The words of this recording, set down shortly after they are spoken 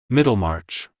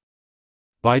Middlemarch.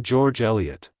 By George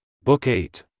Eliot. Book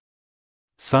 8.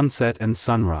 Sunset and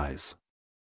Sunrise.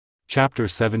 Chapter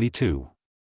 72.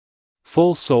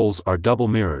 Full souls are double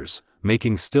mirrors,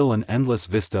 making still an endless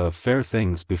vista of fair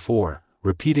things before,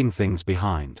 repeating things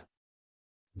behind.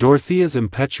 Dorothea's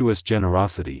impetuous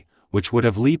generosity, which would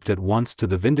have leaped at once to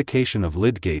the vindication of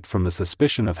Lydgate from the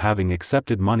suspicion of having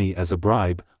accepted money as a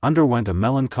bribe, underwent a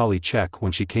melancholy check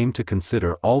when she came to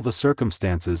consider all the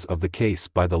circumstances of the case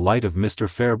by the light of Mr.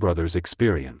 Fairbrother's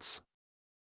experience.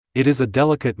 "It is a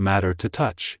delicate matter to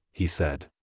touch," he said.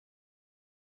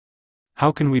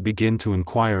 "How can we begin to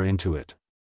inquire into it?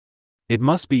 It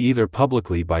must be either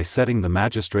publicly by setting the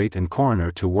magistrate and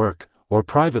coroner to work, or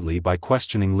privately by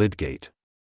questioning Lydgate.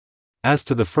 As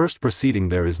to the first proceeding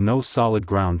there is no solid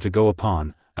ground to go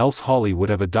upon, else Hawley would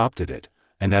have adopted it,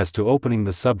 and as to opening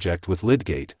the subject with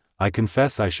Lydgate, I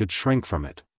confess I should shrink from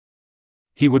it.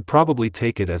 He would probably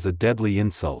take it as a deadly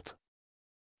insult.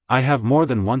 I have more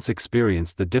than once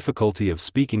experienced the difficulty of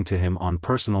speaking to him on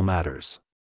personal matters.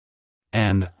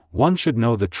 And, one should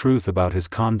know the truth about his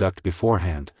conduct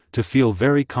beforehand, to feel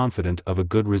very confident of a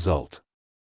good result.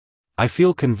 I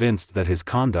feel convinced that his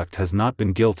conduct has not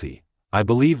been guilty. I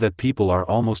believe that people are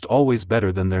almost always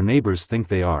better than their neighbors think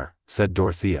they are," said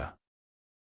Dorothea.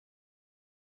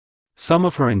 Some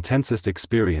of her intensest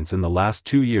experience in the last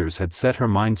 2 years had set her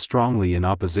mind strongly in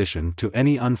opposition to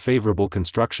any unfavorable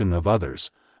construction of others,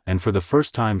 and for the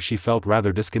first time she felt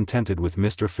rather discontented with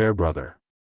Mr. Fairbrother.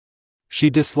 She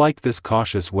disliked this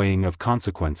cautious weighing of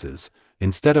consequences,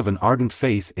 instead of an ardent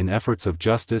faith in efforts of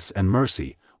justice and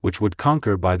mercy, which would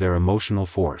conquer by their emotional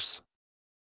force.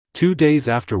 2 days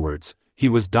afterwards, he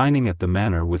was dining at the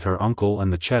manor with her uncle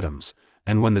and the Chethams,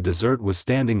 and when the dessert was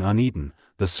standing uneaten,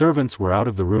 the servants were out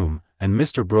of the room, and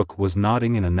Mr. Brooke was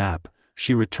nodding in a nap,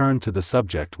 she returned to the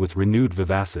subject with renewed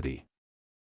vivacity.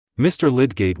 "Mr.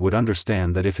 Lydgate would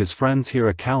understand that if his friends hear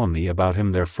a calumny about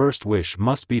him their first wish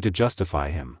must be to justify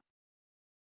him.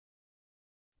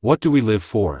 What do we live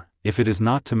for, if it is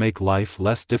not to make life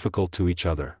less difficult to each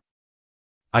other?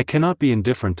 I cannot be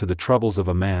indifferent to the troubles of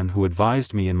a man who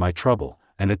advised me in my trouble,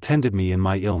 and attended me in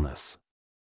my illness."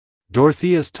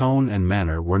 Dorothea's tone and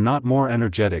manner were not more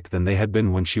energetic than they had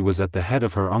been when she was at the head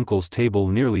of her uncle's table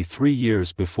nearly 3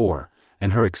 years before,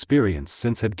 and her experience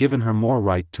since had given her more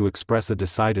right to express a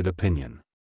decided opinion.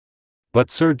 But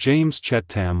Sir James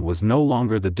Chetham was no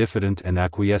longer the diffident and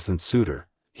acquiescent suitor,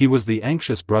 he was the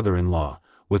anxious brother-in-law,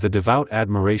 with a devout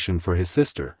admiration for his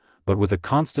sister, but with a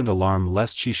constant alarm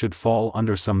lest she should fall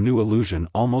under some new illusion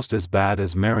almost as bad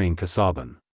as marrying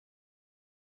Casaubon.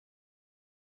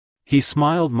 He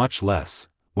smiled much less,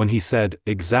 when he said,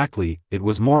 "Exactly, it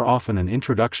was more often an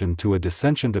introduction to a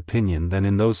dissentient opinion than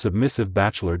in those submissive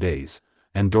bachelor days,"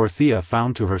 and Dorothea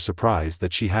found to her surprise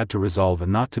that she had to resolve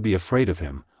not to be afraid of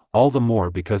him, all the more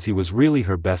because he was really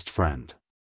her best friend.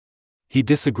 He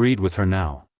disagreed with her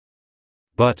now.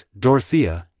 "But,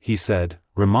 Dorothea," he said,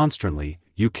 remonstrantly,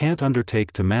 "you can't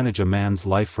undertake to manage a man's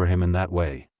life for him in that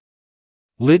way.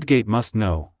 Lydgate must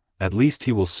know, at least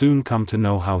he will soon come to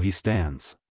know how he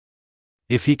stands.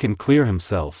 If he can clear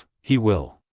himself, he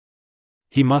will.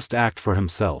 He must act for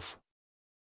himself.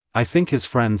 I think his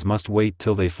friends must wait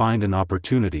till they find an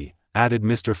opportunity," added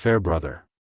Mr. Fairbrother.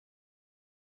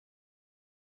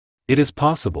 "It is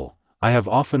possible. I have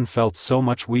often felt so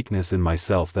much weakness in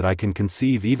myself that I can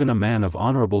conceive even a man of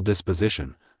honorable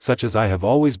disposition, such as I have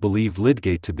always believed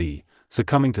Lydgate to be,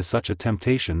 succumbing to such a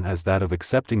temptation as that of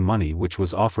accepting money which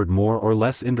was offered more or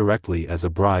less indirectly as a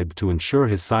bribe to ensure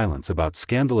his silence about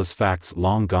scandalous facts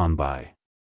long gone by.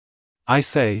 I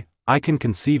say, I can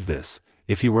conceive this,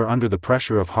 if he were under the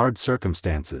pressure of hard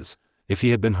circumstances, if he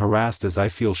had been harassed as I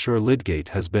feel sure Lydgate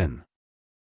has been.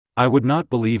 I would not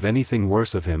believe anything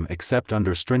worse of him except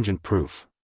under stringent proof.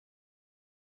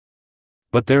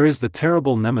 But there is the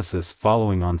terrible nemesis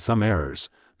following on some errors,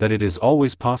 that it is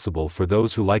always possible for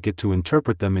those who like it to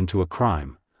interpret them into a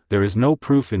crime. There is no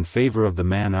proof in favor of the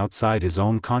man outside his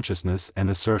own consciousness and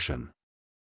assertion."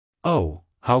 "Oh,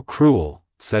 how cruel,"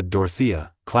 said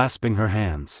Dorothea, clasping her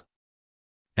hands.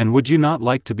 "And would you not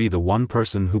like to be the one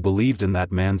person who believed in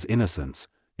that man's innocence,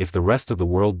 if the rest of the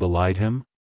world belied him?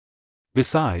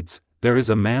 Besides, there is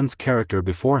a man's character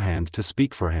beforehand to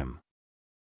speak for him."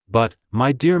 "But,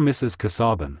 my dear Mrs.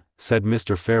 Casaubon," said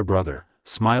Mr. Fairbrother,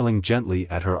 smiling gently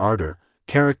at her ardor,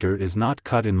 "character is not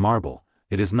cut in marble,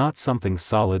 it is not something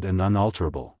solid and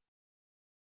unalterable.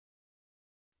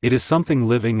 It is something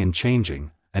living and changing,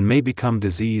 and may become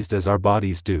diseased as our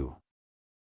bodies do."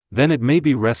 "Then it may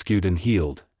be rescued and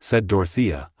healed," said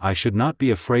Dorothea. "I should not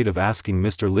be afraid of asking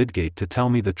Mr. Lydgate to tell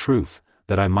me the truth,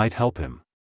 that I might help him."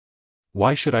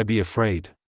 "Why should I be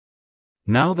afraid?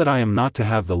 Now that I am not to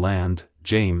have the land,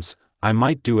 James, I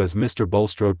might do as Mr.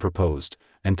 Bulstrode proposed,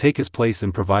 and take his place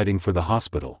in providing for the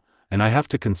hospital, and I have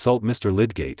to consult Mr.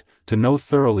 Lydgate, to know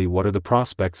thoroughly what are the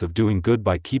prospects of doing good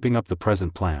by keeping up the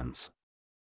present plans.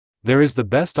 There is the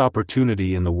best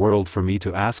opportunity in the world for me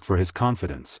to ask for his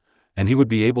confidence, and he would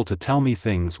be able to tell me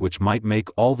things which might make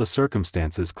all the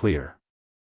circumstances clear.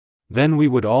 Then we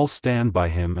would all stand by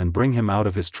him and bring him out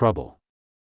of his trouble.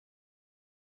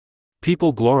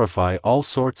 People glorify all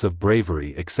sorts of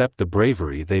bravery except the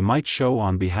bravery they might show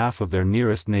on behalf of their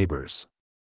nearest neighbors.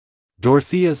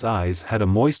 Dorothea's eyes had a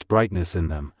moist brightness in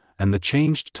them, and the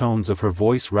changed tones of her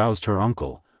voice roused her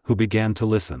uncle, who began to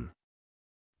listen.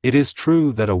 It is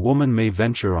true that a woman may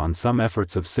venture on some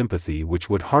efforts of sympathy which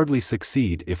would hardly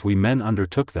succeed if we men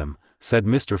undertook them, said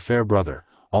Mr. Fairbrother,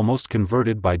 almost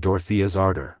converted by Dorothea's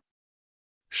ardor.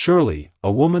 Surely,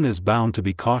 a woman is bound to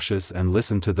be cautious and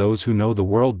listen to those who know the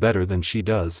world better than she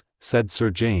does, said Sir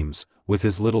James, with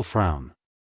his little frown.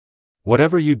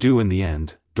 Whatever you do in the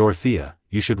end, Dorothea,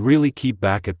 you should really keep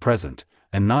back at present,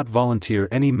 and not volunteer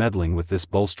any meddling with this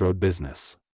Bulstrode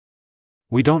business.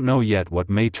 We don't know yet what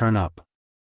may turn up.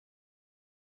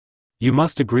 You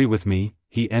must agree with me,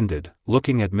 he ended,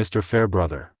 looking at Mr.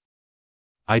 Fairbrother.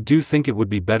 I do think it would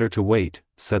be better to wait,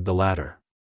 said the latter.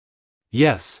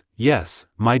 Yes,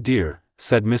 my dear,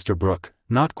 said Mr. Brooke,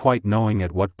 not quite knowing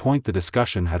at what point the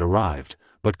discussion had arrived,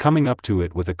 but coming up to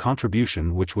it with a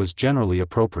contribution which was generally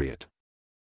appropriate.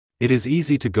 It is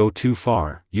easy to go too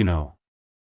far, you know.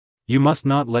 You must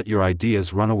not let your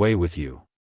ideas run away with you.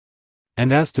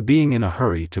 And as to being in a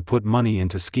hurry to put money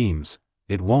into schemes,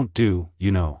 it won't do,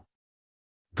 you know.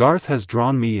 Garth has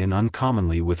drawn me in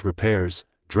uncommonly with repairs,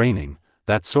 draining,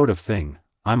 that sort of thing.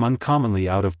 I'm uncommonly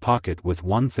out of pocket with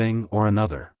one thing or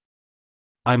another.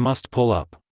 I must pull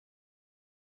up.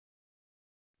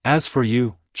 As for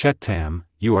you, Chet-Tam,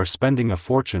 you are spending a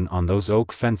fortune on those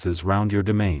oak fences round your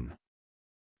domain.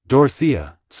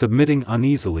 Dorothea, submitting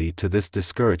uneasily to this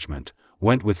discouragement,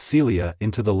 went with Celia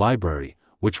into the library,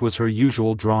 which was her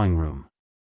usual drawing-room.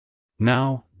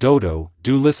 Now, Dodo,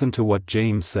 do listen to what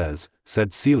James says,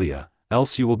 said Celia,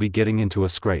 else you will be getting into a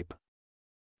scrape.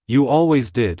 You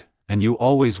always did, and you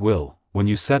always will, when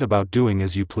you set about doing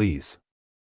as you please.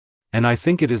 And I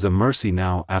think it is a mercy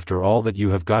now after all that you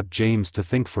have got James to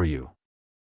think for you.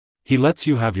 He lets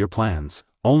you have your plans,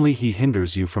 only he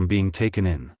hinders you from being taken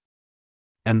in.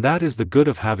 And that is the good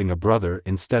of having a brother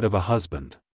instead of a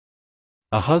husband.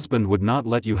 A husband would not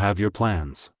let you have your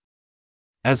plans.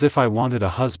 As if I wanted a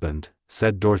husband,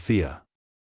 said Dorothea.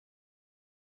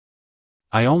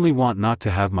 I only want not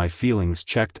to have my feelings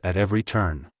checked at every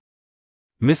turn.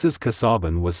 Mrs.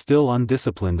 Casaubon was still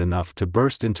undisciplined enough to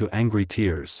burst into angry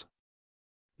tears.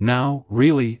 Now,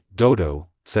 really, Dodo,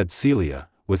 said Celia,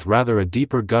 with rather a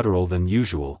deeper guttural than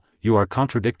usual, you are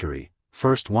contradictory,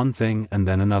 first one thing and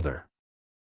then another.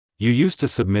 You used to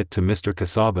submit to Mr.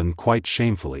 Casaubon quite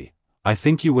shamefully. I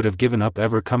think you would have given up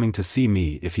ever coming to see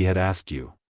me if he had asked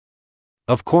you.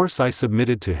 Of course I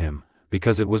submitted to him,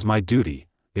 because it was my duty,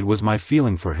 it was my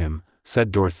feeling for him,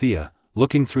 said Dorothea,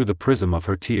 looking through the prism of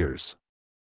her tears.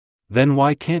 Then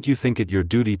why can't you think it your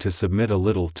duty to submit a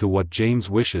little to what James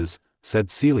wishes, said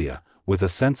Celia, with a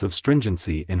sense of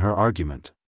stringency in her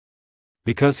argument.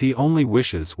 Because he only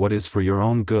wishes what is for your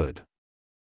own good.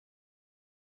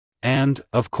 And,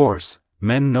 of course,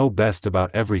 men know best about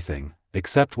everything,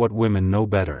 except what women know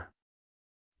better.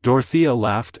 Dorothea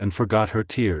laughed and forgot her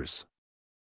tears.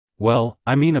 Well,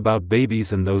 I mean about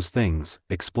babies and those things,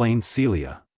 explained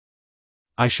Celia.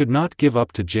 I should not give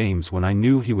up to James when I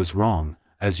knew he was wrong,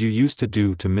 as you used to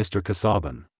do to Mr.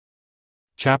 Casaubon.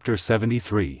 Chapter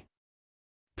 73.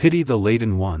 Pity the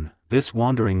laden one, this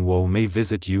wandering woe may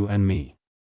visit you and me.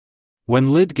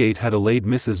 When Lydgate had allayed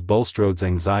Mrs. Bulstrode's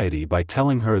anxiety by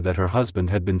telling her that her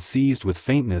husband had been seized with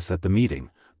faintness at the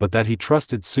meeting, but that he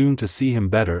trusted soon to see him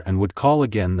better and would call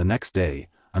again the next day,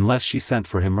 unless she sent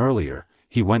for him earlier,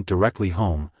 he went directly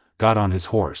home, got on his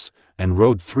horse, and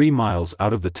rode 3 miles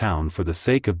out of the town for the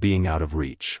sake of being out of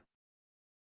reach.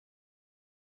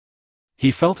 He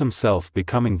felt himself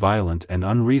becoming violent and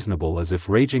unreasonable as if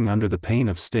raging under the pain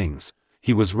of stings.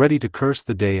 He was ready to curse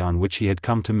the day on which he had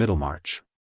come to Middlemarch.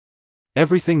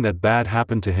 Everything that bad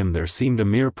happened to him there seemed a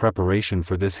mere preparation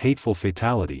for this hateful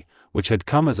fatality, which had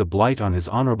come as a blight on his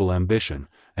honorable ambition,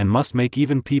 and must make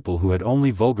even people who had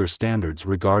only vulgar standards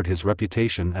regard his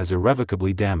reputation as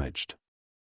irrevocably damaged.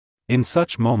 In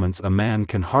such moments a man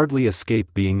can hardly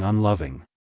escape being unloving.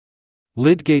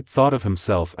 Lydgate thought of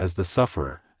himself as the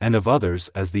sufferer, and of others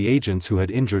as the agents who had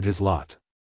injured his lot.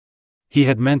 He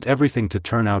had meant everything to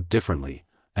turn out differently,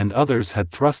 and others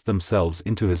had thrust themselves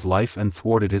into his life and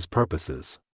thwarted his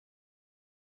purposes.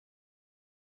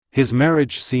 His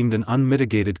marriage seemed an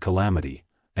unmitigated calamity,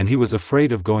 and he was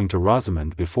afraid of going to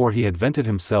Rosamond before he had vented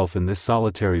himself in this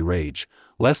solitary rage,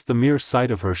 lest the mere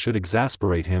sight of her should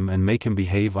exasperate him and make him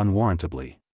behave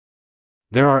unwarrantably.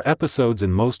 There are episodes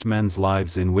in most men's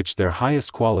lives in which their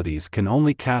highest qualities can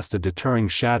only cast a deterring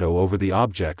shadow over the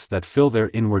objects that fill their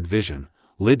inward vision.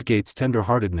 Lydgate's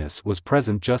tender-heartedness was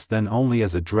present just then only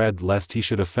as a dread lest he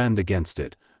should offend against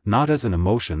it, not as an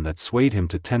emotion that swayed him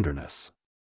to tenderness.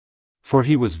 For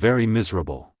he was very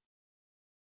miserable.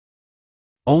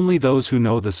 Only those who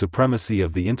know the supremacy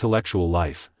of the intellectual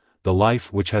life, the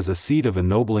life which has a seed of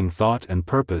ennobling thought and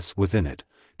purpose within it,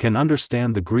 can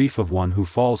understand the grief of one who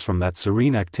falls from that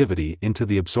serene activity into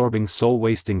the absorbing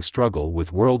soul-wasting struggle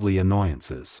with worldly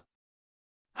annoyances.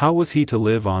 How was he to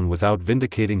live on without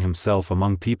vindicating himself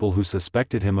among people who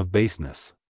suspected him of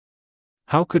baseness?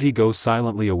 How could he go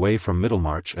silently away from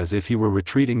Middlemarch as if he were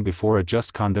retreating before a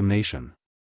just condemnation?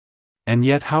 And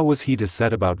yet how was he to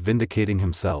set about vindicating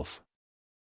himself?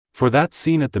 For that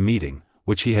scene at the meeting,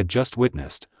 which he had just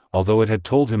witnessed, although it had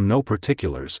told him no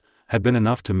particulars, had been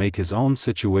enough to make his own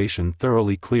situation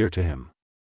thoroughly clear to him.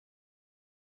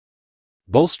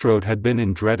 Bulstrode had been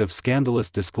in dread of scandalous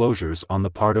disclosures on the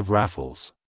part of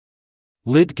Raffles.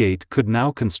 Lydgate could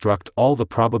now construct all the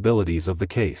probabilities of the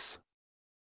case.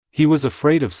 He was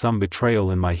afraid of some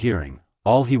betrayal in my hearing,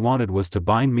 all he wanted was to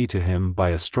bind me to him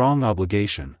by a strong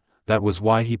obligation, that was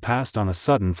why he passed on a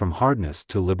sudden from hardness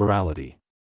to liberality.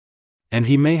 And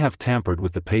he may have tampered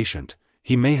with the patient,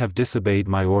 he may have disobeyed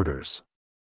my orders.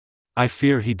 I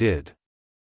fear he did.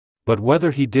 But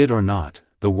whether he did or not,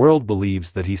 the world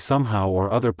believes that he somehow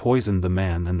or other poisoned the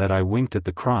man and that I winked at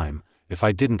the crime, if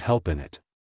I didn't help in it.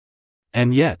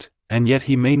 And yet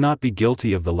he may not be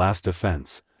guilty of the last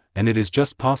offense, and it is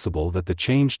just possible that the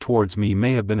change towards me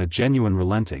may have been a genuine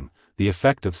relenting, the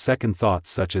effect of second thoughts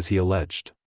such as he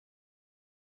alleged.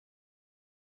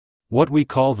 What we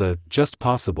call the just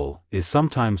possible is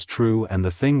sometimes true, and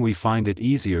the thing we find it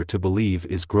easier to believe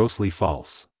is grossly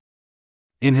false.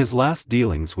 In his last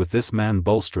dealings with this man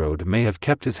Bulstrode may have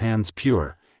kept his hands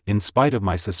pure, in spite of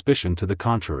my suspicion to the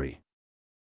contrary.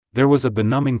 There was a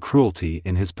benumbing cruelty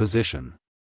in his position.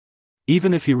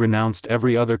 Even if he renounced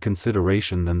every other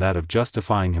consideration than that of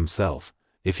justifying himself,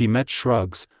 if he met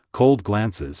shrugs, cold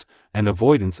glances, and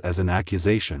avoidance as an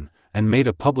accusation, and made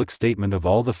a public statement of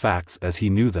all the facts as he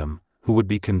knew them, who would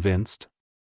be convinced?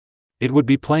 It would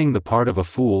be playing the part of a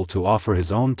fool to offer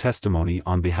his own testimony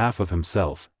on behalf of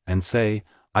himself, and say,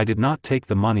 I did not take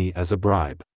the money as a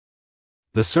bribe.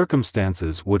 The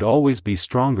circumstances would always be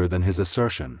stronger than his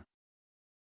assertion.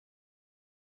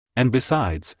 And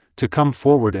besides, to come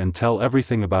forward and tell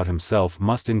everything about himself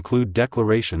must include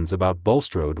declarations about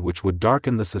Bulstrode which would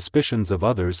darken the suspicions of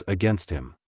others against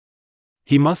him.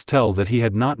 He must tell that he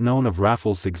had not known of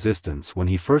Raffles' existence when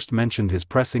he first mentioned his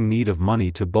pressing need of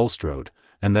money to Bulstrode,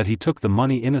 and that he took the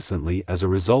money innocently as a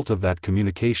result of that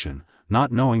communication,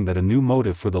 not knowing that a new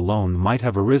motive for the loan might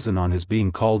have arisen on his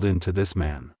being called in to this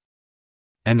man.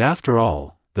 And after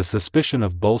all, the suspicion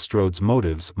of Bulstrode's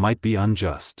motives might be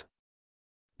unjust.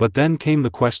 But then came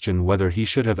the question whether he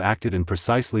should have acted in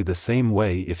precisely the same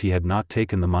way if he had not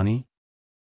taken the money?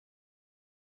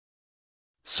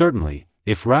 Certainly,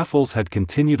 if Raffles had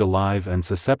continued alive and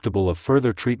susceptible of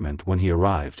further treatment when he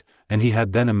arrived, and he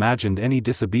had then imagined any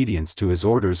disobedience to his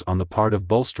orders on the part of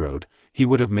Bulstrode, he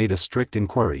would have made a strict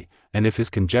inquiry, and if his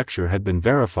conjecture had been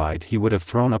verified he would have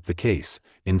thrown up the case,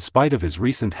 in spite of his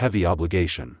recent heavy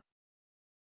obligation.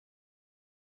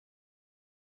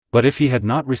 But if he had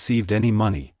not received any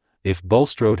money, if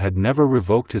Bulstrode had never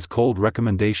revoked his cold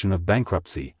recommendation of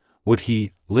bankruptcy, would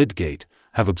he, Lydgate,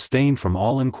 have abstained from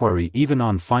all inquiry even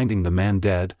on finding the man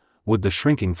dead? Would the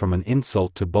shrinking from an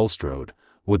insult to Bulstrode,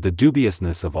 would the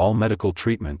dubiousness of all medical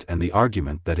treatment and the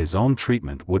argument that his own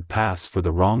treatment would pass for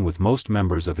the wrong with most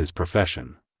members of his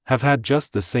profession, have had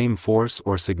just the same force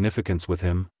or significance with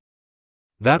him?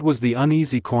 That was the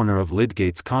uneasy corner of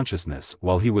Lydgate's consciousness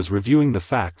while he was reviewing the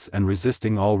facts and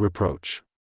resisting all reproach.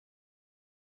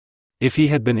 If he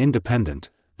had been independent,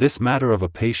 this matter of a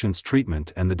patient's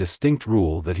treatment and the distinct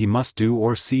rule that he must do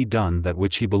or see done that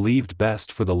which he believed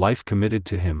best for the life committed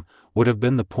to him, would have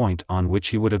been the point on which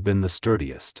he would have been the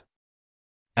sturdiest.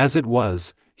 As it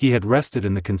was, he had rested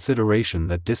in the consideration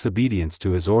that disobedience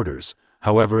to his orders,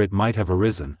 however it might have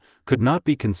arisen, could not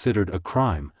be considered a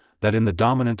crime, that in the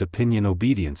dominant opinion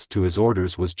obedience to his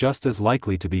orders was just as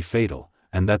likely to be fatal,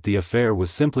 and that the affair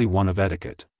was simply one of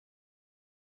etiquette.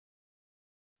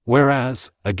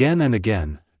 Whereas, again and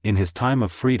again, in his time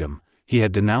of freedom, he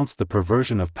had denounced the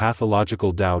perversion of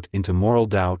pathological doubt into moral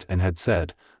doubt and had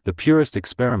said, the purest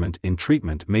experiment in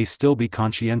treatment may still be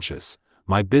conscientious,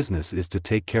 my business is to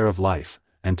take care of life,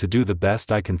 and to do the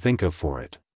best I can think of for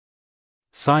it.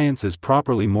 Science is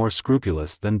properly more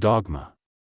scrupulous than dogma.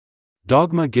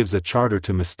 Dogma gives a charter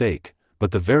to mistake,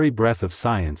 but the very breath of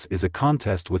science is a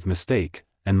contest with mistake,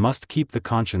 and must keep the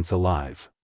conscience alive.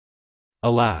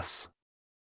 Alas!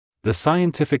 The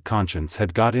scientific conscience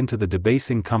had got into the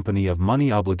debasing company of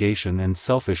money obligation and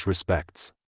selfish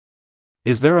respects.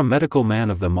 Is there a medical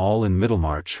man of them all in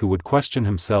Middlemarch who would question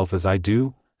himself as I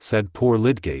do? Said poor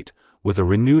Lydgate, with a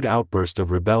renewed outburst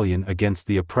of rebellion against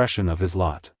the oppression of his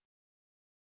lot.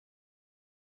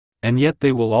 And yet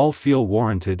they will all feel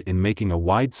warranted in making a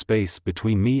wide space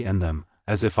between me and them,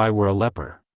 as if I were a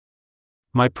leper.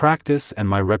 My practice and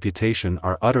my reputation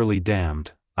are utterly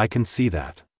damned, I can see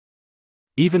that.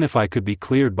 Even if I could be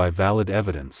cleared by valid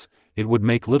evidence, it would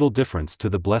make little difference to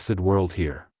the blessed world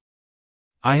here.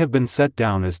 I have been set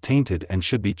down as tainted and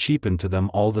should be cheapened to them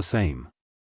all the same.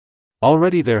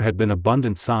 Already there had been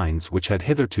abundant signs which had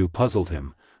hitherto puzzled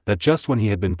him, that just when he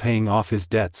had been paying off his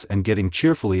debts and getting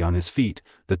cheerfully on his feet,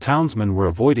 the townsmen were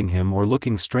avoiding him or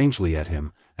looking strangely at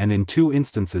him, and in 2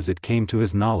 instances it came to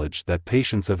his knowledge that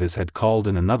patients of his had called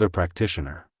in another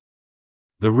practitioner.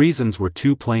 The reasons were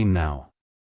too plain now.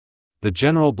 The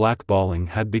general blackballing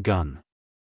had begun.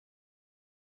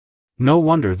 No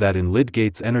wonder that in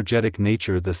Lydgate's energetic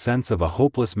nature the sense of a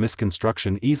hopeless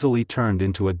misconstruction easily turned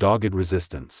into a dogged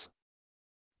resistance.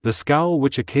 The scowl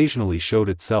which occasionally showed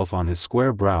itself on his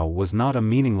square brow was not a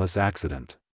meaningless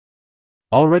accident.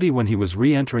 Already when he was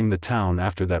re-entering the town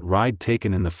after that ride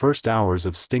taken in the first hours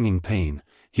of stinging pain,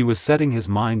 he was setting his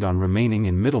mind on remaining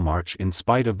in Middlemarch in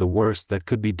spite of the worst that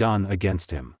could be done against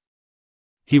him.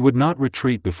 He would not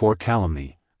retreat before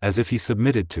calumny, as if he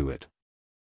submitted to it.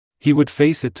 He would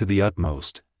face it to the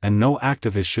utmost, and no act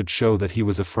of his should show that he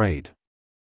was afraid.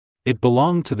 It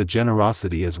belonged to the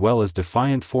generosity as well as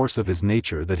defiant force of his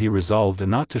nature that he resolved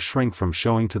not to shrink from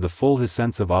showing to the full his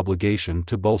sense of obligation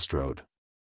to Bulstrode.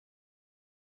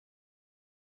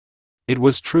 It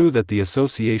was true that the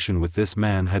association with this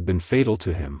man had been fatal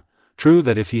to him, true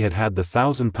that if he had had the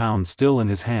 £1,000 still in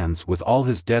his hands with all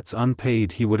his debts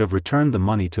unpaid he would have returned the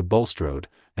money to Bulstrode,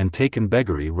 and taken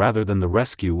beggary rather than the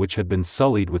rescue which had been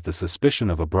sullied with the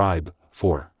suspicion of a bribe,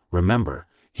 for, remember,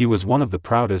 he was one of the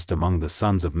proudest among the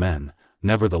sons of men.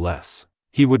 Nevertheless,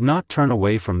 he would not turn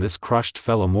away from this crushed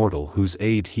fellow mortal whose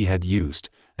aid he had used,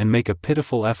 and make a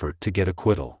pitiful effort to get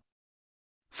acquittal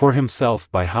for himself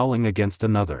by howling against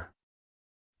another.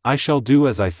 I shall do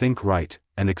as I think right,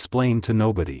 and explain to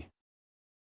nobody.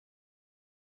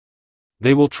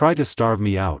 They will try to starve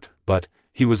me out, but,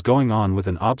 he was going on with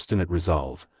an obstinate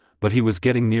resolve, but he was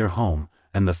getting near home,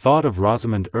 and the thought of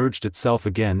Rosamond urged itself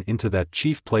again into that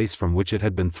chief place from which it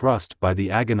had been thrust by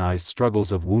the agonized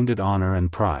struggles of wounded honor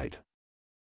and pride.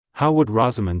 How would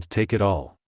Rosamond take it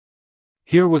all?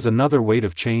 Here was another weight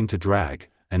of chain to drag,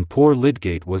 and poor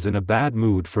Lydgate was in a bad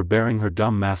mood for bearing her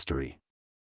dumb mastery.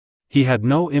 He had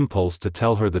no impulse to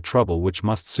tell her the trouble which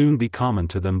must soon be common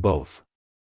to them both.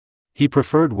 He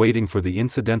preferred waiting for the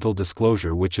incidental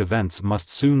disclosure which events must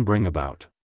soon bring about.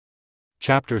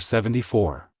 Chapter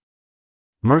 74.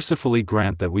 Mercifully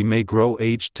grant that we may grow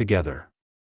aged together.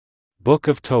 Book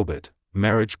of Tobit,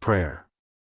 Marriage Prayer.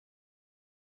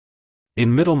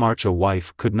 In Middlemarch a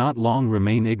wife could not long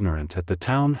remain ignorant that the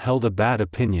town held a bad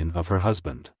opinion of her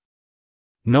husband.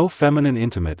 No feminine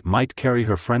intimate might carry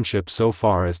her friendship so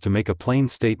far as to make a plain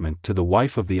statement to the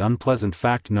wife of the unpleasant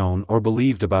fact known or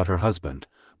believed about her husband,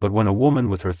 but when a woman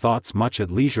with her thoughts much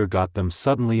at leisure got them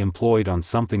suddenly employed on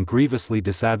something grievously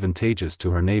disadvantageous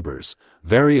to her neighbors,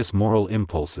 various moral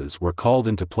impulses were called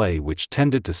into play which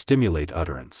tended to stimulate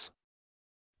utterance.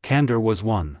 Candor was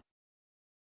one.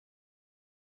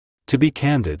 To be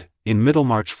candid, in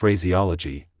Middlemarch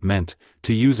phraseology, meant,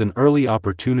 to use an early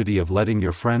opportunity of letting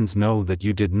your friends know that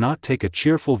you did not take a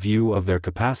cheerful view of their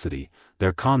capacity,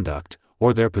 their conduct,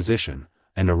 or their position,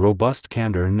 and a robust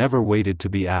candor never waited to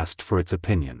be asked for its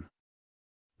opinion.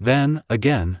 Then,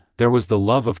 again, there was the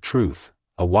love of truth,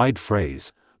 a wide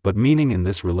phrase, but meaning in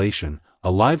this relation,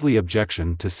 a lively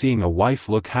objection to seeing a wife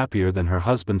look happier than her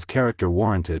husband's character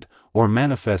warranted, or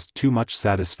manifest too much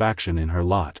satisfaction in her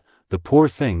lot. The poor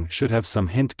thing should have some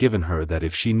hint given her that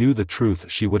if she knew the truth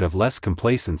she would have less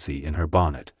complacency in her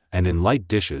bonnet, and in light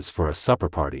dishes for a supper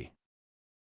party.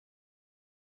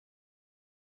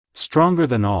 Stronger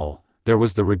than all, there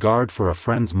was the regard for a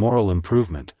friend's moral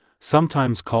improvement,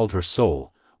 sometimes called her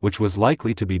soul, which was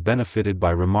likely to be benefited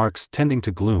by remarks tending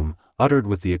to gloom, uttered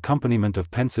with the accompaniment of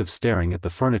pensive staring at the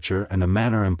furniture and a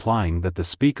manner implying that the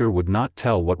speaker would not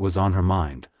tell what was on her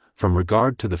mind, from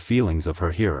regard to the feelings of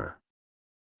her hearer.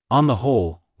 On the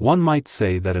whole, One might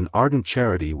say that an ardent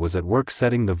charity was at work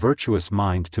setting the virtuous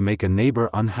mind to make a neighbor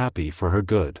unhappy for her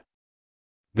good.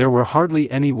 There were hardly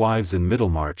any wives in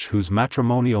Middlemarch whose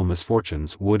matrimonial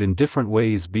misfortunes would in different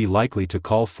ways be likely to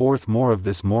call forth more of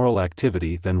this moral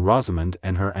activity than Rosamond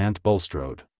and her Aunt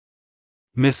Bulstrode.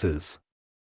 Mrs.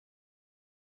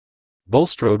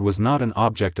 Bulstrode was not an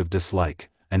object of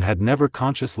dislike, and had never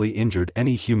consciously injured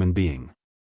any human being.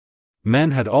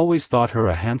 Men had always thought her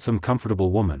a handsome,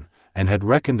 comfortable woman, and had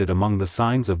reckoned it among the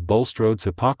signs of Bulstrode's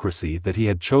hypocrisy that he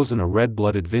had chosen a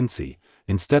red-blooded Vincy,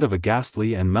 instead of a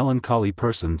ghastly and melancholy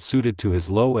person suited to his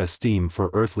low esteem for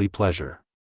earthly pleasure.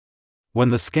 When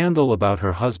the scandal about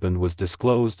her husband was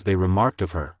disclosed, they remarked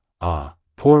of her, "Ah,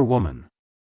 poor woman!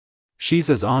 She's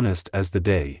as honest as the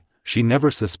day, she never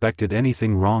suspected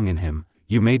anything wrong in him,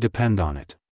 you may depend on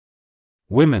it."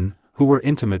 Women, who were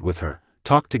intimate with her,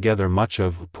 talked together much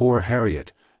of poor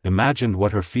Harriet, imagined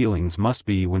what her feelings must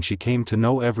be when she came to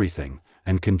know everything,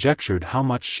 and conjectured how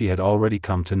much she had already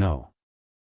come to know.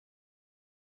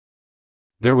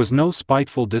 There was no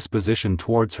spiteful disposition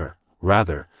towards her,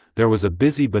 rather, there was a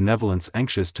busy benevolence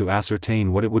anxious to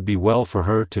ascertain what it would be well for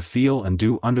her to feel and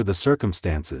do under the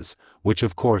circumstances, which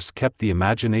of course kept the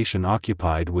imagination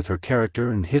occupied with her character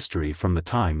and history from the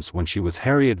times when she was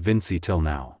Harriet Vincy till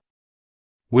now.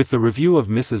 With the review of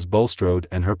Mrs. Bulstrode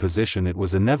and her position, it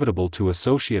was inevitable to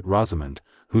associate Rosamond,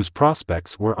 whose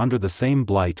prospects were under the same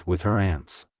blight with her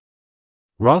aunt's.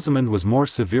 Rosamond was more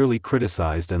severely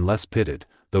criticized and less pitied,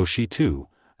 though she too,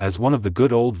 as one of the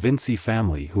good old Vincy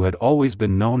family who had always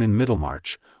been known in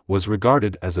Middlemarch, was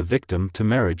regarded as a victim to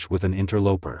marriage with an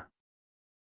interloper.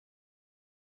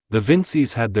 The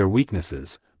Vincys had their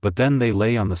weaknesses, but then they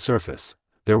lay on the surface,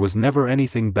 there was never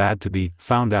anything bad to be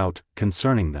found out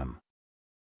concerning them.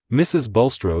 Mrs.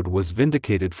 Bulstrode was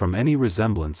vindicated from any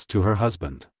resemblance to her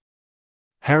husband.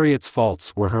 Harriet's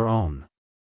faults were her own.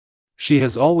 "She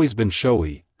has always been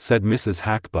showy," said Mrs.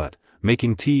 Hackbutt,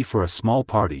 making tea for a small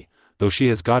party, "though she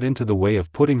has got into the way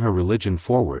of putting her religion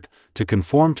forward, to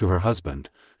conform to her husband.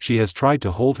 She has tried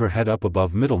to hold her head up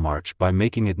above Middlemarch by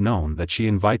making it known that she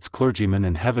invites clergymen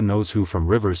and heaven knows who from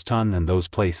Rivers Tun and those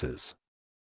places."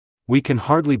 "We can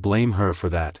hardly blame her for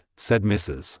that," said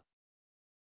Mrs.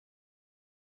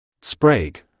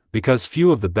 Sprague, "because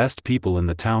few of the best people in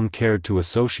the town cared to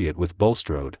associate with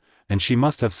Bulstrode, and she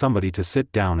must have somebody to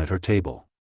sit down at her table."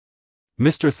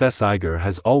 "Mr. Thesiger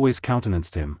has always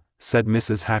countenanced him," said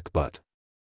Mrs. Hackbutt.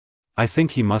 "I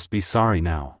think he must be sorry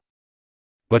now.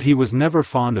 But he was never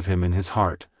fond of him in his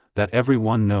heart, that every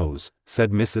one knows,"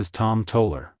 said Mrs. Tom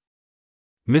Toller.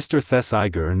 "Mr.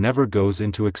 Thesiger never goes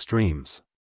into extremes.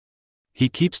 He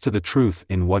keeps to the truth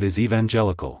in what is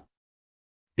evangelical.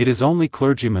 It is only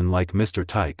clergymen like Mr.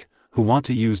 Tyke, who want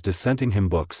to use dissenting hymn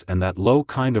books and that low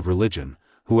kind of religion,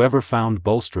 who ever found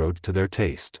Bulstrode to their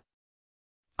taste."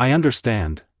 "I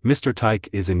understand, Mr. Tyke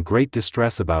is in great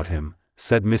distress about him,"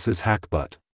 said Mrs.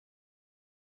 Hackbutt.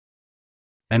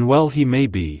 "And well he may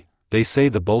be, they say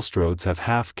the Bulstrodes have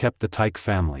half kept the Tyke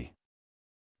family.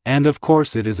 And of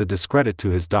course it is a discredit to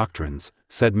his doctrines,"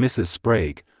 said Mrs.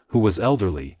 Sprague, who was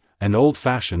elderly, and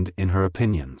old-fashioned in her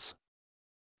opinions.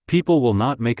 "People will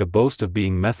not make a boast of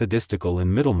being Methodistical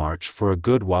in Middlemarch for a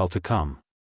good while to come."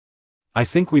 "I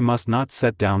think we must not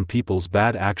set down people's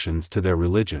bad actions to their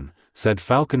religion," said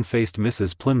falcon-faced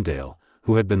Mrs. Plymdale,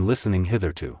 who had been listening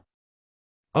hitherto.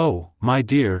 "Oh, my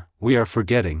dear, we are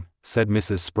forgetting," said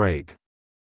Mrs. Sprague.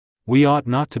 "We ought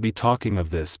not to be talking of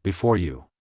this before you."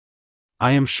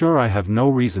 "I am sure I have no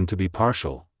reason to be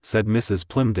partial," said Mrs.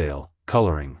 Plymdale,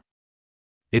 coloring.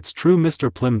 "It's true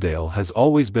Mr. Plymdale has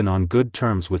always been on good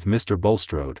terms with Mr.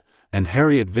 Bulstrode, and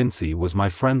Harriet Vincy was my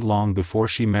friend long before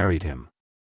she married him.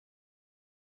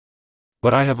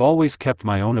 But I have always kept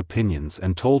my own opinions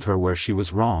and told her where she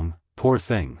was wrong, poor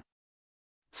thing.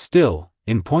 Still,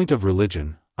 in point of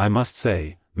religion, I must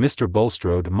say, Mr.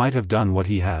 Bulstrode might have done what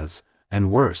he has,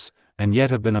 and worse, and yet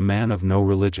have been a man of no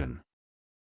religion.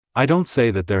 I don't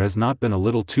say that there has not been a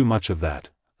little too much of that,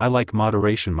 I like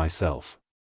moderation myself.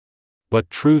 But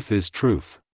truth is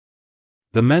truth.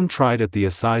 The men tried at the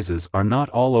assizes are not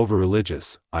all over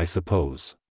religious, I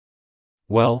suppose."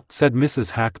 "Well," said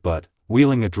Mrs. Hackbutt,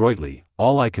 wheeling adroitly,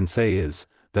 "all I can say is,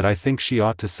 that I think she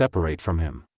ought to separate from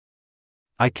him."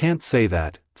 "I can't say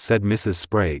that," said Mrs.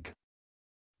 Sprague.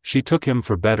 "She took him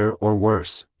for better or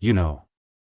worse, you know."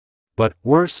 "But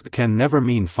worse can never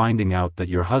mean finding out that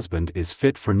your husband is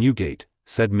fit for Newgate,"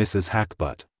 said Mrs.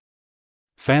 Hackbutt.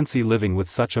 "Fancy living with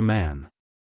such a man.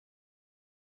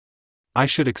 I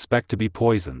should expect to be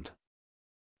poisoned."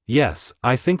 "Yes,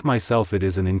 I think myself it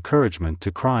is an encouragement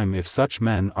to crime if such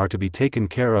men are to be taken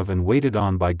care of and waited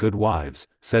on by good wives,"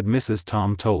 said Mrs.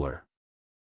 Tom Toller.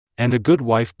 "And a good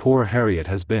wife poor Harriet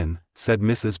has been," said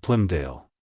Mrs. Plymdale.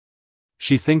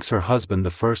 "She thinks her husband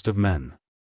the first of men.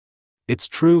 It's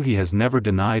true he has never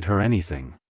denied her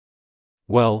anything."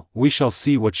 "Well, we shall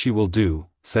see what she will do,"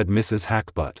 said Mrs.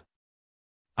 Hackbutt.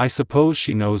 "I suppose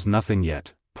she knows nothing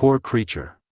yet, poor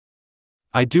creature.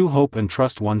 I do hope and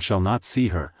trust one shall not see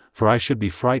her, for I should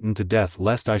be frightened to death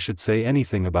lest I should say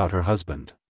anything about her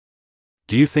husband.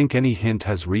 Do you think any hint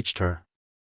has reached her?"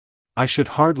 "I should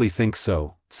hardly think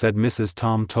so," said Mrs.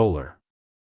 Tom Toller.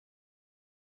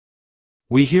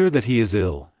 "We hear that he is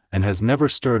ill, and has never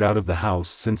stirred out of the house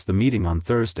since the meeting on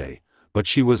Thursday, but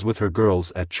she was with her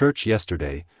girls at church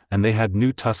yesterday, and they had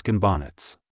new Tuscan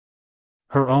bonnets.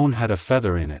 Her own had a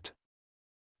feather in it.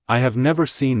 I have never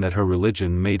seen that her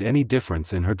religion made any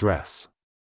difference in her dress.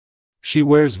 She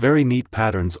wears very neat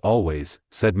patterns always,"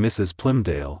 said Mrs.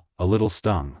 Plymdale, a little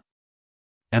stung.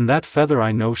 "And that feather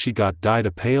I know she got dyed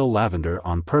a pale lavender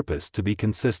on purpose to be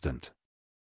consistent.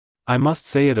 I must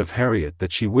say it of Harriet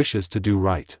that she wishes to do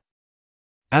right.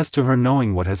 As to her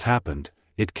knowing what has happened,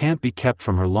 it can't be kept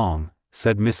from her long,"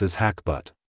 said Mrs.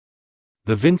 Hackbutt.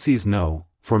 "The Vincys know,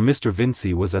 for Mr.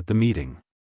 Vincy was at the meeting.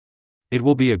 It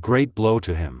will be a great blow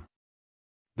to him.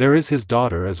 There is his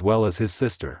daughter as well as his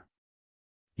sister."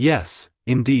 "Yes,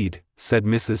 indeed," said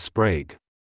Mrs. Sprague.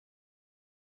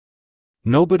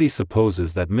 "Nobody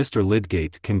supposes that Mr.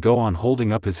 Lydgate can go on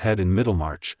holding up his head in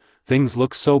Middlemarch. Things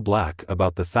look so black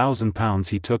about the £1,000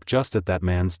 he took just at that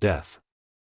man's death.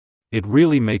 It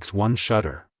really makes one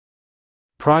shudder.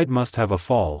 Pride must have a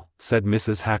fall," said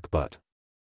Mrs. Hackbutt.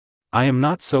 "I am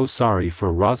not so sorry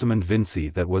for Rosamond Vincy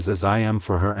that was as I am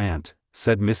for her aunt,"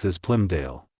 said Mrs.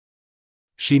 Plymdale.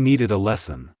 "She needed a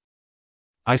lesson."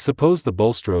 "I suppose the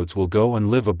Bulstrodes will go and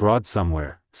live abroad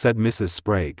somewhere," said Mrs.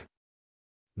 Sprague.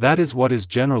 "That is what is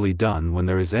generally done when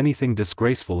there is anything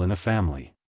disgraceful in a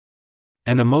family."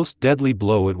 "And a most deadly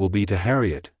blow it will be to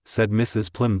Harriet," said Mrs.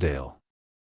 Plymdale.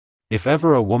 "If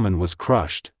ever a woman was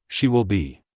crushed, she will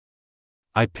be.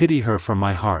 I pity her from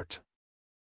my heart.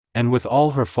 And with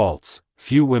all her faults,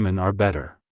 few women are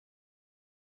better.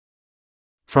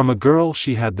 From a girl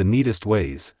she had the neatest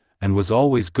ways, and was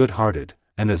always good-hearted,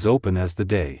 and as open as the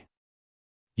day.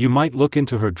 You might look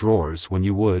into her drawers when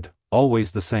you would,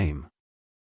 always the same.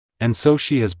 And so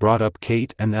she has brought up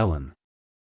Kate and Ellen.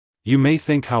 You may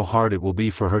think how hard it will be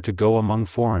for her to go among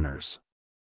foreigners."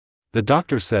 "The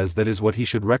doctor says that is what he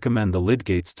should recommend the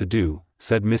Lydgates to do,"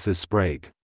 said Mrs.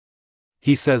 Sprague.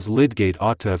 "He says Lydgate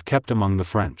ought to have kept among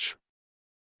the French."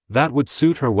 "That would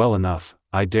suit her well enough,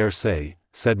 I dare say,"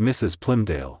 said Mrs.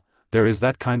 Plymdale. "There is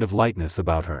that kind of lightness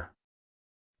about her.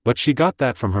 But she got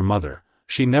that from her mother,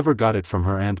 she never got it from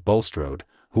her Aunt Bulstrode,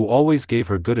 who always gave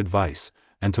her good advice,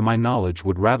 and to my knowledge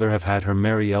would rather have had her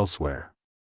marry elsewhere."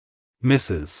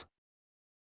 Mrs.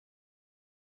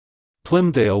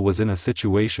 Plymdale was in a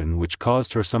situation which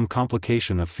caused her some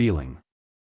complication of feeling.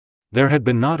 There had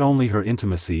been not only her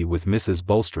intimacy with Mrs.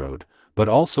 Bulstrode, but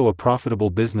also a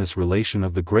profitable business relation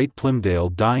of the great Plymdale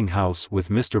dyeing house with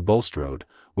Mr. Bulstrode,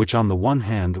 which on the one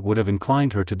hand would have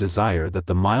inclined her to desire that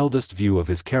the mildest view of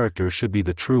his character should be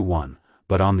the true one,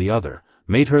 but on the other,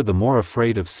 made her the more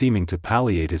afraid of seeming to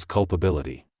palliate his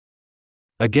culpability.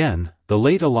 Again, the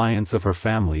late alliance of her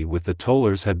family with the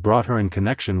Tollers had brought her in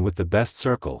connection with the best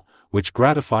circle, which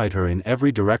gratified her in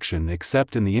every direction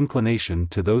except in the inclination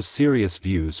to those serious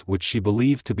views which she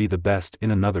believed to be the best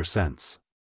in another sense.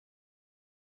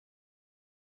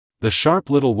 The sharp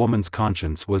little woman's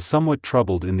conscience was somewhat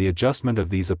troubled in the adjustment of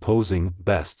these opposing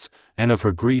bests, and of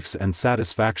her griefs and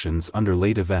satisfactions under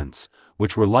late events,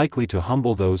 which were likely to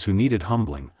humble those who needed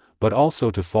humbling, but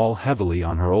also to fall heavily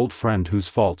on her old friend whose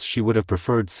faults she would have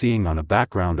preferred seeing on a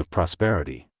background of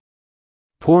prosperity.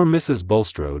 Poor Mrs.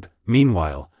 Bulstrode,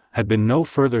 meanwhile, had been no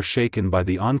further shaken by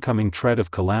the oncoming tread of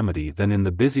calamity than in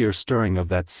the busier stirring of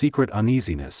that secret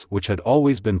uneasiness which had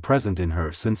always been present in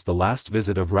her since the last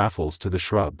visit of Raffles to the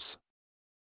Shrubs.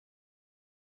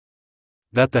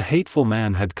 That the hateful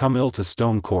man had come ill to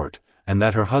Stone Court, and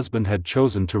that her husband had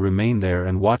chosen to remain there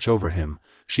and watch over him,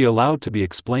 she allowed to be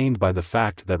explained by the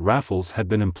fact that Raffles had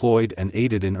been employed and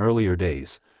aided in earlier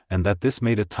days, and that this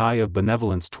made a tie of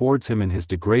benevolence towards him in his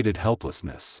degraded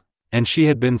helplessness. And she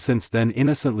had been since then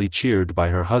innocently cheered by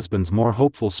her husband's more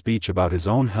hopeful speech about his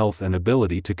own health and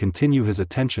ability to continue his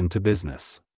attention to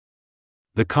business.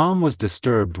 The calm was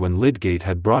disturbed when Lydgate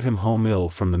had brought him home ill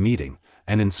from the meeting,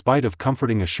 and in spite of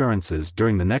comforting assurances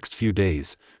during the next few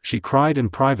days, she cried in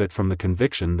private from the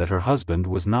conviction that her husband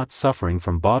was not suffering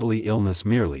from bodily illness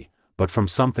merely, but from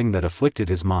something that afflicted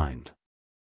his mind.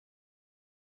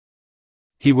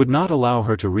 He would not allow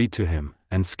her to read to him,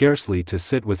 and scarcely to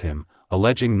sit with him,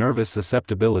 alleging nervous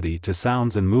susceptibility to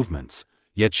sounds and movements.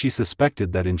 yet she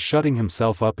suspected that in shutting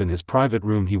himself up in his private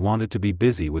room he wanted to be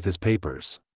busy with his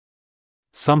papers.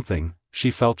 Something,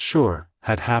 she felt sure,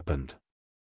 had happened.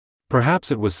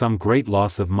 Perhaps it was some great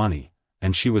loss of money,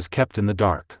 and she was kept in the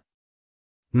dark.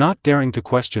 Not daring to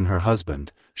question her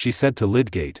husband, she said to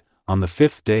Lydgate, on the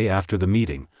 5th day after the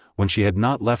meeting, when she had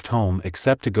not left home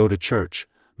except to go to church,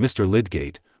 "Mr.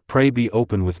 Lydgate, pray be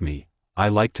open with me, I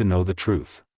like to know the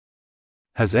truth.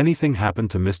 Has anything happened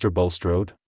to Mr.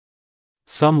 Bulstrode?"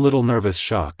 "Some little nervous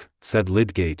shock," said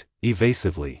Lydgate,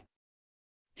 evasively.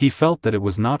 He felt that it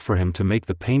was not for him to make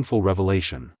the painful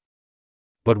revelation.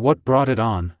 "But what brought it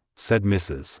on?" said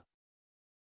Mrs.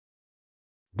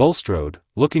 Bulstrode,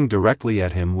 looking directly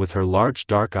at him with her large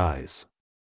dark eyes.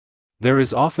 "There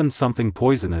is often something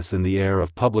poisonous in the air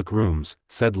of public rooms,"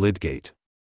 said Lydgate.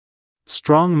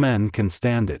 "Strong men can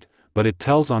stand it, but it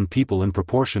tells on people in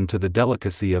proportion to the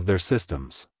delicacy of their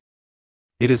systems.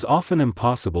 It is often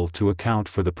impossible to account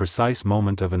for the precise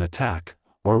moment of an attack,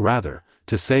 or rather,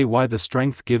 to say why the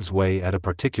strength gives way at a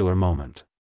particular moment."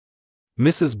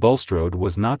 Mrs. Bulstrode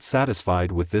was not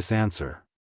satisfied with this answer.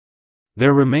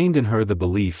 There remained in her the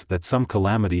belief that some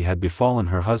calamity had befallen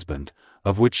her husband,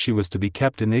 of which she was to be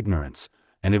kept in ignorance,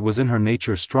 and it was in her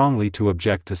nature strongly to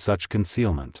object to such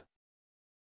concealment.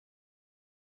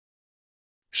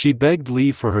 She begged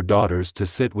leave for her daughters to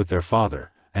sit with their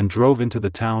father, and drove into the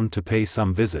town to pay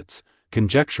some visits,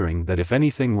 conjecturing that if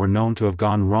anything were known to have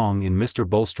gone wrong in Mr.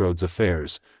 Bulstrode's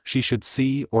affairs, she should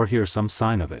see or hear some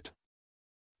sign of it.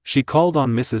 She called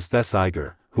on Mrs.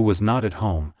 Thesiger, who was not at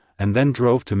home, and then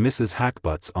drove to Mrs.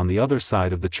 Hackbutt's on the other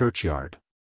side of the churchyard.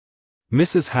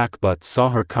 Mrs. Hackbutt saw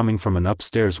her coming from an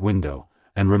upstairs window,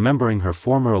 and remembering her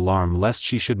former alarm lest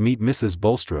she should meet Mrs.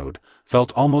 Bulstrode,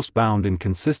 felt almost bound in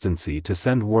consistency to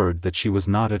send word that she was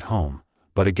not at home,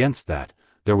 but against that,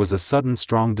 there was a sudden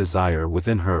strong desire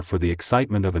within her for the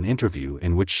excitement of an interview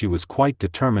in which she was quite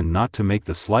determined not to make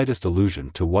the slightest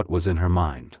allusion to what was in her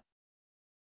mind.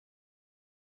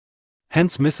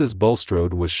 Hence Mrs.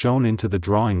 Bulstrode was shown into the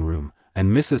drawing-room,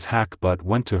 and Mrs. Hackbutt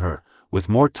went to her, with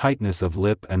more tightness of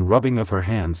lip and rubbing of her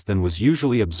hands than was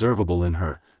usually observable in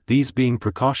her, these being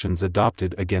precautions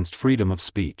adopted against freedom of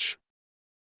speech.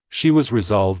 She was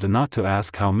resolved not to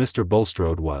ask how Mr.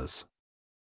 Bulstrode was.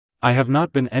 "I have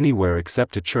not been anywhere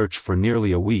except to church for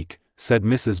nearly a week," said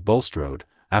Mrs. Bulstrode,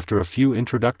 after a few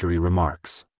introductory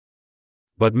remarks.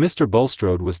 "But Mr.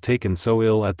 Bulstrode was taken so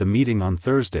ill at the meeting on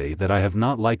Thursday that I have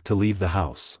not liked to leave the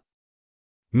house."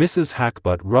 Mrs.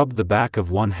 Hackbutt rubbed the back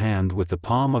of one hand with the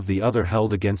palm of the other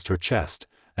held against her chest,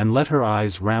 and let her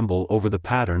eyes ramble over the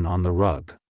pattern on the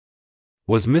rug.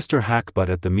 "Was Mr. Hackbutt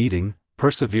at the meeting?"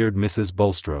 persevered Mrs.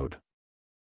 Bulstrode.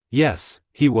 "Yes,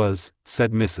 he was,"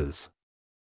 said Mrs.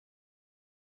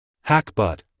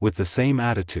 Hackbutt, with the same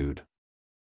attitude.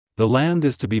 "The land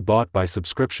is to be bought by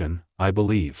subscription, I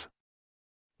believe.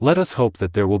 Let us hope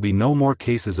that there will be no more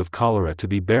cases of cholera to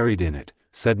be buried in it,"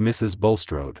 said Mrs.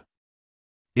 Bulstrode.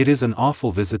 "It is an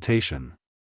awful visitation.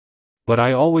 But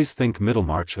I always think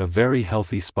Middlemarch a very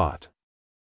healthy spot.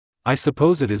 I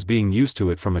suppose it is being used to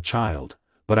it from a child,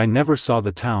 but I never saw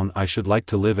the town I should like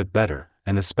to live at better,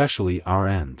 and especially our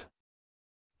end.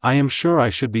 I am sure I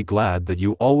should be glad that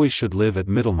you always should live at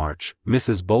Middlemarch,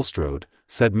 Mrs. Bulstrode,"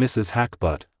 said Mrs.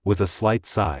 Hackbutt, with a slight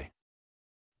sigh.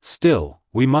 "Still,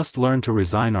 we must learn to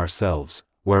resign ourselves,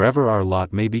 wherever our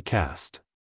lot may be cast.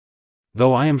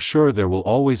 Though I am sure there will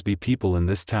always be people in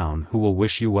this town who will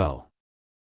wish you well."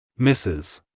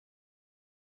 Mrs.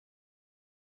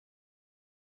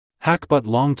 Hackbutt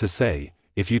longed to say,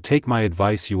 "If you take my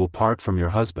advice you will part from your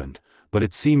husband," but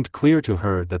it seemed clear to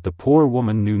her that the poor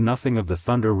woman knew nothing of the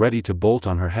thunder ready to bolt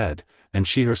on her head, and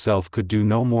she herself could do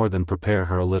no more than prepare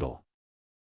her a little.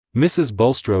 Mrs.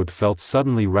 Bulstrode felt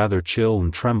suddenly rather chill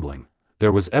and trembling.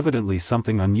 There was evidently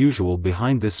something unusual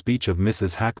behind this speech of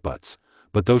Mrs. Hackbutt's,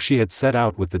 but though she had set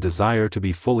out with the desire to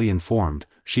be fully informed,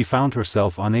 she found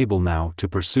herself unable now to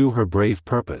pursue her brave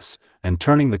purpose, and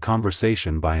turning the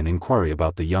conversation by an inquiry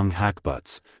about the young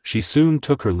Hackbutts, she soon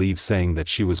took her leave saying that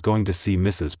she was going to see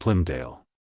Mrs. Plymdale.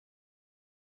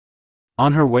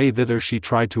 On her way thither she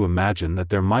tried to imagine that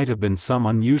there might have been some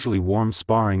unusually warm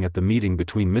sparring at the meeting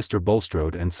between Mr.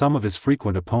 Bulstrode and some of his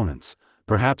frequent opponents.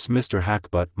 Perhaps Mr.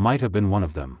 Hackbutt might have been one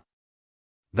of them.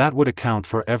 That would account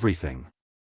for everything.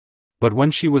 But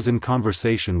when she was in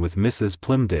conversation with Mrs.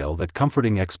 Plymdale that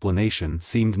comforting explanation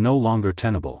seemed no longer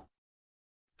tenable.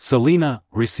 Selina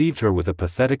received her with a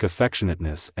pathetic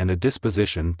affectionateness and a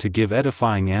disposition to give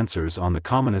edifying answers on the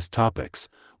commonest topics,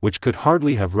 which could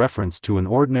hardly have reference to an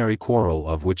ordinary quarrel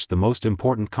of which the most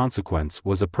important consequence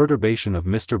was a perturbation of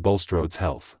Mr. Bulstrode's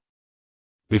health.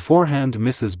 Beforehand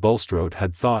Mrs. Bulstrode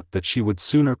had thought that she would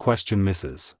sooner question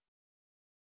Mrs.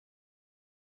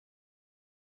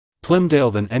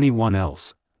 Plymdale than any one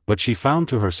else, but she found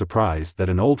to her surprise that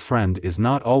an old friend is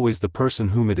not always the person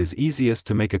whom it is easiest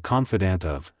to make a confidant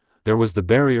of. There was the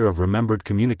barrier of remembered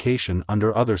communication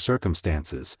under other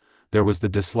circumstances, there was the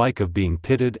dislike of being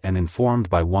pitted and informed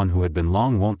by one who had been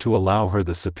long wont to allow her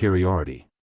the superiority.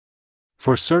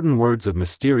 For certain words of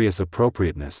mysterious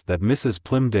appropriateness that Mrs.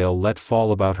 Plymdale let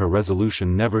fall about her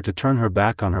resolution never to turn her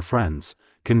back on her friends,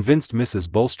 convinced Mrs.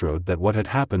 Bulstrode that what had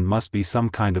happened must be some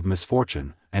kind of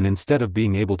misfortune, and instead of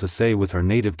being able to say with her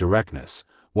native directness,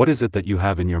 "What is it that you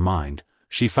have in your mind?"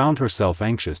 she found herself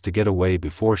anxious to get away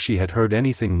before she had heard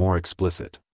anything more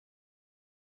explicit.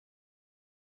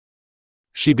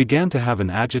 She began to have an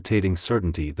agitating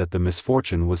certainty that the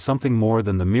misfortune was something more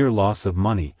than the mere loss of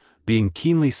money, being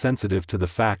keenly sensitive to the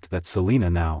fact that Selina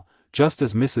now, just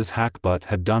as Mrs. Hackbutt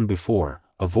had done before,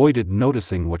 avoided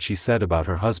noticing what she said about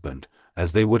her husband,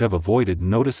 as they would have avoided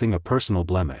noticing a personal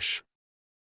blemish.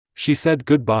 She said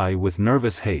good-bye with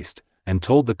nervous haste, and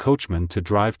told the coachman to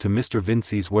drive to Mr.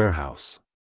 Vincy's warehouse.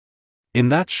 In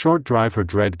that short drive her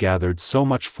dread gathered so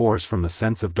much force from the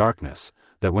sense of darkness,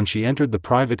 that when she entered the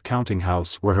private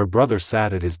counting-house where her brother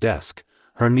sat at his desk,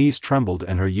 her knees trembled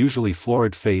and her usually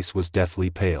florid face was deathly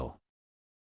pale.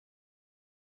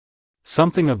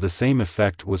 Something of the same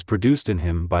effect was produced in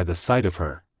him by the sight of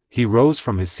her. He rose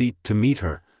from his seat to meet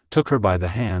her, took her by the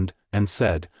hand, and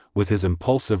said, with his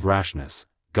impulsive rashness,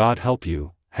 "God help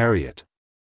you, Harriet.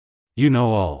 You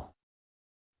know all."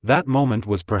 That moment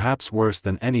was perhaps worse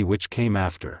than any which came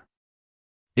after.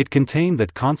 It contained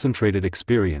that concentrated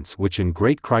experience which in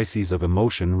great crises of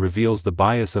emotion reveals the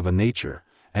bias of a nature,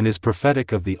 and is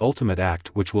prophetic of the ultimate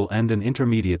act which will end an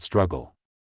intermediate struggle.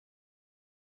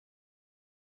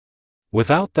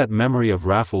 Without that memory of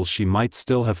Raffles she might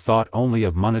still have thought only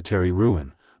of monetary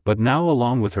ruin, but now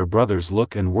along with her brother's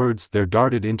look and words there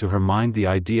darted into her mind the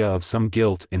idea of some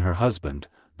guilt in her husband.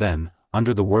 Then,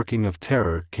 under the working of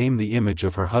terror came the image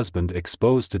of her husband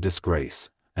exposed to disgrace,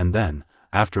 and then,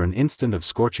 after an instant of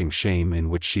scorching shame in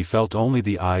which she felt only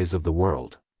the eyes of the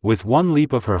world, with one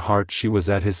leap of her heart she was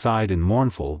at his side in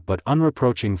mournful but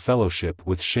unreproaching fellowship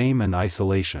with shame and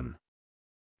isolation.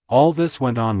 All this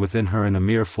went on within her in a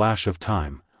mere flash of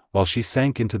time, while she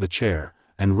sank into the chair,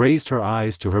 and raised her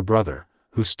eyes to her brother,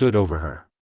 who stood over her.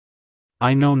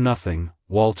 "I know nothing,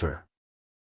 Walter."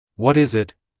 "What is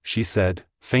it?" she said,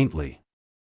 faintly.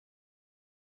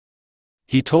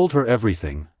 He told her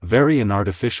everything, very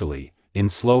inartificially, in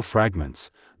slow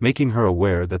fragments, making her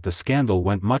aware that the scandal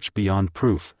went much beyond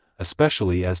proof,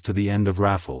 especially as to the end of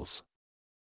Raffles.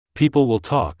 "People will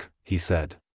talk," he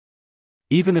said.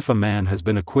 "Even if a man has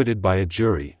been acquitted by a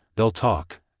jury, they'll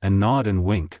talk, and nod and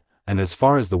wink, and as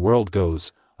far as the world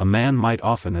goes, a man might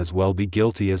often as well be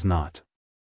guilty as not.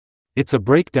 It's a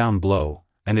breakdown blow,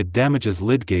 and it damages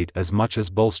Lydgate as much as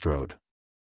Bulstrode.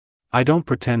 I don't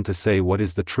pretend to say what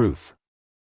is the truth.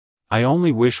 I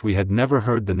only wish we had never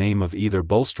heard the name of either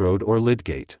Bulstrode or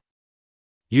Lydgate.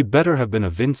 You'd better have been a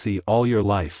Vincy all your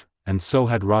life, and so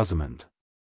had Rosamond."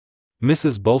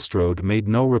 Mrs. Bulstrode made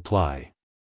no reply.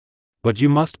 "But you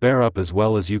must bear up as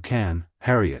well as you can,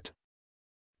 Harriet.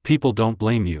 People don't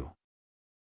blame you.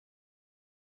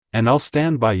 And I'll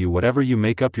stand by you whatever you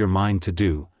make up your mind to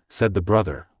do," said the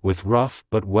brother, with rough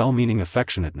but well-meaning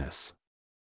affectionateness.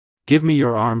 "Give me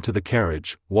your arm to the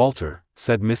carriage, Walter,"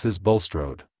 said Mrs.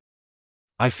 Bulstrode.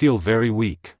 "I feel very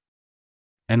weak."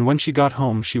 And when she got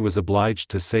home she was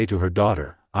obliged to say to her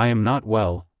daughter, "I am not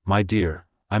well, my dear,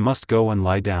 I must go and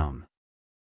lie down.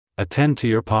 Attend to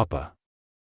your papa.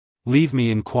 Leave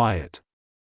me in quiet.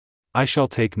 I shall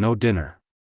take no dinner."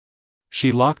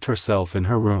 She locked herself in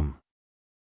her room.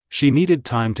 She needed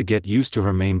time to get used to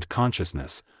her maimed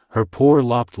consciousness, her poor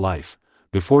lopped life,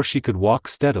 before she could walk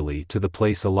steadily to the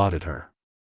place allotted her.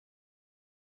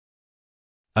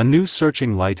 A new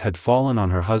searching light had fallen on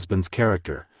her husband's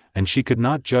character, and she could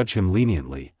not judge him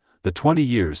leniently. The 20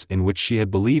 years in which she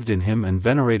had believed in him and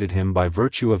venerated him by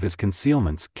virtue of his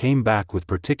concealments came back with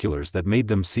particulars that made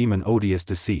them seem an odious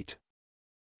deceit.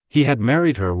 He had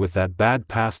married her with that bad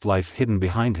past life hidden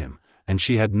behind him, and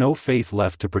she had no faith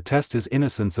left to protest his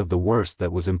innocence of the worst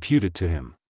that was imputed to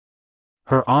him.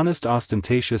 Her honest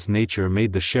ostentatious nature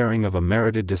made the sharing of a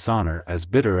merited dishonor as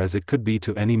bitter as it could be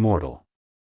to any mortal.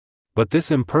 But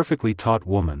this imperfectly taught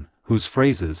woman, whose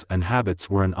phrases and habits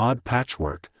were an odd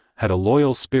patchwork, had a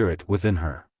loyal spirit within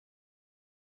her.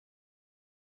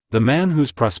 The man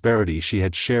whose prosperity she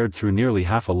had shared through nearly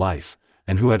half a life,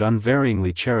 and who had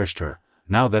unvaryingly cherished her,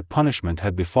 now that punishment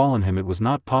had befallen him it was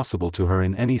not possible to her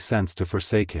in any sense to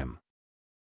forsake him.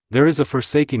 There is a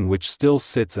forsaking which still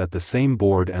sits at the same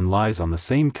board and lies on the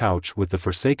same couch with the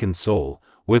forsaken soul,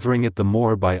 withering it the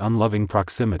more by unloving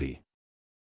proximity.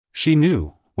 She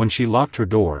knew, when she locked her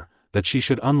door, that she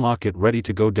should unlock it ready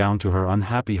to go down to her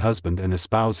unhappy husband and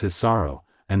espouse his sorrow,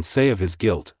 and say of his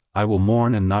guilt, I will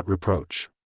mourn and not reproach.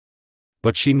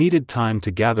 But she needed time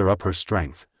to gather up her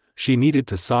strength, she needed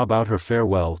to sob out her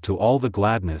farewell to all the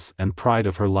gladness and pride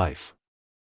of her life.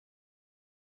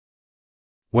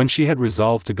 When she had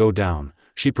resolved to go down,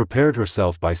 she prepared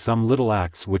herself by some little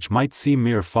acts which might seem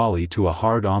mere folly to a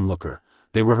hard onlooker.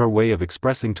 They were her way of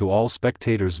expressing to all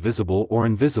spectators visible or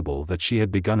invisible that she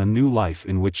had begun a new life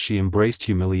in which she embraced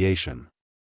humiliation.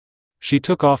 She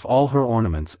took off all her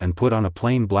ornaments and put on a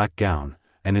plain black gown,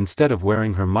 and instead of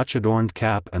wearing her much-adorned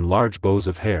cap and large bows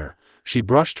of hair, she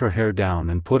brushed her hair down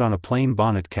and put on a plain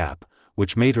bonnet cap,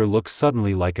 which made her look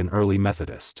suddenly like an early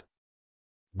Methodist.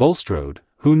 Bulstrode,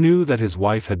 who knew that his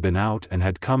wife had been out and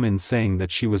had come in saying that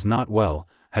she was not well,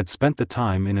 had spent the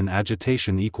time in an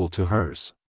agitation equal to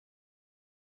hers.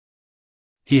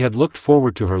 He had looked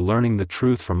forward to her learning the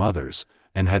truth from others,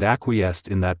 and had acquiesced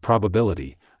in that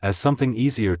probability, as something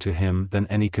easier to him than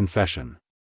any confession.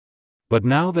 But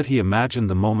now that he imagined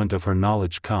the moment of her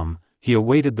knowledge come, he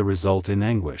awaited the result in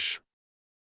anguish.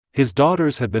 His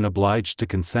daughters had been obliged to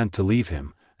consent to leave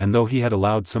him, and though he had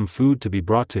allowed some food to be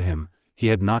brought to him, he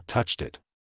had not touched it.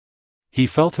 He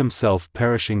felt himself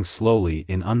perishing slowly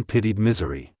in unpitied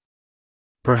misery.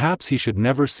 Perhaps he should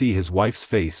never see his wife's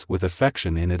face with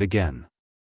affection in it again.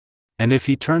 And if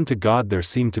he turned to God there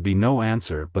seemed to be no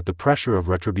answer but the pressure of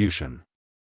retribution.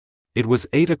 It was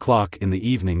 8 o'clock in the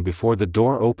evening before the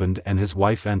door opened and his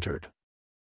wife entered.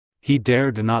 He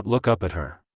dared not look up at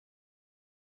her.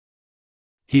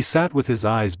 He sat with his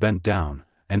eyes bent down,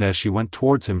 and as she went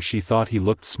towards him she thought he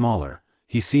looked smaller,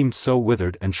 he seemed so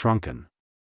withered and shrunken.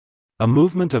 A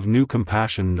movement of new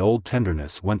compassion and old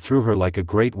tenderness went through her like a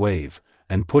great wave,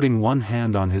 and putting one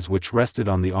hand on his which rested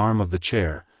on the arm of the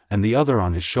chair, and the other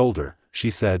on his shoulder, she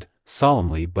said,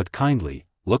 solemnly but kindly,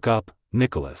 Look up,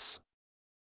 Nicholas.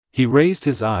 He raised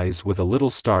his eyes with a little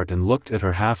start and looked at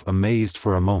her half amazed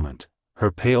for a moment, her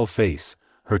pale face,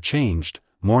 her changed,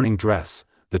 mourning dress,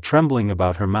 the trembling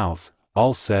about her mouth,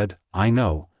 all said, I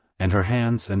know, and her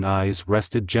hands and eyes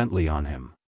rested gently on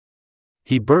him.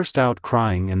 He burst out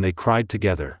crying and they cried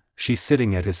together, she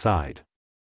sitting at his side.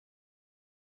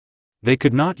 They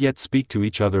could not yet speak to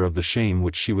each other of the shame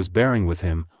which she was bearing with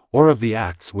him, or of the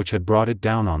acts which had brought it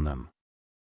down on them.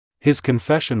 His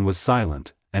confession was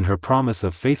silent, and her promise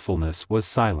of faithfulness was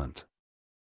silent.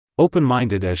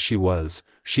 Open-minded as she was,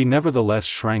 she nevertheless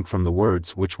shrank from the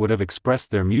words which would have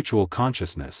expressed their mutual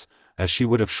consciousness, as she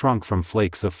would have shrunk from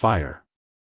flakes of fire.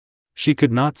 She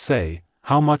could not say,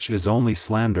 How much is only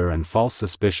slander and false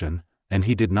suspicion, and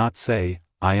he did not say,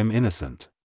 I am innocent.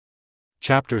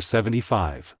 Chapter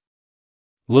 75.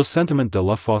 Le sentiment de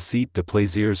la faucite de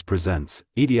plaisirs présents,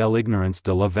 idéal ignorance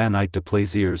de la vanité de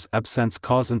plaisirs absents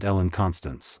causant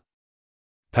l'inconstance.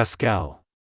 Pascal.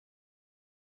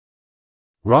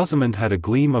 Rosamond had a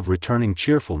gleam of returning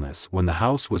cheerfulness when the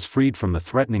house was freed from the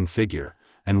threatening figure,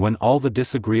 and when all the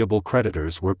disagreeable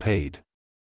creditors were paid.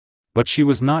 But she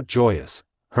was not joyous.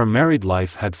 Her married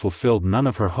life had fulfilled none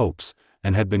of her hopes,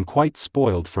 and had been quite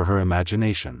spoiled for her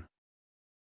imagination.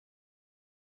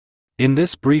 In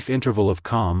this brief interval of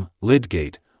calm,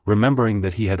 Lydgate, remembering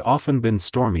that he had often been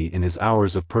stormy in his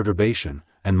hours of perturbation,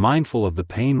 and mindful of the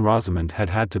pain Rosamond had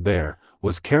had to bear,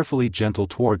 was carefully gentle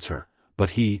towards her,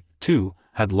 but he, too,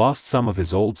 had lost some of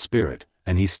his old spirit,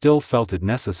 and he still felt it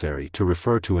necessary to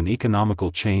refer to an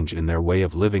economical change in their way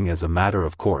of living as a matter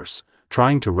of course,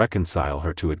 trying to reconcile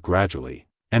her to it gradually,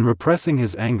 and repressing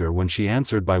his anger when she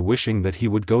answered by wishing that he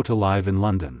would go to live in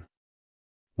London.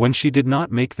 When she did not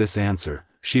make this answer,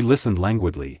 she listened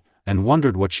languidly, and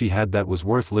wondered what she had that was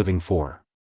worth living for.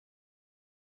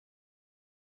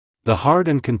 The hard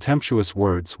and contemptuous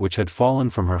words which had fallen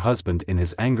from her husband in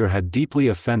his anger had deeply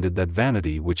offended that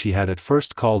vanity which he had at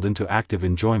first called into active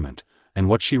enjoyment, and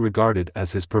what she regarded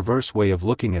as his perverse way of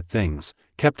looking at things,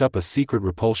 kept up a secret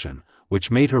repulsion, which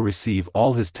made her receive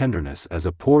all his tenderness as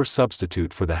a poor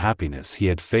substitute for the happiness he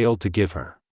had failed to give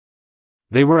her.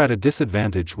 They were at a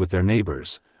disadvantage with their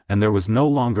neighbors, and there was no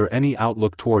longer any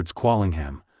outlook towards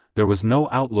Quallingham, there was no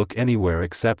outlook anywhere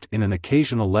except in an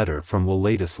occasional letter from Will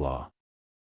Ladislaw.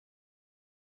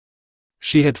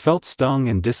 She had felt stung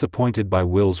and disappointed by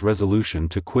Will's resolution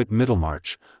to quit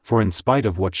Middlemarch, for in spite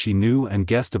of what she knew and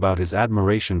guessed about his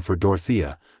admiration for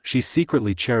Dorothea, she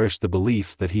secretly cherished the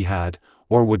belief that he had,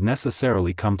 or would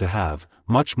necessarily come to have,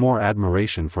 much more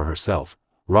admiration for herself.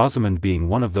 Rosamond being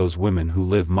one of those women who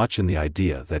live much in the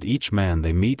idea that each man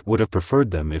they meet would have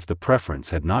preferred them if the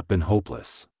preference had not been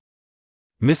hopeless.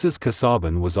 Mrs.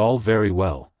 Casaubon was all very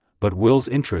well, but Will's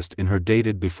interest in her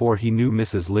dated before he knew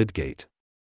Mrs. Lydgate.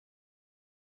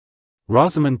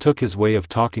 Rosamond took his way of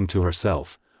talking to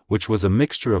herself, which was a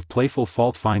mixture of playful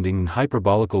fault-finding and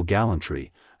hyperbolical gallantry,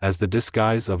 as the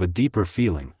disguise of a deeper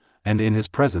feeling, and in his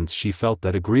presence she felt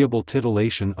that agreeable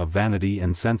titillation of vanity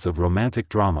and sense of romantic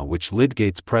drama which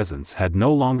Lydgate's presence had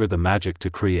no longer the magic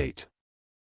to create.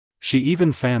 She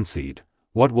even fancied,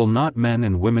 what will not men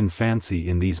and women fancy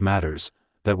in these matters,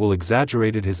 that Will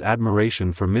exaggerated his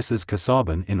admiration for Mrs.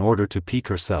 Casaubon in order to pique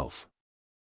herself.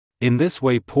 In this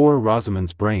way poor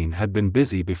Rosamond's brain had been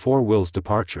busy before Will's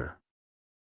departure.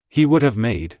 He would have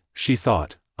made, she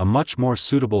thought, a much more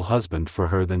suitable husband for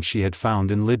her than she had found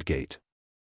in Lydgate.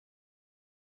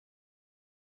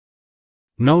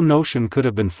 No notion could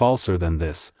have been falser than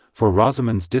this, for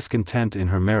Rosamond's discontent in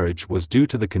her marriage was due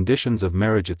to the conditions of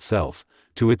marriage itself,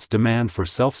 to its demand for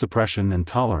self-suppression and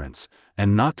tolerance,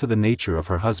 and not to the nature of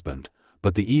her husband,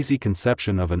 but the easy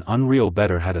conception of an unreal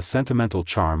better had a sentimental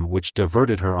charm which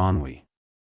diverted her ennui.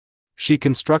 She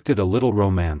constructed a little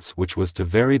romance which was to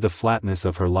vary the flatness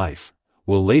of her life.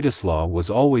 Will Ladislaw was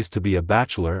always to be a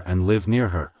bachelor and live near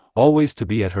her, always to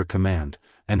be at her command,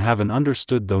 and have an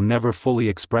understood though never fully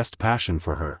expressed passion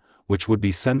for her, which would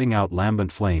be sending out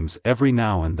lambent flames every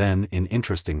now and then in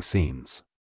interesting scenes.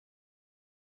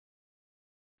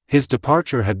 His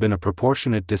departure had been a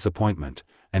proportionate disappointment,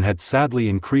 and had sadly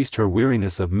increased her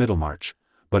weariness of Middlemarch,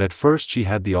 but at first she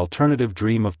had the alternative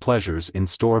dream of pleasures in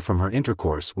store from her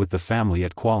intercourse with the family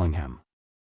at Quallingham.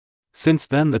 Since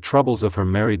then the troubles of her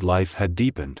married life had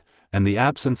deepened, and the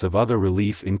absence of other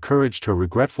relief encouraged her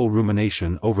regretful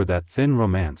rumination over that thin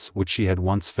romance which she had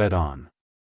once fed on.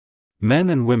 Men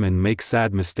and women make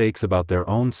sad mistakes about their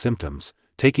own symptoms,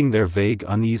 taking their vague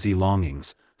uneasy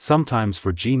longings, sometimes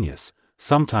for genius,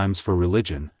 sometimes for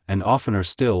religion, and oftener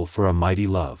still for a mighty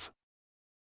love.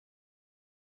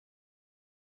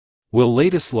 Will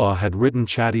Ladislaw had written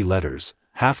chatty letters,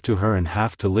 half to her and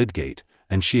half to Lydgate,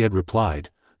 and she had replied.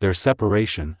 Their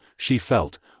separation, she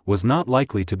felt, was not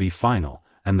likely to be final,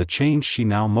 and the change she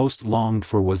now most longed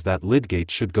for was that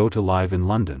Lydgate should go to live in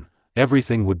London.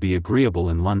 Everything would be agreeable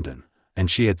in London,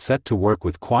 and she had set to work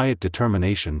with quiet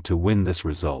determination to win this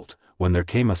result, when there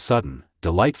came a sudden,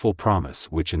 delightful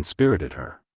promise which inspirited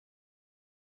her.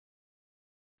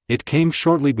 It came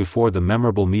shortly before the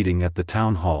memorable meeting at the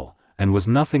town hall, and was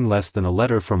nothing less than a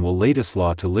letter from Will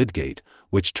Ladislaw to Lydgate,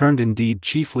 which turned indeed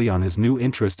chiefly on his new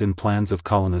interest in plans of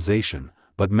colonization,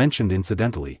 but mentioned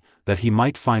incidentally, that he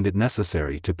might find it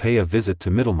necessary to pay a visit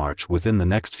to Middlemarch within the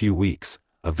next few weeks,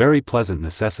 a very pleasant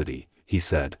necessity, he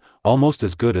said, almost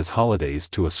as good as holidays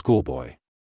to a schoolboy.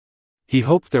 He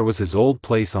hoped there was his old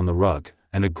place on the rug,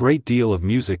 and a great deal of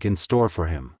music in store for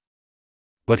him.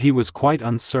 But he was quite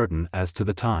uncertain as to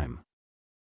the time.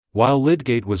 While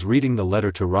Lydgate was reading the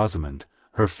letter to Rosamond,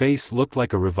 her face looked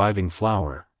like a reviving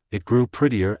flower. It grew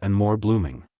prettier and more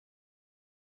blooming.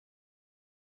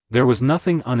 There was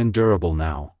nothing unendurable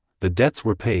now, the debts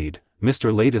were paid,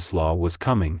 Mr. Ladislaw was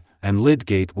coming, and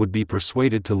Lydgate would be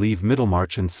persuaded to leave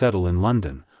Middlemarch and settle in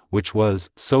London, which was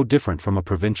so different from a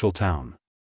provincial town.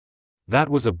 That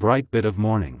was a bright bit of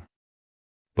morning.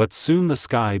 But soon the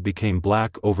sky became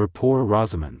black over poor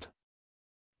Rosamond.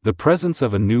 The presence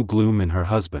of a new gloom in her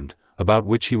husband, about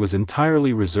which he was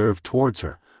entirely reserved towards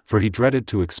her, for he dreaded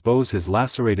to expose his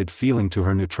lacerated feeling to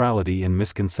her neutrality and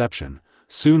misconception,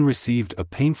 soon received a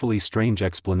painfully strange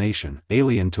explanation,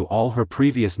 alien to all her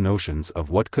previous notions of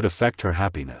what could affect her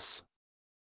happiness.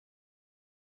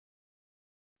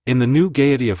 In the new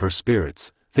gaiety of her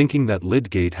spirits, thinking that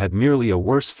Lydgate had merely a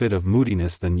worse fit of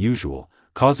moodiness than usual,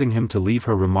 causing him to leave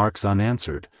her remarks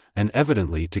unanswered, and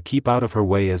evidently to keep out of her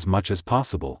way as much as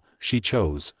possible, she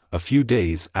chose, a few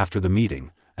days after the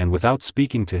meeting, and without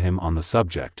speaking to him on the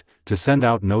subject, to send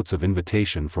out notes of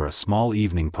invitation for a small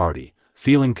evening party,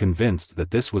 feeling convinced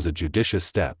that this was a judicious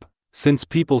step, since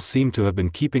people seemed to have been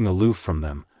keeping aloof from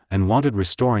them, and wanted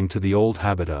restoring to the old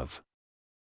habit of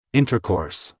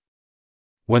intercourse.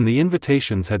 When the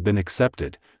invitations had been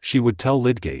accepted, she would tell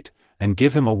Lydgate, and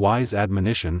give him a wise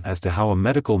admonition as to how a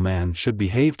medical man should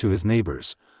behave to his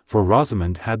neighbors, for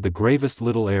Rosamond had the gravest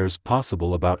little airs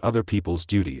possible about other people's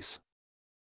duties.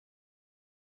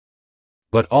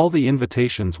 But all the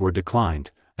invitations were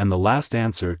declined, and the last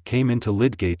answer came into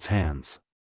Lydgate's hands.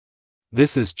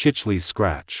 "This is Chichley's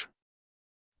scratch."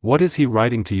 "What is he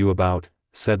writing to you about?"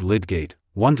 said Lydgate,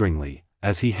 wonderingly,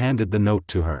 as he handed the note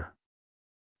to her.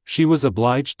 She was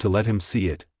obliged to let him see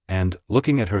it, and,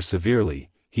 looking at her severely,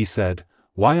 he said,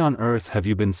 why on earth have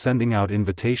you been sending out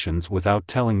invitations without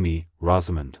telling me,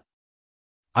 Rosamond?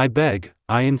 I beg,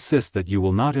 I insist that you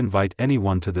will not invite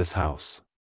anyone to this house.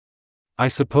 I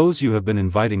suppose you have been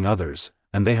inviting others,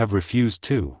 and they have refused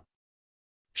too."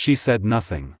 She said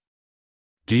nothing.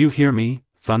 "Do you hear me?"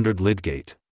 thundered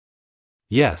Lydgate.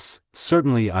 "Yes,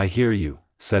 certainly I hear you,"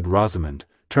 said Rosamond,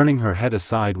 turning her head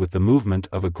aside with the movement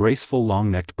of a graceful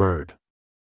long-necked bird.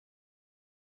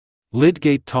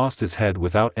 Lydgate tossed his head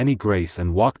without any grace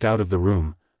and walked out of the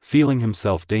room, feeling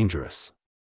himself dangerous.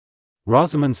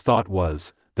 Rosamond's thought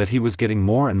was, that he was getting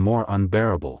more and more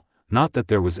unbearable, not that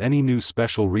there was any new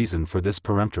special reason for this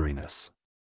peremptoriness.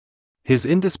 His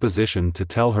indisposition to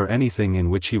tell her anything in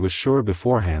which he was sure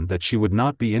beforehand that she would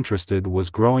not be interested was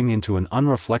growing into an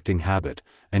unreflecting habit,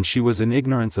 and she was in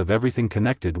ignorance of everything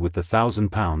connected with the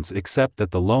 £1,000 except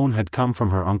that the loan had come from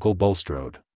her uncle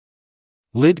Bulstrode.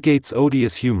 Lydgate's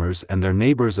odious humours and their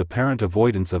neighbours' apparent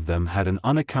avoidance of them had an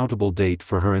unaccountable date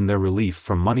for her in their relief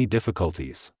from money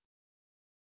difficulties.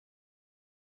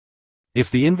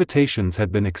 If the invitations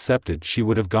had been accepted, she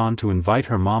would have gone to invite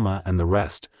her mamma and the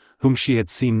rest, whom she had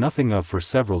seen nothing of for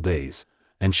several days,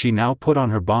 and she now put on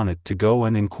her bonnet to go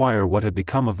and inquire what had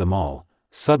become of them all,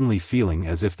 suddenly feeling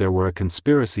as if there were a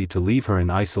conspiracy to leave her in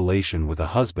isolation with a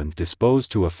husband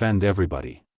disposed to offend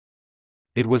everybody.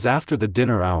 It was after the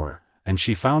dinner hour, and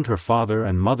she found her father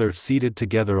and mother seated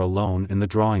together alone in the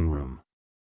drawing-room.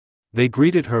 They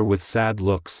greeted her with sad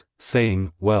looks,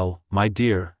 saying, "Well, my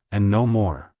dear," and no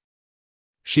more.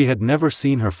 She had never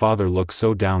seen her father look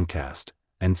so downcast,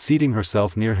 and seating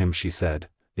herself near him she said,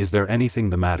 "Is there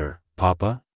anything the matter,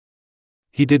 Papa?"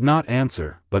 He did not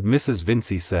answer, but Mrs.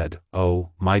 Vincy said, "Oh,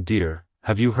 my dear,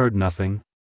 have you heard nothing?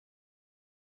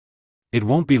 It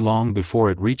won't be long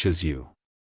before it reaches you."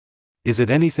 "Is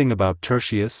it anything about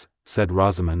Tertius?" said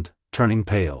Rosamond, turning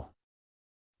pale.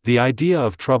 The idea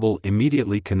of trouble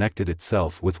immediately connected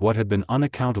itself with what had been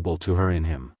unaccountable to her in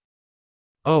him.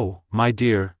 "Oh, my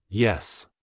dear, yes.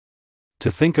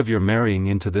 To think of your marrying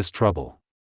into this trouble.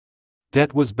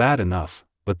 Debt was bad enough,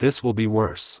 but this will be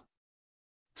worse."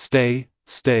 "Stay,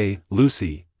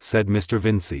 Lucy," said Mr.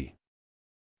 Vincy.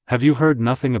 "Have you heard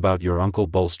nothing about your uncle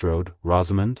Bulstrode,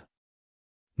 Rosamond?"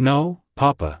 "No,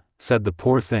 Papa," said the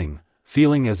poor thing,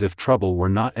 feeling as if trouble were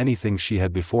not anything she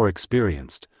had before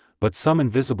experienced, but some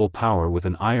invisible power with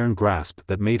an iron grasp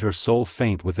that made her soul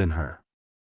faint within her.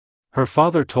 Her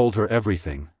father told her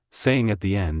everything, saying at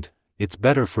the end, "It's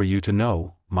better for you to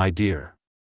know, my dear.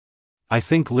 I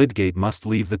think Lydgate must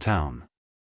leave the town.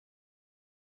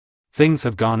 Things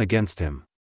have gone against him.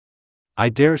 I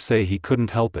dare say he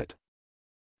couldn't help it."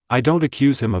 "I don't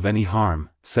accuse him of any harm,"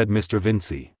 said Mr.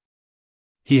 Vincy.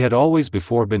 He had always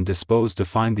before been disposed to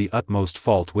find the utmost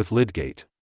fault with Lydgate.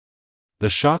 The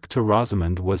shock to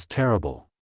Rosamond was terrible.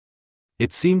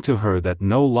 It seemed to her that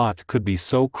no lot could be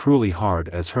so cruelly hard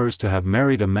as hers to have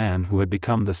married a man who had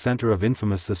become the centre of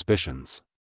infamous suspicions.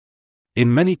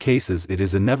 In many cases it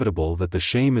is inevitable that the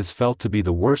shame is felt to be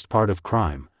the worst part of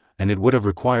crime, and it would have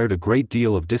required a great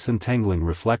deal of disentangling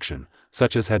reflection,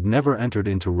 such as had never entered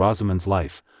into Rosamond's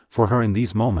life, for her in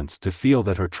these moments to feel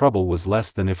that her trouble was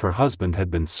less than if her husband had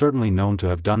been certainly known to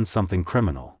have done something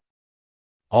criminal.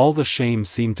 All the shame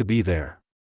seemed to be there.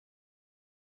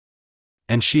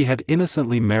 And she had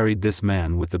innocently married this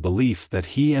man with the belief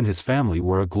that he and his family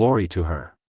were a glory to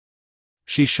her.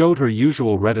 She showed her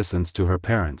usual reticence to her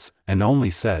parents, and only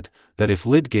said, that if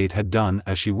Lydgate had done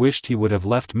as she wished he would have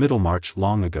left Middlemarch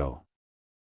long ago.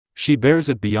 "She bears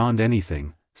it beyond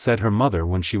anything," said her mother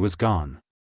when she was gone.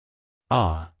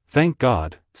 "Ah, thank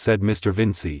God," said Mr.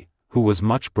 Vincy, who was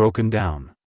much broken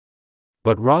down.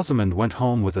 But Rosamond went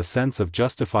home with a sense of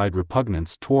justified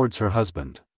repugnance towards her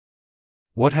husband.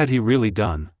 What had he really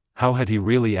done? How had he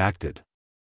really acted?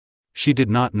 She did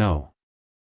not know.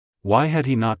 Why had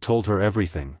he not told her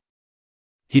everything?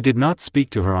 He did not speak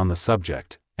to her on the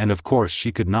subject, and of course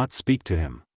she could not speak to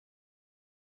him.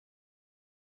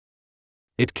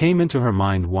 It came into her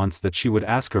mind once that she would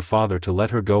ask her father to let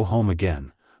her go home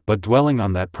again, but dwelling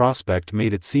on that prospect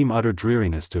made it seem utter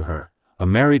dreariness to her. A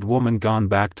married woman gone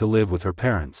back to live with her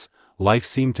parents, life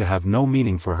seemed to have no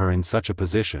meaning for her in such a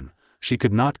position. She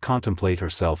could not contemplate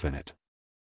herself in it.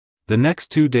 The next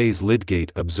 2 days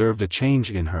Lydgate observed a change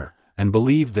in her, and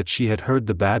believed that she had heard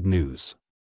the bad news.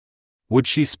 Would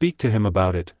she speak to him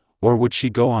about it, or would she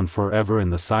go on forever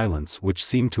in the silence which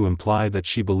seemed to imply that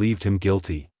she believed him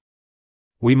guilty?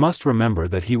 We must remember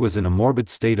that he was in a morbid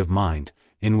state of mind,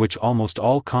 in which almost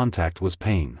all contact was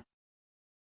pain.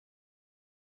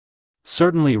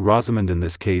 Certainly Rosamond in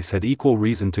this case had equal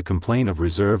reason to complain of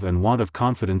reserve and want of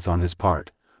confidence on his part,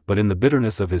 but in the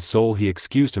bitterness of his soul he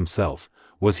excused himself,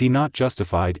 was he not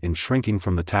justified in shrinking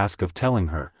from the task of telling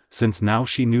her, since now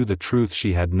she knew the truth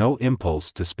she had no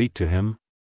impulse to speak to him?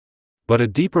 But a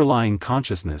deeper lying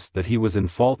consciousness that he was in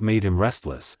fault made him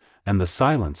restless, and the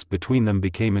silence between them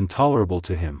became intolerable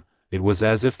to him. It was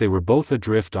as if they were both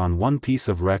adrift on one piece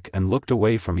of wreck and looked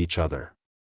away from each other.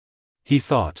 He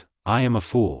thought, I am a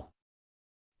fool.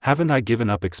 Haven't I given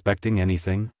up expecting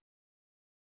anything?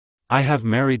 I have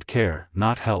married care,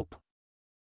 not help.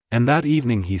 And that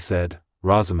evening he said,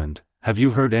 Rosamond, have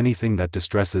you heard anything that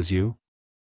distresses you?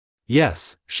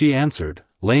 Yes, she answered,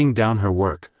 laying down her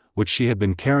work, which she had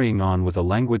been carrying on with a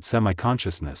languid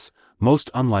semi-consciousness, most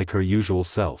unlike her usual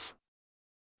self.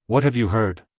 What have you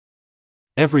heard?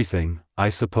 Everything, I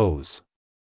suppose.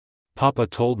 Papa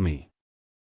told me.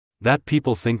 That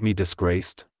people think me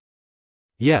disgraced?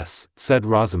 Yes, said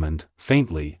Rosamond,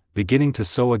 faintly, beginning to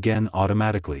sew again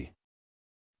automatically.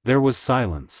 There was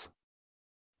silence.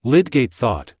 Lydgate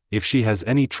thought, if she has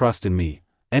any trust in me,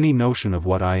 any notion of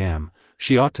what I am,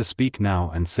 she ought to speak now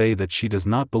and say that she does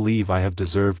not believe I have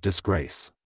deserved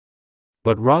disgrace.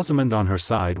 But Rosamond on her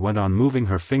side went on moving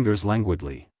her fingers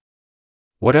languidly.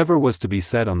 Whatever was to be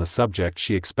said on the subject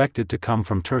she expected to come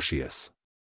from Tertius.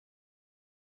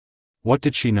 What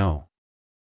did she know?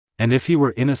 And if he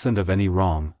were innocent of any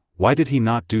wrong, why did he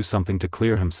not do something to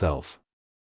clear himself?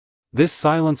 This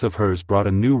silence of hers brought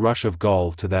a new rush of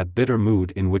gall to that bitter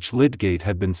mood in which Lydgate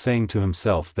had been saying to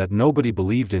himself that nobody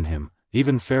believed in him,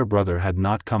 even Fairbrother had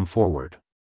not come forward.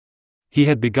 He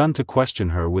had begun to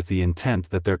question her with the intent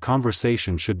that their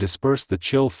conversation should disperse the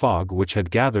chill fog which had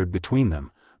gathered between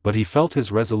them, but he felt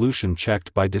his resolution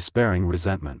checked by despairing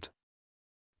resentment.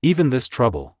 Even this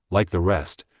trouble, like the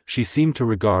rest, she seemed to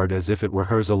regard as if it were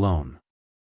hers alone.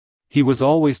 He was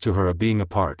always to her a being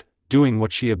apart, doing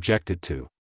what she objected to.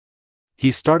 He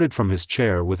started from his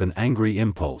chair with an angry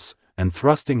impulse, and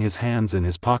thrusting his hands in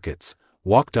his pockets,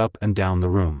 walked up and down the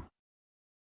room.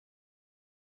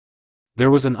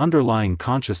 There was an underlying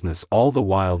consciousness all the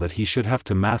while that he should have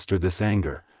to master this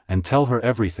anger, and tell her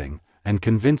everything, and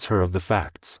convince her of the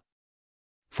facts.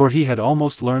 For he had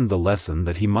almost learned the lesson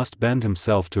that he must bend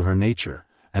himself to her nature,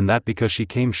 and that because she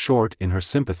came short in her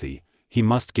sympathy, he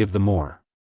must give the more.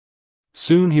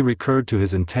 Soon he recurred to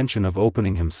his intention of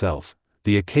opening himself.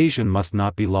 The occasion must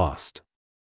not be lost.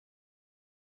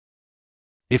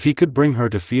 If he could bring her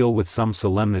to feel with some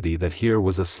solemnity that here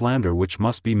was a slander which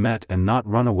must be met and not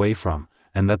run away from,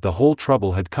 and that the whole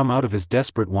trouble had come out of his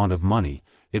desperate want of money,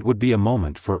 it would be a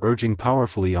moment for urging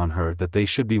powerfully on her that they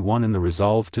should be one in the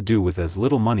resolve to do with as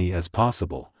little money as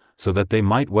possible, so that they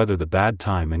might weather the bad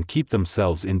time and keep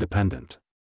themselves independent.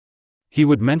 He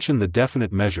would mention the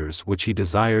definite measures which he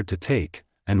desired to take,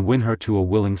 and win her to a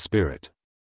willing spirit.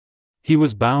 He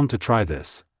was bound to try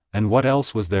this, and what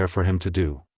else was there for him to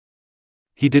do?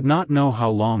 He did not know how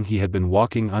long he had been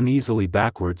walking uneasily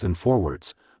backwards and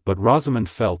forwards, but Rosamond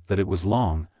felt that it was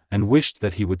long, and wished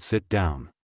that he would sit down.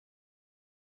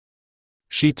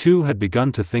 She too had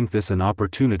begun to think this an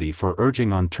opportunity for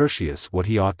urging on Tertius what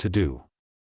he ought to do.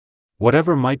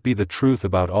 Whatever might be the truth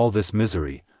about all this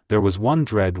misery, there was one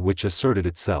dread which asserted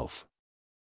itself.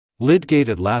 Lydgate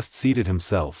at last seated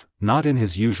himself, not in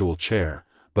his usual chair,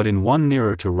 but in one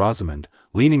nearer to Rosamond,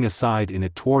 leaning aside in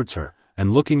it towards her,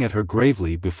 and looking at her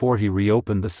gravely before he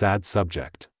reopened the sad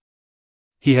subject.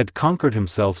 He had conquered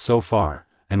himself so far,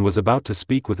 and was about to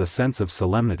speak with a sense of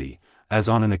solemnity, as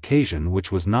on an occasion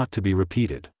which was not to be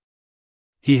repeated.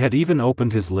 He had even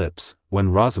opened his lips,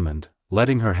 when Rosamond,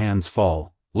 letting her hands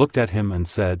fall, looked at him and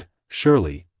said,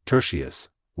 Surely, Tertius,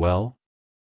 well?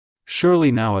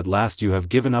 Surely now at last you have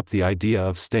given up the idea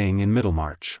of staying in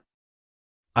Middlemarch.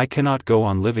 I cannot go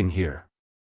on living here.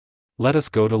 Let us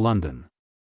go to London.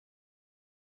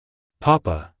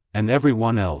 Papa, and every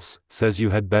one else, says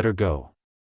you had better go.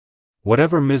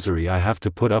 Whatever misery I have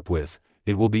to put up with,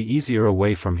 it will be easier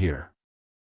away from here.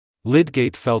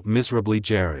 Lydgate felt miserably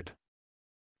jarred.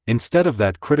 Instead of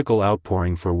that critical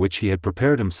outpouring for which he had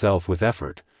prepared himself with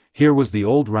effort, here was the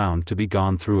old round to be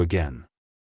gone through again.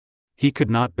 He could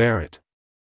not bear it.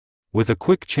 With a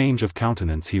quick change of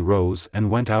countenance he rose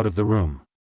and went out of the room.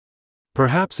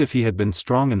 Perhaps if he had been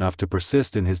strong enough to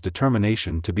persist in his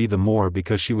determination to be the more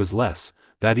because she was less,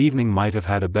 that evening might have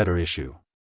had a better issue.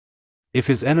 If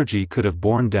his energy could have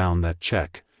borne down that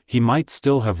check, he might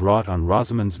still have wrought on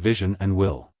Rosamond's vision and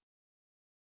will.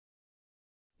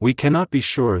 We cannot be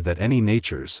sure that any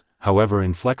natures, however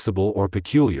inflexible or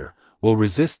peculiar, will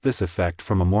resist this effect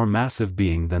from a more massive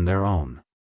being than their own.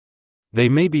 They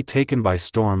may be taken by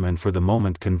storm and for the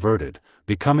moment converted,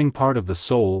 becoming part of the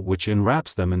soul which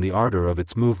enwraps them in the ardor of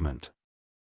its movement.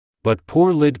 But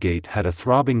poor Lydgate had a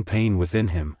throbbing pain within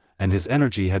him, and his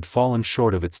energy had fallen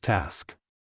short of its task.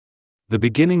 The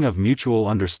beginning of mutual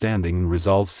understanding and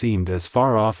resolve seemed as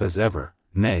far off as ever,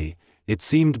 nay, it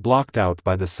seemed blocked out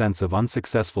by the sense of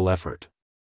unsuccessful effort.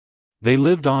 They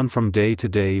lived on from day to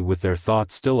day with their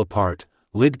thoughts still apart,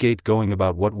 Lydgate going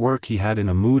about what work he had in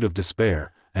a mood of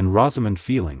despair, and Rosamond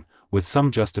feeling, with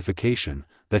some justification,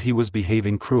 that he was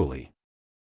behaving cruelly.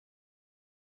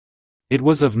 It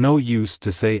was of no use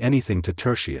to say anything to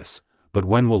Tertius, but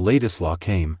when Will Ladislaw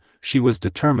came, she was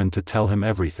determined to tell him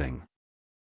everything.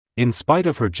 In spite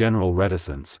of her general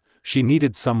reticence, she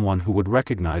needed someone who would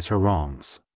recognize her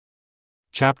wrongs.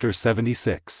 Chapter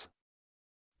 76.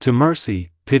 To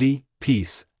mercy, pity,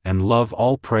 peace, and love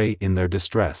all pray in their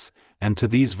distress, and to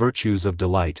these virtues of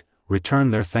delight,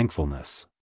 return their thankfulness.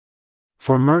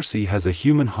 For mercy has a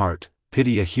human heart,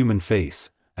 pity a human face,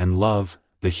 and love,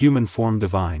 the human form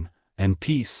divine, and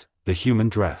peace, the human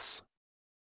dress.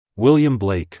 William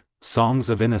Blake, Songs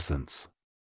of Innocence.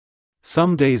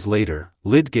 Some days later,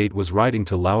 Lydgate was riding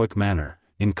to Lowick Manor,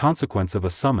 in consequence of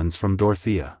a summons from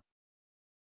Dorothea.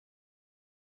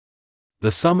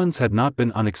 The summons had not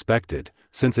been unexpected,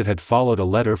 since it had followed a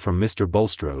letter from Mr.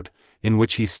 Bulstrode, in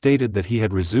which he stated that he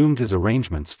had resumed his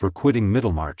arrangements for quitting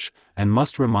Middlemarch, and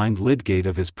must remind Lydgate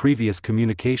of his previous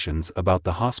communications about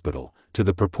the hospital, to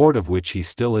the purport of which he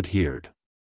still adhered.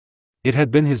 It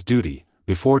had been his duty,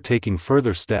 before taking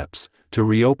further steps, to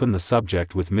reopen the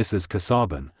subject with Mrs.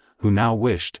 Casaubon, who now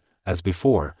wished, as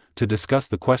before, to discuss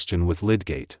the question with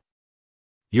Lydgate.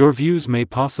 Your views may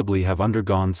possibly have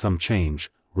undergone some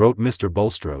change, wrote Mr.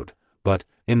 Bulstrode, but,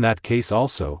 in that case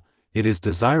also, it is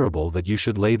desirable that you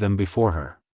should lay them before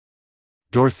her.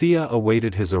 Dorothea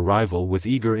awaited his arrival with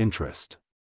eager interest.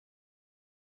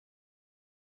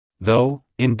 Though,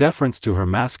 in deference to her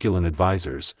masculine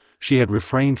advisers, she had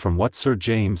refrained from what Sir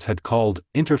James had called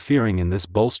interfering in this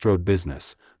Bulstrode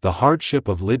business, the hardship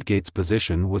of Lydgate's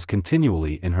position was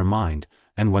continually in her mind,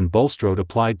 and when Bulstrode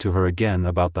applied to her again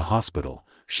about the hospital,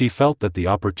 she felt that the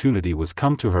opportunity was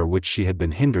come to her which she had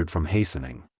been hindered from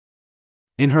hastening.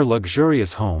 In her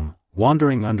luxurious home,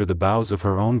 wandering under the boughs of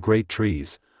her own great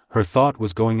trees, her thought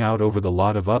was going out over the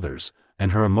lot of others,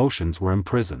 and her emotions were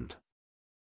imprisoned.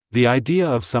 The idea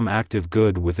of some active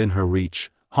good within her reach,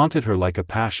 haunted her like a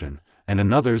passion, and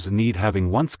another's need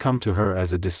having once come to her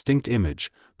as a distinct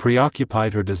image,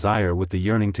 preoccupied her desire with the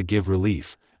yearning to give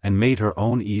relief, and made her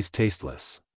own ease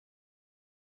tasteless.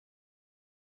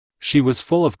 She was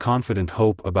full of confident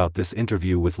hope about this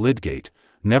interview with Lydgate,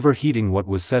 never heeding what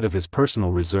was said of his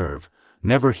personal reserve,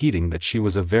 never heeding that she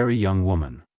was a very young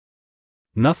woman.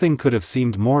 Nothing could have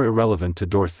seemed more irrelevant to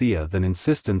Dorothea than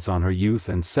insistence on her youth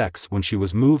and sex when she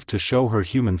was moved to show her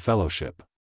human fellowship.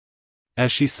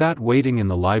 As she sat waiting in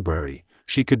the library,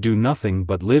 she could do nothing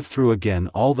but live through again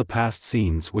all the past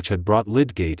scenes which had brought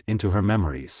Lydgate into her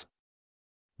memories.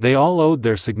 They all owed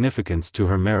their significance to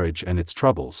her marriage and its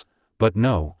troubles, but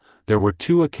no, there were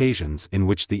two occasions in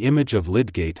which the image of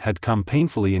Lydgate had come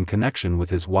painfully in connection with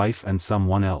his wife and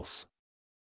someone else.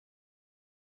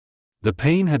 The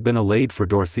pain had been allayed for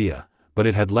Dorothea, but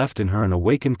it had left in her an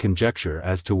awakened conjecture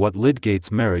as to what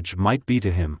Lydgate's marriage might be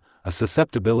to him, a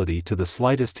susceptibility to the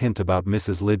slightest hint about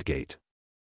Mrs. Lydgate.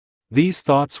 These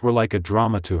thoughts were like a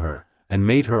drama to her, and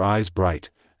made her eyes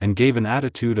bright, and gave an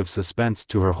attitude of suspense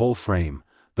to her whole frame,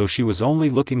 though she was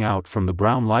only looking out from the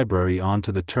brown library on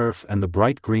to the turf and the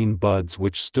bright green buds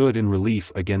which stood in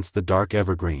relief against the dark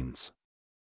evergreens.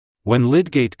 When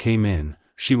Lydgate came in,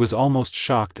 she was almost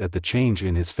shocked at the change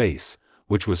in his face,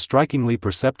 which was strikingly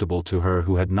perceptible to her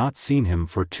who had not seen him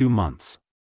for 2 months.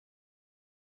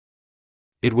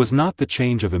 It was not the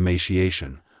change of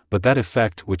emaciation, but that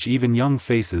effect which even young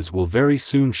faces will very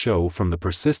soon show from the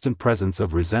persistent presence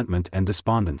of resentment and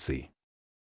despondency.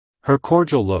 Her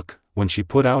cordial look, when she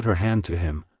put out her hand to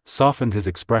him, softened his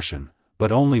expression,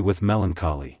 but only with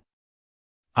melancholy.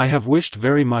 "I have wished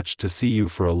very much to see you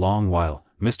for a long while,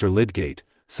 Mr. Lydgate,"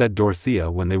 said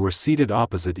Dorothea when they were seated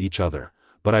opposite each other,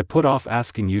 "but I put off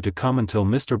asking you to come until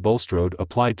Mr. Bulstrode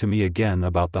applied to me again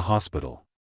about the hospital.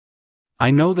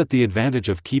 I know that the advantage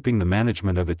of keeping the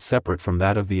management of it separate from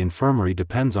that of the infirmary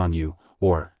depends on you,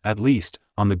 or, at least,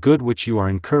 on the good which you are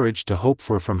encouraged to hope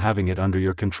for from having it under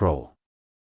your control.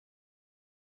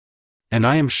 And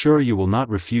I am sure you will not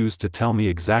refuse to tell me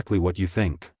exactly what you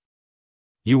think.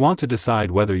 You want to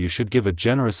decide whether you should give a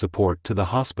generous support to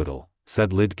the hospital,"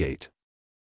 said Lydgate.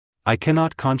 "I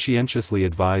cannot conscientiously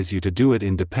advise you to do it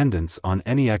in dependence on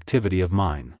any activity of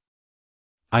mine.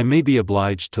 I may be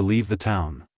obliged to leave the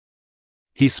town."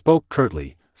 He spoke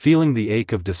curtly, feeling the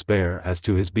ache of despair as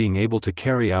to his being able to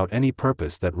carry out any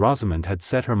purpose that Rosamond had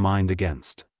set her mind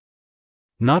against.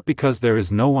 "Not because there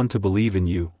is no one to believe in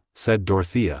you," said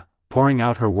Dorothea, pouring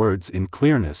out her words in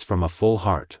clearness from a full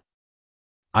heart.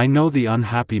 I know the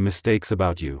unhappy mistakes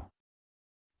about you.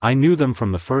 I knew them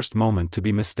from the first moment to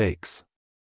be mistakes.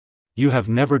 You have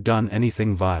never done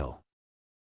anything vile.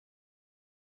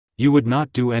 You would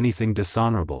not do anything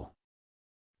dishonorable.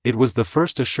 It was the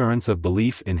first assurance of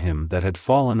belief in him that had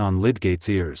fallen on Lydgate's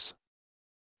ears.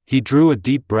 He drew a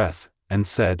deep breath, and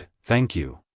said, "Thank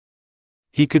you."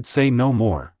 He could say no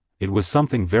more. It was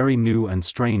something very new and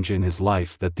strange in his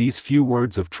life that these few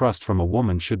words of trust from a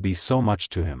woman should be so much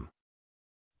to him.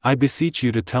 "I beseech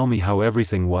you to tell me how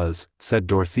everything was," said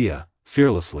Dorothea,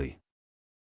 fearlessly.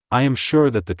 "I am sure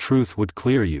that the truth would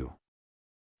clear you."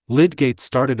 Lydgate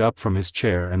started up from his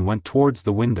chair and went towards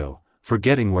the window,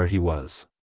 forgetting where he was.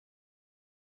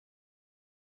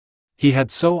 He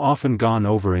had so often gone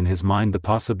over in his mind the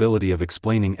possibility of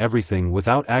explaining everything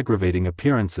without aggravating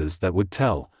appearances that would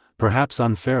tell, perhaps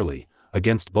unfairly,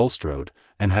 against Bulstrode,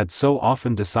 and had so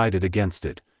often decided against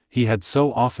it. He had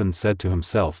so often said to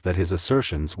himself that his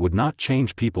assertions would not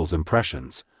change people's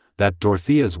impressions, that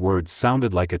Dorothea's words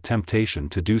sounded like a temptation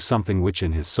to do something which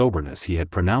in his soberness he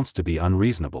had pronounced to be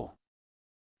unreasonable.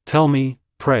 "Tell me,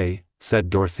 pray," said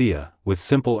Dorothea, with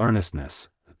simple earnestness,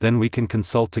 "then we can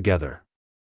consult together.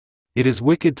 It is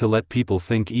wicked to let people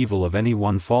think evil of any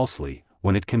one falsely,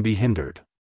 when it can be hindered."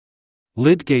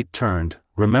 Lydgate turned,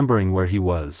 remembering where he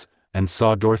was, and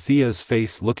saw Dorothea's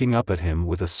face looking up at him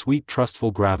with a sweet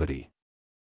trustful gravity.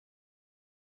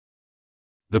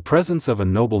 The presence of a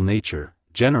noble nature,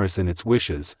 generous in its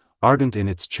wishes, ardent in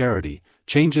its charity,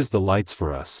 changes the lights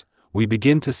for us. We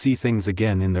begin to see things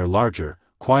again in their larger,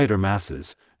 quieter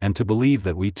masses, and to believe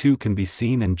that we too can be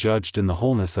seen and judged in the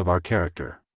wholeness of our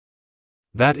character.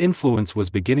 That influence was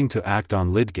beginning to act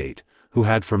on Lydgate, who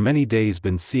had for many days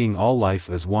been seeing all life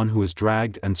as one who is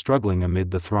dragged and struggling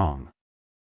amid the throng.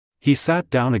 He sat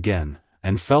down again,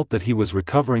 and felt that he was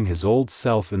recovering his old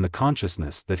self in the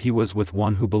consciousness that he was with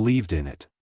one who believed in it.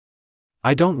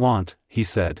 "I don't want," he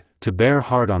said, "to bear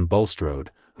hard on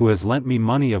Bulstrode, who has lent me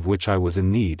money of which I was in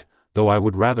need, though I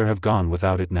would rather have gone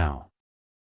without it now.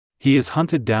 He is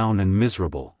hunted down and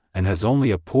miserable, and has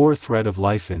only a poor thread of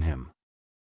life in him.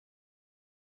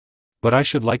 But I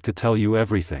should like to tell you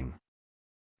everything.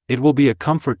 It will be a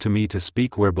comfort to me to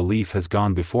speak where belief has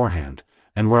gone beforehand,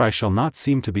 and where I shall not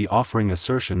seem to be offering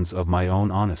assertions of my own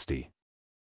honesty.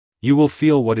 You will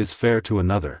feel what is fair to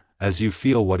another, as you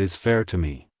feel what is fair to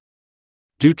me."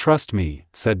 "Do trust me,"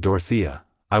 said Dorothea,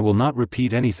 "I will not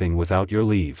repeat anything without your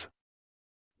leave.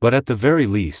 But at the very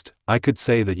least, I could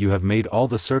say that you have made all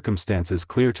the circumstances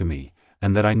clear to me,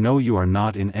 and that I know you are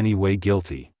not in any way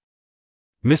guilty.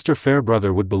 Mr.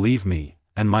 Fairbrother would believe me,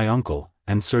 and my uncle,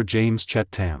 and Sir James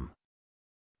Chettam.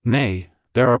 Nay,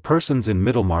 there are persons in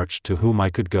Middlemarch to whom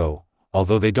I could go,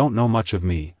 although they don't know much of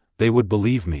me, they would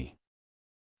believe me.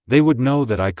 They would know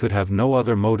that I could have no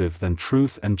other motive than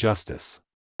truth and justice.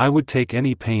 I would take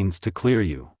any pains to clear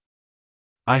you.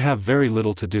 I have very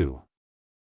little to do.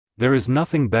 There is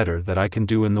nothing better that I can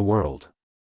do in the world."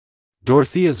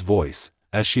 Dorothea's voice,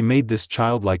 as she made this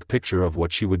childlike picture of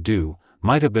what she would do,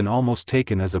 might have been almost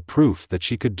taken as a proof that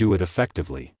she could do it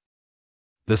effectively.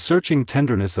 The searching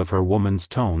tenderness of her woman's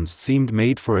tones seemed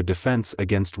made for a defense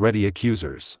against ready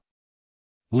accusers.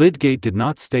 Lydgate did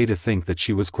not stay to think that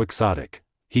she was quixotic.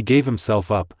 He gave himself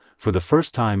up, for the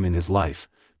first time in his life,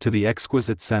 to the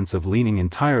exquisite sense of leaning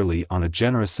entirely on a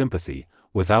generous sympathy,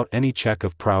 without any check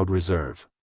of proud reserve.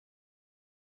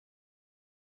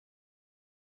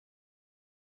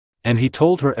 And he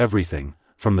told her everything,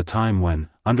 from the time when,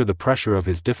 under the pressure of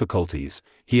his difficulties,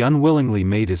 he unwillingly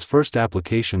made his first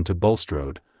application to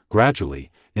Bulstrode, gradually,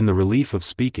 in the relief of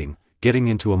speaking, getting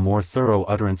into a more thorough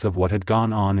utterance of what had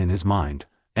gone on in his mind,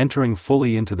 entering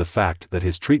fully into the fact that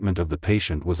his treatment of the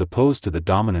patient was opposed to the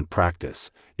dominant practice,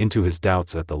 into his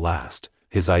doubts at the last,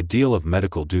 his ideal of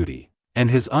medical duty, and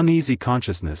his uneasy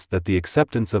consciousness that the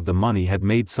acceptance of the money had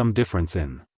made some difference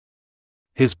in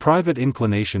his private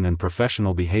inclination and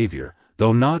professional behavior,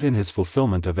 though not in his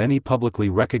fulfillment of any publicly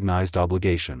recognized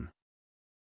obligation.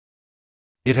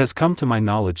 "It has come to my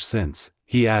knowledge since,"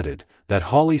 he added, "that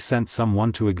Hawley sent some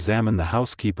one to examine the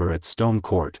housekeeper at Stone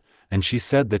Court, and she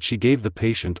said that she gave the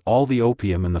patient all the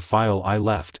opium in the phial I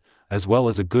left, as well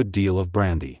as a good deal of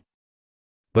brandy.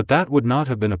 But that would not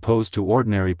have been opposed to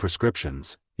ordinary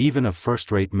prescriptions, even of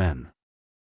first-rate men.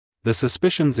 The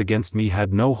suspicions against me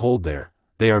had no hold there.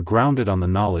 They are grounded on the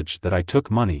knowledge that I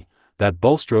took money, that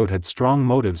Bulstrode had strong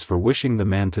motives for wishing the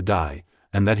man to die,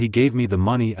 and that he gave me the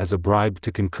money as a bribe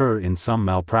to concur in some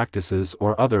malpractices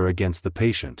or other against the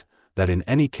patient, that in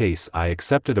any case I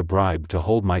accepted a bribe to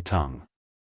hold my tongue.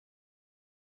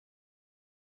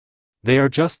 They are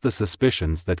just the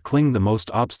suspicions that cling the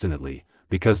most obstinately,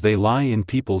 because they lie in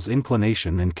people's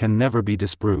inclination and can never be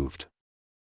disproved.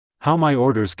 How my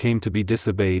orders came to be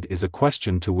disobeyed is a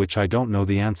question to which I don't know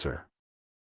the answer.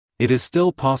 It is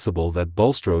still possible that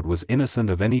Bulstrode was innocent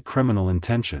of any criminal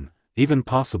intention, even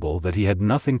possible that he had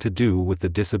nothing to do with the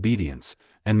disobedience,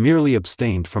 and merely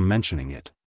abstained from mentioning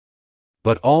it.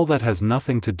 But all that has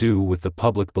nothing to do with the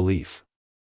public belief.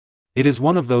 It is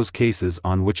one of those cases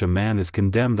on which a man is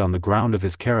condemned on the ground of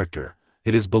his character.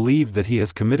 It is believed that he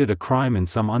has committed a crime in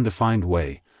some undefined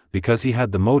way, because he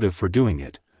had the motive for doing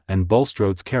it, and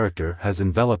Bulstrode's character has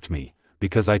enveloped me,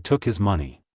 because I took his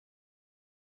money.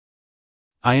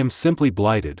 I am simply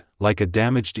blighted, like a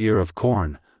damaged ear of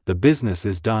corn. The business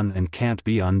is done and can't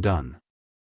be undone.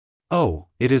 Oh,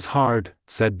 it is hard,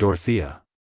 said Dorothea.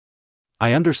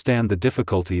 I understand the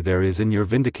difficulty there is in your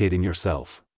vindicating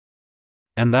yourself.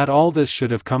 And that all this should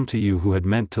have come to you who had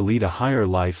meant to lead a higher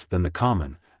life than the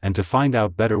common, and to find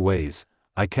out better ways.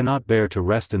 I cannot bear to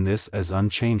rest in this as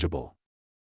unchangeable.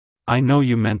 I know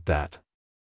you meant that.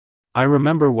 I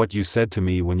remember what you said to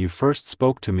me when you first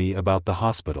spoke to me about the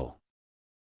hospital.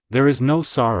 There is no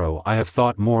sorrow I have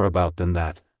thought more about than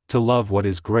that, to love what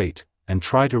is great, and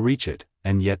try to reach it,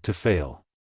 and yet to fail.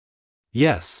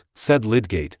 Yes, said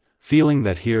Lydgate, feeling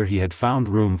that here he had found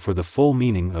room for the full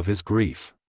meaning of his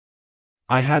grief.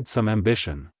 I had some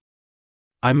ambition.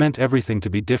 I meant everything to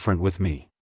be different with me.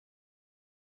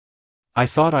 I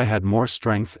thought I had more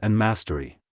strength and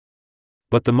mastery.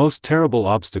 But the most terrible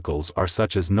obstacles are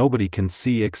such as nobody can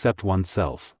see except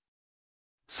oneself.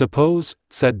 Suppose,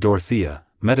 said Dorothea,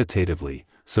 meditatively,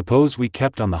 suppose we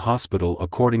kept on the hospital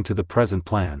according to the present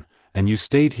plan, and you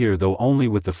stayed here though only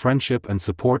with the friendship and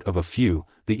support of a few,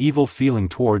 the evil feeling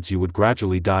towards you would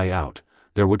gradually die out.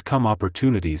 There would come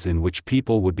opportunities in which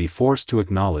people would be forced to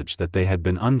acknowledge that they had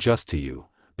been unjust to you,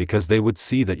 because they would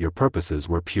see that your purposes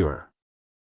were pure.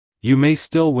 You may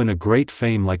still win a great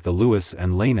fame like the Lewis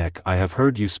and Laennec I have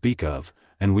heard you speak of,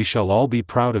 and we shall all be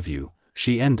proud of you,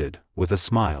 she ended, with a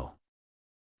smile.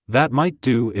 That might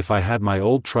do if I had my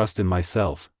old trust in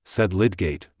myself, said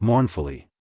Lydgate, mournfully.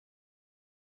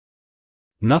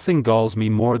 Nothing galls me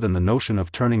more than the notion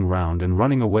of turning round and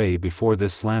running away before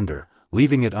this slander,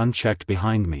 leaving it unchecked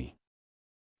behind me.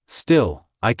 Still,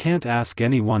 I can't ask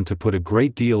anyone to put a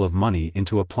great deal of money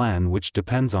into a plan which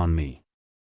depends on me.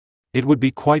 It would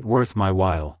be quite worth my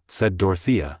while, said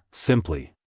Dorothea,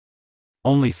 simply.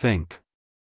 Only think.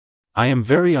 I am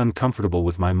very uncomfortable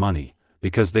with my money,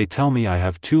 because they tell me I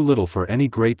have too little for any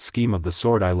great scheme of the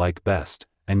sort I like best,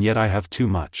 and yet I have too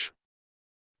much.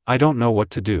 I don't know what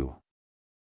to do.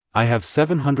 I have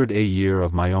 700 a year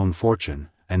of my own fortune,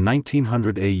 and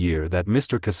 1900 a year that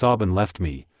Mr. Casaubon left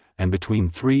me, and between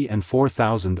 3,000 and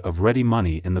 4,000 of ready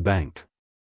money in the bank.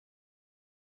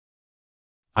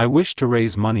 I wish to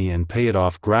raise money and pay it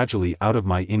off gradually out of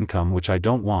my income which I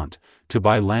don't want, to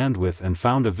buy land with and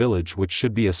found a village which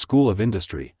should be a school of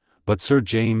industry, but Sir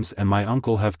James and my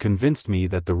uncle have convinced me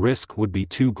that the risk would be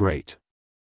too great.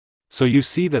 So you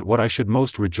see that what I should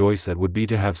most rejoice at would be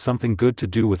to have something good to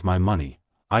do with my money.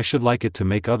 I should like it to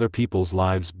make other people's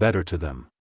lives better to them.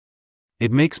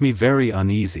 It makes me very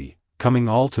uneasy, coming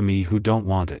all to me who don't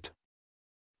want it.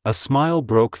 A smile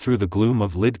broke through the gloom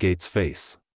of Lydgate's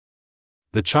face.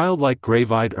 The childlike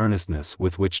grave-eyed earnestness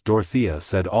with which Dorothea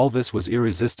said all this was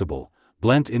irresistible,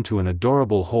 blent into an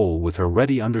adorable whole with her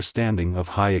ready understanding of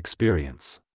high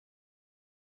experience.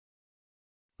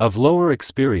 Of lower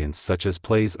experience such as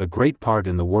plays a great part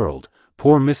in the world,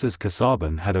 poor Mrs.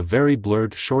 Casaubon had a very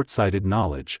blurred short-sighted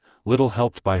knowledge, little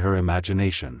helped by her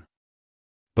imagination.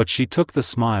 But she took the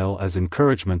smile as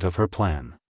encouragement of her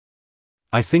plan.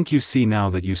 I think you see now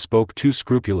that you spoke too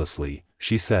scrupulously,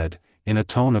 she said, in a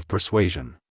tone of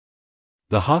persuasion.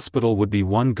 The hospital would be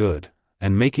one good,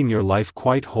 and making your life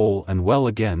quite whole and well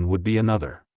again would be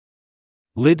another.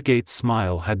 Lydgate's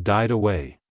smile had died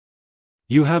away.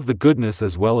 You have the goodness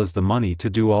as well as the money to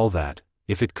do all that,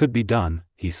 if it could be done,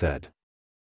 he said.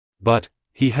 But,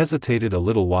 he hesitated a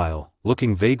little while,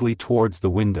 looking vaguely towards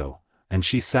the window, and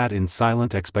she sat in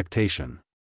silent expectation.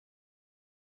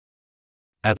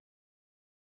 At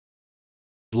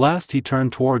last he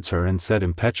turned towards her and said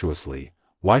impetuously,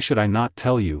 "Why should I not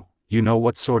tell you? You know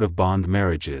what sort of bond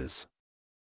marriage is.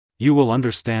 You will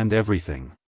understand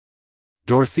everything."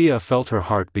 Dorothea felt her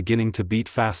heart beginning to beat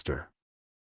faster.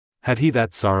 Had he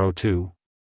that sorrow too?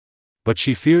 But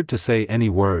she feared to say any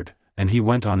word, and he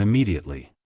went on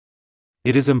immediately.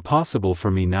 It is impossible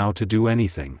for me now to do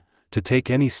anything, to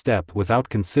take any step without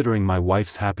considering my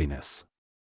wife's happiness.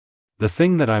 The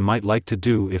thing that I might like to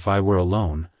do if I were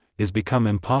alone, is become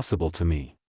impossible to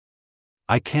me.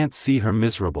 I can't see her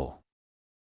miserable.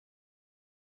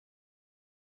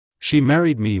 She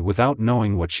married me without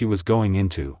knowing what she was going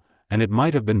into, and it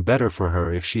might have been better for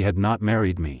her if she had not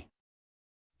married me.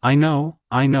 I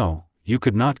know, you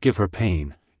could not give her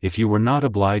pain, if you were not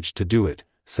obliged to do it,"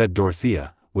 said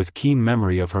Dorothea, with keen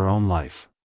memory of her own life.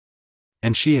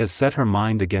 "And she has set her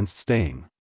mind against staying.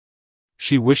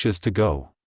 She wishes to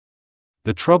go.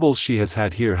 The troubles she has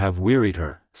had here have wearied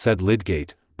her," said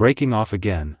Lydgate, breaking off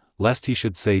again, lest he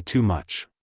should say too much.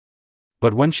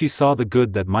 "But when she saw the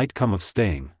good that might come of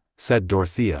staying," said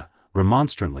Dorothea,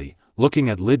 remonstrantly, looking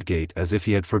at Lydgate as if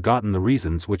he had forgotten the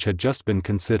reasons which had just been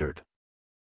considered.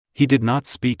 He did not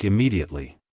speak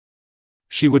immediately.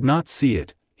 "She would not see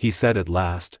it," he said at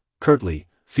last, curtly,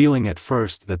 feeling at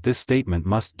first that this statement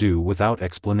must do without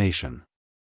explanation.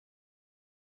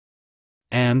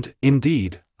 "And,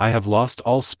 indeed, I have lost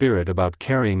all spirit about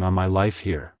carrying on my life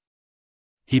here."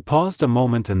 He paused a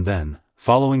moment and then,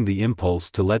 following the impulse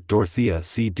to let Dorothea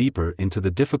see deeper into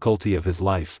the difficulty of his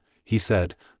life, he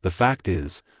said, "The fact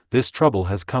is, this trouble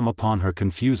has come upon her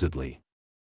confusedly.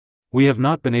 We have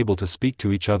not been able to speak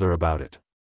to each other about it.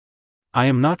 I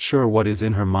am not sure what is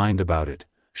in her mind about it.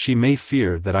 She may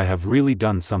fear that I have really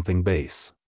done something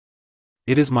base.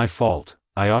 It is my fault,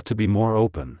 I ought to be more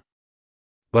open.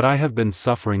 But I have been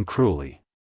suffering cruelly."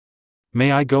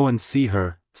 "May I go and see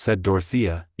her?" said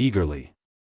Dorothea, eagerly.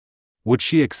 "Would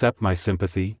she accept my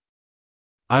sympathy?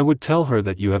 I would tell her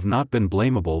that you have not been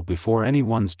blamable before any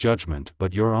one's judgment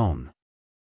but your own.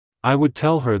 I would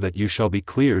tell her that you shall be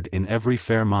cleared in every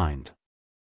fair mind.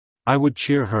 I would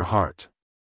cheer her heart."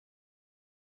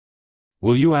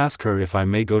 "Will you ask her if I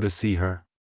may go to see her?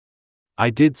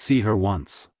 I did see her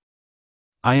once."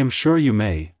 "I am sure you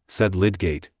may," said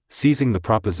Lydgate, seizing the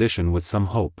proposition with some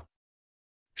hope.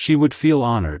 "She would feel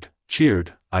honored,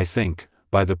 cheered, I think,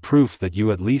 by the proof that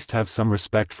you at least have some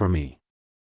respect for me.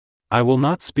 I will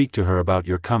not speak to her about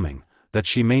your coming, that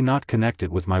she may not connect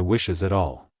it with my wishes at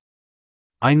all.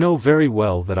 I know very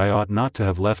well that I ought not to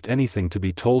have left anything to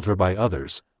be told her by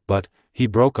others, but," he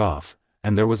broke off,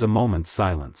 and there was a moment's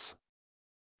silence.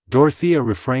 Dorothea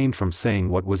refrained from saying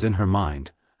what was in her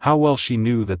mind. How well she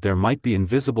knew that there might be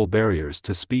invisible barriers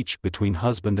to speech between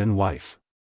husband and wife.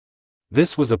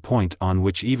 This was a point on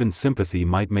which even sympathy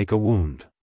might make a wound.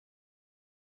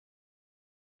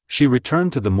 She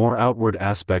returned to the more outward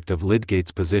aspect of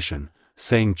Lydgate's position,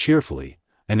 saying cheerfully,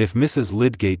 "And if Mrs.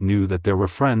 Lydgate knew that there were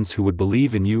friends who would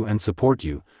believe in you and support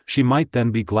you, she might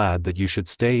then be glad that you should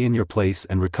stay in your place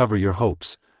and recover your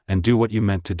hopes, and do what you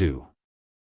meant to do.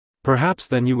 Perhaps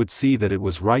then you would see that it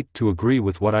was right to agree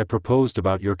with what I proposed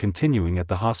about your continuing at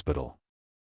the hospital.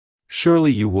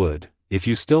 Surely you would, if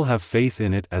you still have faith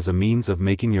in it as a means of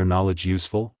making your knowledge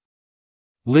useful?"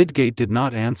 Lydgate did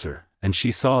not answer, and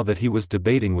she saw that he was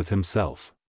debating with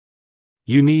himself.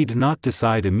 "You need not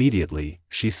decide immediately,"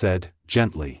 she said,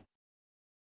 gently.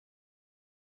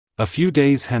 "A few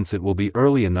days hence it will be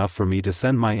early enough for me to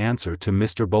send my answer to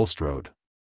Mr. Bulstrode."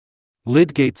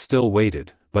 Lydgate still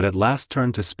waited, but at last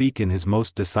turned to speak in his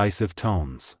most decisive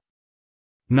tones.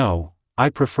 "No, I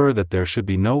prefer that there should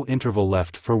be no interval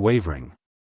left for wavering.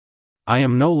 I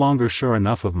am no longer sure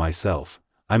enough of myself,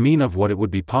 I mean of what it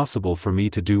would be possible for me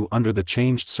to do under the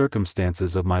changed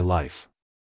circumstances of my life.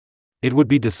 It would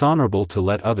be dishonorable to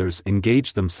let others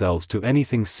engage themselves to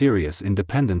anything serious in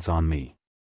dependence on me.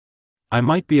 I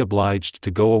might be obliged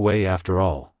to go away after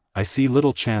all. I see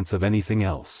little chance of anything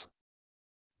else.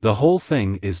 The whole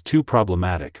thing is too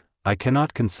problematic. I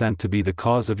cannot consent to be the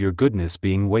cause of your goodness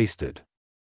being wasted.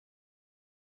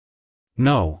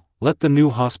 No, let the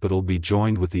new hospital be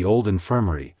joined with the old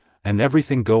infirmary, and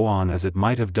everything go on as it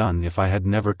might have done if I had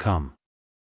never come.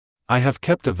 I have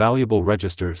kept a valuable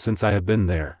register since I have been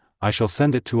there. I shall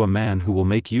send it to a man who will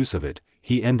make use of it,"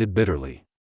 he ended bitterly.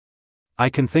 "I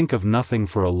can think of nothing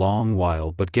for a long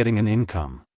while but getting an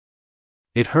income."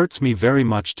 "It hurts me very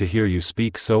much to hear you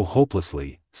speak so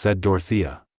hopelessly," said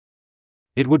Dorothea.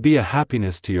 "It would be a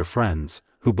happiness to your friends,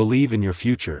 who believe in your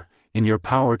future, in your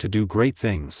power to do great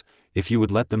things, if you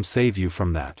would let them save you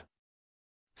from that.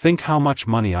 Think how much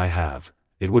money I have.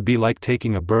 It would be like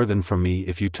taking a burthen from me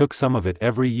if you took some of it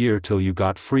every year till you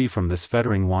got free from this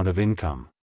fettering want of income.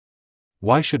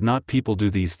 Why should not people do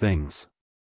these things?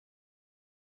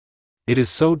 It is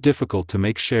so difficult to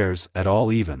make shares at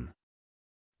all even.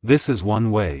 This is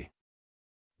one way."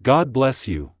 "God bless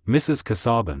you, Mrs.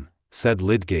 Casaubon," said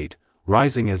Lydgate,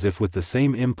 rising as if with the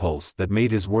same impulse that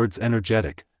made his words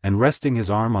energetic, and resting his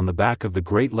arm on the back of the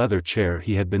great leather chair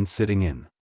he had been sitting in.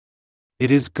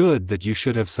 "It is good that you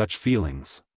should have such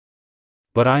feelings.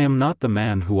 But I am not the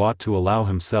man who ought to allow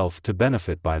himself to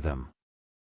benefit by them.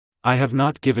 I have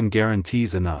not given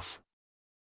guarantees enough.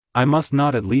 I must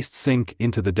not at least sink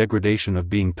into the degradation of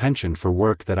being pensioned for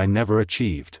work that I never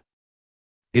achieved.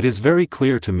 It is very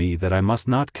clear to me that I must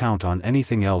not count on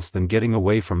anything else than getting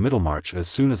away from Middlemarch as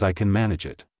soon as I can manage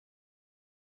it.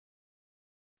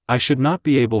 I should not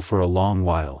be able for a long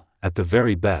while, at the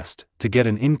very best, to get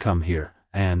an income here,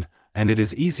 and it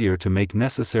is easier to make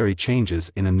necessary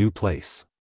changes in a new place.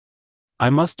 I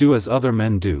must do as other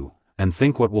men do, and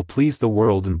think what will please the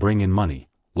world and bring in money,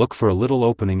 look for a little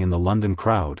opening in the London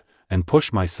crowd, and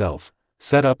push myself,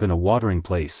 set up in a watering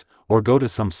place, or go to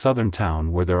some southern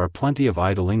town where there are plenty of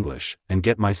idle English, and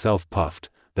get myself puffed.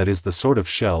 That is the sort of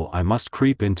shell I must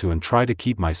creep into and try to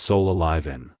keep my soul alive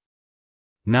in.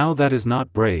 Now that is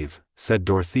not brave, said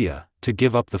Dorothea, to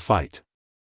give up the fight.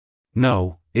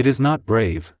 No, it is not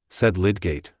brave, said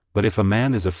Lydgate, but if a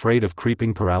man is afraid of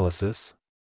creeping paralysis?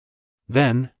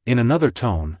 Then, in another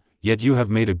tone, yet you have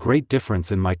made a great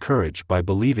difference in my courage by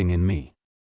believing in me.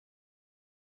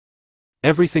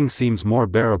 Everything seems more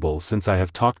bearable since I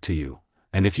have talked to you,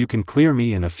 and if you can clear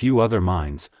me in a few other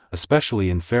minds, especially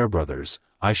in Fairbrother's,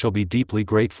 I shall be deeply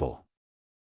grateful.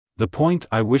 The point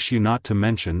I wish you not to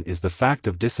mention is the fact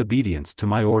of disobedience to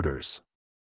my orders.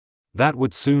 That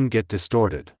would soon get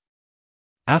distorted.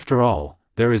 After all,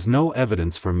 there is no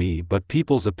evidence for me but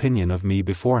people's opinion of me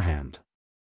beforehand.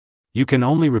 You can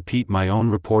only repeat my own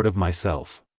report of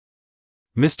myself.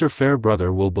 Mr.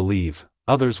 Fairbrother will believe,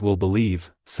 others will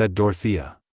believe, said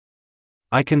Dorothea.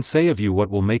 I can say of you what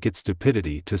will make it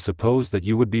stupidity to suppose that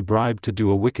you would be bribed to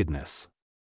do a wickedness.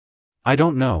 I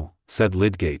don't know, said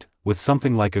Lydgate, with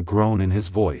something like a groan in his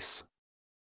voice.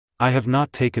 I have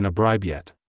not taken a bribe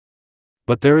yet.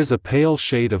 But there is a pale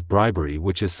shade of bribery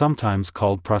which is sometimes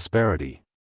called prosperity.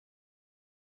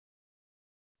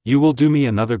 You will do me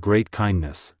another great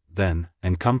kindness, then,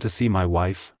 and come to see my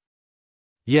wife?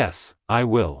 Yes, I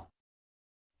will.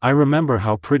 I remember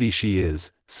how pretty she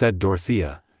is, said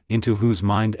Dorothea, into whose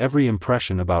mind every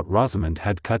impression about Rosamond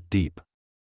had cut deep.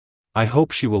 I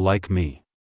hope she will like me.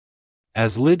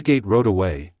 As Lydgate rode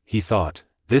away, he thought,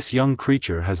 this young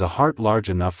creature has a heart large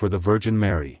enough for the Virgin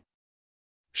Mary.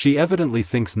 She evidently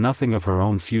thinks nothing of her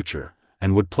own future,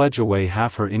 and would pledge away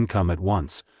half her income at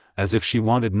once, as if she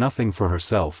wanted nothing for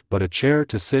herself but a chair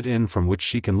to sit in from which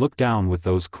she can look down with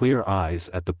those clear eyes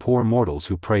at the poor mortals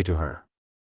who pray to her.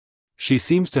 She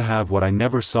seems to have what I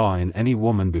never saw in any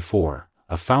woman before,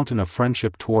 a fountain of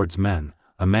friendship towards men.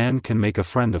 A man can make a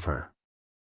friend of her.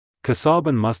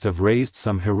 Casaubon must have raised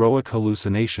some heroic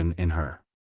hallucination in her.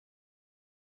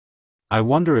 I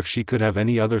wonder if she could have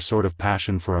any other sort of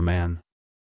passion for a man.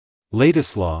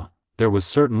 Ladislaw, there was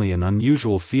certainly an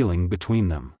unusual feeling between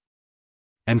them.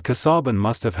 And Casaubon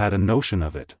must have had a notion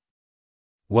of it.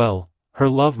 Well, her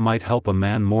love might help a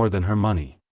man more than her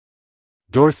money.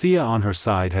 Dorothea on her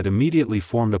side had immediately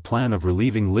formed a plan of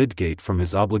relieving Lydgate from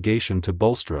his obligation to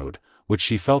Bulstrode, which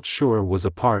she felt sure was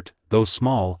a part, though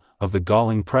small, of the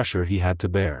galling pressure he had to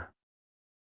bear.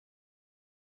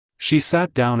 She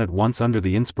sat down at once under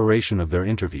the inspiration of their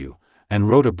interview, and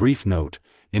wrote a brief note,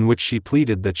 in which she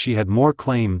pleaded that she had more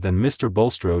claim than Mr.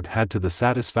 Bulstrode had to the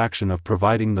satisfaction of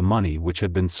providing the money which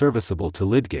had been serviceable to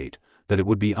Lydgate, that it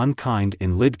would be unkind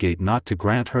in Lydgate not to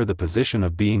grant her the position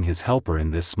of being his helper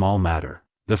in this small matter,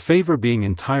 the favor being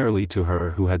entirely to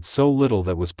her who had so little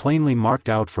that was plainly marked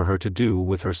out for her to do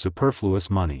with her superfluous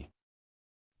money.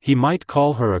 He might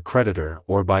call her a creditor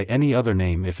or by any other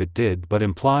name if it did but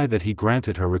imply that he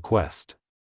granted her request.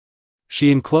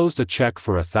 She enclosed a cheque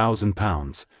for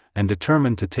 £1,000, and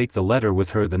determined to take the letter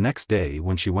with her the next day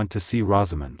when she went to see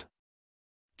Rosamond.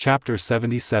 Chapter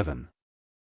 77.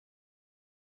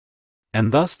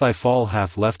 And thus thy fall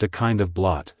hath left a kind of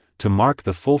blot, to mark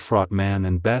the full-fraught man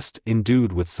and best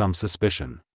endued with some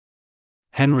suspicion.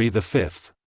 Henry V.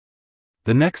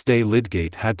 The next day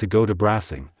Lydgate had to go to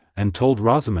Brassing, and told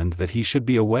Rosamond that he should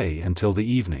be away until the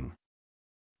evening.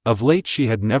 Of late she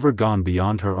had never gone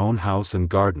beyond her own house and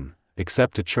garden,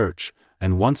 except to church,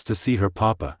 and once to see her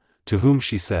papa, to whom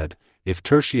she said, if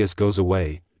Tertius goes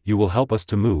away, you will help us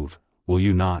to move, will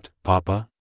you not, papa?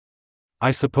 I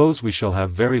suppose we shall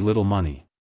have very little money.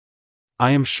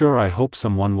 I am sure I hope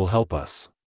someone will help us.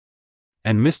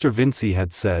 And Mr. Vincy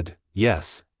had said,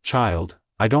 yes, child,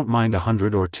 I don't mind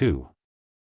 100 or 2.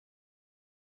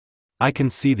 I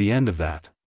can see the end of that.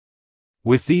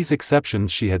 With these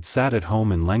exceptions she had sat at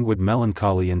home in languid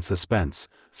melancholy and suspense,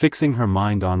 fixing her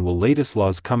mind on Will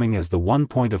Ladislaw's coming as the one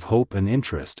point of hope and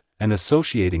interest, and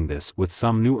associating this with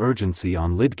some new urgency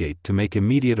on Lydgate to make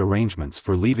immediate arrangements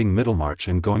for leaving Middlemarch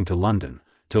and going to London,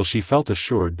 till she felt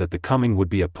assured that the coming would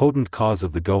be a potent cause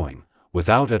of the going,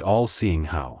 without at all seeing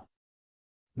how.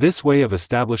 This way of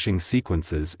establishing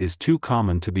sequences is too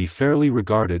common to be fairly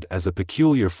regarded as a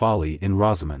peculiar folly in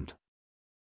Rosamond.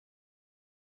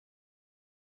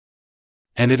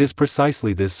 And it is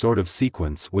precisely this sort of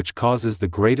sequence which causes the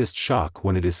greatest shock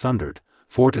when it is sundered,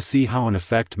 for to see how an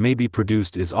effect may be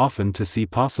produced is often to see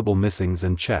possible missings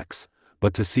and checks,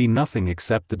 but to see nothing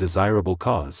except the desirable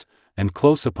cause, and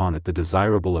close upon it the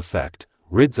desirable effect,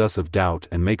 rids us of doubt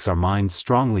and makes our minds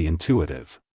strongly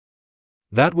intuitive.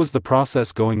 That was the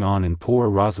process going on in poor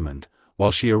Rosamond,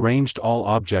 while she arranged all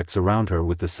objects around her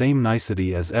with the same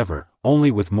nicety as ever,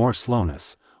 only with more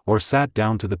slowness, or sat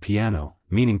down to the piano,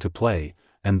 meaning to play,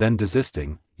 and then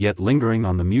desisting, yet lingering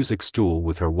on the music stool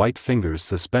with her white fingers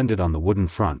suspended on the wooden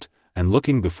front, and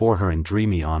looking before her in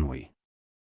dreamy ennui.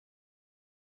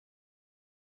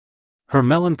 Her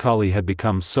melancholy had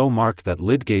become so marked that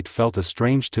Lydgate felt a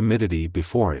strange timidity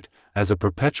before it, as a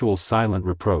perpetual silent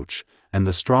reproach, and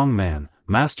the strong man,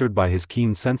 mastered by his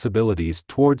keen sensibilities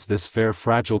towards this fair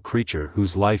fragile creature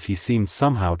whose life he seemed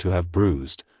somehow to have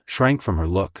bruised, shrank from her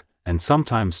look, and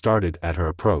sometimes started at her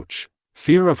approach,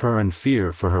 fear of her and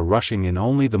fear for her rushing in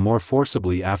only the more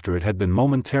forcibly after it had been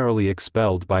momentarily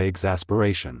expelled by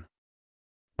exasperation.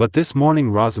 But this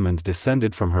morning Rosamond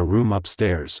descended from her room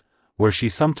upstairs, where she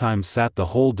sometimes sat the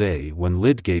whole day when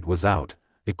Lydgate was out,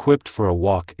 equipped for a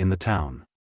walk in the town.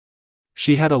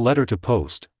 She had a letter to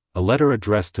post, a letter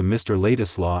addressed to Mr.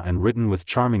 Ladislaw and written with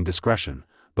charming discretion,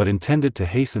 but intended to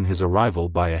hasten his arrival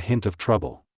by a hint of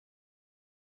trouble.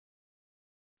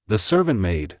 The servant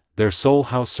maid, their sole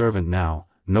house servant now,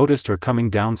 noticed her coming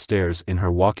downstairs in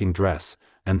her walking dress,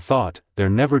 and thought, there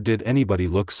never did anybody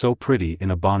look so pretty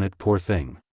in a bonnet, poor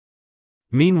thing.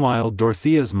 Meanwhile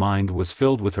Dorothea's mind was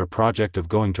filled with her project of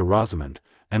going to Rosamond,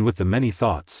 and with the many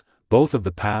thoughts, both of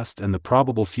the past and the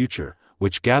probable future,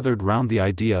 which gathered round the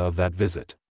idea of that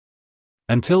visit.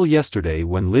 Until yesterday,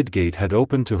 when Lydgate had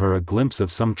opened to her a glimpse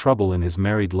of some trouble in his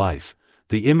married life,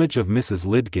 the image of Mrs.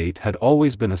 Lydgate had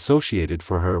always been associated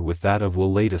for her with that of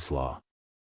Will Ladislaw.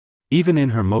 Even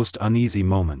in her most uneasy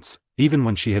moments, even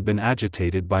when she had been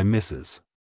agitated by Mrs.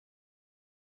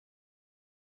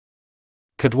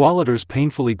 Cadwallader's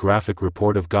painfully graphic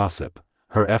report of gossip,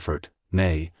 her effort,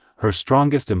 nay, her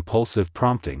strongest impulsive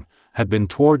prompting, had been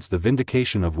towards the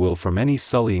vindication of Will from any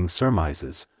sullying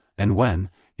surmises, and when,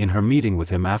 in her meeting with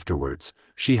him afterwards,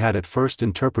 she had at first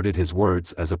interpreted his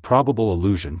words as a probable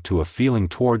allusion to a feeling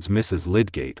towards Mrs.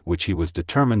 Lydgate which he was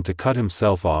determined to cut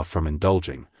himself off from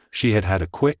indulging, she had had a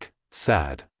quick,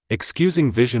 sad,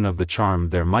 excusing vision of the charm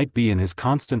there might be in his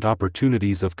constant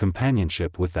opportunities of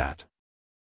companionship with that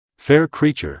fair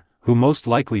creature, who most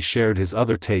likely shared his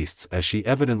other tastes as she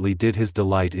evidently did his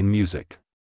delight in music.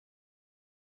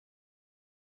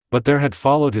 But there had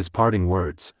followed his parting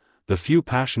words, the few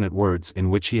passionate words in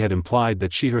which he had implied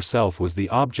that she herself was the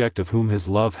object of whom his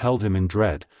love held him in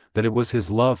dread, that it was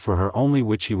his love for her only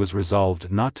which he was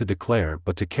resolved not to declare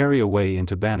but to carry away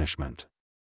into banishment.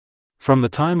 From the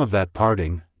time of that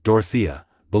parting, Dorothea,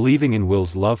 believing in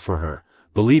Will's love for her,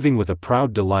 believing with a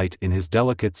proud delight in his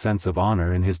delicate sense of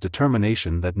honor and his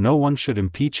determination that no one should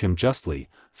impeach him justly,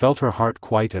 felt her heart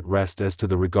quite at rest as to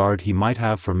the regard he might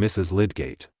have for Mrs.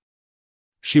 Lydgate.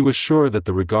 She was sure that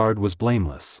the regard was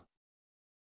blameless.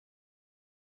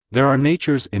 There are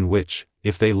natures in which,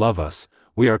 if they love us,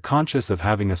 we are conscious of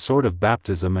having a sort of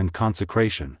baptism and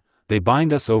consecration, they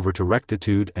bind us over to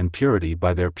rectitude and purity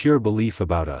by their pure belief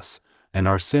about us, and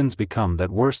our sins become that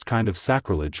worst kind of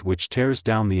sacrilege which tears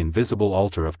down the invisible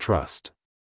altar of trust.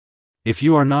 If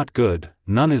you are not good,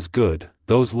 none is good,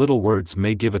 those little words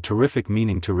may give a terrific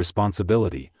meaning to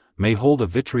responsibility, may hold a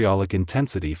vitriolic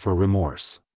intensity for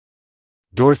remorse.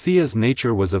 Dorothea's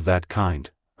nature was of that kind.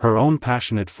 Her own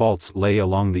passionate faults lay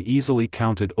along the easily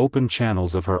counted open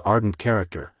channels of her ardent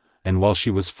character, and while she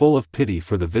was full of pity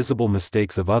for the visible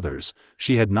mistakes of others,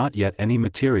 she had not yet any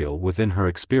material within her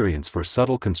experience for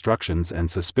subtle constructions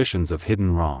and suspicions of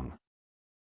hidden wrong.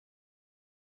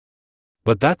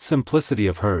 But that simplicity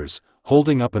of hers,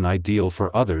 holding up an ideal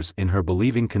for others in her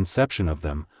believing conception of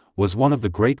them, was one of the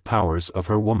great powers of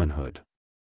her womanhood.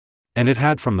 And it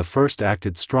had from the first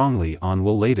acted strongly on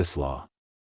Will Ladislaw.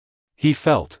 He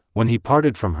felt, when he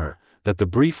parted from her, that the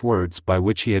brief words by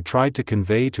which he had tried to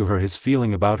convey to her his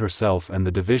feeling about herself and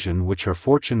the division which her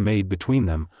fortune made between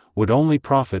them, would only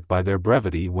profit by their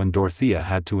brevity when Dorothea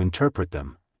had to interpret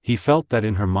them. He felt that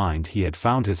in her mind he had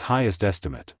found his highest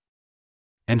estimate.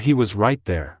 And he was right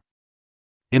there.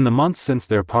 In the months since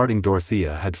their parting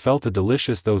Dorothea had felt a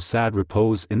delicious though sad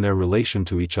repose in their relation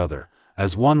to each other,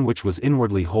 as one which was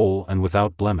inwardly whole and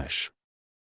without blemish.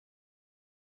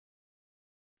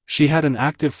 She had an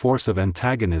active force of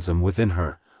antagonism within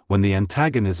her, when the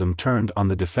antagonism turned on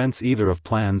the defense either of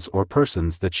plans or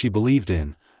persons that she believed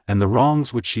in, and the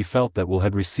wrongs which she felt that Will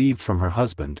had received from her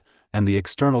husband, and the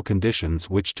external conditions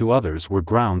which to others were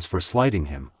grounds for slighting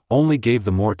him, only gave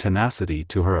the more tenacity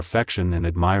to her affection and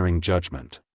admiring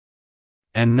judgment.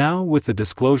 And now with the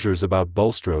disclosures about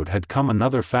Bulstrode had come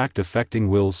another fact affecting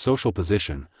Will's social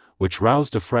position, which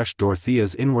roused afresh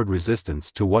Dorothea's inward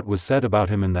resistance to what was said about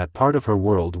him in that part of her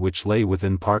world which lay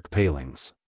within park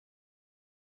palings.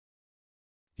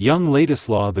 Young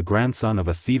Ladislaw, the grandson of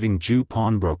a thieving Jew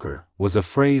pawnbroker, was a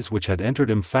phrase which had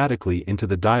entered emphatically into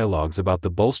the dialogues about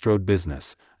the Bulstrode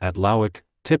business, at Lowick,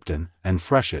 Tipton, and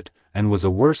Freshitt, and was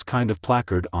a worse kind of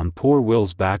placard on poor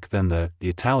Will's back than the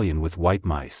Italian with white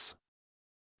mice.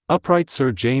 Upright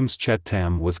Sir James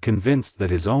Chettam was convinced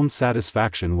that his own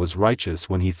satisfaction was righteous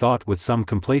when he thought with some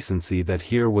complacency that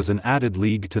here was an added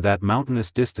league to that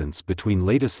mountainous distance between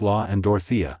Ladislaw and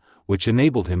Dorothea, which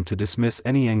enabled him to dismiss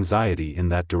any anxiety in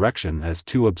that direction as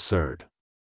too absurd.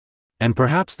 And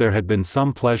perhaps there had been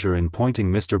some pleasure in pointing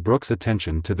Mr. Brooke's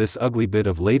attention to this ugly bit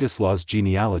of Ladislaw's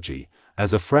genealogy,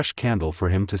 as a fresh candle for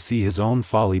him to see his own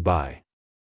folly by.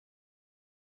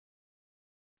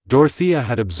 Dorothea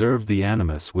had observed the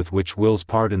animus with which Will's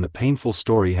part in the painful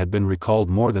story had been recalled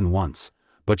more than once,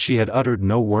 but she had uttered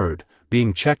no word,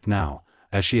 being checked now,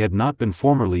 as she had not been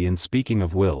formerly in speaking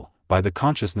of Will, by the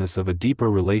consciousness of a deeper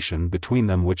relation between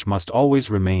them which must always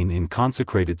remain in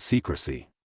consecrated secrecy.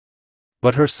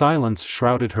 But her silence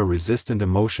shrouded her resistant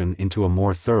emotion into a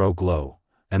more thorough glow,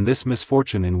 and this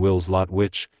misfortune in Will's lot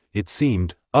which, it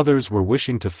seemed, others were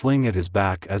wishing to fling at his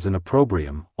back as an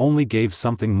opprobrium, only gave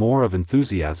something more of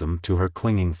enthusiasm to her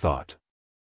clinging thought.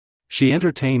 She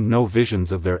entertained no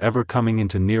visions of their ever coming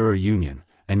into nearer union,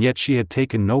 and yet she had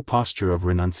taken no posture of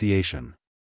renunciation.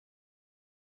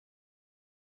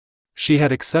 She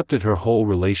had accepted her whole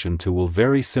relation to Will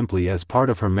very simply as part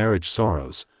of her marriage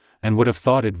sorrows, and would have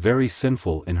thought it very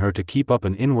sinful in her to keep up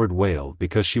an inward wail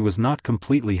because she was not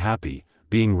completely happy,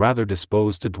 being rather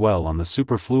disposed to dwell on the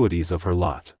superfluities of her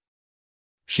lot.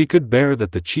 She could bear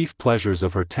that the chief pleasures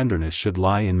of her tenderness should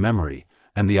lie in memory,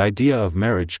 and the idea of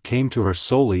marriage came to her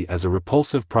solely as a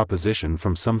repulsive proposition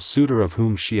from some suitor of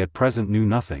whom she at present knew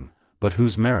nothing, but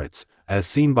whose merits, as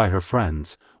seen by her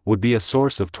friends, would be a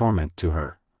source of torment to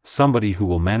her. Somebody who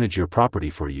will manage your property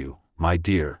for you, my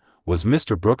dear, was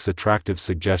Mr. Brooke's attractive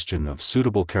suggestion of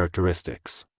suitable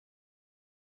characteristics.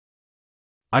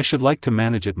 I should like to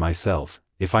manage it myself,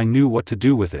 if I knew what to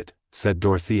do with it, said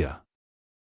Dorothea.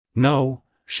 No,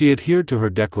 she adhered to her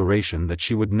declaration that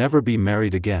she would never be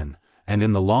married again, and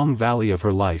in the long valley of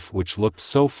her life which looked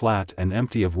so flat and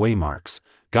empty of waymarks,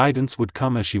 guidance would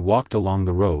come as she walked along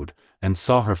the road, and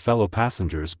saw her fellow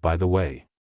passengers by the way.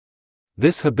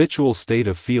 This habitual state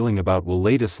of feeling about Will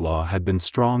Ladislaw had been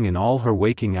strong in all her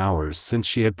waking hours since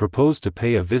she had proposed to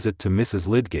pay a visit to Mrs.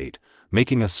 Lydgate,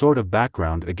 making a sort of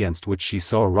background against which she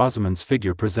saw Rosamond's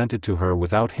figure presented to her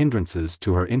without hindrances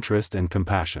to her interest and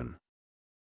compassion.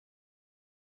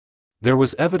 There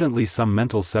was evidently some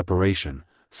mental separation,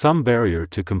 some barrier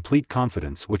to complete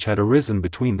confidence which had arisen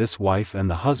between this wife and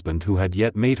the husband who had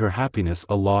yet made her happiness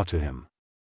a law to him.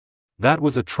 That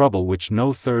was a trouble which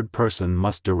no third person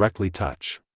must directly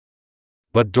touch.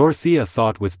 But Dorothea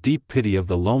thought with deep pity of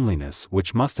the loneliness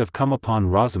which must have come upon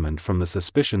Rosamond from the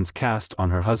suspicions cast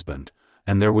on her husband,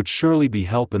 and there would surely be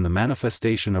help in the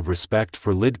manifestation of respect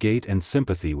for Lydgate and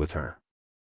sympathy with her.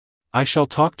 I shall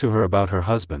talk to her about her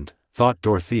husband, thought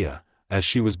Dorothea, as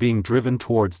she was being driven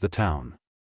towards the town.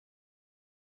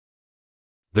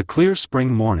 The clear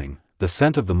spring morning, the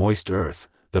scent of the moist earth,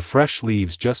 the fresh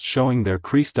leaves just showing their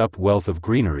creased-up wealth of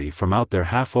greenery from out their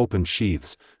half-opened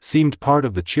sheaths, seemed part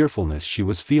of the cheerfulness she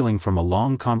was feeling from a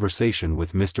long conversation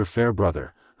with Mr.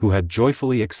 Fairbrother, who had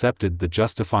joyfully accepted the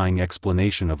justifying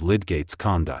explanation of Lydgate's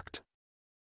conduct.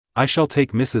 I shall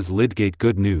take Mrs. Lydgate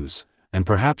good news, and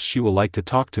perhaps she will like to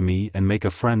talk to me and make a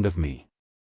friend of me.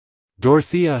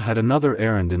 Dorothea had another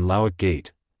errand in Lowick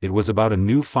Gate. It was about a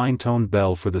new fine-toned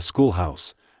bell for the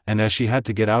schoolhouse, and as she had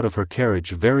to get out of her carriage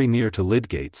very near to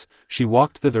Lydgate's, she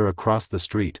walked thither across the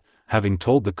street, having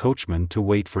told the coachman to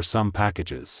wait for some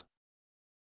packages.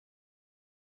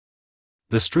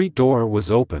 The street door was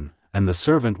open, and the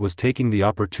servant was taking the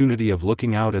opportunity of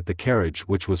looking out at the carriage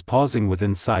which was pausing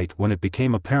within sight when it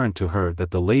became apparent to her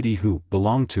that the lady who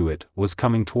belonged to it was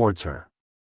coming towards her.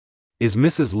 "Is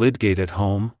Mrs. Lydgate at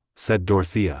home?" said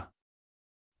Dorothea.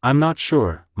 "I'm not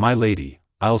sure, my lady.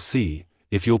 I'll see,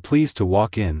 if you'll please to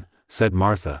walk in," said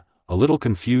Martha, a little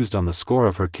confused on the score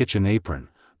of her kitchen apron,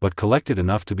 but collected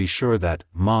enough to be sure that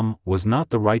 "mum" was not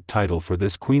the right title for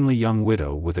this queenly young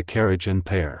widow with a carriage and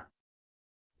pair.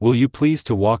 "Will you please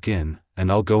to walk in,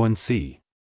 and I'll go and see."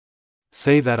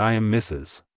 say that I am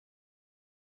Mrs.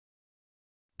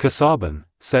 Casaubon,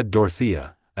 said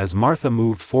Dorothea, as Martha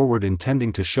moved forward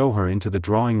intending to show her into the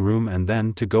drawing room and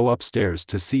then to go upstairs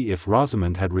to see if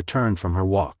Rosamond had returned from her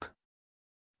walk.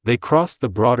 They crossed the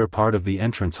broader part of the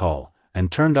entrance hall,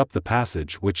 and turned up the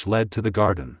passage which led to the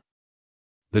garden.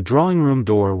 The drawing-room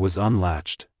door was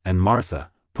unlatched, and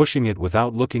Martha, pushing it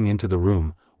without looking into the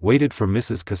room, waited for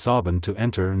Mrs. Casaubon to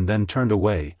enter and then turned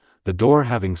away, the door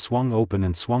having swung open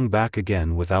and swung back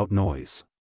again without noise.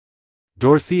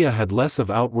 Dorothea had less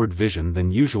of outward vision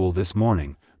than usual this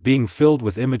morning, being filled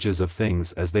with images of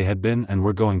things as they had been and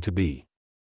were going to be.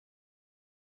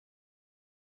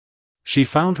 She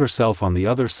found herself on the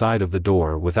other side of the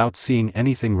door without seeing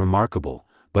anything remarkable,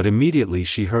 but immediately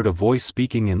she heard a voice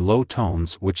speaking in low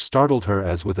tones which startled her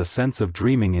as with a sense of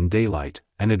dreaming in daylight,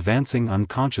 and advancing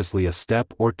unconsciously a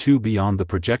step or two beyond the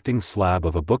projecting slab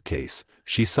of a bookcase,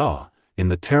 she saw, in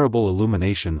the terrible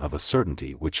illumination of a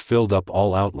certainty which filled up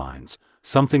all outlines,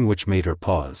 something which made her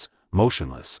pause,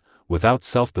 motionless, without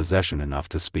self-possession enough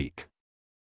to speak.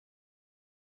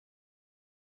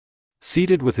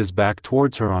 Seated with his back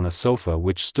towards her on a sofa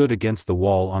which stood against the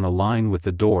wall on a line with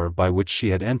the door by which she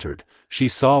had entered, she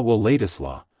saw Will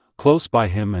Ladislaw, close by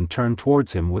him, and turned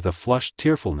towards him with a flushed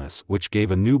tearfulness which gave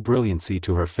a new brilliancy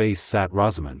to her face sat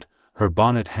Rosamond, her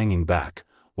bonnet hanging back,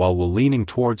 while Will, leaning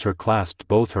towards her, clasped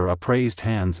both her upraised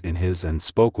hands in his and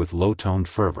spoke with low-toned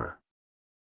fervor.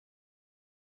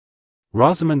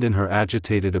 Rosamond in her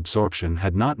agitated absorption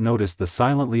had not noticed the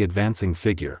silently advancing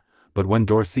figure, but when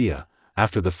Dorothea,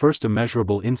 after the first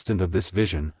immeasurable instant of this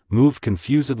vision, moved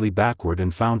confusedly backward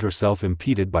and found herself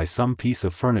impeded by some piece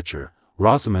of furniture,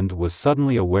 Rosamond was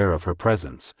suddenly aware of her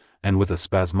presence, and with a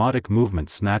spasmodic movement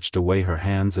snatched away her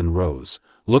hands and rose,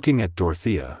 looking at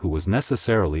Dorothea, who was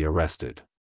necessarily arrested.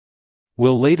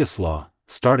 Will Ladislaw,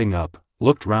 starting up,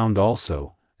 looked round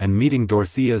also, and meeting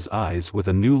Dorothea's eyes with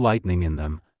a new lightning in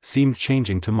them, seemed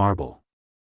changing to marble.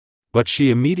 But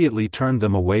she immediately turned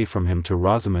them away from him to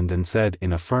Rosamond and said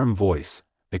in a firm voice,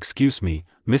 "Excuse me,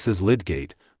 Mrs.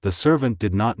 Lydgate, the servant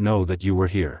did not know that you were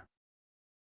here.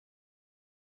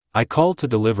 I called to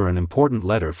deliver an important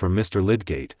letter for Mr.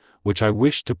 Lydgate, which I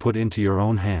wished to put into your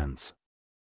own hands."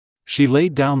 She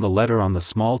laid down the letter on the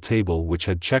small table which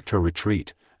had checked her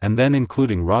retreat, and then,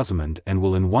 including Rosamond and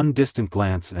Will in one distant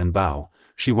glance and bow,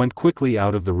 she went quickly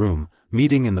out of the room,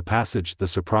 meeting in the passage the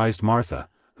surprised Martha,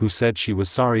 who said she was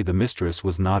sorry the mistress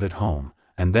was not at home,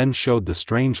 and then showed the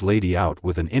strange lady out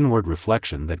with an inward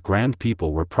reflection that grand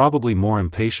people were probably more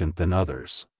impatient than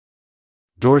others.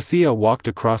 Dorothea walked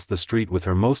across the street with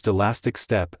her most elastic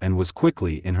step and was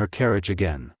quickly in her carriage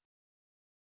again.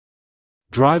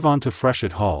 "Drive on to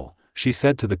Freshitt Hall," she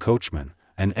said to the coachman,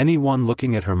 and any one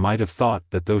looking at her might have thought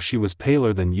that though she was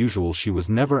paler than usual she was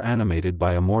never animated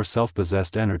by a more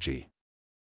self-possessed energy.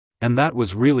 And that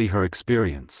was really her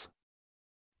experience.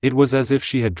 It was as if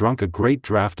she had drunk a great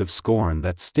draught of scorn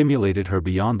that stimulated her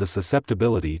beyond the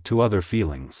susceptibility to other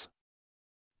feelings.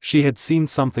 She had seen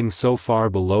something so far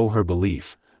below her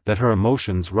belief, that her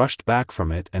emotions rushed back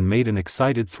from it and made an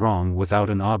excited throng without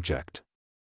an object.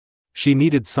 She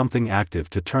needed something active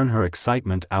to turn her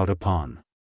excitement out upon.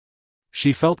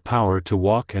 She felt power to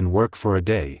walk and work for a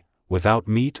day, without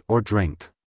meat or drink.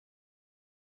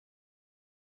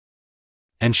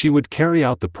 And she would carry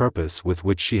out the purpose with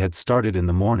which she had started in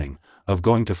the morning, of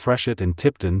going to Freshitt and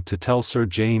Tipton to tell Sir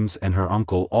James and her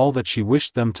uncle all that she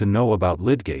wished them to know about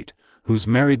Lydgate, whose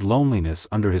married loneliness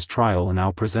under his trial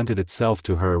now presented itself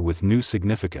to her with new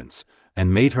significance,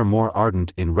 and made her more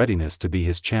ardent in readiness to be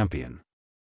his champion.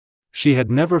 She had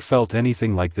never felt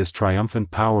anything like this triumphant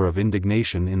power of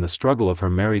indignation in the struggle of her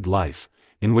married life,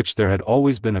 in which there had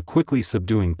always been a quickly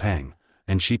subduing pang,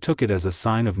 and she took it as a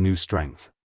sign of new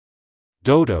strength.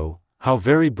 "Dodo, how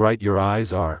very bright your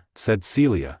eyes are," said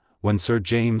Celia, when Sir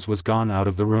James was gone out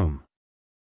of the room.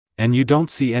 "And you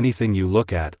don't see anything you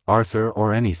look at, Arthur,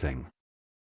 or anything.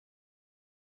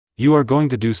 You are going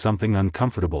to do something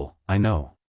uncomfortable, I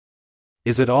know.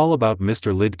 Is it all about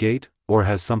Mr. Lydgate, or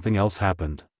has something else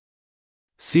happened?"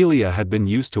 Celia had been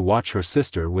used to watch her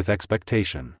sister with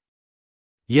expectation.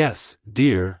 "Yes,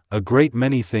 dear, a great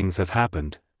many things have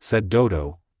happened," said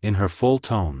Dodo, in her full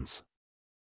tones.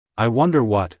 "I wonder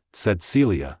what," said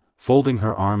Celia, folding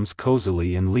her arms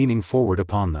cozily and leaning forward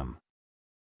upon them.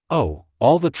 "Oh,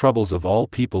 all the troubles of all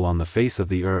people on the face of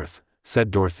the earth,"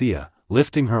 said Dorothea,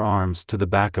 lifting her arms to the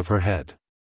back of her head.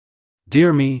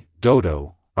 "Dear me,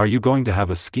 Dodo, are you going to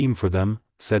have a scheme for them?"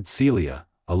 said Celia,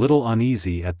 a little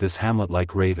uneasy at this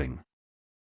Hamlet-like raving.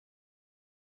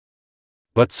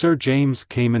 But Sir James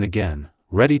came in again,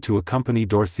 ready to accompany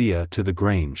Dorothea to the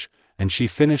Grange, and she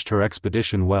finished her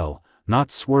expedition well, not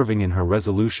swerving in her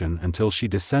resolution until she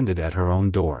descended at her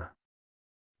own door.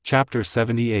 Chapter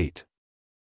 78.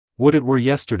 Would it were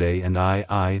yesterday and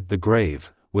I, the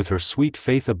grave, with her sweet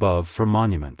faith above for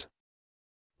monument.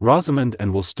 Rosamond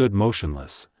and Will stood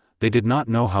motionless, they did not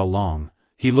know how long,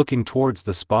 he looking towards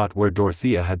the spot where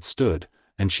Dorothea had stood,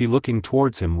 and she looking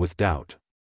towards him with doubt.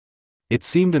 It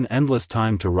seemed an endless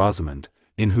time to Rosamond,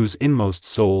 in whose inmost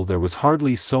soul there was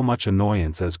hardly so much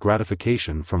annoyance as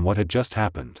gratification from what had just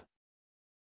happened.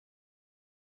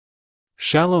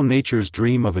 Shallow natures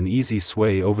dream of an easy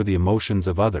sway over the emotions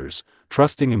of others,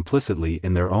 trusting implicitly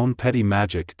in their own petty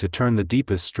magic to turn the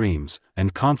deepest streams,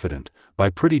 and confident,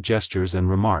 by pretty gestures and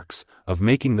remarks, of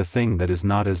making the thing that is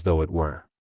not as though it were.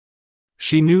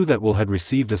 She knew that Will had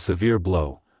received a severe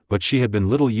blow, but she had been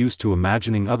little used to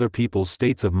imagining other people's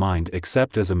states of mind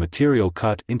except as a material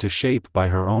cut into shape by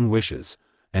her own wishes,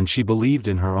 and she believed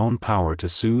in her own power to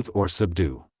soothe or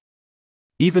subdue.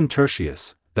 Even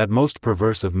Tertius, that most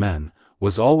perverse of men,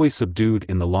 was always subdued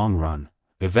in the long run.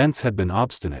 Events had been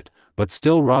obstinate, but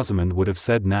still Rosamond would have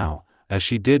said now, as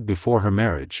she did before her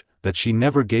marriage, that she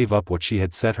never gave up what she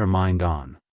had set her mind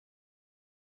on.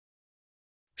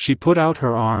 She put out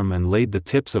her arm and laid the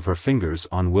tips of her fingers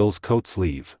on Will's coat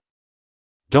sleeve.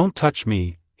 "Don't touch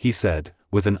me," he said,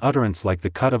 with an utterance like the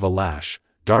cut of a lash,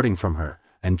 darting from her,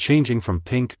 and changing from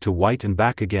pink to white and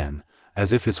back again,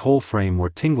 as if his whole frame were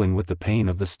tingling with the pain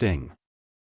of the sting.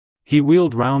 He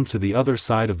wheeled round to the other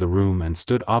side of the room and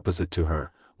stood opposite to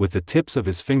her, with the tips of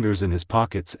his fingers in his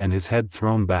pockets and his head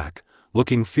thrown back,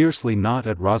 looking fiercely not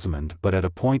at Rosamond but at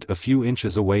a point a few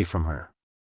inches away from her.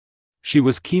 She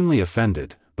was keenly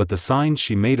offended, but the signs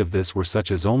she made of this were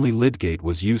such as only Lydgate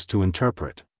was used to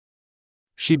interpret.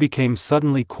 She became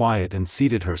suddenly quiet and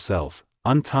seated herself,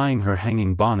 untying her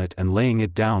hanging bonnet and laying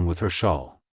it down with her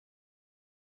shawl.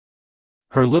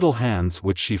 Her little hands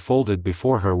which she folded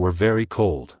before her were very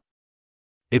cold.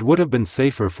 It would have been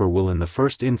safer for Will in the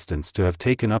first instance to have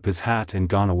taken up his hat and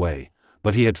gone away,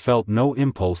 but he had felt no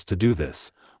impulse to do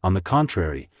this. On the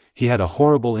contrary, he had a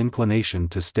horrible inclination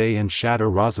to stay and shatter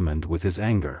Rosamond with his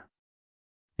anger.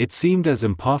 It seemed as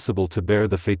impossible to bear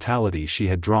the fatality she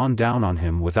had drawn down on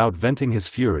him without venting his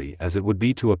fury as it would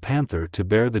be to a panther to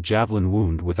bear the javelin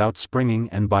wound without springing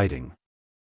and biting.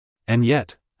 And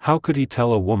yet, how could he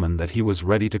tell a woman that he was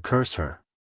ready to curse her?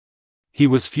 He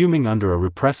was fuming under a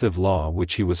repressive law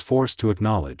which he was forced to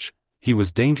acknowledge. He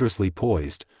was dangerously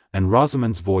poised, and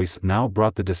Rosamond's voice now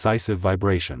brought the decisive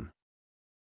vibration.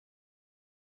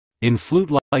 In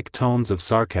flute-like tones of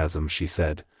sarcasm she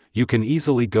said, "You can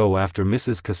easily go after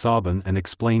Mrs. Casaubon and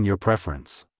explain your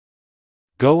preference."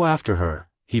 "Go after her,"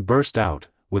 he burst out,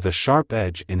 with a sharp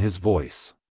edge in his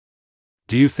voice.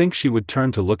 "Do you think she would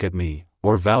turn to look at me,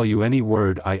 or value any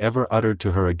word I ever uttered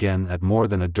to her again at more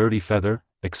than a dirty feather?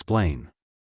 Explain.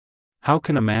 How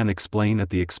can a man explain at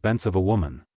the expense of a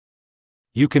woman?"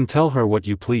 "You can tell her what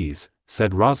you please,"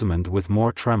 said Rosamond with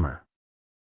more tremor.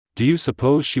 "Do you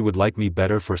suppose she would like me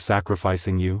better for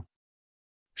sacrificing you?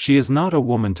 She is not a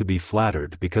woman to be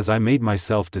flattered because I made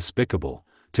myself despicable,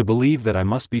 to believe that I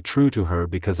must be true to her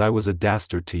because I was a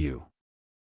dastard to you."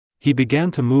 He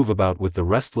began to move about with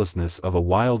the restlessness of a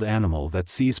wild animal that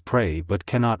sees prey but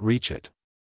cannot reach it.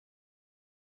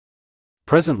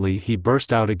 Presently he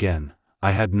burst out again,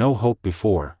 "I had no hope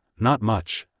before, not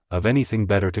much, of anything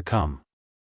better to come.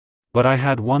 But I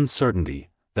had one certainty,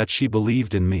 that she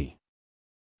believed in me.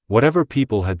 Whatever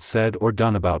people had said or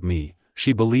done about me,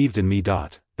 she believed in me.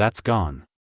 That's gone.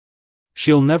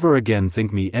 She'll never again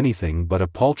think me anything but a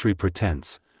paltry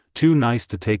pretense, too nice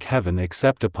to take heaven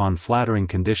except upon flattering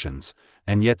conditions,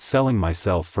 and yet selling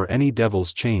myself for any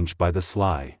devil's change by the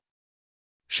sly.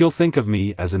 She'll think of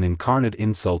me as an incarnate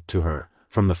insult to her,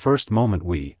 from the first moment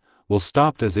Will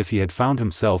stopped as if he had found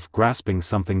himself grasping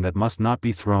something that must not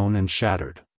be thrown and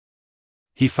shattered.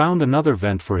 He found another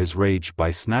vent for his rage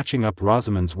by snatching up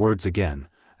Rosamond's words again,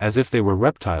 as if they were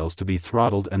reptiles to be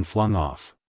throttled and flung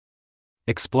off.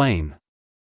 "Explain.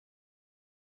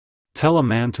 Tell a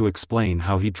man to explain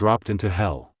how he dropped into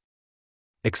hell.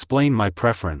 Explain my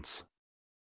preference.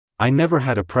 I never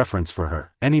had a preference for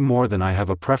her, any more than I have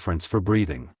a preference for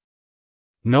breathing.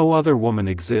 No other woman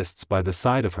exists by the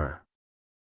side of her.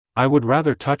 I would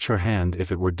rather touch her hand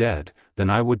if it were dead,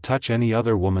 than I would touch any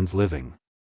other woman's living."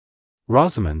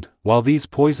 Rosamond, while these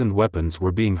poisoned weapons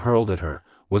were being hurled at her,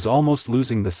 was almost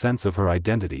losing the sense of her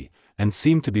identity, and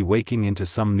seemed to be waking into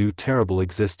some new terrible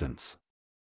existence.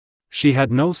 She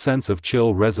had no sense of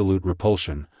chill resolute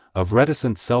repulsion, of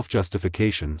reticent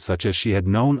self-justification such as she had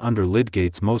known under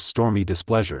Lydgate's most stormy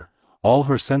displeasure. All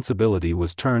her sensibility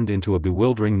was turned into a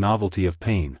bewildering novelty of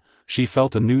pain. she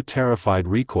felt a new terrified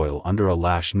recoil under a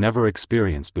lash never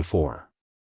experienced before.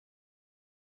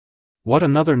 What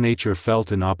another nature felt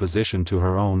in opposition to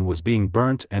her own was being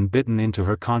burnt and bitten into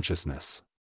her consciousness.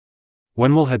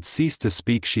 When Will had ceased to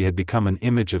speak, she had become an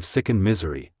image of sickened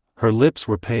misery. Her lips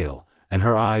were pale, and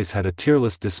her eyes had a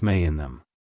tearless dismay in them.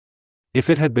 If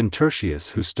it had been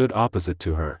Tertius who stood opposite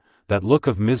to her, that look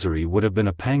of misery would have been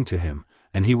a pang to him,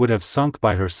 and he would have sunk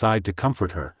by her side to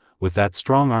comfort her, with that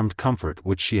strong-armed comfort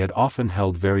which she had often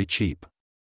held very cheap.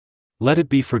 Let it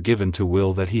be forgiven to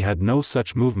Will that he had no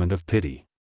such movement of pity.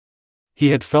 He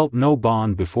had felt no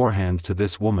bond beforehand to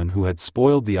this woman who had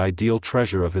spoiled the ideal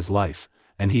treasure of his life,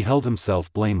 and he held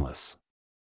himself blameless.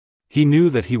 He knew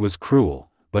that he was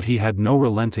cruel, but he had no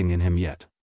relenting in him yet.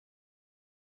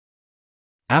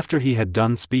 After he had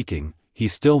done speaking, he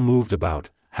still moved about,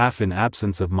 half in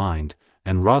absence of mind,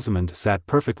 and Rosamond sat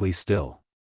perfectly still.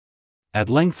 At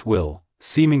length Will,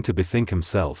 seeming to bethink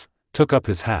himself, took up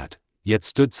his hat, yet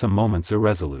stood some moments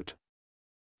irresolute.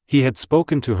 He had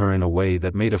spoken to her in a way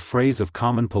that made a phrase of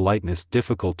common politeness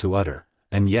difficult to utter,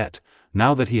 and yet,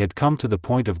 now that he had come to the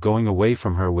point of going away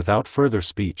from her without further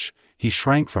speech, he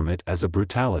shrank from it as a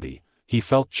brutality. He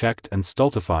felt checked and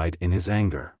stultified in his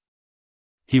anger.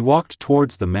 He walked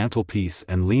towards the mantelpiece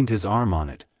and leaned his arm on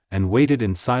it, and waited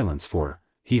in silence for,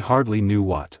 he hardly knew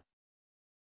what.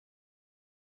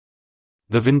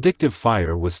 The vindictive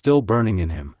fire was still burning in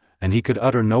him, and he could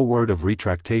utter no word of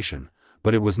retractation,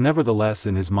 but it was nevertheless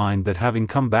in his mind that having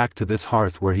come back to this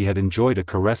hearth where he had enjoyed a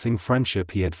caressing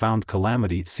friendship, he had found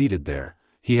calamity seated there.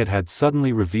 He had had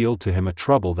suddenly revealed to him a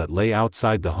trouble that lay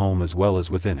outside the home as well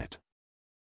as within it.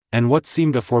 And what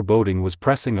seemed a foreboding was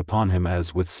pressing upon him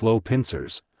as with slow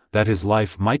pincers, that his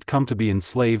life might come to be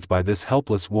enslaved by this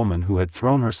helpless woman who had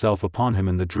thrown herself upon him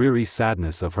in the dreary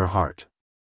sadness of her heart.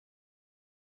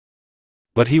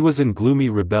 But he was in gloomy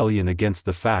rebellion against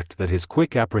the fact that his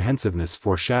quick apprehensiveness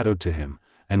foreshadowed to him,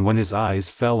 and when his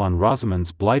eyes fell on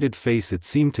Rosamond's blighted face it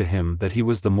seemed to him that he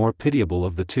was the more pitiable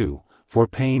of the two, for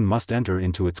pain must enter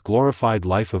into its glorified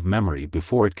life of memory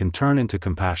before it can turn into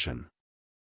compassion.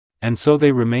 And so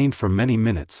they remained for many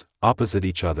minutes, opposite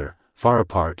each other, far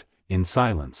apart, in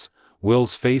silence,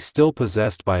 Will's face still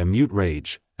possessed by a mute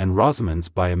rage, and Rosamond's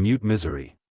by a mute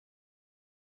misery.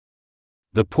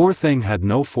 The poor thing had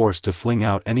no force to fling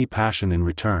out any passion in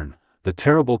return. The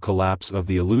terrible collapse of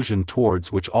the illusion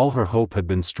towards which all her hope had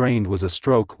been strained was a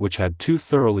stroke which had too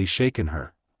thoroughly shaken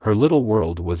her. Her little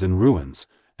world was in ruins,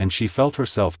 and she felt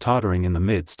herself tottering in the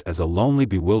midst as a lonely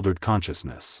bewildered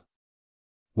consciousness.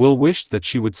 Will wished that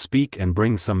she would speak and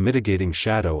bring some mitigating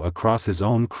shadow across his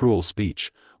own cruel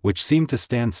speech, which seemed to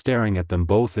stand staring at them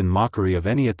both in mockery of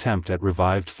any attempt at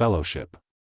revived fellowship.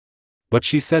 But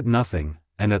she said nothing,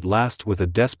 and at last with a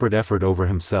desperate effort over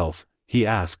himself, he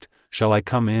asked, "Shall I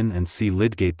come in and see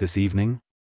Lydgate this evening?"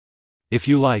 "If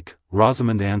you like,"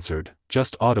 Rosamond answered,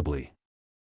 just audibly.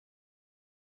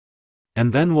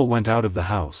 And then Will went out of the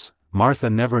house,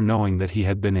 Martha never knowing that he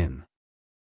had been in.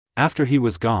 After he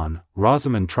was gone,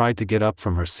 Rosamond tried to get up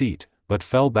from her seat, but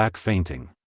fell back fainting.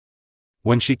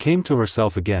 When she came to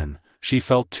herself again, she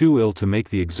felt too ill to make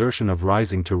the exertion of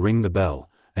rising to ring the bell,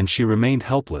 and she remained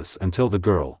helpless until the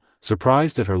girl,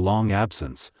 surprised at her long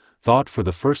absence, thought for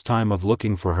the first time of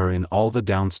looking for her in all the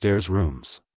downstairs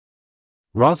rooms.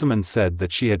 Rosamond said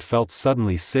that she had felt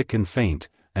suddenly sick and faint,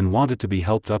 and wanted to be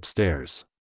helped upstairs.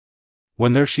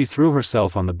 When there she threw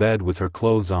herself on the bed with her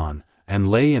clothes on,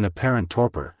 and lay in apparent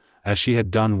torpor, as she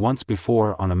had done once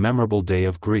before on a memorable day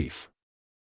of grief.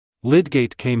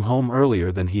 Lydgate came home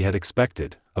earlier than he had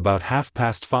expected, about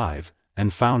 5:30,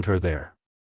 and found her there.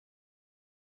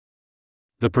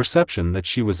 The perception that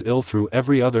she was ill threw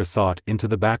every other thought into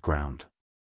the background.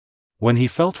 When he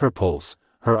felt her pulse,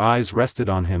 her eyes rested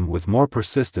on him with more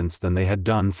persistence than they had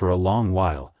done for a long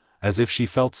while, as if she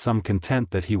felt some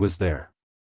content that he was there.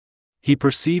 He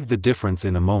perceived the difference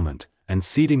in a moment, and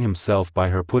seating himself by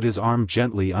her put his arm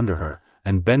gently under her,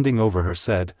 and bending over her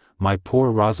said, "My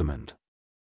poor Rosamond.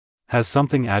 Has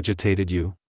something agitated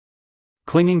you?"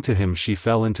 Clinging to him she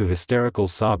fell into hysterical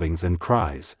sobbings and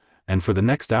cries, and for the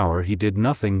next hour he did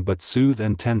nothing but soothe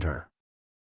and tend her.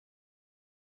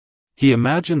 He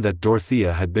imagined that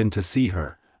Dorothea had been to see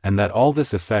her, and that all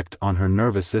this effect on her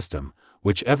nervous system,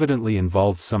 which evidently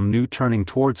involved some new turning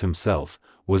towards himself,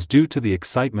 was due to the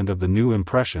excitement of the new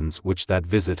impressions which that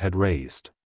visit had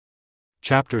raised.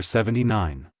 Chapter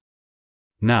 79.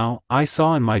 Now, I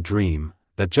saw in my dream,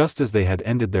 that just as they had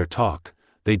ended their talk,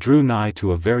 they drew nigh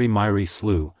to a very miry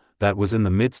slough, that was in the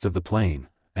midst of the plain,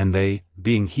 and they,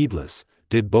 being heedless,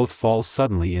 did both fall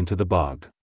suddenly into the bog.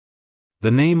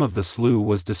 The name of the slough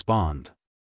was Despond.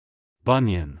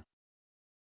 Bunyan.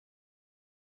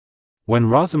 When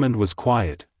Rosamond was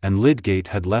quiet, and Lydgate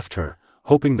had left her,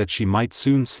 hoping that she might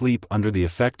soon sleep under the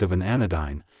effect of an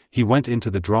anodyne, he went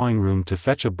into the drawing-room to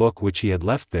fetch a book which he had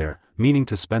left there, meaning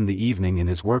to spend the evening in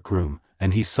his workroom,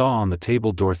 and he saw on the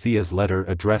table Dorothea's letter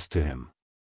addressed to him.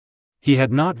 He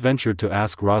had not ventured to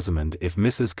ask Rosamond if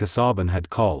Mrs. Casaubon had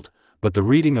called, but the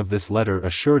reading of this letter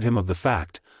assured him of the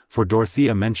fact, for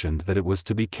Dorothea mentioned that it was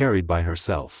to be carried by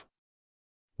herself.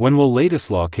 When Will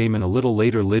Ladislaw came in a little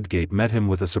later, Lydgate met him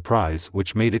with a surprise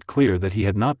which made it clear that he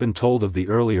had not been told of the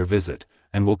earlier visit,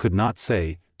 and Will could not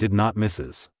say, "Did not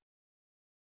Mrs.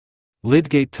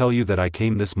 Lydgate tell you that I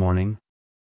came this morning?"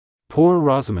 "Poor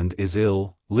Rosamond is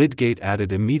ill," Lydgate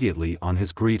added immediately on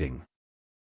his greeting.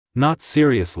 "Not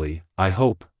seriously, I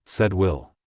hope," said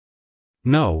Will.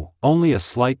 "No, only a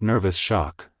slight nervous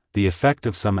shock, the effect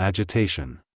of some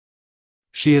agitation.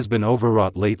 She has been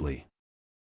overwrought lately.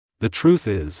 The truth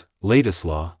is,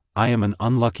 Ladislaw, I am an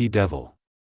unlucky devil.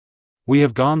 We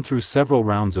have gone through several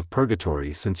rounds of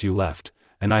purgatory since you left,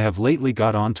 and I have lately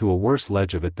got on to a worse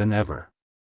ledge of it than ever.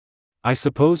 I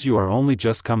suppose you are only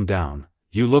just come down,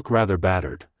 you look rather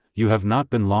battered, you have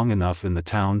not been long enough in the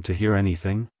town to hear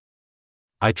anything?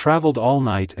 I travelled all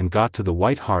night and got to the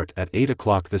White Hart at 8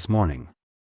 o'clock this morning.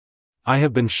 I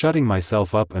have been shutting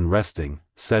myself up and resting,"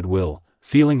 said Will,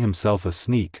 feeling himself a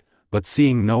sneak, but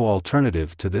seeing no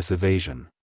alternative to this evasion.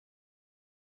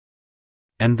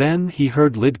 And then he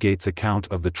heard Lydgate's account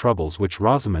of the troubles which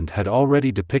Rosamond had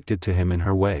already depicted to him in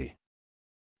her way.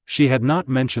 She had not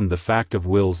mentioned the fact of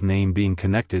Will's name being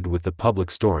connected with the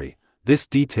public story, this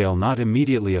detail not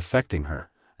immediately affecting her,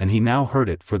 and he now heard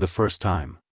it for the first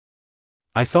time.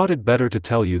 "I thought it better to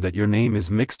tell you that your name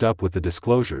is mixed up with the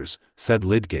disclosures," said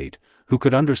Lydgate, who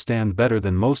could understand better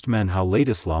than most men how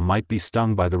Ladislaw might be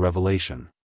stung by the revelation.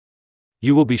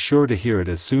 "You will be sure to hear it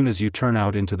as soon as you turn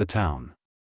out into the town.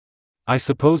 I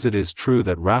suppose it is true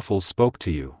that Raffles spoke to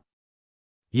you?"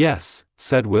 "Yes,"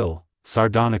 said Will,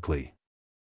 sardonically.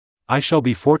 "I shall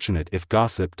be fortunate if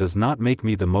gossip does not make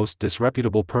me the most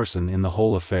disreputable person in the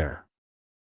whole affair.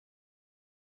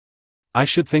 I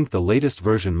should think the latest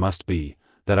version must be,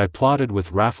 that I plotted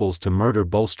with Raffles to murder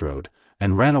Bulstrode,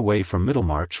 and ran away from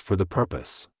Middlemarch for the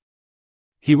purpose.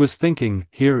 He was thinking,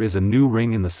 here is a new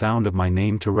ring in the sound of my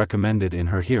name to recommend it in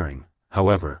her hearing.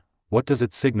 However, what does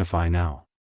it signify now?"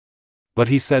 But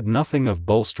he said nothing of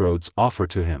Bulstrode's offer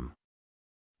to him.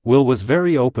 Will was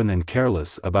very open and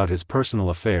careless about his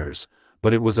personal affairs,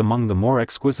 but it was among the more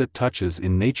exquisite touches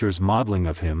in nature's modeling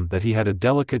of him that he had a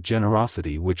delicate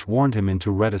generosity which warned him into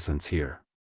reticence here.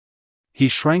 He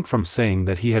shrank from saying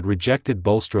that he had rejected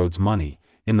Bulstrode's money,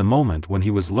 in the moment when he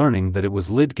was learning that it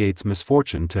was Lydgate's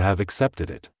misfortune to have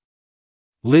accepted it.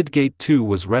 Lydgate too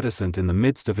was reticent in the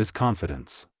midst of his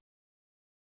confidence.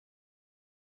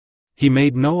 He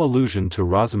made no allusion to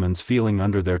Rosamond's feeling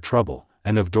under their trouble,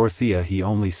 and of Dorothea he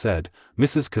only said,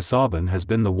 "Mrs. Casaubon has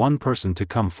been the one person to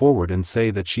come forward and say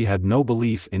that she had no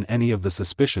belief in any of the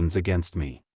suspicions against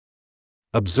me."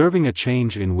 Observing a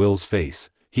change in Will's face,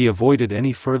 he avoided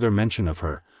any further mention of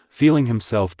her, feeling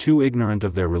himself too ignorant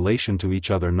of their relation to each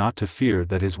other not to fear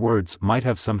that his words might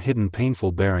have some hidden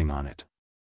painful bearing on it.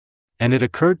 And it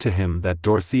occurred to him that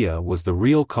Dorothea was the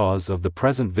real cause of the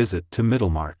present visit to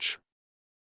Middlemarch.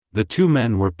 The two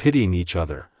men were pitying each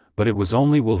other, but it was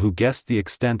only Will who guessed the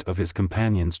extent of his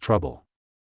companion's trouble.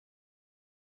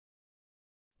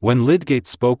 When Lydgate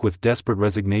spoke with desperate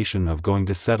resignation of going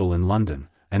to settle in London,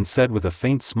 and said with a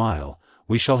faint smile,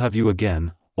 "We shall have you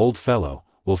again, old fellow,"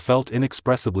 Will felt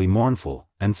inexpressibly mournful,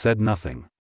 and said nothing.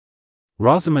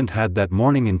 Rosamond had that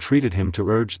morning entreated him to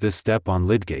urge this step on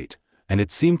Lydgate, and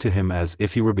it seemed to him as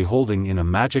if he were beholding in a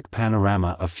magic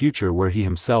panorama a future where he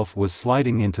himself was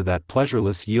sliding into that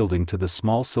pleasureless yielding to the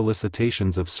small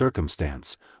solicitations of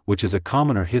circumstance, which is a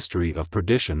commoner history of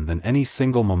perdition than any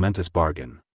single momentous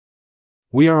bargain.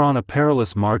 We are on a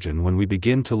perilous margin when we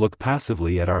begin to look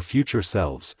passively at our future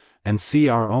selves, and see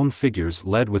our own figures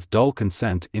led with dull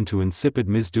consent into insipid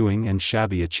misdoing and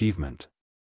shabby achievement.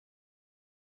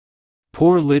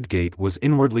 Poor Lydgate was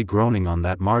inwardly groaning on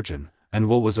that margin, and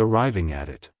Will was arriving at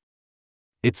it.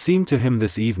 It seemed to him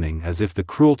this evening as if the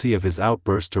cruelty of his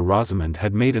outburst to Rosamond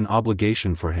had made an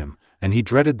obligation for him, and he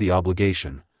dreaded the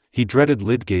obligation, he dreaded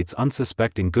Lydgate's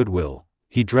unsuspecting goodwill,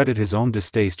 he dreaded his own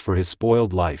distaste for his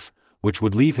spoiled life, which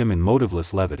would leave him in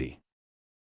motiveless levity.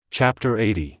 Chapter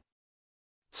 80.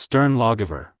 Stern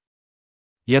Lawgiver.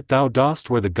 Yet thou dost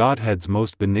wear the Godhead's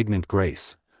most benignant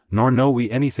grace, nor know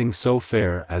we anything so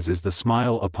fair as is the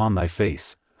smile upon thy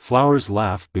face. Flowers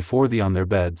laugh before thee on their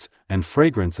beds, and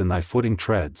fragrance in thy footing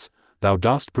treads. Thou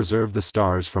dost preserve the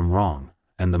stars from wrong,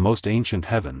 and the most ancient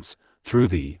heavens, through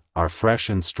thee, are fresh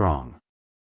and strong.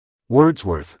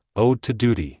 Wordsworth, Ode to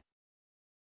Duty.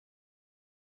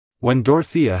 When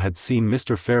Dorothea had seen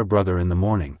Mr. Fairbrother in the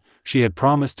morning, she had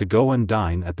promised to go and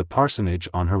dine at the parsonage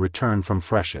on her return from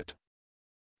Freshitt.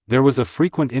 There was a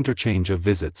frequent interchange of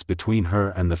visits between her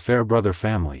and the Fairbrother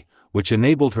family, which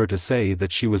enabled her to say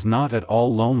that she was not at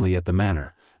all lonely at the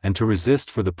manor, and to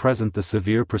resist for the present the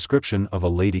severe prescription of a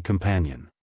lady companion.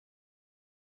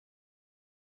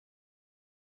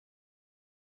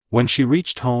 When she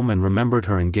reached home and remembered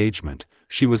her engagement,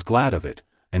 she was glad of it,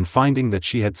 and finding that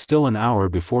she had still an hour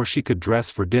before she could dress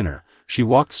for dinner, she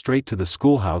walked straight to the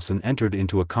schoolhouse and entered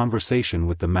into a conversation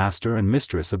with the master and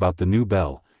mistress about the new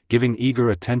bell, giving eager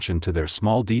attention to their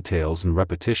small details and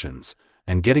repetitions,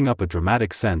 and getting up a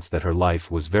dramatic sense that her life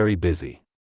was very busy.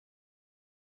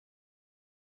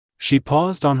 She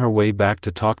paused on her way back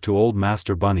to talk to old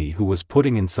Master Bunny, who was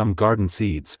putting in some garden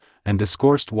seeds, and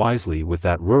discoursed wisely with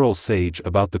that rural sage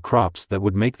about the crops that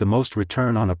would make the most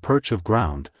return on a perch of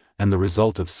ground, and the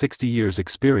result of 60 years'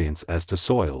 experience as to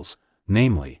soils,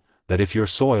 namely, that if your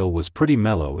soil was pretty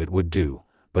mellow it would do,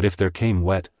 but if there came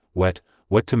wet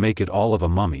to make it all of a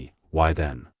mummy, why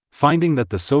then, finding that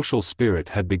the social spirit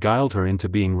had beguiled her into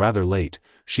being rather late,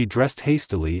 she dressed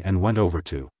hastily and went over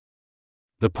to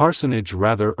the parsonage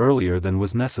rather earlier than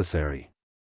was necessary.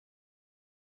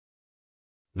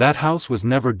 That house was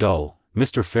never dull,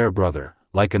 Mr. Fairbrother,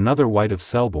 like another White of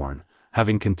Selborne,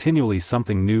 having continually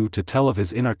something new to tell of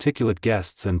his inarticulate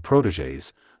guests and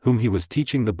protégés, whom he was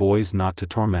teaching the boys not to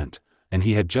torment, and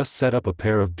he had just set up a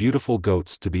pair of beautiful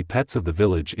goats to be pets of the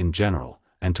village in general,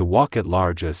 and to walk at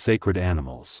large as sacred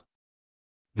animals.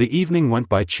 The evening went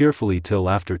by cheerfully till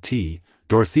after tea,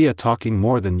 Dorothea talking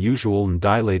more than usual and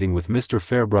dilating with Mr.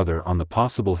 Fairbrother on the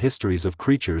possible histories of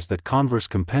creatures that converse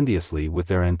compendiously with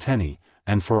their antennae,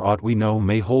 and for aught we know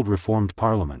may hold reformed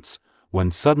parliaments, when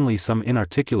suddenly some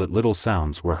inarticulate little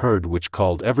sounds were heard which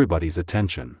called everybody's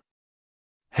attention.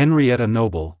 "Henrietta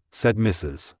Noble," said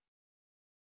Mrs.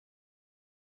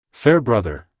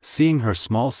 Fairbrother, seeing her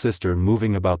small sister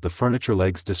moving about the furniture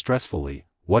legs distressfully,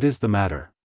 "What is the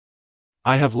matter?"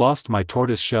 "I have lost my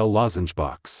tortoise-shell lozenge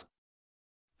box.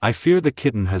 I fear the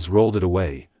kitten has rolled it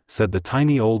away," said the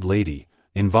tiny old lady,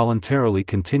 involuntarily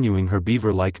continuing her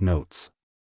beaver-like notes.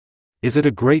 "Is it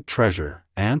a great treasure,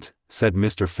 aunt?" said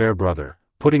Mr. Fairbrother,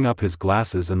 putting up his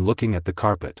glasses and looking at the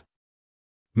carpet.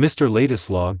 "Mr.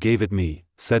 Ladislaw gave it me,"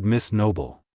 said Miss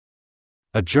Noble.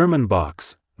 "A German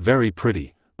box, very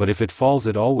pretty, but if it falls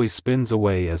it always spins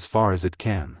away as far as it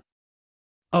can."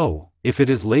 "Oh, if it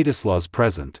is Ladislaw's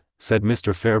present," said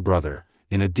Mr. Fairbrother,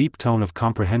 in a deep tone of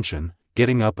comprehension,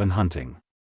 getting up and hunting.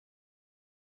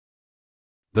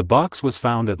 The box was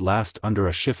found at last under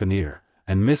a chiffonier,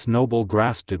 and Miss Noble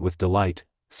grasped it with delight,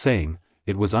 saying,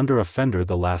 "It was under a fender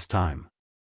the last time."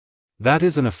 "That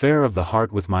is an affair of the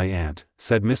heart with my aunt,"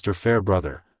 said Mr.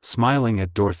 Fairbrother, smiling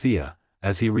at Dorothea,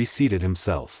 as he reseated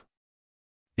himself.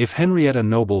 "If Henrietta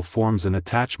Noble forms an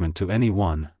attachment to any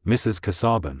one, Mrs.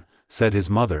 Casaubon," said his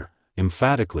mother,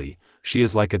 emphatically, "she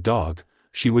is like a dog,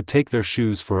 she would take their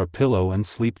shoes for a pillow and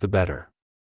sleep the better."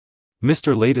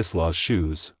 "Mr. Ladislaw's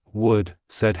shoes would,"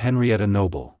 said Henrietta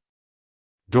Noble.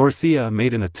 Dorothea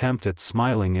made an attempt at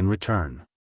smiling in return.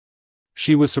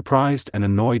 She was surprised and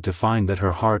annoyed to find that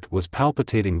her heart was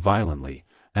palpitating violently,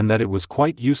 and that it was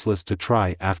quite useless to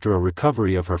try after a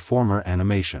recovery of her former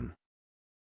animation.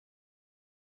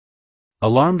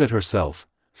 Alarmed at herself,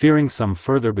 fearing some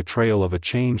further betrayal of a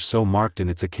change so marked in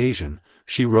its occasion,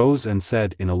 she rose and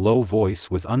said in a low voice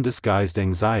with undisguised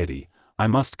anxiety, "I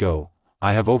must go,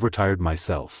 I have overtired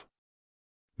myself."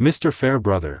 Mr.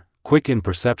 Fairbrother, quick in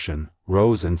perception,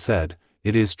 rose and said,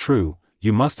 "It is true,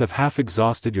 you must have half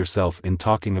exhausted yourself in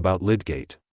talking about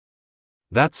Lydgate.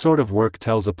 That sort of work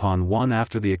tells upon one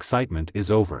after the excitement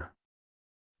is over."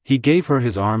 He gave her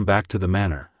his arm back to the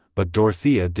manor, but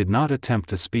Dorothea did not attempt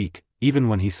to speak, even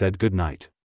when he said good night.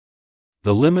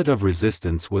 The limit of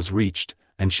resistance was reached,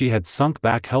 and she had sunk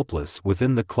back helpless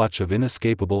within the clutch of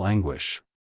inescapable anguish.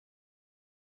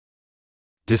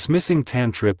 Dismissing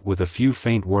Tantripp with a few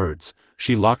faint words,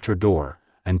 she locked her door,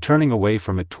 and turning away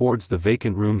from it towards the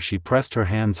vacant room she pressed her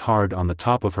hands hard on the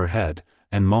top of her head,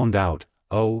 and moaned out,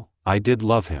 "Oh, I did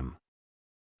love him."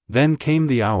 Then came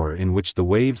the hour in which the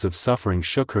waves of suffering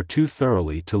shook her too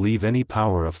thoroughly to leave any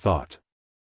power of thought.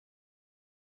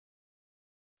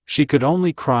 She could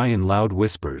only cry in loud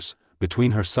whispers,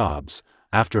 between her sobs,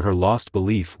 after her lost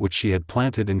belief which she had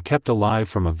planted and kept alive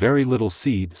from a very little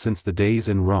seed since the days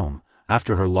in Rome,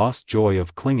 after her lost joy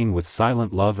of clinging with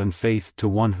silent love and faith to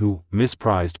one who,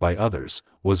 misprized by others,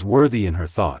 was worthy in her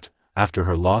thought, after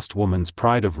her lost woman's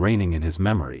pride of reigning in his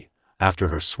memory, after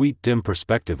her sweet dim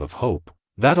perspective of hope,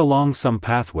 That along some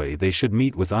pathway they should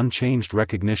meet with unchanged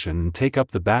recognition and take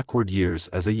up the backward years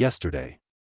as a yesterday.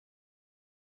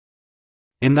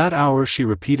 In that hour she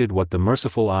repeated what the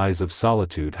merciful eyes of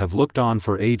solitude have looked on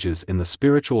for ages in the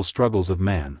spiritual struggles of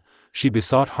man. She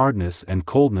besought hardness and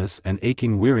coldness and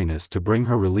aching weariness to bring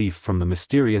her relief from the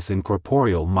mysterious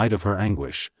incorporeal might of her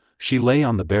anguish. She lay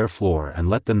on the bare floor and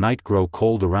let the night grow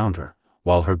cold around her,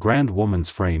 while her grand woman's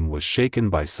frame was shaken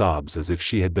by sobs as if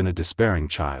she had been a despairing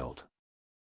child.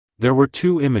 There were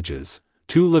two images,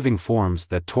 two living forms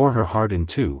that tore her heart in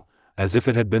two, as if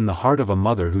it had been the heart of a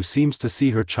mother who seems to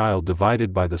see her child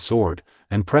divided by the sword,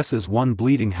 and presses one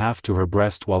bleeding half to her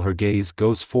breast while her gaze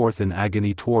goes forth in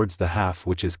agony towards the half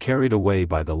which is carried away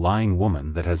by the lying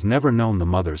woman that has never known the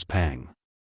mother's pang.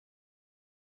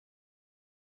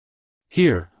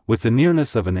 Here, with the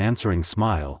nearness of an answering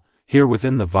smile, here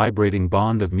within the vibrating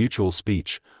bond of mutual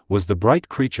speech, was the bright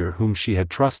creature whom she had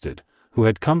trusted, who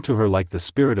had come to her like the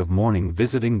spirit of morning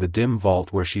visiting the dim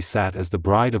vault where she sat as the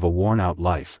bride of a worn-out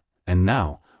life. And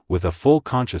now, with a full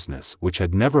consciousness which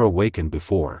had never awakened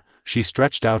before, she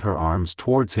stretched out her arms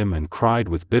towards him and cried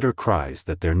with bitter cries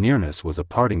that their nearness was a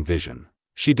parting vision.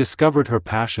 She discovered her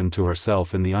passion to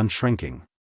herself in the unshrinking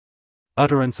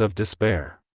utterance of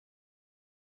despair.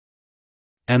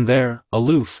 And there,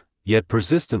 aloof, yet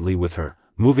persistently with her,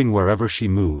 moving wherever she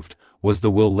moved, was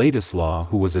the will Ladislaw,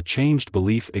 who was a changed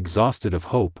belief exhausted of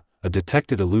hope, a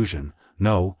detected illusion,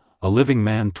 no, a living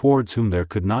man towards whom there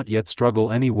could not yet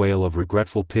struggle any wail of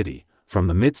regretful pity, from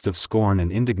the midst of scorn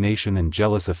and indignation and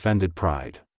jealous offended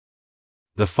pride.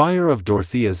 The fire of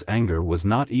Dorothea's anger was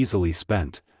not easily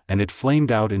spent, and it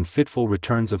flamed out in fitful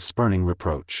returns of spurning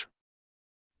reproach.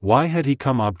 Why had he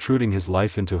come obtruding his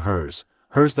life into hers,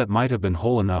 hers that might have been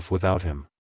whole enough without him?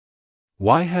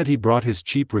 Why had he brought his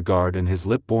cheap regard and his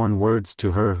lip-born words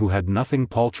to her who had nothing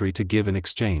paltry to give in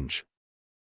exchange?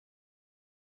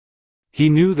 He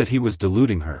knew that he was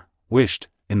deluding her, wished,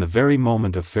 in the very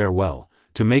moment of farewell,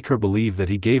 to make her believe that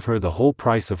he gave her the whole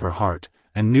price of her heart,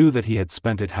 and knew that he had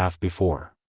spent it half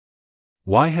before.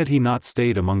 Why had he not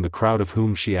stayed among the crowd of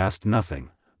whom she asked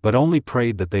nothing, but only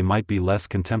prayed that they might be less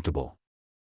contemptible?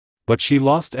 But she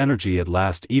lost energy at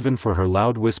last even for her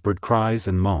loud whispered cries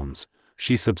and moans.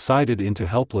 She subsided into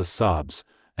helpless sobs,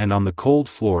 and on the cold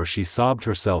floor she sobbed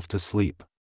herself to sleep.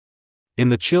 In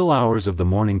the chill hours of the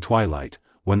morning twilight,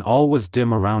 when all was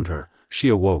dim around her, she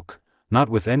awoke, not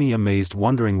with any amazed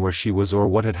wondering where she was or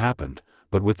what had happened,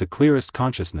 but with the clearest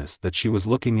consciousness that she was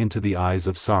looking into the eyes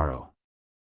of sorrow.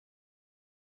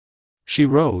 She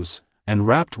rose, and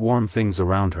wrapped warm things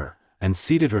around her, and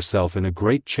seated herself in a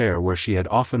great chair where she had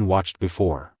often watched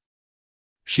before.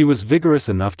 She was vigorous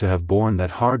enough to have borne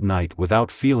that hard night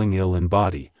without feeling ill in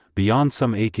body, beyond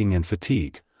some aching and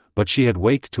fatigue, but she had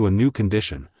waked to a new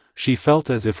condition. She felt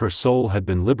as if her soul had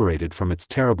been liberated from its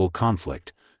terrible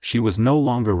conflict. She was no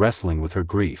longer wrestling with her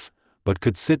grief, but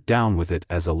could sit down with it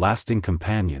as a lasting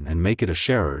companion and make it a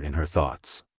sharer in her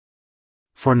thoughts.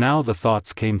 For now the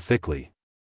thoughts came thickly.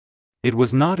 It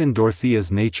was not in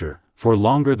Dorothea's nature, for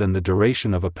longer than the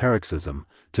duration of a paroxysm,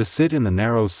 to sit in the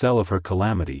narrow cell of her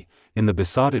calamity, in the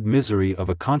besotted misery of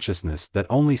a consciousness that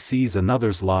only sees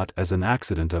another's lot as an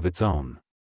accident of its own.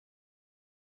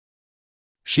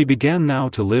 She began now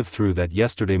to live through that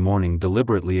yesterday morning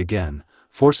deliberately again,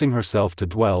 forcing herself to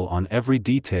dwell on every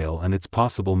detail and its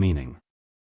possible meaning.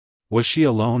 Was she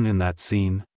alone in that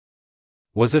scene?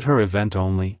 Was it her event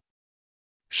only?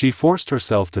 She forced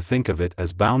herself to think of it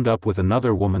as bound up with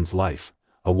another woman's life,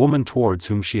 a woman towards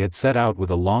whom she had set out with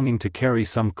a longing to carry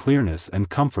some clearness and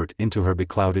comfort into her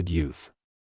beclouded youth.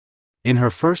 In her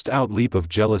first outleap of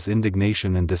jealous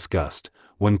indignation and disgust,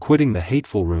 when quitting the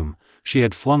hateful room, she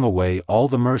had flung away all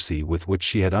the mercy with which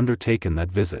she had undertaken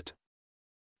that visit.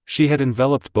 She had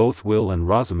enveloped both Will and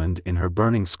Rosamond in her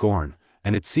burning scorn,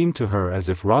 and it seemed to her as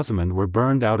if Rosamond were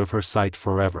burned out of her sight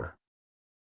forever.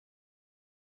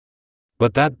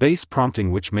 But that base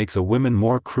prompting which makes a woman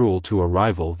more cruel to a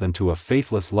rival than to a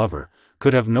faithless lover,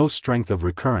 could have no strength of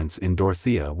recurrence in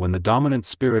Dorothea when the dominant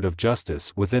spirit of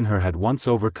justice within her had once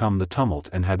overcome the tumult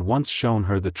and had once shown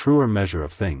her the truer measure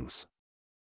of things.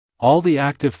 All the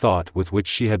active thought with which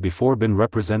she had before been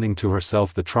representing to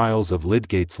herself the trials of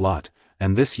Lydgate's lot,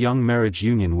 and this young marriage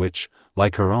union which,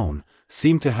 like her own,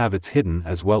 seemed to have its hidden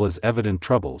as well as evident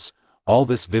troubles, all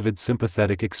this vivid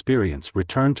sympathetic experience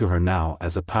returned to her now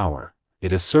as a power.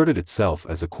 It asserted itself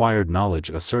as acquired knowledge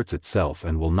asserts itself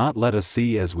and will not let us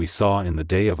see as we saw in the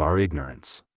day of our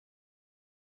ignorance.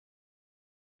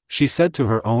 She said to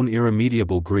her own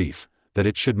irremediable grief, that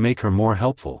it should make her more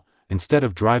helpful, instead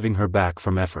of driving her back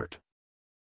from effort.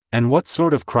 And what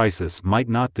sort of crisis might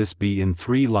not this be in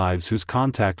 3 lives whose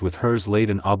contact with hers laid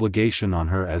an obligation on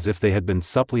her as if they had been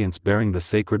suppliants bearing the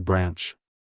sacred branch?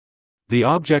 The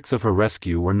objects of her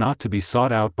rescue were not to be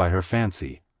sought out by her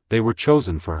fancy, they were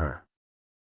chosen for her.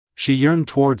 She yearned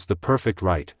towards the perfect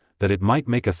right, that it might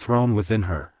make a throne within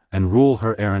her, and rule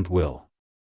her errant will.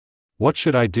 What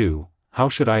should I do, how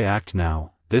should I act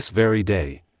now, this very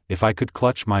day, if I could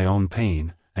clutch my own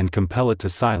pain, and compel it to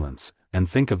silence, and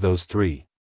think of those 3?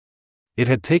 It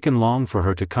had taken long for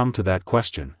her to come to that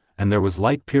question, and there was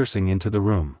light piercing into the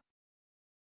room.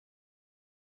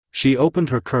 She opened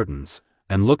her curtains,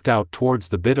 and looked out towards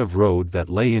the bit of road that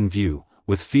lay in view,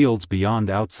 with fields beyond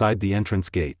outside the entrance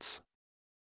gates.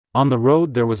 On the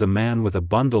road there was a man with a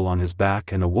bundle on his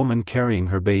back and a woman carrying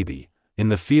her baby. In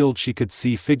the field she could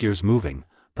see figures moving,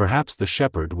 perhaps the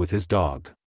shepherd with his dog.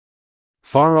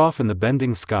 Far off in the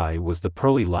bending sky was the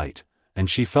pearly light, and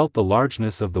she felt the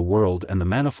largeness of the world and the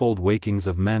manifold wakings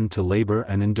of men to labor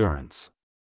and endurance.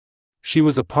 She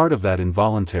was a part of that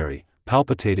involuntary,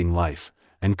 palpitating life,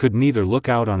 and could neither look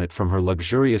out on it from her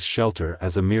luxurious shelter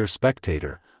as a mere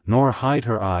spectator, nor hide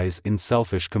her eyes in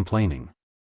selfish complaining.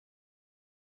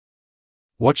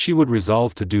 What she would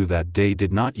resolve to do that day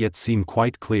did not yet seem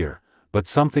quite clear, but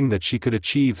something that she could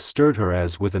achieve stirred her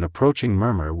as with an approaching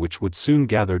murmur which would soon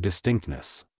gather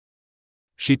distinctness.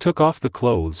 She took off the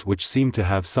clothes which seemed to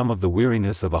have some of the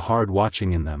weariness of a hard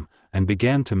watching in them, and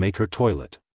began to make her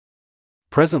toilet.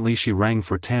 Presently she rang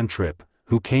for Tantripp,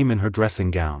 who came in her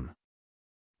dressing gown.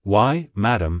 "Why,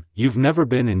 madam, you've never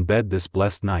been in bed this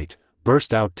blessed night,"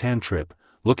 burst out Tantripp,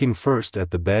 looking first at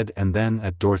the bed and then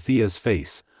at Dorothea's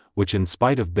face, which in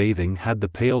spite of bathing had the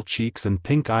pale cheeks and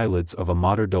pink eyelids of a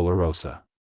Mater Dolorosa.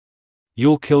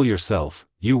 "You'll kill yourself,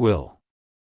 you will.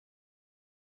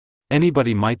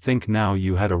 Anybody might think now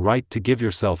you had a right to give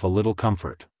yourself a little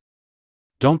comfort."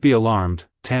 "Don't be alarmed,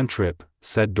 Tantripp,"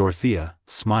 said Dorothea,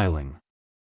 smiling.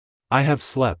 "I have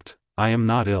slept, I am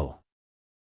not ill.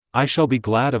 I shall be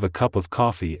glad of a cup of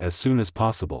coffee as soon as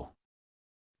possible.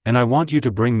 And I want you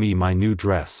to bring me my new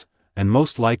dress, and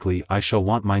most likely I shall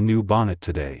want my new bonnet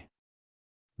today.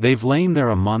 They've lain there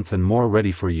a month and more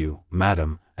ready for you,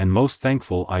 madam, and most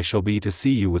thankful I shall be to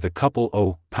see you with a couple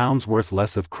 £1 worth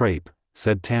less of crape,"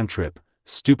 said Tantripp,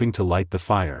 stooping to light the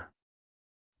fire.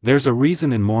 "There's a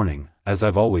reason in mourning, as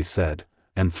I've always said,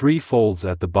 and 3 folds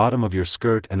at the bottom of your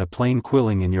skirt and a plain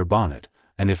quilling in your bonnet,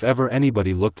 and if ever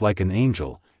anybody looked like an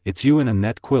angel, it's you in a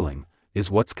net quilling, is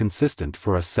what's consistent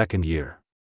for a 2nd year.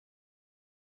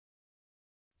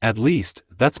 At least,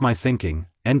 that's my thinking,"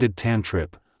 ended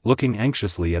Tantripp, looking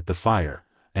anxiously at the fire,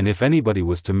 "and if anybody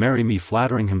was to marry me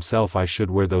flattering himself I should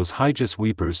wear those higeous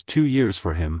weepers 2 years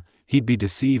for him, he'd be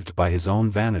deceived by his own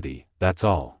vanity, that's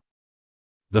all."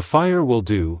 "The fire will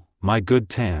do, my good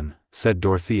Tan," said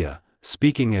Dorothea,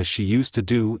 speaking as she used to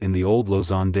do in the old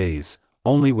Lausanne days,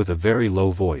 only with a very low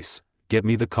voice, "Get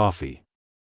me the coffee."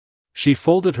 She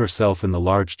folded herself in the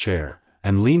large chair,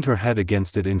 and leaned her head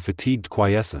against it in fatigued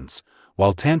quiescence,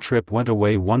 while Tantripp went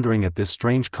away wondering at this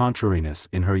strange contrariness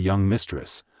in her young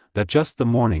mistress, that just the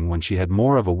morning when she had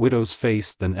more of a widow's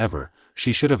face than ever,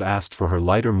 she should have asked for her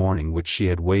lighter mourning which she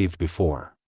had waived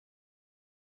before.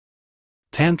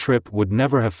 Tantripp would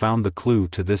never have found the clue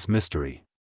to this mystery.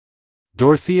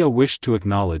 Dorothea wished to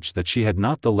acknowledge that she had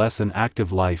not the less an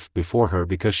active life before her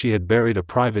because she had buried a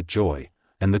private joy,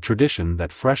 and the tradition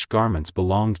that fresh garments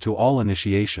belonged to all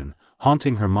initiation,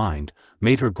 haunting her mind,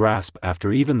 made her grasp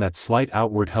after even that slight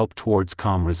outward help towards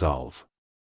calm resolve.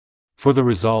 For the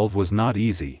resolve was not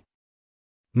easy.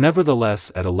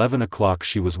 Nevertheless at 11 o'clock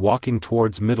she was walking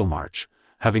towards Middlemarch,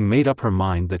 having made up her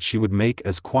mind that she would make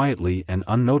as quietly and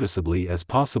unnoticeably as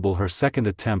possible her 2nd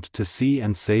attempt to see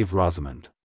and save Rosamond.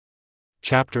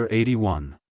 Chapter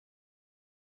 81.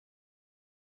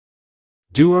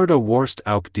 Duurde worst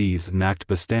ook dies nacht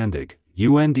bestandig,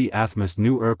 und athmas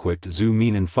nu erquict zu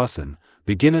meinen Fussen,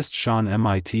 beginnest schon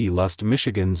mit Lust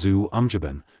Michigan zu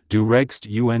umgeben, du regst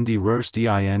und rurst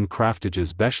in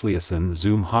kraftiges Beschließen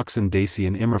zum Hoxen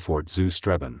Dacian Immerfort zu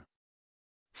streben.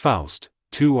 Faust,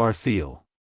 2 Arthiel.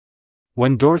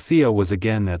 When Dorothea was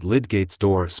again at Lydgate's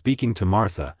door speaking to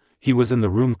Martha, he was in the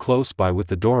room close by with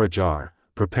the door ajar,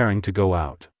 preparing to go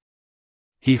out.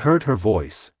 He heard her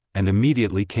voice, and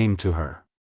immediately came to her.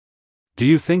 "Do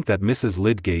you think that Mrs.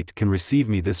 Lydgate can receive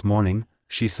me this morning?"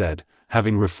 she said,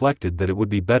 having reflected that it would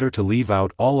be better to leave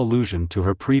out all allusion to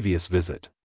her previous visit.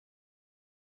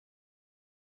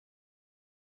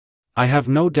 "I have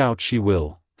no doubt she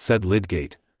will," said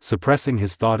Lydgate, suppressing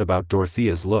his thought about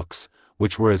Dorothea's looks,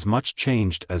 which were as much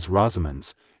changed as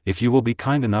Rosamond's, "if you will be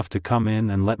kind enough to come in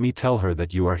and let me tell her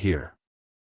that you are here.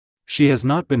 She has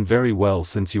not been very well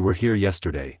since you were here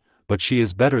yesterday, but she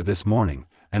is better this morning,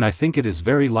 and I think it is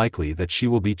very likely that she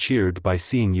will be cheered by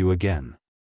seeing you again."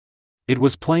 It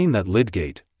was plain that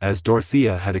Lydgate, as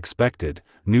Dorothea had expected,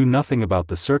 knew nothing about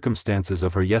the circumstances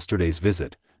of her yesterday's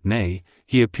visit. Nay,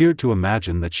 he appeared to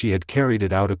imagine that she had carried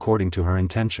it out according to her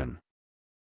intention.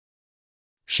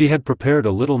 She had prepared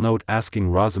a little note asking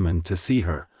Rosamond to see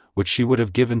her, which she would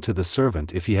have given to the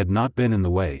servant if he had not been in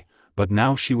the way, but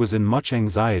now she was in much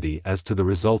anxiety as to the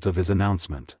result of his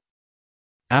announcement.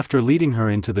 After leading her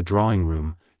into the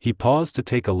drawing-room, he paused to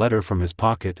take a letter from his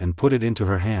pocket and put it into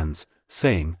her hands,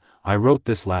 saying, "I wrote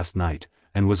this last night,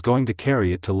 and was going to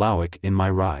carry it to Lowick in my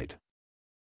ride."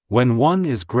 When one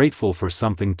is grateful for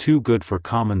something too good for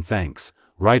common thanks,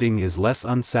 writing is less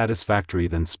unsatisfactory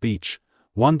than speech.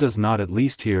 One does not at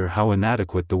least hear how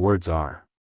inadequate the words are.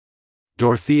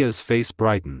 Dorothea's face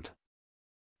brightened.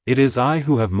 "It is I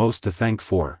who have most to thank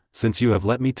for, since you have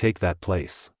let me take that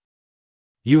place."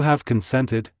 "You have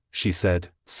consented?" she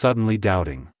said, suddenly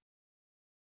doubting.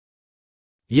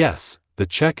 "Yes, the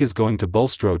check is going to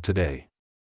Bulstrode today."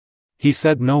 He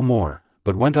said no more,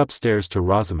 but went upstairs to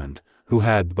Rosamond, who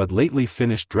had but lately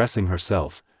finished dressing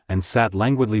herself, and sat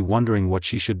languidly wondering what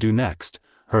she should do next,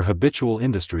 her habitual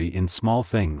industry in small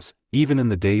things, even in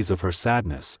the days of her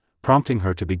sadness, prompting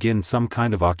her to begin some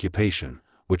kind of occupation,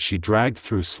 which she dragged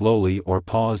through slowly or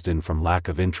paused in from lack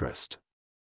of interest.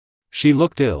 She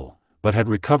looked ill, but had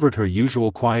recovered her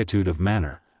usual quietude of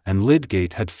manner, and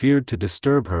Lydgate had feared to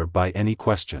disturb her by any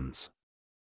questions.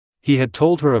 He had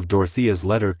told her of Dorothea's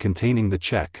letter containing the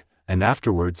check, and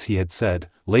afterwards he had said,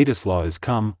 "Ladislaw is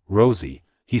come, Rosie,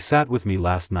 he sat with me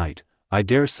last night, I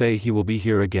dare say he will be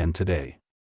here again today.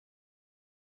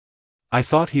 I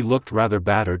thought he looked rather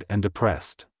battered and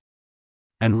depressed."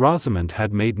 And Rosamond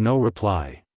had made no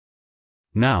reply.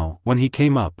 Now, when he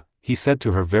came up, he said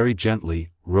to her very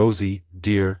gently, "Rosie,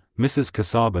 dear, Mrs.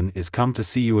 Casaubon is come to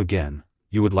see you again,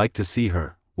 you would like to see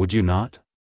her, would you not?"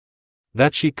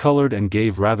 That she colored and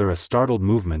gave rather a startled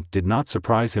movement did not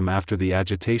surprise him after the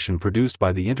agitation produced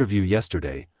by the interview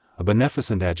yesterday, a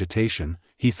beneficent agitation,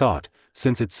 he thought,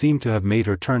 since it seemed to have made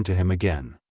her turn to him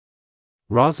again.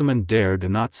 Rosamond dared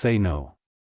not say no.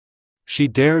 She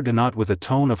dared not with a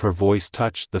tone of her voice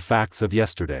touch the facts of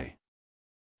yesterday.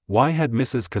 Why had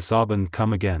Mrs. Casaubon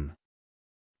come again?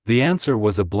 The answer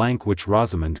was a blank which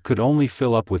Rosamond could only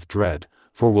fill up with dread,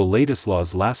 for Will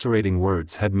Ladislaw's lacerating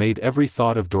words had made every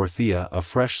thought of Dorothea a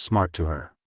fresh smart to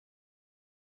her.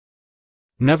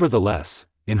 Nevertheless,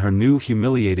 in her new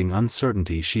humiliating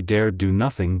uncertainty she dared do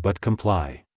nothing but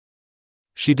comply.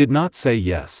 She did not say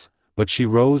yes, but she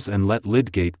rose and let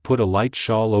Lydgate put a light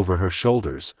shawl over her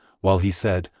shoulders, while he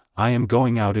said, "I am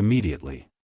going out immediately."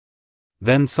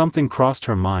 Then something crossed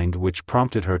her mind which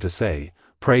prompted her to say,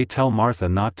 "Pray tell Martha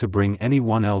not to bring any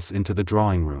one else into the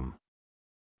drawing-room."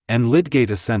 And Lydgate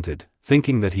assented,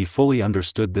 thinking that he fully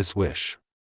understood this wish.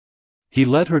 He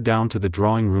led her down to the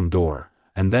drawing-room door,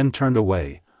 and then turned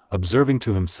away, observing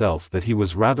to himself that he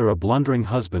was rather a blundering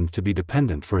husband to be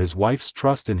dependent for his wife's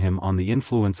trust in him on the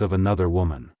influence of another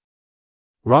woman.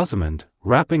 Rosamond,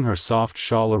 wrapping her soft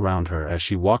shawl around her as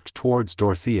she walked towards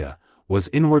Dorothea, was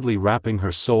inwardly wrapping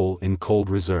her soul in cold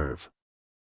reserve.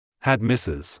 Had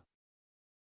Mrs.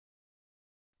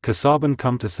 Casaubon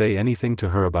come to say anything to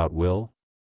her about Will?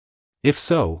 If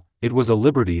so, it was a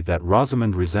liberty that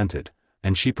Rosamond resented,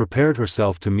 and she prepared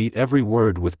herself to meet every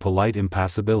word with polite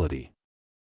impassibility.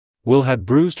 Will had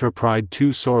bruised her pride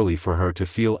too sorely for her to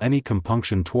feel any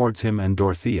compunction towards him, and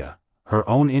Dorothea, her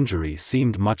own injury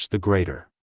seemed much the greater.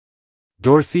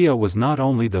 Dorothea was not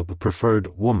only the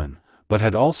preferred woman, but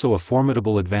had also a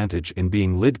formidable advantage in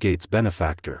being Lydgate's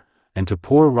benefactor, and to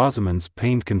poor Rosamond's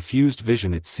pained confused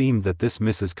vision it seemed that this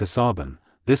Mrs. Casaubon,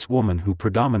 this woman who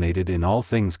predominated in all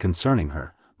things concerning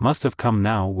her, must have come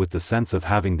now with the sense of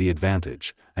having the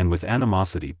advantage, and with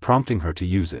animosity prompting her to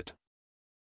use it.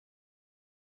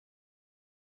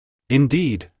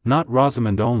 Indeed, not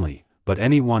Rosamond only, but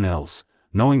any one else,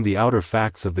 knowing the outer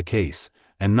facts of the case,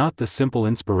 and not the simple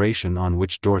inspiration on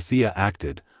which Dorothea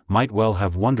acted, might well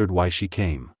have wondered why she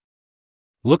came.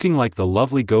 Looking like the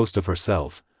lovely ghost of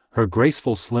herself, her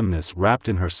graceful slimness wrapped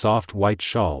in her soft white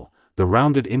shawl, the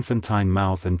rounded infantine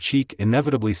mouth and cheek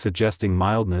inevitably suggesting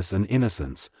mildness and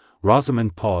innocence,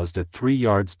 Rosamond paused at 3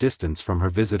 yards' distance from her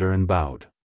visitor and bowed.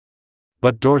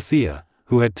 But Dorothea,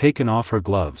 who had taken off her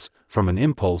gloves, from an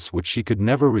impulse which she could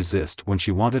never resist when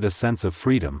she wanted a sense of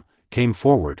freedom, came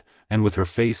forward, and with her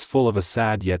face full of a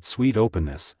sad yet sweet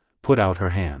openness, put out her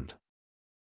hand.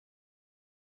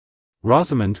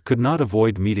 Rosamond could not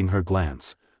avoid meeting her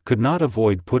glance, could not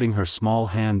avoid putting her small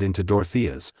hand into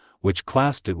Dorothea's, which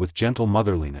clasped it with gentle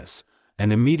motherliness,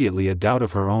 and immediately a doubt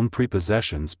of her own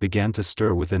prepossessions began to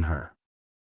stir within her.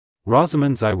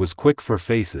 Rosamond's eye was quick for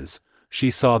faces.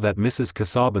 She saw that Mrs.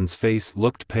 Casaubon's face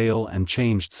looked pale and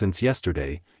changed since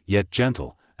yesterday, yet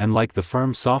gentle, and like the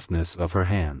firm softness of her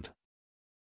hand.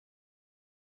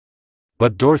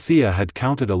 But Dorothea had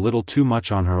counted a little too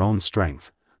much on her own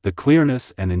strength. The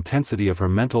clearness and intensity of her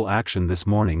mental action this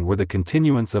morning were the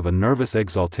continuance of a nervous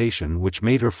exaltation which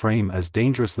made her frame as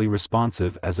dangerously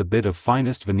responsive as a bit of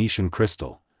finest Venetian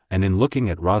crystal, and in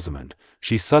looking at Rosamond,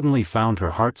 she suddenly found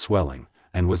her heart swelling,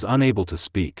 and was unable to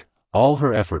speak. All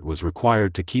her effort was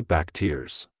required to keep back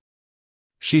tears.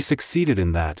 She succeeded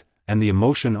in that, and the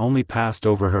emotion only passed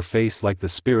over her face like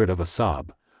the spirit of a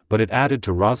sob, but it added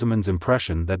to Rosamond's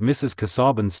impression that Mrs.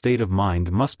 Casaubon's state of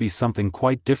mind must be something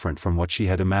quite different from what she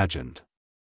had imagined.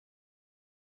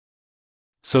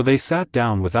 So they sat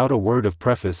down without a word of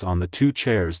preface on the two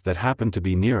chairs that happened to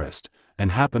be nearest,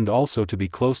 and happened also to be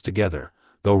close together,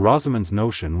 though Rosamond's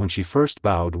notion when she first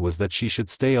bowed was that she should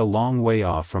stay a long way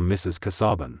off from Mrs.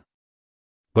 Casaubon.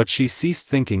 But she ceased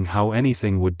thinking how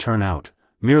anything would turn out,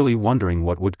 merely wondering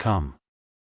what would come.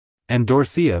 And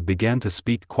Dorothea began to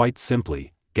speak quite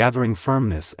simply, gathering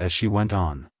firmness as she went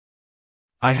on.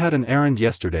 "I had an errand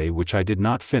yesterday which I did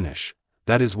not finish,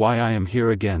 that is why I am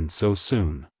here again so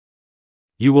soon.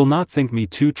 You will not think me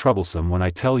too troublesome when I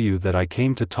tell you that I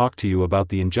came to talk to you about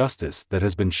the injustice that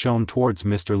has been shown towards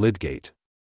Mr. Lydgate.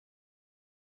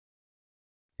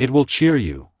 It will cheer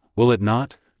you, will it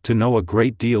not, to know a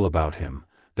great deal about him,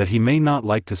 that he may not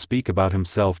like to speak about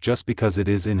himself just because it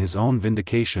is in his own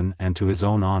vindication and to his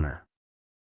own honor.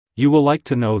 You will like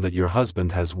to know that your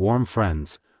husband has warm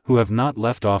friends, who have not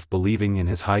left off believing in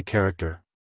his high character.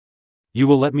 You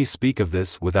will let me speak of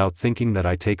this without thinking that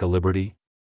I take a liberty?"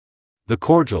 The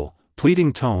cordial,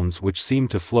 pleading tones which seemed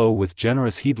to flow with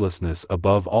generous heedlessness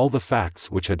above all the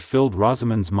facts which had filled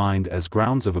Rosamond's mind as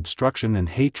grounds of obstruction and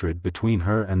hatred between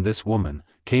her and this woman,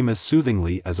 came as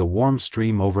soothingly as a warm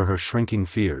stream over her shrinking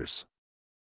fears.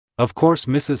 Of course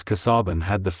Mrs. Casaubon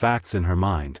had the facts in her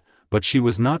mind, but she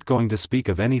was not going to speak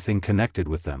of anything connected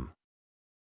with them.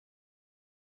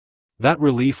 That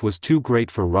relief was too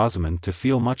great for Rosamond to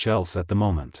feel much else at the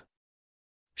moment.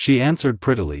 She answered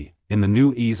prettily, in the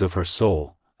new ease of her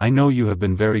soul, "I know you have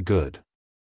been very good.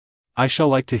 I shall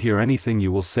like to hear anything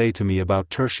you will say to me about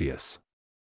Tertius."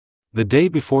 "The day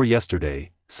before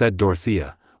yesterday," said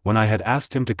Dorothea, "when I had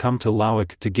asked him to come to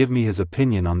Lowick to give me his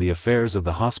opinion on the affairs of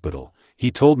the hospital,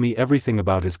 he told me everything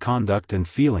about his conduct and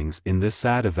feelings in this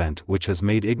sad event which has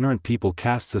made ignorant people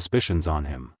cast suspicions on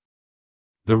him.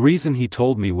 The reason he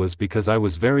told me was because I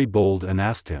was very bold and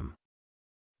asked him.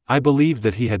 I believed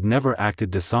that he had never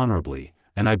acted dishonorably,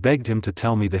 and I begged him to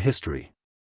tell me the history.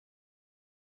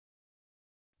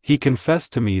 He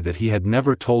confessed to me that he had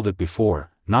never told it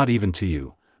before, not even to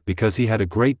you, because he had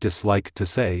a great dislike to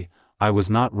say, 'I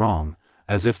was not wrong,'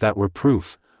 as if that were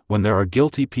proof, when there are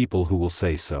guilty people who will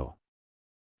say so.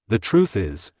 The truth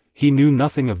is, he knew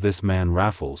nothing of this man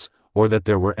Raffles, or that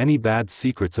there were any bad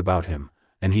secrets about him,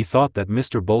 and he thought that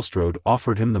Mr. Bulstrode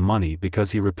offered him the money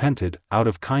because he repented, out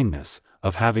of kindness,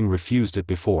 of having refused it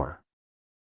before.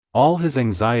 All his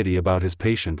anxiety about his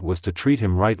patient was to treat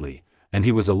him rightly, and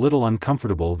he was a little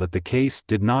uncomfortable that the case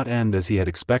did not end as he had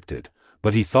expected,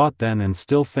 but he thought then and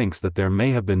still thinks that there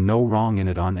may have been no wrong in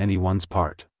it on any one's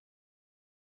part.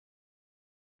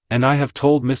 And I have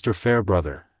told Mr.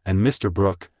 Fairbrother, and Mr.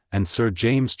 Brooke, and Sir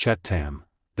James Chettam,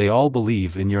 they all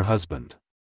believe in your husband.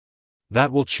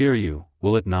 That will cheer you,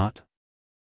 will it not?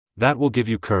 That will give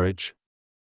you courage?"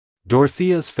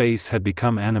 Dorothea's face had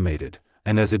become animated,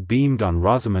 and as it beamed on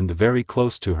Rosamond very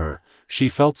close to her, she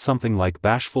felt something like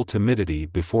bashful timidity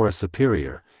before a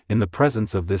superior, in the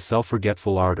presence of this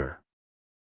self-forgetful ardor.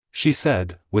 She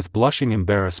said, with blushing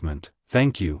embarrassment,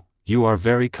 "Thank you, you are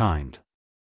very kind."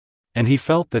 And he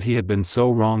felt that he had been so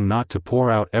wrong not to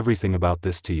pour out everything about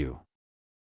this to you.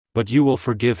 "But you will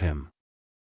forgive him.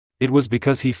 It was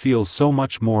because he feels so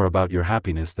much more about your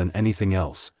happiness than anything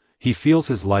else. He feels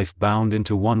his life bound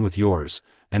into one with yours,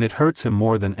 and it hurts him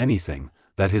more than anything,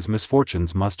 that his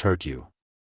misfortunes must hurt you.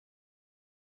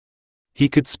 He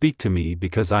could speak to me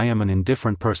because I am an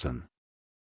indifferent person.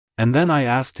 And then I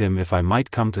asked him if I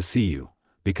might come to see you,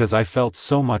 because I felt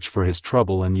so much for his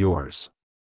trouble and yours.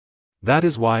 That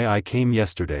is why I came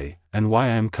yesterday, and why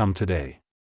I am come today.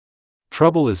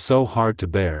 Trouble is so hard to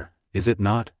bear, is it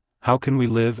not? How can we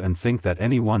live and think that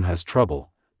any one has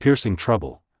trouble, piercing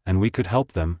trouble, and we could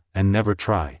help them, and never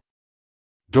try?"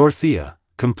 Dorothea,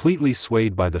 completely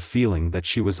swayed by the feeling that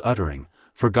she was uttering,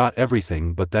 forgot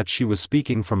everything but that she was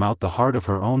speaking from out the heart of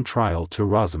her own trial to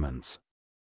Rosamond's.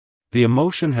 The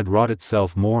emotion had wrought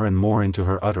itself more and more into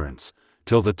her utterance.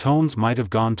 till the tones might have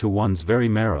gone to one's very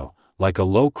marrow, like a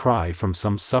low cry from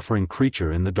some suffering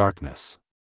creature in the darkness.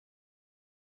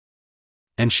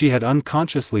 And she had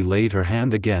unconsciously laid her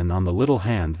hand again on the little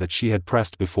hand that she had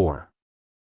pressed before.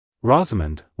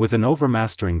 Rosamond, with an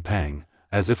overmastering pang,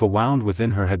 as if a wound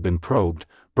within her had been probed,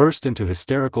 burst into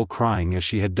hysterical crying as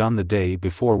she had done the day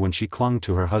before when she clung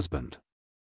to her husband.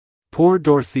 Poor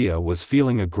Dorothea was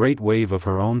feeling a great wave of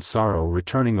her own sorrow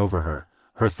returning over her,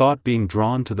 her thought being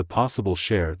drawn to the possible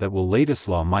share that Will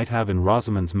Ladislaw might have in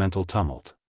Rosamond's mental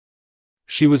tumult.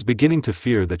 She was beginning to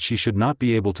fear that she should not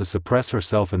be able to suppress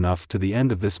herself enough to the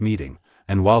end of this meeting,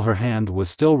 and while her hand was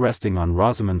still resting on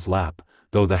Rosamond's lap,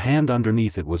 though the hand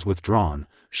underneath it was withdrawn,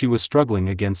 she was struggling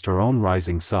against her own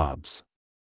rising sobs.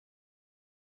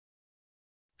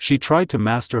 She tried to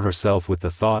master herself with the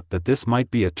thought that this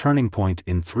might be a turning point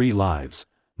in 3 lives,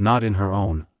 not in her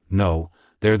own, no,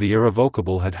 there the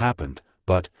irrevocable had happened,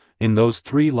 but, in those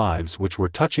 3 lives which were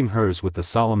touching hers with the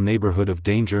solemn neighborhood of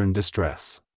danger and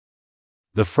distress.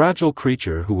 The fragile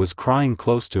creature who was crying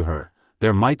close to her,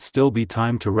 there might still be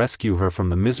time to rescue her from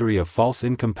the misery of false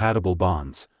incompatible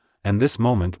bonds, and this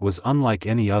moment was unlike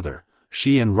any other.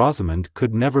 She and Rosamond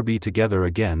could never be together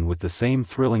again with the same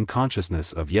thrilling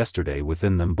consciousness of yesterday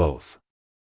within them both.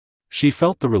 She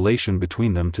felt the relation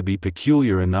between them to be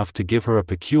peculiar enough to give her a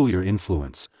peculiar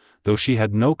influence, though she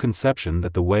had no conception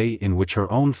that the way in which her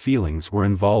own feelings were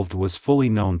involved was fully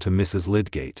known to Mrs.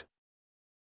 Lydgate.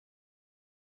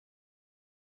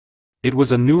 It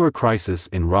was a newer crisis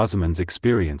in Rosamond's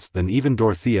experience than even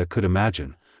Dorothea could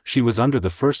imagine. She was under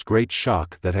the first great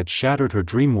shock that had shattered her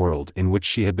dream world in which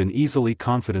she had been easily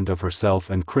confident of herself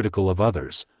and critical of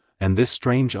others, and this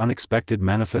strange unexpected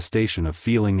manifestation of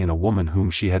feeling in a woman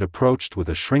whom she had approached with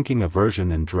a shrinking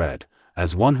aversion and dread,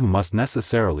 as one who must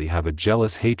necessarily have a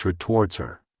jealous hatred towards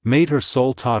her, made her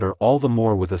soul totter all the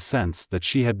more with a sense that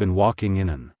she had been walking in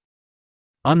an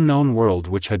unknown world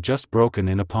which had just broken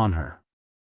in upon her.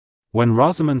 When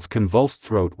Rosamond's convulsed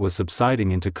throat was subsiding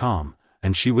into calm,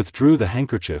 and she withdrew the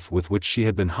handkerchief with which she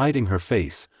had been hiding her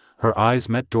face, her eyes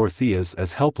met Dorothea's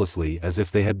as helplessly as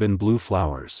if they had been blue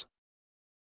flowers.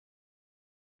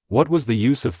 What was the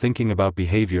use of thinking about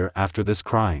behavior after this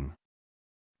crying?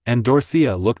 And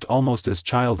Dorothea looked almost as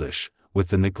childish, with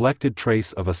the neglected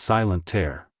trace of a silent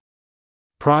tear.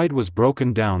 Pride was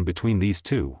broken down between these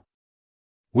two.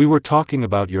 "We were talking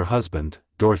about your husband,"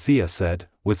 Dorothea said,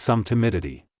 with some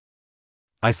timidity.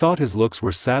 "I thought his looks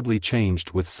were sadly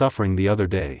changed with suffering the other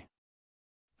day.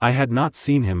 I had not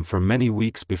seen him for many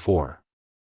weeks before.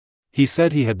 He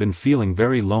said he had been feeling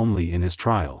very lonely in his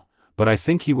trial, but I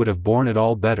think he would have borne it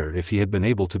all better if he had been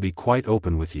able to be quite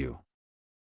open with you."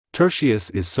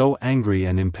 "Tertius is so angry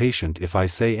and impatient if I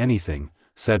say anything,"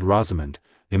 said Rosamond,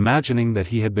 imagining that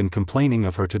he had been complaining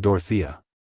of her to Dorothea.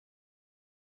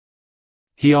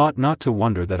 "He ought not to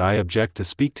wonder that I object to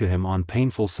speak to him on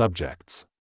painful subjects."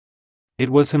 "It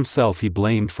was himself he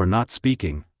blamed for not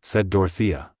speaking," said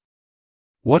Dorothea.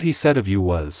 "What he said of you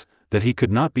was, that he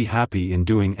could not be happy in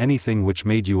doing anything which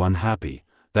made you unhappy,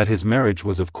 that his marriage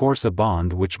was of course a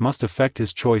bond which must affect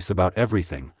his choice about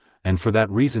everything, and for that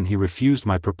reason he refused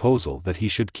my proposal that he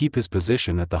should keep his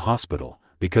position at the hospital,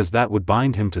 because that would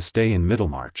bind him to stay in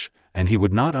Middlemarch, and he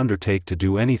would not undertake to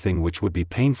do anything which would be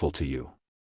painful to you.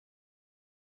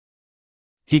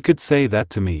 He could say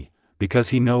that to me, because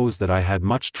he knows that I had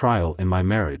much trial in my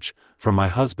marriage, from my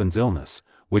husband's illness,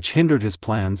 which hindered his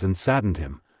plans and saddened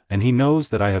him, and he knows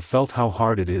that I have felt how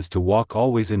hard it is to walk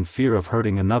always in fear of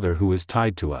hurting another who is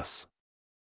tied to us."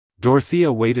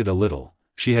 Dorothea waited a little.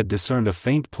 She had discerned a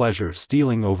faint pleasure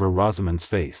stealing over Rosamond's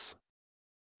face.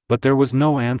 But there was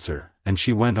no answer, and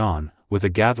she went on, with a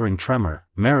gathering tremor,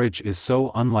 "Marriage is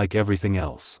so unlike everything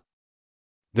else.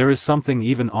 There is something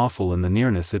even awful in the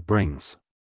nearness it brings.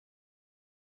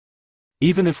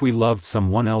 Even if we loved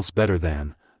someone else better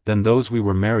than those we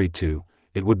were married to,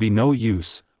 it would be no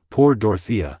use." Poor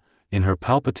Dorothea, in her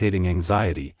palpitating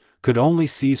anxiety, could only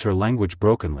seize her language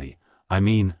brokenly. "I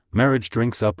mean, marriage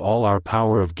drinks up all our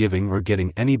power of giving or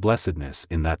getting any blessedness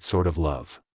in that sort of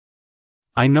love.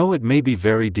 I know it may be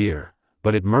very dear,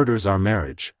 but it murders our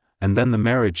marriage, and then the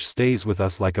marriage stays with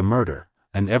us like a murder,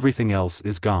 and everything else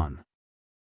is gone.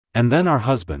 And then our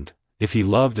husband, if he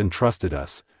loved and trusted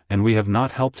us, and we have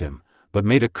not helped him, but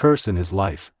made a curse in his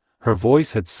life." Her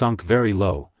voice had sunk very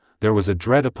low. There was a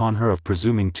dread upon her of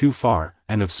presuming too far,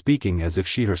 and of speaking as if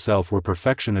she herself were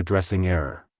perfection addressing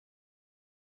error.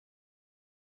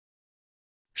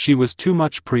 She was too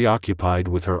much preoccupied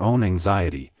with her own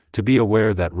anxiety, to be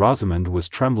aware that Rosamond was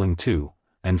trembling too,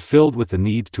 and filled with the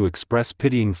need to express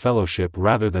pitying fellowship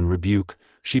rather than rebuke,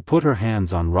 she put her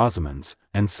hands on Rosamond's,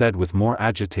 and said with more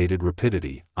agitated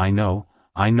rapidity, "I know,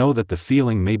 I know that the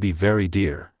feeling may be very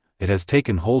dear, it has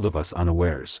taken hold of us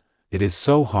unawares, it is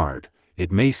so hard,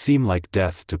 it may seem like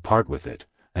death to part with it,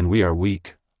 and we are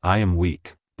weak, I am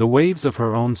weak. The waves of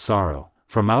her own sorrow,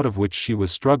 from out of which she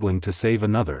was struggling to save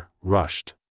another,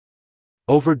 rushed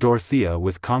over Dorothea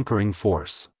with conquering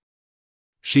force.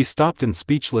 She stopped in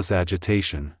speechless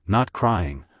agitation, not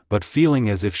crying, but feeling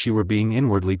as if she were being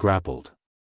inwardly grappled.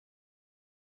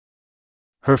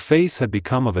 Her face had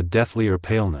become of a deathlier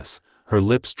paleness, her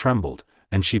lips trembled,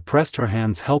 and she pressed her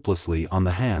hands helplessly on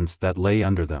the hands that lay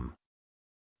under them.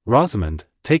 Rosamond,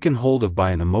 taken hold of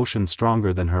by an emotion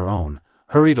stronger than her own,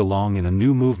 hurried along in a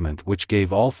new movement which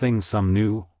gave all things some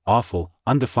new, awful,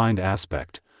 undefined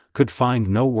aspect, could find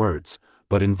no words,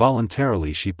 but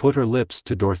involuntarily she put her lips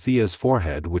to Dorothea's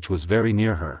forehead, which was very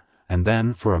near her, and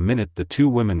then for a minute the two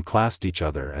women clasped each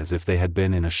other as if they had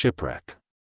been in a shipwreck.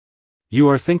 "You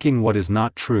are thinking what is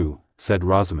not true," said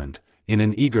Rosamond, in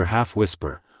an eager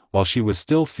half-whisper, while she was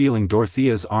still feeling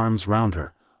Dorothea's arms round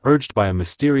her, urged by a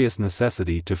mysterious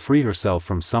necessity to free herself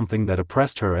from something that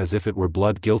oppressed her as if it were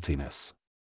blood guiltiness.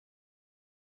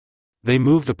 They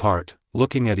moved apart,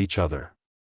 looking at each other.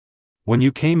 "When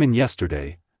you came in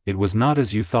yesterday, it was not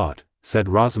as you thought," said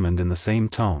Rosamond in the same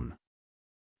tone.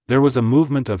 There was a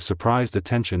movement of surprised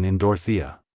attention in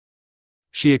Dorothea.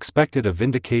 She expected a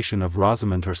vindication of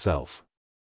Rosamond herself.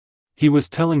 "He was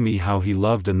telling me how he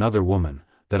loved another woman,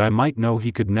 that I might know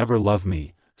he could never love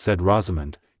me," said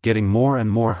Rosamond, getting more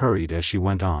and more hurried as she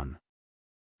went on.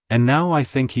 "And now I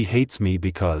think he hates me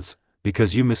because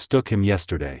you mistook him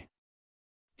yesterday.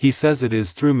 He says it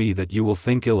is through me that you will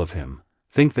think ill of him,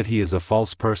 think that he is a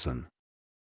false person.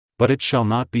 But it shall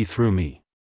not be through me.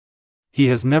 He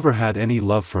has never had any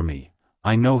love for me,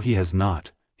 I know he has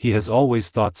not, he has always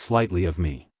thought slightly of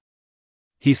me.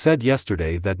 He said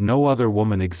yesterday that no other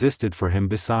woman existed for him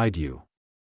beside you.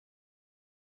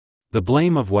 The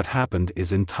blame of what happened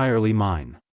is entirely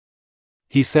mine.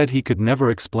 He said he could never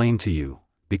explain to you,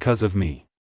 because of me.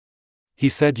 He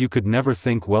said you could never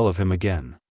think well of him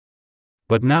again.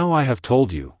 But now I have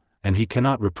told you, and he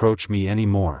cannot reproach me any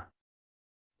more."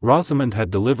 Rosamond had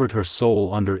delivered her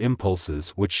soul under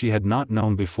impulses which she had not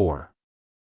known before.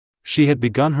 She had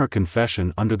begun her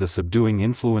confession under the subduing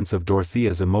influence of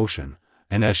Dorothea's emotion,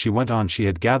 and as she went on she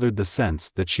had gathered the sense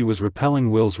that she was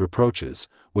repelling Will's reproaches,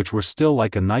 which were still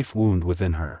like a knife wound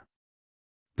within her.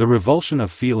 The revulsion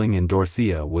of feeling in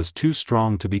Dorothea was too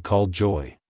strong to be called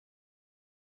joy.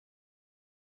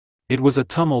 It was a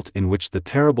tumult in which the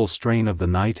terrible strain of the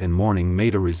night and morning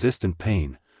made a resistant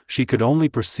pain. She could only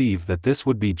perceive that this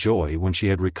would be joy when she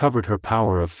had recovered her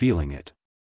power of feeling it.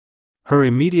 Her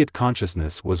immediate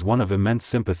consciousness was one of immense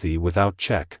sympathy without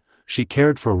check, she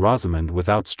cared for Rosamond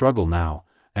without struggle now,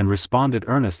 and responded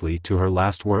earnestly to her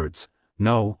last words,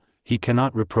 "No, he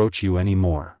cannot reproach you any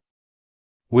more."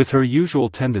 With her usual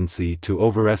tendency to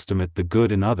overestimate the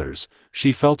good in others,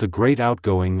 she felt a great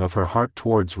outgoing of her heart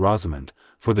towards Rosamond,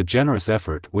 for the generous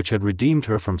effort which had redeemed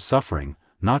her from suffering,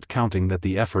 not counting that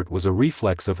the effort was a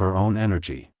reflex of her own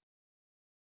energy.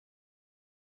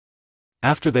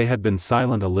 After they had been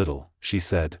silent a little, she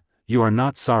said, "You are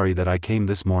not sorry that I came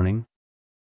this morning?"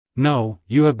 "No,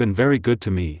 you have been very good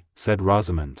to me," said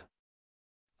Rosamond.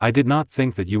 "I did not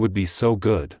think that you would be so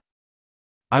good.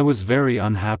 I was very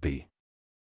unhappy.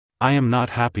 I am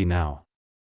not happy now.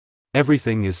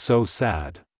 Everything is so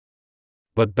sad.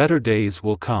 But better days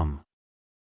will come.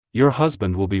 Your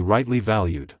husband will be rightly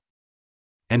valued.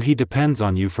 And he depends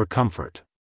on you for comfort.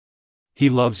 He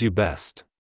loves you best.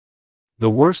 The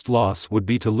worst loss would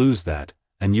be to lose that,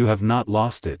 and you have not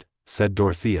lost it," said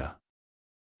Dorothea.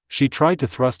 She tried to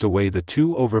thrust away the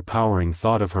too overpowering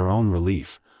thought of her own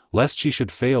relief, lest she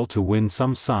should fail to win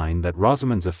some sign that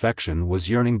Rosamond's affection was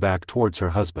yearning back towards her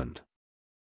husband.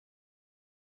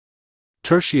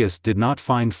 "Tertius did not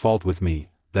find fault with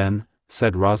me, then,"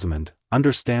 said Rosamond,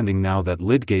 understanding now that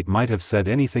Lydgate might have said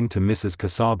anything to Mrs.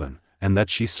 Casaubon, and that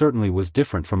she certainly was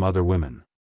different from other women.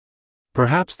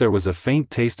 Perhaps there was a faint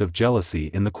taste of jealousy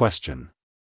in the question.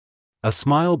 A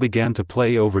smile began to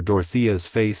play over Dorothea's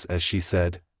face as she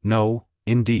said, "No,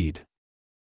 indeed.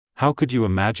 How could you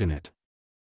imagine it?"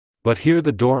 But here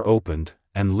the door opened,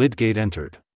 and Lydgate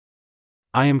entered.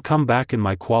 "I am come back in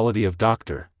my quality of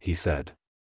doctor," he said.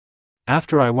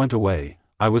 "After I went away,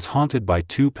 I was haunted by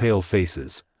two pale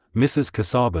faces. Mrs.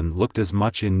 Casaubon looked as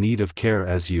much in need of care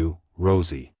as you,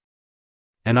 Rosie.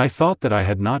 And I thought that I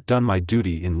had not done my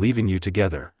duty in leaving you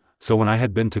together, so when I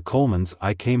had been to Coleman's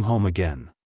I came home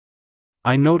again.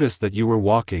 I noticed that you were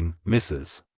walking,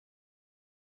 Mrs.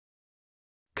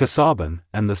 Casaubon,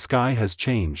 and the sky has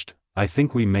changed. I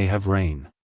think we may have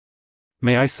rain.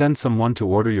 May I send someone to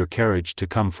order your carriage to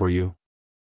come for you?"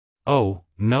 "Oh,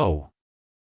 no.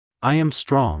 I am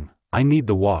strong, I need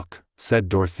the walk," said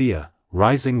Dorothea,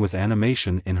 rising with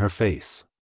animation in her face.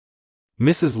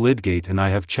 "Mrs. Lydgate and I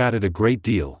have chatted a great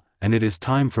deal, and it is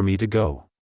time for me to go.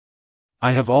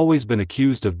 I have always been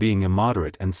accused of being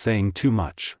immoderate and saying too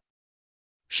much."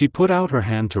 She put out her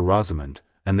hand to Rosamond,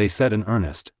 and they said an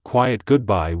earnest, quiet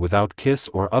goodbye without kiss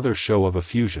or other show of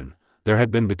effusion. There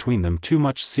had been between them too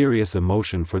much serious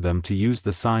emotion for them to use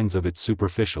the signs of it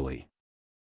superficially.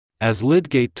 As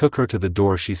Lydgate took her to the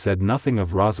door she said nothing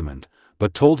of Rosamond,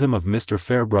 but told him of Mr.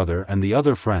 Fairbrother and the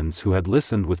other friends who had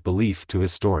listened with belief to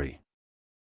his story.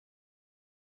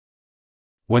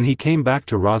 When he came back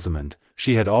to Rosamond,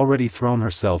 she had already thrown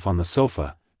herself on the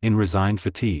sofa, in resigned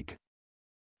fatigue.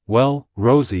 "Well,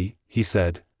 Rosie," he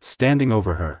said, standing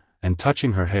over her, and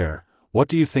touching her hair, "what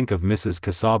do you think of Mrs.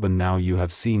 Casaubon now you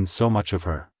have seen so much of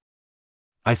her?"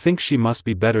 "I think she must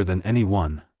be better than any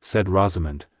one," said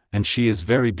Rosamond, "and she is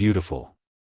very beautiful.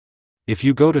 If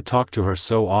you go to talk to her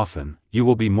so often, you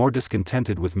will be more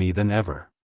discontented with me than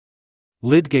ever."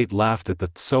 Lydgate laughed at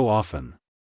the "so often."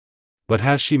 "But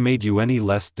has she made you any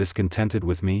less discontented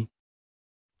with me?"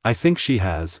 "I think she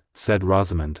has," said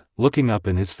Rosamond, looking up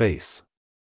in his face.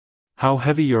 "How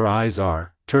heavy your eyes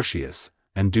are, Tertius,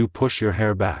 and do push your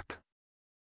hair back."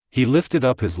 He lifted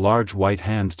up his large white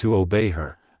hand to obey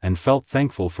her, and felt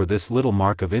thankful for this little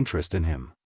mark of interest in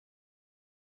him.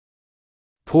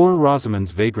 Poor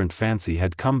Rosamond's vagrant fancy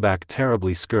had come back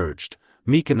terribly scourged,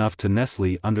 meek enough to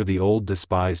nestle under the old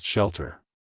despised shelter.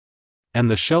 And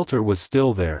the shelter was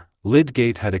still there.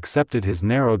 Lydgate had accepted his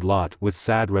narrowed lot with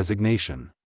sad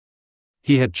resignation.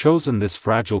 He had chosen this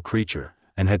fragile creature,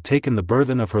 and had taken the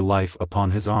burthen of her life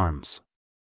upon his arms.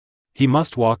 He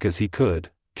must walk as he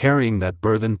could, carrying that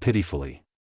burthen pitifully.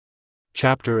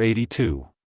 Chapter 82.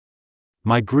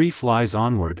 My grief lies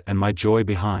onward and my joy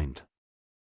behind.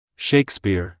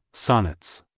 Shakespeare,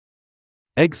 Sonnets.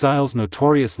 Exiles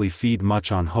notoriously feed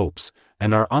much on hopes,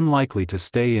 and are unlikely to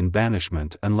stay in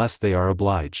banishment unless they are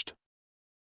obliged.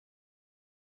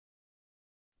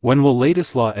 When Will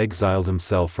Ladislaw exiled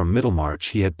himself from Middlemarch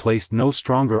he had placed no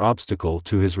stronger obstacle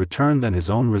to his return than his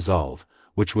own resolve,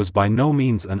 which was by no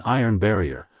means an iron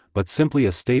barrier, but simply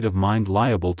a state of mind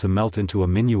liable to melt into a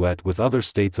minuet with other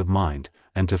states of mind,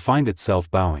 and to find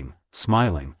itself bowing,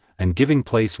 smiling, and giving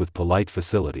place with polite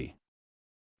facility.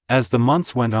 As the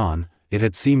months went on, it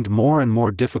had seemed more and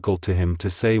more difficult to him to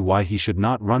say why he should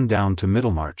not run down to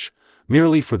Middlemarch,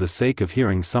 merely for the sake of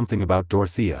hearing something about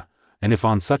Dorothea, and if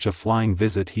on such a flying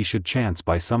visit he should chance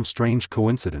by some strange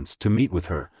coincidence to meet with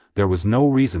her, there was no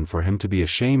reason for him to be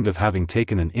ashamed of having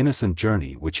taken an innocent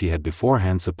journey which he had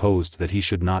beforehand supposed that he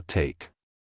should not take.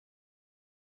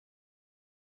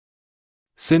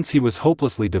 Since he was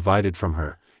hopelessly divided from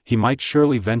her, he might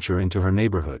surely venture into her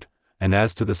neighborhood, and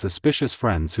as to the suspicious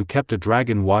friends who kept a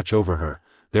dragon watch over her,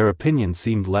 their opinion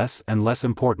seemed less and less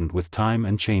important with time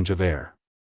and change of air.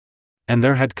 And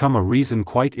there had come a reason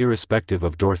quite irrespective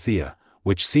of Dorothea,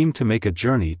 which seemed to make a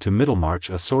journey to Middlemarch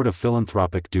a sort of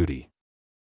philanthropic duty.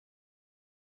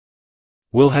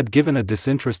 Will had given a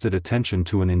disinterested attention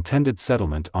to an intended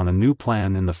settlement on a new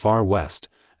plan in the far west,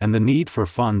 and the need for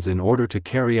funds in order to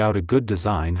carry out a good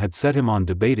design had set him on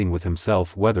debating with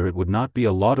himself whether it would not be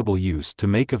a laudable use to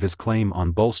make of his claim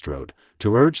on Bulstrode,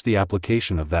 to urge the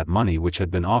application of that money which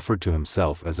had been offered to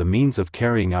himself as a means of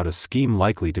carrying out a scheme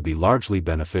likely to be largely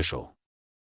beneficial.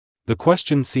 The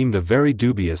question seemed a very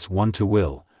dubious one to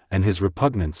Will, and his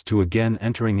repugnance to again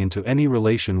entering into any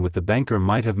relation with the banker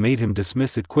might have made him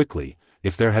dismiss it quickly,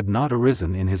 if there had not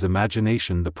arisen in his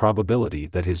imagination the probability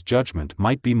that his judgment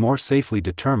might be more safely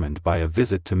determined by a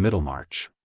visit to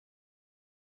Middlemarch.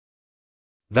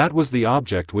 That was the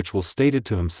object which Will stated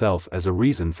to himself as a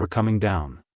reason for coming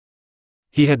down.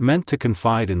 He had meant to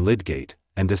confide in Lydgate,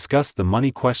 and discuss the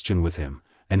money question with him,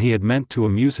 and he had meant to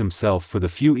amuse himself for the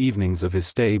few evenings of his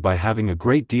stay by having a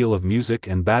great deal of music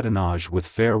and badinage with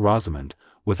fair Rosamond,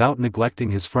 without neglecting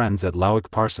his friends at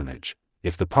Lowick Parsonage.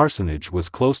 If the parsonage was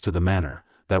close to the manor,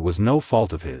 that was no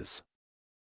fault of his.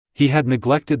 He had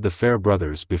neglected the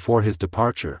Fairbrothers before his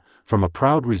departure, from a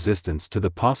proud resistance to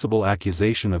the possible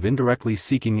accusation of indirectly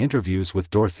seeking interviews with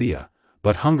Dorothea,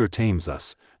 but hunger tames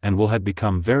us, and Will had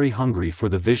become very hungry for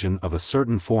the vision of a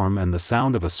certain form and the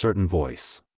sound of a certain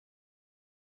voice.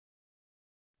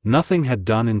 Nothing had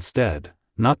done instead,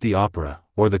 not the opera,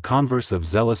 or the converse of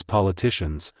zealous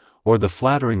politicians, or the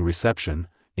flattering reception,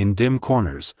 in dim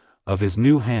corners, of his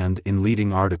new hand in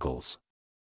leading articles.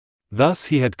 Thus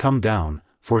he had come down,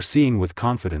 foreseeing with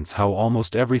confidence how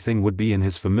almost everything would be in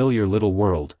his familiar little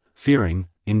world, fearing,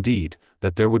 indeed,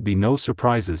 that there would be no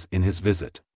surprises in his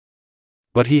visit.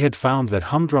 But he had found that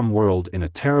humdrum world in a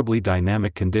terribly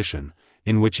dynamic condition,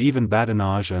 in which even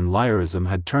badinage and lyrism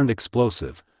had turned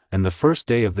explosive, and the first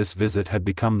day of this visit had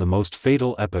become the most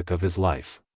fatal epoch of his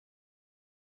life.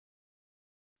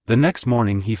 The next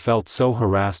morning he felt so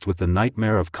harassed with the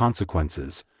nightmare of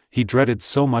consequences, he dreaded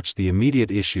so much the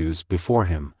immediate issues before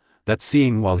him, that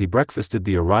seeing while he breakfasted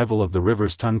the arrival of the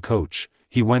River's Tun coach,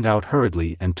 he went out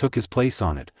hurriedly and took his place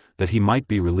on it, that he might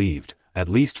be relieved, at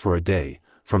least for a day,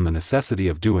 from the necessity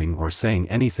of doing or saying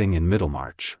anything in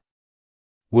Middlemarch.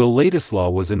 Will Ladislaw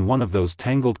was in one of those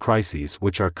tangled crises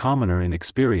which are commoner in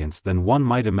experience than one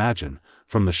might imagine,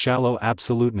 from the shallow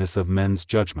absoluteness of men's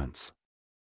judgments.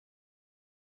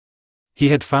 He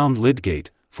had found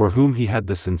Lydgate, for whom he had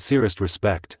the sincerest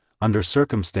respect, under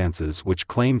circumstances which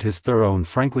claimed his thorough and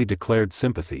frankly declared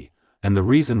sympathy, and the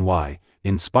reason why,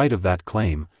 in spite of that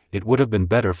claim, it would have been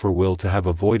better for Will to have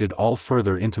avoided all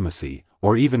further intimacy,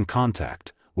 or even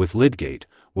contact, with Lydgate,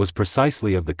 was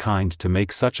precisely of the kind to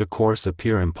make such a course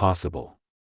appear impossible.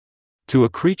 To a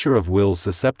creature of Will's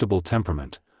susceptible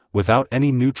temperament, without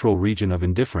any neutral region of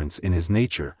indifference in his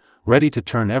nature, ready to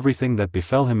turn everything that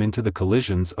befell him into the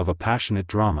collisions of a passionate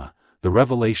drama, the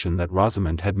revelation that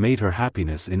Rosamond had made her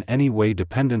happiness in any way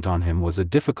dependent on him was a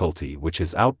difficulty which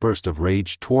his outburst of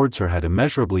rage towards her had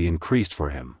immeasurably increased for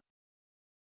him.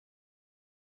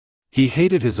 He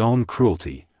hated his own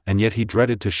cruelty, and yet he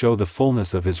dreaded to show the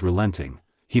fullness of his relenting.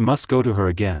 He must go to her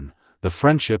again, the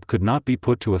friendship could not be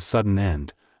put to a sudden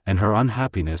end, and her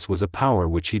unhappiness was a power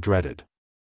which he dreaded.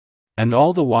 And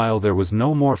all the while there was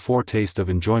no more foretaste of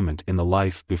enjoyment in the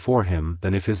life before him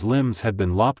than if his limbs had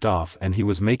been lopped off and he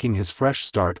was making his fresh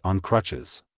start on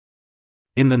crutches.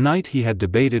 In the night he had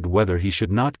debated whether he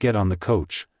should not get on the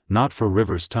coach, not for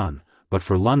River's Tun, but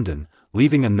for London,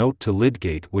 leaving a note to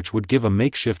Lydgate which would give a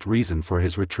makeshift reason for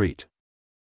his retreat.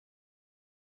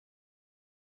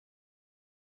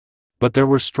 But there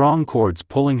were strong cords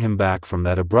pulling him back from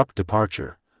that abrupt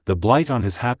departure, the blight on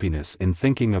his happiness in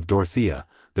thinking of Dorothea,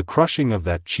 the crushing of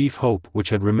that chief hope which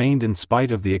had remained in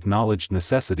spite of the acknowledged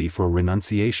necessity for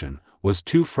renunciation, was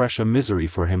too fresh a misery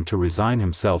for him to resign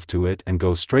himself to it and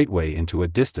go straightway into a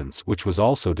distance which was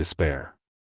also despair.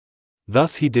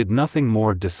 Thus he did nothing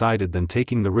more decided than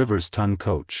taking the River's Tun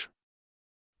coach.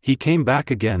 He came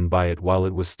back again by it while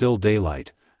it was still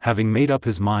daylight, having made up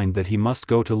his mind that he must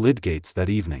go to Lydgate's that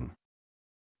evening.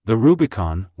 The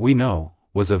Rubicon, we know,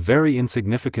 was a very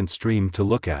insignificant stream to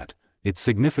look at, its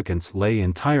significance lay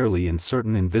entirely in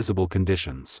certain invisible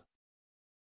conditions.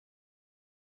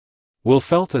 Will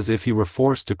felt as if he were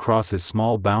forced to cross his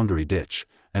small boundary ditch,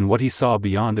 and what he saw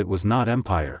beyond it was not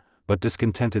empire, but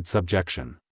discontented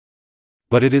subjection.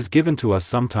 But it is given to us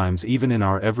sometimes even in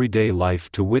our everyday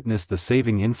life to witness the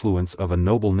saving influence of a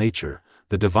noble nature,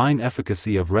 the divine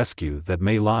efficacy of rescue that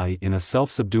may lie in a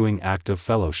self-subduing act of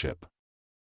fellowship.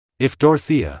 If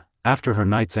Dorothea, after her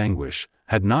night's anguish,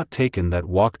 had not taken that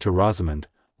walk to Rosamond,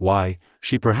 why,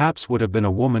 she perhaps would have been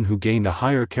a woman who gained a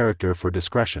higher character for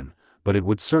discretion, but it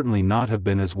would certainly not have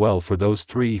been as well for those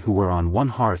three who were on one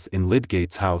hearth in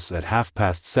Lydgate's house at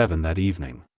 7:30 that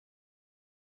evening.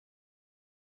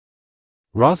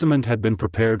 Rosamond had been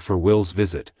prepared for Will's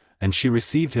visit, and she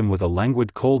received him with a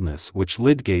languid coldness which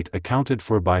Lydgate accounted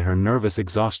for by her nervous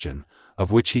exhaustion,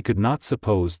 of which he could not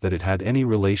suppose that it had any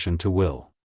relation to Will.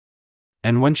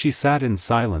 And when she sat in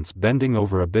silence bending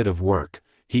over a bit of work,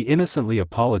 he innocently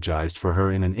apologized for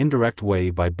her in an indirect way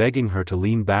by begging her to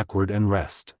lean backward and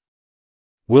rest.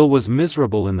 Will was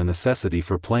miserable in the necessity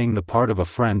for playing the part of a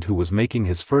friend who was making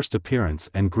his first appearance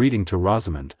and greeting to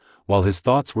Rosamond, while his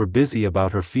thoughts were busy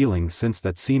about her feelings since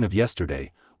that scene of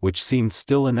yesterday, which seemed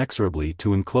still inexorably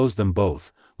to enclose them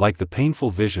both, like the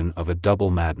painful vision of a double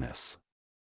madness.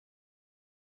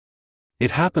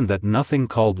 It happened that nothing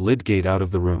called Lydgate out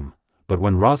of the room, but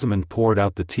when Rosamond poured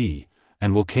out the tea,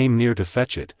 and Will came near to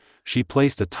fetch it, she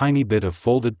placed a tiny bit of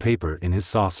folded paper in his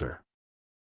saucer.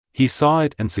 He saw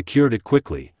it and secured it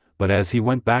quickly, but as he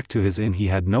went back to his inn he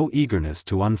had no eagerness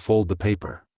to unfold the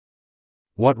paper.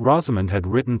 What Rosamond had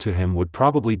written to him would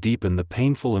probably deepen the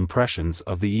painful impressions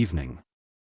of the evening.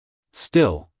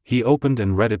 Still, he opened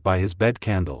and read it by his bed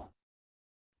candle.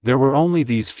 There were only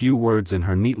these few words in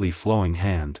her neatly flowing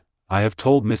hand: "I have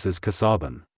told Mrs.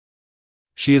 Casaubon.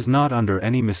 She is not under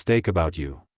any mistake about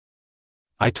you.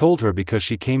 I told her because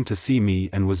she came to see me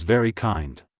and was very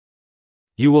kind.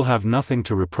 You will have nothing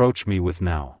to reproach me with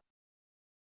now.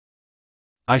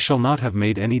 I shall not have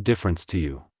made any difference to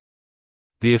you."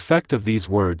 The effect of these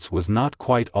words was not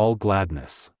quite all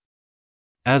gladness.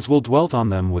 As Will dwelt on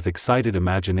them with excited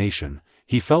imagination,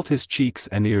 he felt his cheeks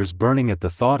and ears burning at the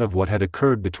thought of what had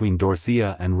occurred between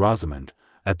Dorothea and Rosamond,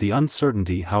 at the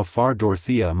uncertainty how far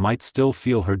Dorothea might still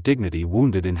feel her dignity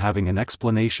wounded in having an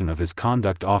explanation of his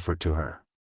conduct offered to her.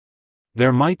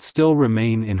 There might still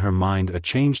remain in her mind a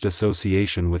changed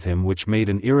association with him which made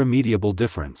an irremediable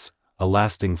difference, a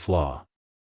lasting flaw.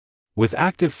 With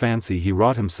active fancy he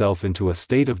wrought himself into a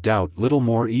state of doubt little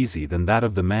more easy than that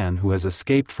of the man who has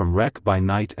escaped from wreck by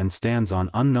night and stands on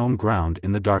unknown ground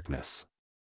in the darkness.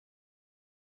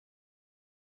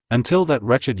 Until that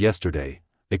wretched yesterday,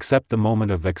 except the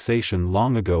moment of vexation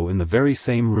long ago in the very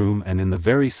same room and in the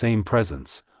very same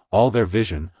presence, all their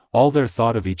vision, all their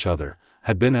thought of each other,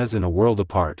 had been as in a world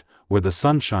apart, where the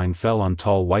sunshine fell on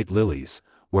tall white lilies,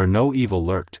 where no evil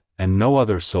lurked, and no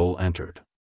other soul entered.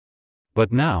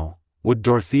 But now, would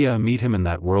Dorothea meet him in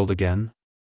that world again?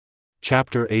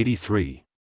 Chapter 83.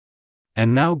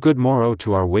 And now good morrow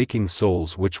to our waking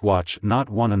souls which watch not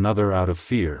one another out of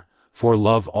fear, for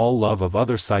love all love of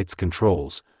other sights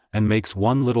controls, and makes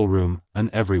one little room, an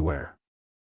everywhere.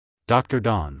 Dr.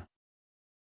 Donne.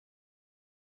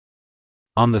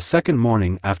 On the second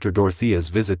morning after Dorothea's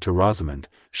visit to Rosamond,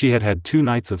 she had had 2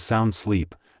 nights of sound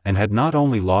sleep, and had not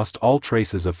only lost all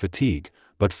traces of fatigue,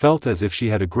 but felt as if she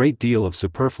had a great deal of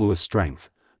superfluous strength,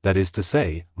 that is to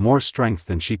say, more strength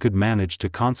than she could manage to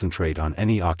concentrate on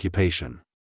any occupation.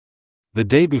 The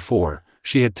day before,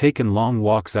 she had taken long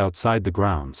walks outside the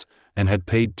grounds, and had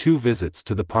paid 2 visits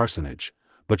to the parsonage,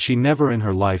 but she never in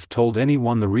her life told any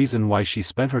one the reason why she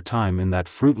spent her time in that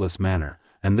fruitless manner,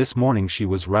 and this morning she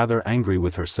was rather angry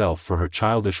with herself for her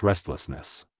childish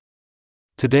restlessness.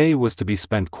 Today was to be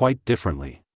spent quite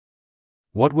differently.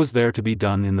 What was there to be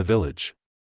done in the village?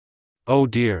 Oh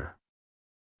dear!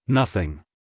 Nothing.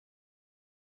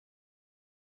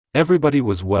 Everybody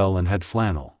was well and had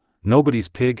flannel, nobody's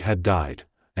pig had died,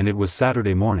 and it was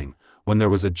Saturday morning, when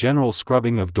there was a general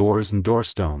scrubbing of doors and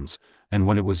door-stones, and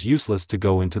when it was useless to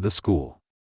go into the school.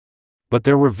 But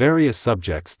there were various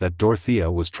subjects that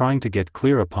Dorothea was trying to get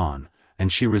clear upon,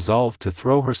 and she resolved to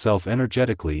throw herself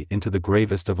energetically into the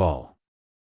gravest of all.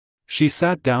 She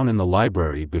sat down in the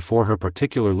library before her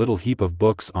particular little heap of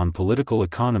books on political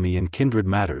economy and kindred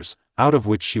matters, out of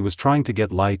which she was trying to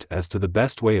get light as to the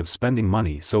best way of spending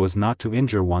money so as not to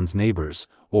injure one's neighbors,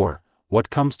 or, what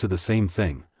comes to the same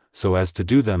thing, so as to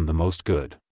do them the most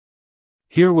good.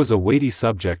 Here was a weighty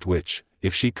subject which,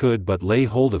 if she could but lay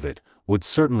hold of it, would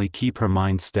certainly keep her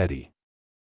mind steady.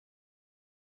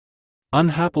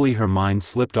 Unhappily her mind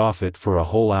slipped off it for a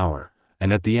whole hour,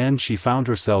 and at the end she found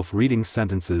herself reading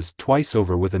sentences twice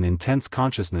over with an intense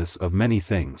consciousness of many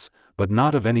things, but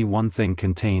not of any one thing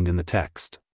contained in the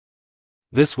text.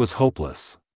 This was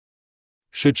hopeless.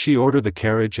 Should she order the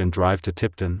carriage and drive to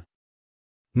Tipton?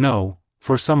 No,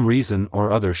 for some reason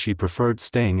or other she preferred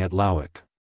staying at Lowick.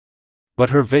 But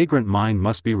her vagrant mind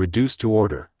must be reduced to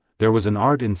order. There was an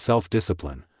art in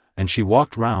self-discipline, and she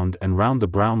walked round and round the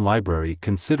brown library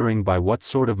considering by what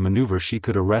sort of maneuver she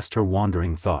could arrest her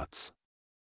wandering thoughts.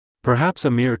 Perhaps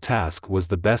a mere task was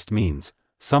the best means,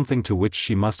 something to which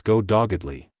she must go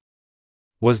doggedly.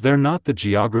 Was there not the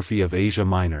geography of Asia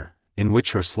Minor, in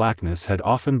which her slackness had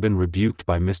often been rebuked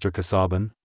by Mr.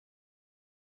 Casaubon?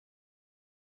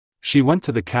 She went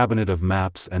to the cabinet of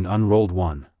maps and unrolled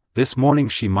one. This morning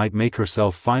she might make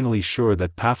herself finally sure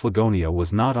that Paphlagonia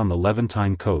was not on the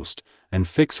Levantine coast, and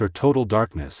fix her total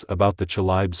darkness about the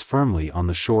Chalybes firmly on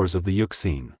the shores of the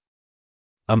Euxine.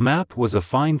 A map was a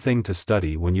fine thing to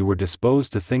study when you were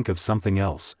disposed to think of something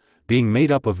else, being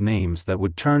made up of names that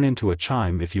would turn into a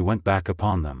chime if you went back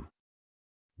upon them.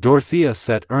 Dorothea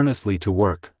set earnestly to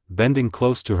work, bending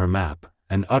close to her map,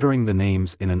 and uttering the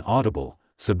names in an audible,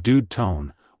 subdued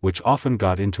tone, which often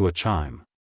got into a chime.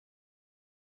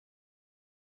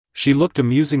 She looked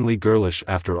amusingly girlish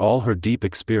after all her deep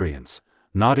experience,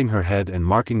 nodding her head and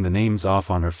marking the names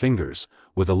off on her fingers,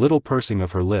 with a little pursing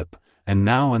of her lip, and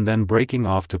now and then breaking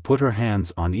off to put her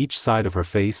hands on each side of her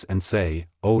face and say,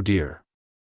 "Oh dear!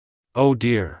 Oh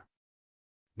dear!"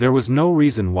 There was no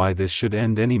reason why this should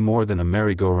end any more than a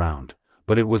merry-go-round,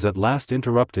 but it was at last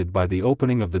interrupted by the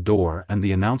opening of the door and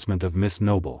the announcement of Miss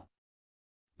Noble.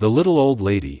 The little old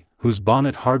lady, whose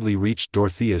bonnet hardly reached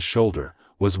Dorothea's shoulder,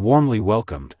 was warmly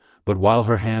welcomed, but while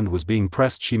her hand was being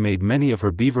pressed she made many of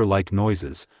her beaver-like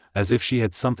noises, as if she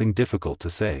had something difficult to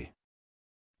say.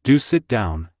 "Do sit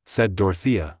down," said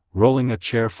Dorothea, rolling a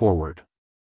chair forward.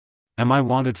 "Am I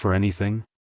wanted for anything?"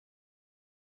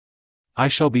 "I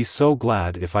shall be so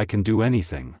glad if I can do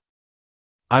anything."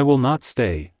 "I will not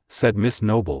stay," said Miss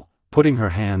Noble, putting her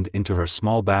hand into her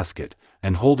small basket,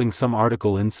 and holding some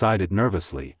article inside it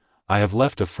nervously. "I have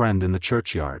left a friend in the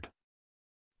churchyard."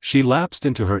 She lapsed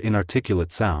into her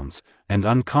inarticulate sounds, and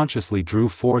unconsciously drew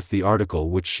forth the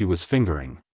article which she was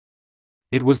fingering.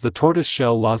 It was the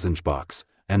tortoise-shell lozenge box,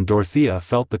 and Dorothea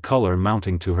felt the color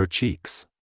mounting to her cheeks.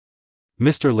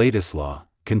 "Mr. Ladislaw,"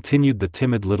 continued the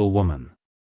timid little woman.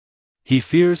 "He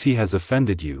fears he has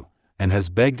offended you, and has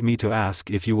begged me to ask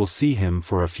if you will see him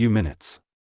for a few minutes."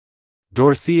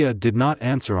 Dorothea did not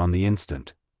answer on the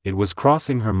instant. It was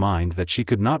crossing her mind that she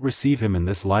could not receive him in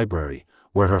this library,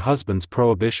 where her husband's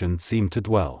prohibition seemed to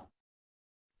dwell.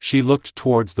 She looked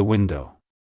towards the window.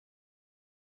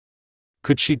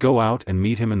 Could she go out and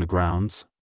meet him in the grounds?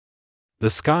 The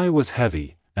sky was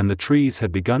heavy, and the trees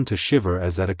had begun to shiver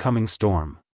as at a coming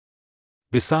storm.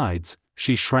 Besides,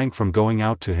 she shrank from going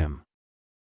out to him.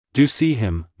 "Do see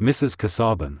him, Mrs.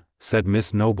 Casaubon," said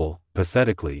Miss Noble,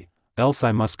 pathetically, "else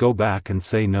I must go back and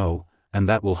say no, and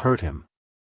that will hurt him."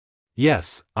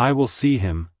 "Yes, I will see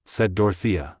him," said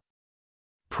Dorothea.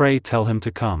 "Pray tell him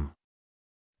to come."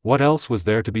 What else was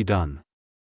there to be done?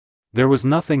 There was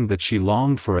nothing that she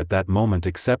longed for at that moment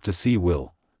except to see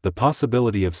Will. The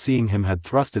possibility of seeing him had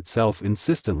thrust itself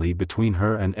insistently between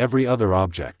her and every other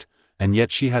object, and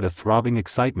yet she had a throbbing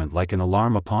excitement like an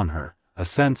alarm upon her, a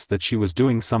sense that she was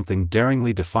doing something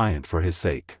daringly defiant for his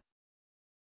sake.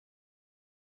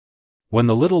 When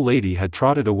the little lady had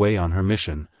trotted away on her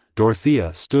mission,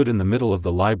 Dorothea stood in the middle of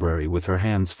the library with her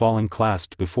hands falling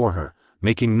clasped before her,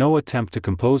 making no attempt to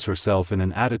compose herself in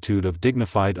an attitude of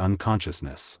dignified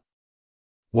unconsciousness.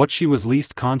 What she was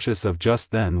least conscious of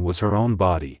just then was her own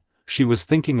body. She was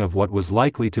thinking of what was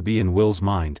likely to be in Will's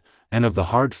mind, and of the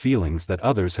hard feelings that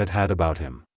others had had about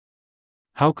him.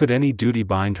 How could any duty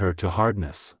bind her to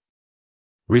hardness?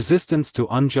 Resistance to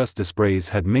unjust dispraise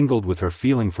had mingled with her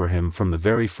feeling for him from the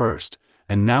very first,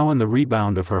 and now in the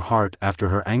rebound of her heart after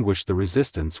her anguish the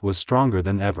resistance was stronger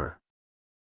than ever.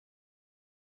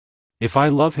 "If I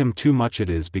love him too much it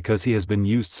is because he has been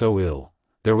used so ill."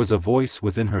 There was a voice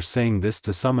within her saying this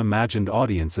to some imagined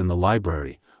audience in the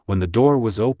library, when the door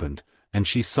was opened, and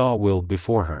she saw Will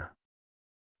before her.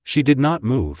 She did not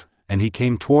move, and he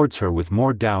came towards her with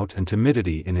more doubt and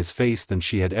timidity in his face than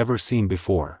she had ever seen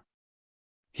before.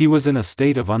 He was in a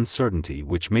state of uncertainty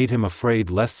which made him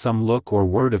afraid lest some look or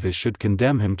word of his should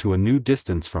condemn him to a new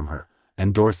distance from her,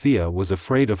 and Dorothea was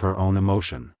afraid of her own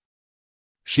emotion.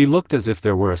 She looked as if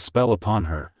there were a spell upon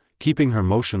her, keeping her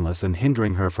motionless and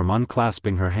hindering her from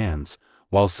unclasping her hands,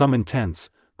 while some intense,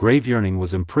 grave yearning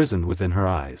was imprisoned within her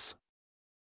eyes.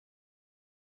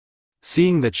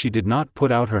 Seeing that she did not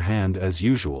put out her hand as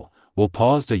usual, Will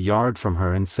paused a yard from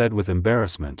her and said with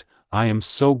embarrassment, "I am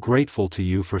so grateful to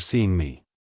you for seeing me."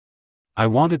 "I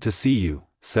wanted to see you,"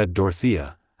 said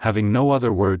Dorothea, having no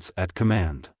other words at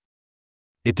command.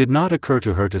 It did not occur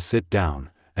to her to sit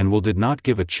down, and Will did not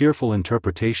give a cheerful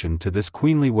interpretation to this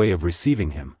queenly way of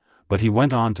receiving him, but he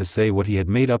went on to say what he had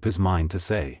made up his mind to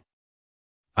say.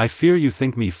 "I fear you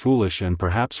think me foolish and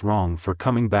perhaps wrong for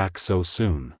coming back so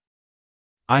soon.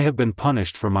 I have been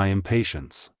punished for my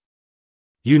impatience.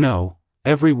 You know,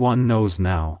 every one knows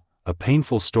now, a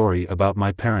painful story about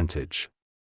my parentage.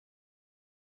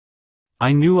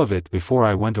 I knew of it before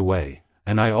I went away,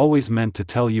 and I always meant to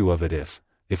tell you of it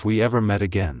if we ever met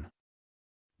again."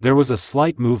 There was a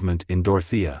slight movement in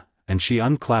Dorothea, and she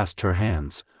unclasped her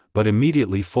hands, but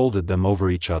immediately folded them over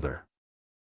each other.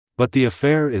 "But the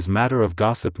affair is matter of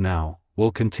gossip now,"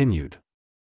 Will continued.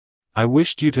 "I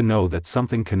wished you to know that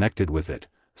something connected with it,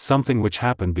 something which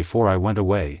happened before I went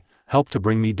away, helped to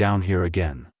bring me down here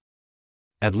again.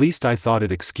 At least I thought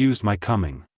it excused my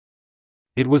coming.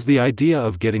 It was the idea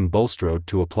of getting Bulstrode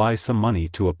to apply some money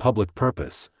to a public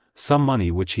purpose, some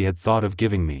money which he had thought of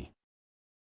giving me.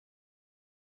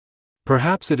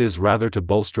 Perhaps it is rather to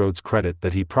Bulstrode's credit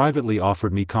that he privately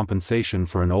offered me compensation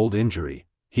for an old injury.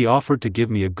 He offered to give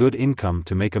me a good income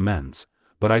to make amends,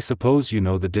 but I suppose you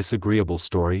know the disagreeable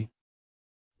story?"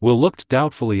 Will looked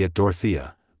doubtfully at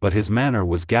Dorothea, but his manner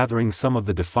was gathering some of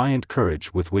the defiant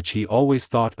courage with which he always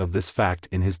thought of this fact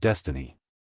in his destiny.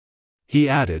 He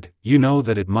added, "You know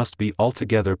that it must be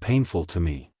altogether painful to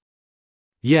me."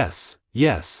 Yes,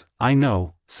 I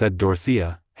know," said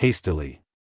Dorothea, hastily.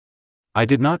 "I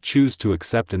did not choose to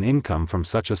accept an income from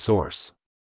such a source.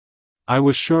 I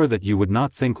was sure that you would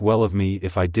not think well of me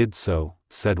if I did so,"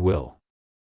 said Will.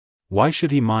 Why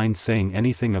should he mind saying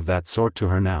anything of that sort to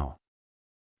her now?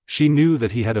 She knew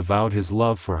that he had avowed his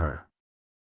love for her.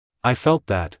 "I felt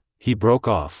that," he broke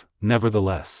off,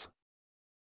 "nevertheless.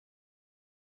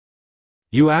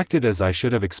 You acted as I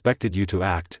should have expected you to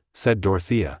act," said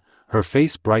Dorothea, her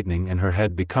face brightening and her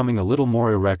head becoming a little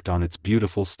more erect on its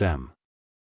beautiful stem.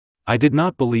 "I did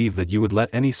not believe that you would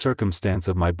let any circumstance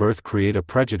of my birth create a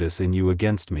prejudice in you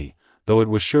against me, though it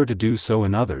was sure to do so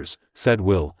in others," said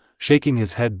Will, shaking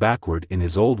his head backward in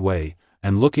his old way,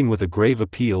 and looking with a grave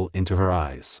appeal into her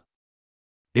eyes.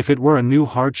 If it were a new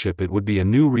hardship it would be a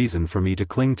new reason for me to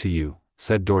cling to you,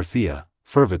 said Dorothea,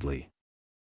 fervidly.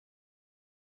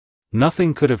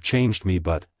 Nothing could have changed me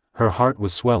but, her heart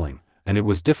was swelling, and it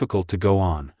was difficult to go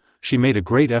on. She made a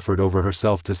great effort over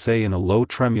herself to say in a low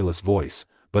tremulous voice,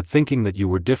 but thinking that you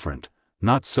were different,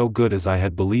 not so good as I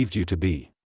had believed you to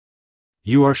be.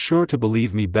 You are sure to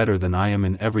believe me better than I am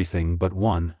in everything but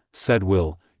one, said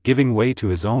Will, giving way to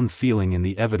his own feeling in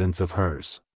the evidence of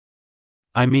hers.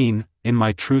 I mean, in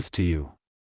my truth to you.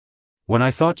 When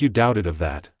I thought you doubted of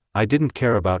that, I didn't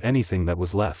care about anything that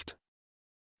was left.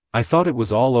 I thought it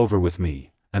was all over with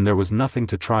me, and there was nothing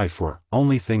to try for,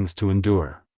 only things to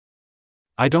endure.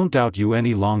 I don't doubt you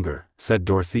any longer, said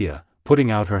Dorothea, putting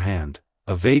out her hand,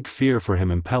 a vague fear for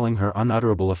him impelling her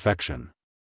unutterable affection.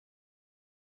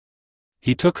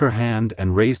 He took her hand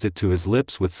and raised it to his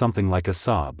lips with something like a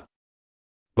sob.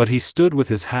 But he stood with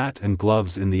his hat and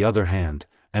gloves in the other hand,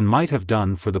 and might have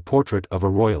done for the portrait of a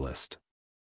royalist.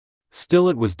 Still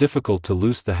it was difficult to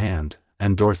loose the hand,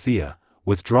 and Dorothea,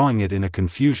 withdrawing it in a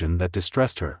confusion that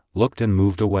distressed her, looked and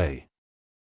moved away.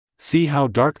 See how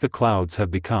dark the clouds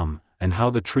have become, and how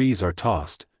the trees are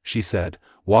tossed, she said,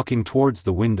 walking towards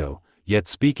the window, yet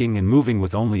speaking and moving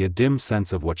with only a dim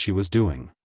sense of what she was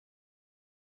doing.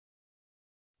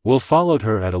 Will followed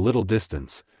her at a little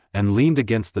distance, and leaned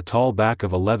against the tall back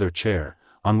of a leather chair,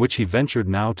 on which he ventured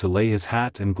now to lay his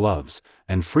hat and gloves,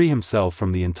 and free himself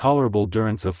from the intolerable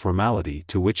durance of formality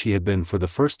to which he had been for the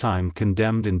first time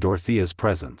condemned in Dorothea's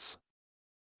presence.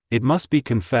 It must be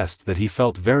confessed that he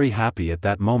felt very happy at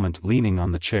that moment leaning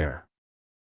on the chair.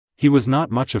 He was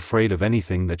not much afraid of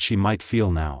anything that she might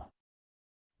feel now.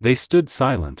 They stood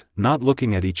silent, not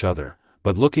looking at each other,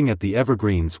 but looking at the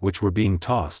evergreens which were being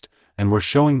tossed, and were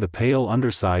showing the pale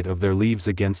underside of their leaves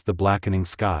against the blackening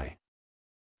sky.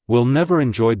 Will never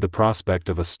enjoyed the prospect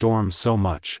of a storm so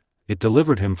much, it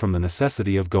delivered him from the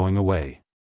necessity of going away.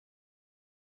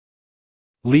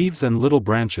 Leaves and little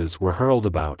branches were hurled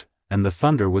about, and the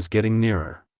thunder was getting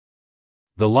nearer.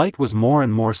 The light was more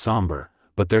and more somber,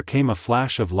 but there came a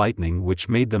flash of lightning which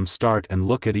made them start and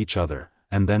look at each other,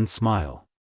 and then smile.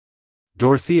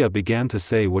 Dorothea began to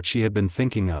say what she had been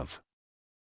thinking of.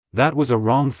 That was a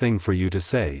wrong thing for you to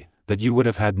say, that you would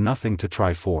have had nothing to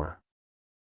try for.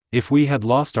 If we had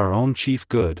lost our own chief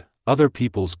good, other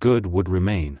people's good would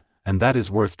remain, and that is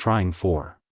worth trying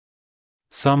for.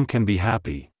 Some can be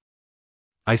happy.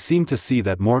 I seem to see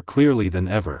that more clearly than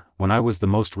ever, when I was the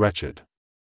most wretched.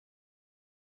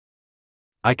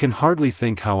 I can hardly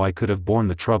think how I could have borne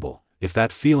the trouble, if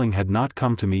that feeling had not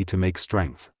come to me to make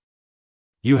strength.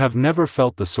 You have never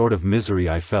felt the sort of misery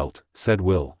I felt, said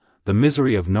Will, the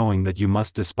misery of knowing that you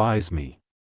must despise me.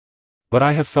 But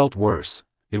I have felt worse.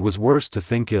 It was worse to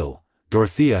think ill.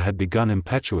 Dorothea had begun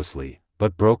impetuously,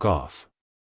 but broke off.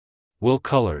 Will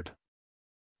colored.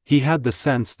 He had the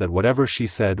sense that whatever she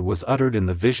said was uttered in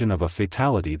the vision of a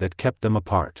fatality that kept them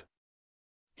apart.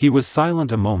 He was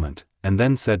silent a moment, and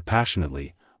then said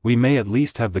passionately, we may at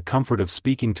least have the comfort of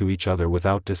speaking to each other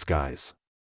without disguise.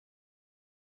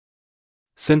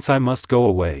 Since I must go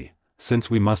away, since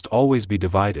we must always be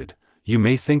divided, you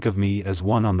may think of me as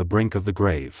one on the brink of the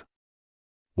grave.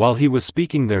 While he was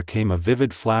speaking there came a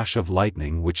vivid flash of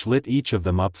lightning which lit each of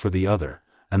them up for the other,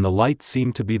 and the light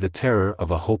seemed to be the terror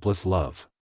of a hopeless love.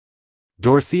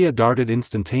 Dorothea darted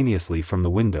instantaneously from the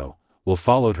window. Will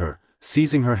followed her,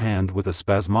 seizing her hand with a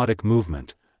spasmodic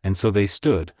movement, and so they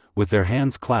stood, with their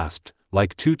hands clasped,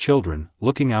 like two children,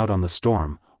 looking out on the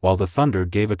storm, while the thunder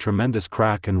gave a tremendous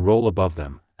crack and roll above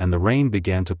them, and the rain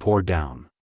began to pour down.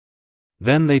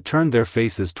 Then they turned their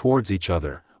faces towards each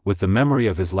other, with the memory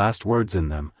of his last words in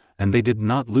them, and they did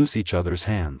not loose each other's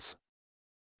hands.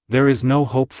 There is no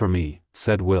hope for me,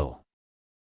 said Will.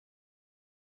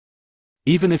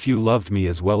 Even if you loved me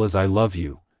as well as I love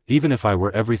you, even if I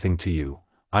were everything to you,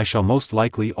 I shall most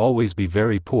likely always be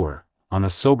very poor. On a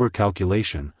sober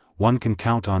calculation, one can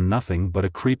count on nothing but a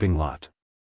creeping lot.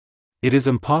 It is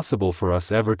impossible for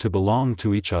us ever to belong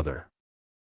to each other.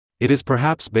 It is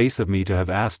perhaps base of me to have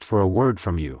asked for a word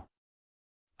from you.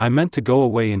 I meant to go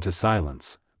away into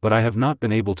silence, but I have not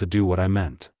been able to do what I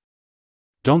meant.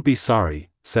 Don't be sorry,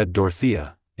 said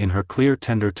Dorothea, in her clear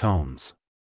tender tones.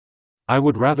 I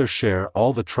would rather share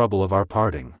all the trouble of our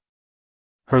parting.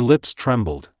 Her lips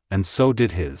trembled, and so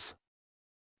did his.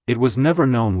 It was never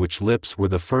known which lips were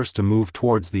the first to move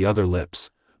towards the other lips,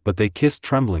 but they kissed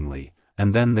tremblingly,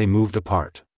 and then they moved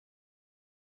apart.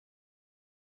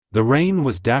 The rain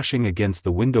was dashing against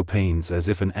the window panes as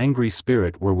if an angry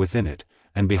spirit were within it,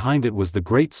 and behind it was the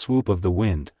great swoop of the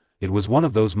wind. It was one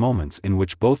of those moments in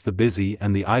which both the busy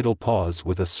and the idle pause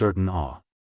with a certain awe.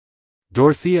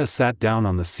 Dorothea sat down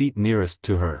on the seat nearest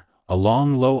to her, a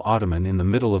long low ottoman in the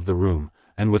middle of the room,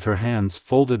 and with her hands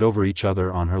folded over each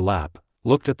other on her lap,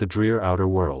 looked at the drear outer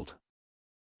world.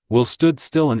 Will stood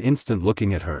still an instant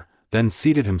looking at her, then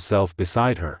seated himself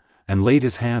beside her, and laid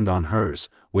his hand on hers,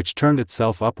 which turned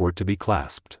itself upward to be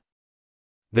clasped.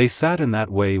 They sat in that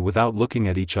way without looking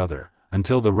at each other,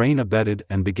 until the rain abated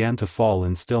and began to fall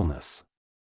in stillness.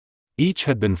 Each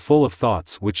had been full of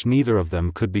thoughts which neither of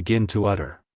them could begin to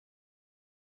utter.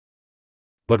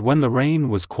 But when the rain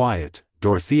was quiet,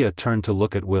 Dorothea turned to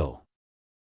look at Will.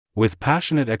 With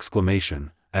passionate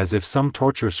exclamation, as if some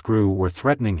torture screw were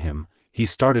threatening him, he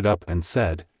started up and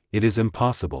said, "It is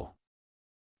impossible."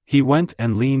 He went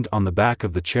and leaned on the back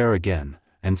of the chair again,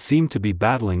 and seemed to be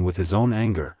battling with his own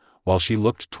anger, while she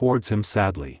looked towards him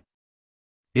sadly.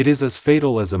 "It is as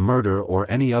fatal as a murder or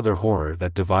any other horror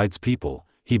that divides people,"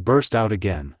 he burst out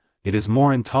again. "It is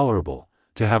more intolerable,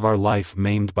 to have our life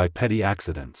maimed by petty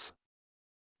accidents."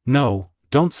 "No,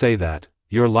 don't say that,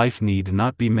 your life need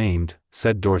not be maimed,"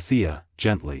 said Dorothea,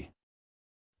 gently.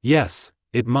 "Yes,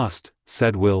 it must,"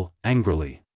 said Will,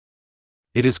 angrily.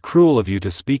 "It is cruel of you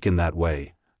to speak in that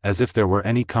way, as if there were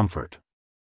any comfort.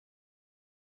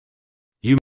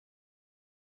 You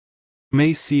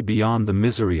may see beyond the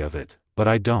misery of it, but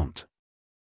I don't.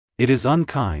 It is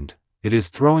unkind, it is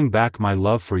throwing back my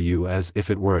love for you as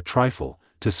if it were a trifle,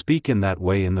 to speak in that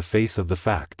way in the face of the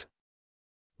fact.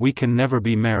 We can never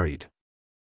be married."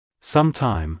 "Some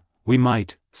time, we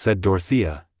might," said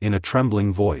Dorothea, in a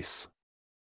trembling voice.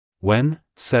 "When?"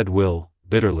 said Will,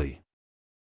 bitterly.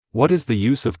 "What is the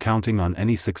use of counting on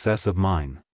any success of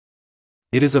mine?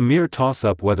 It is a mere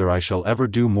toss-up whether I shall ever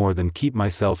do more than keep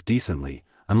myself decently,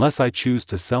 unless I choose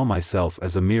to sell myself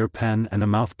as a mere pen and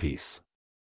a mouthpiece.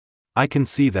 I can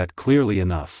see that clearly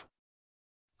enough.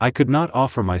 I could not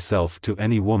offer myself to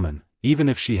any woman, even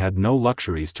if she had no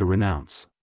luxuries to renounce."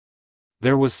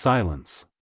 There was silence.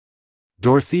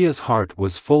 Dorothea's heart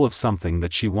was full of something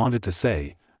that she wanted to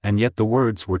say, and yet the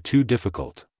words were too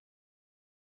difficult.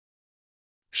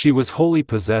 She was wholly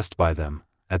possessed by them.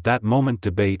 At that moment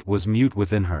debate was mute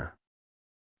within her.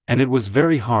 And it was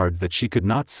very hard that she could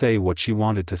not say what she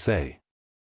wanted to say.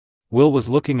 Will was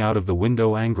looking out of the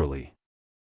window angrily.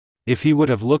 If he would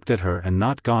have looked at her and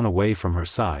not gone away from her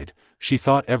side, she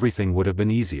thought everything would have been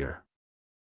easier.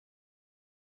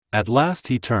 At last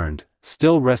he turned,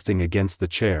 still resting against the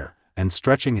chair, and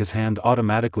stretching his hand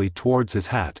automatically towards his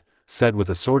hat, said with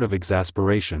a sort of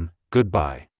exasperation,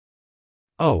 "Goodbye."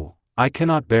 "Oh, I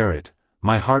cannot bear it,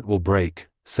 my heart will break,"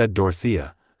 said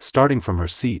Dorothea, starting from her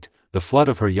seat, the flood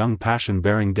of her young passion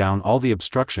bearing down all the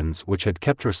obstructions which had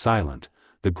kept her silent,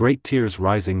 the great tears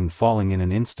rising and falling in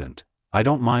an instant. "I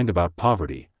don't mind about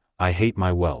poverty, I hate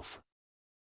my wealth."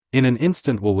 In an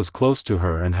instant Will was close to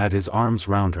her and had his arms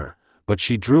round her, but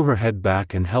she drew her head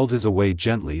back and held his away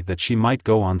gently that she might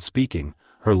go on speaking,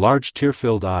 her large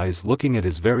tear-filled eyes looking at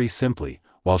his very simply,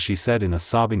 while she said in a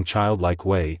sobbing childlike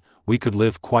way, "We could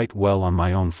live quite well on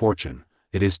my own fortune.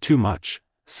 It is too much,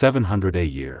 700 a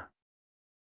year.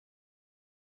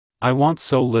 I want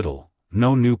so little,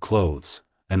 no new clothes,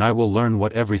 and I will learn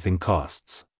what everything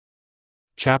costs."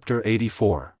 Chapter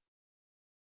 84.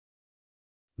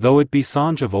 "Though it be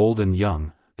songe of old and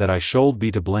young, that I should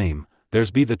be to blame, there's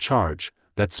be the charge,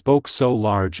 that spoke so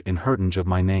large in heritage of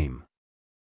my name.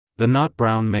 The not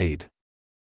brown maid."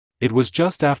 It was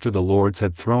just after the Lords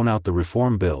had thrown out the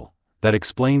Reform Bill. That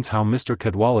explains how Mr.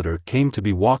 Cadwallader came to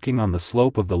be walking on the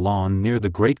slope of the lawn near the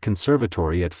great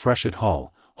conservatory at Freshitt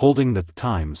Hall, holding the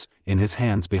Times in his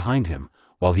hands behind him,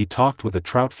 while he talked with a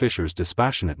trout fisher's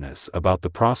dispassionateness about the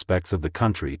prospects of the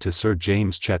country to Sir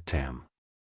James Chettam.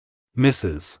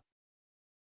 Mrs.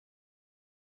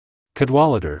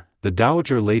 Cadwallader, the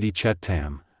Dowager Lady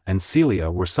Chettam, and Celia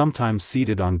were sometimes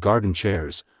seated on garden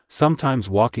chairs, sometimes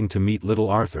walking to meet little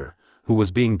Arthur, who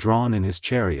was being drawn in his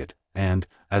chariot, and,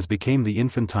 as became the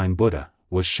infantine Buddha,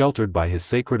 was sheltered by his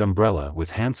sacred umbrella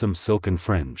with handsome silken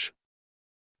fringe.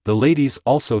 The ladies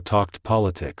also talked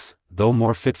politics, though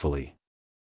more fitfully.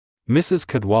 Mrs.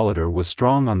 Cadwallader was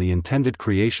strong on the intended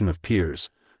creation of peers.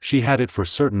 She had it for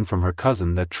certain from her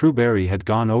cousin that Trueberry had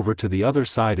gone over to the other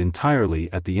side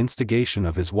entirely at the instigation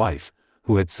of his wife,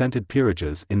 who had scented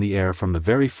peerages in the air from the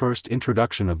very first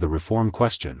introduction of the reform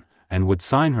question, and would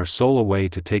sign her soul away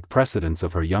to take precedence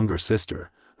of her younger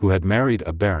sister, who had married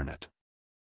a baronet.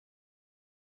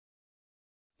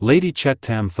 Lady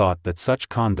Chettam thought that such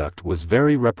conduct was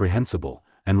very reprehensible,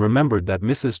 and remembered that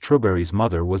Mrs. Trueberry's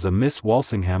mother was a Miss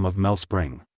Walsingham of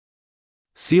Melspring.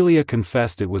 Celia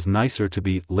confessed it was nicer to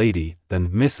be Lady than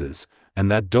Mrs.,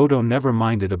 and that Dodo never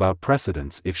minded about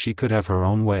precedence if she could have her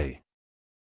own way.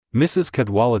 Mrs.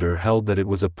 Cadwallader held that it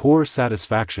was a poor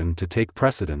satisfaction to take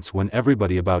precedence when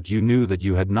everybody about you knew that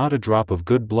you had not a drop of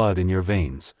good blood in your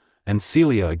veins, and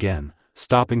Celia again,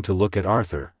 stopping to look at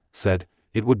Arthur, said,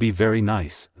 "It would be very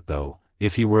nice, though,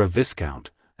 if he were a viscount,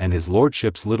 and his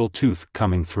lordship's little tooth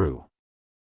coming through.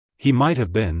 He might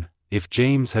have been, if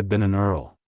James had been an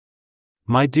earl."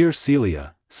 "My dear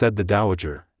Celia," said the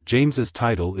dowager, "James's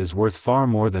title is worth far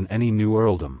more than any new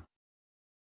earldom.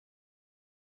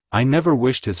 I never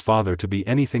wished his father to be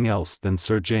anything else than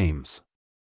Sir James."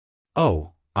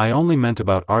 "Oh, I only meant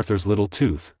about Arthur's little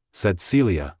tooth," said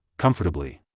Celia,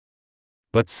 comfortably.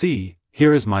 "But see,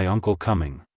 here is my uncle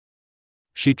coming."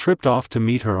 She tripped off to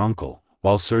meet her uncle,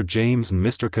 while Sir James and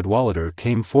Mr. Cadwallader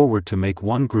came forward to make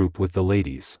one group with the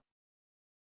ladies.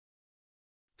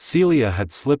 Celia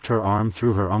had slipped her arm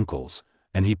through her uncle's,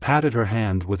 and he patted her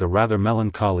hand with a rather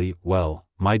melancholy, "Well,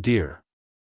 my dear."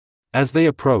 As they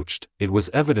approached, it was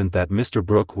evident that Mr.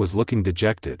 Brooke was looking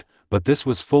dejected, but this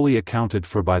was fully accounted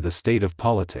for by the state of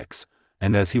politics,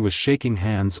 and as he was shaking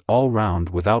hands all round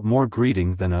without more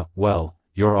greeting than a "Well,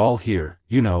 you're all here,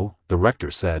 you know," the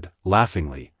rector said,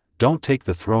 laughingly, "Don't take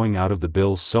the throwing out of the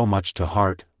bill so much to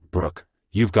heart, Brooke,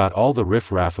 you've got all the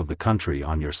riff-raff of the country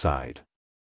on your side."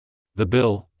 "The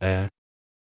bill, eh?"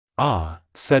 "Ah,"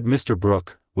 said Mr.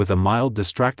 Brooke, with a mild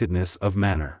distractedness of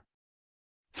manner.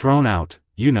 "Thrown out,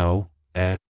 you know,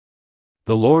 eh?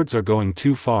 The Lords are going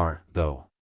too far, though.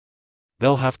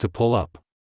 They'll have to pull up.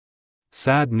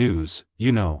 Sad news,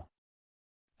 you know.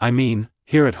 I mean,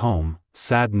 here at home,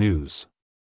 sad news.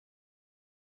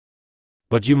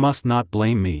 But you must not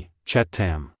blame me, Chet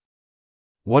Tam."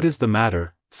 "What is the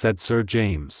matter?" said Sir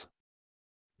James.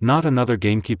 "Not another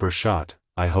gamekeeper shot,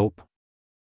 I hope?"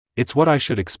 "It's what I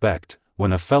should expect,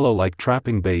 when a fellow like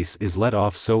Trapping Base is let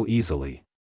off so easily."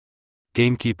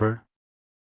 "Gamekeeper?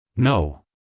 No.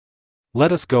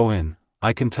 Let us go in,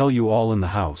 I can tell you all in the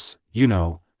house, you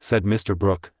know," said Mr.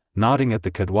 Brooke, nodding at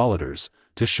the Cadwalladers,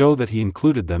 to show that he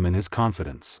included them in his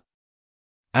confidence.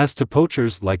 "As to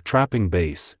poachers like Trapping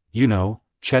Base, you know,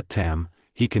 Chet Tam,"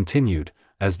 he continued,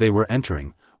 as they were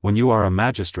entering, "when you are a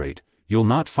magistrate, you'll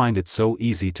not find it so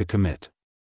easy to commit.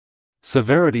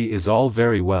 Severity is all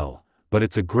very well, but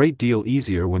it's a great deal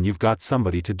easier when you've got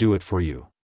somebody to do it for you.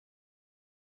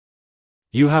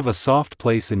 You have a soft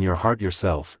place in your heart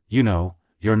yourself, you know,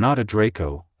 you're not a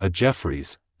Draco, a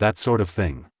Jeffreys, that sort of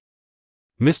thing."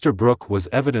 Mr. Brooke was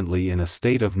evidently in a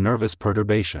state of nervous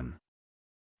perturbation.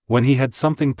 When he had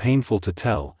something painful to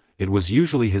tell, it was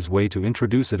usually his way to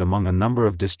introduce it among a number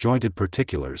of disjointed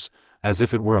particulars, as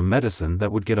if it were a medicine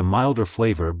that would get a milder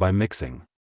flavor by mixing.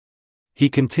 He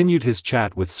continued his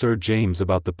chat with Sir James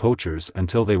about the poachers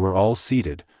until they were all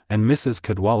seated, and Mrs.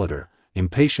 Cadwallader,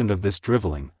 impatient of this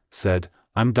drivelling, said,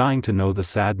 "I'm dying to know the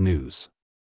sad news."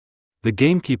 "The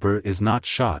gamekeeper is not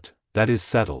shot, that is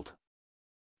settled."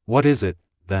 "What is it,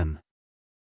 then?"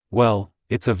 "Well,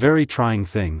 it's a very trying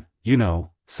thing, you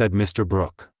know," said Mr.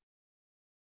 Brooke.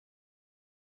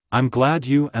 "I'm glad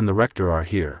you and the rector are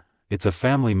here, it's a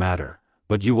family matter,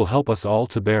 but you will help us all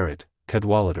to bear it,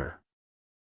 Cadwallader.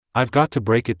 I've got to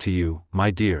break it to you,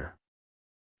 my dear."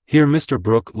 Here Mr.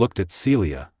 Brooke looked at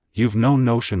Celia, "You've no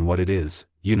notion what it is,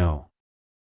 you know.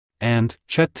 And,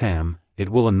 Chet Tam, it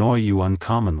will annoy you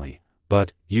uncommonly,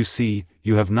 but, you see,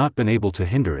 you have not been able to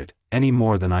hinder it, any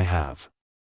more than I have.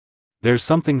 There's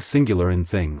something singular in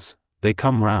things, they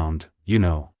come round, you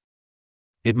know."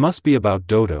 "It must be about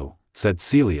Dodo," said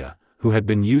Celia, who had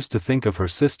been used to think of her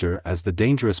sister as the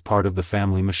dangerous part of the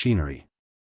family machinery.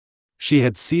 She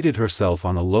had seated herself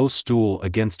on a low stool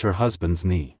against her husband's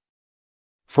knee.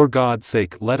 "For God's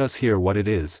sake let us hear what it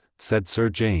is," said Sir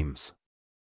James.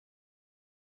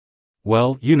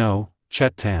 "Well, you know,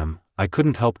 Chet Tam, I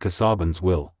couldn't help Casaubon's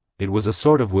will, it was a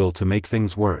sort of will to make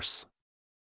things worse."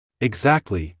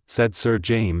 "Exactly," said Sir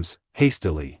James,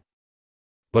 hastily.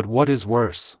 "But what is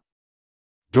worse?"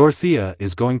 "Dorothea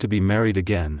is going to be married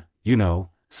again, you know,"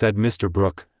 said Mr.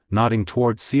 Brooke, nodding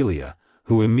towards Celia,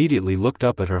 who immediately looked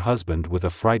up at her husband with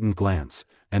a frightened glance,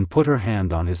 and put her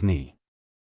hand on his knee.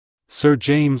 Sir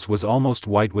James was almost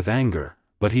white with anger,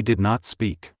 but he did not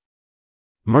speak.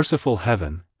 "Merciful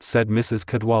heaven," said Mrs.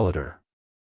 Cadwallader.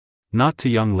 "Not to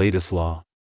young Ladislaw?"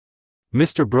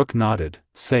 Mr. Brooke nodded,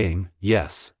 saying,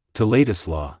 "Yes, to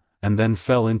Ladislaw," and then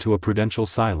fell into a prudential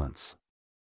silence.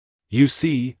 "You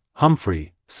see,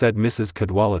 Humphrey," said Mrs.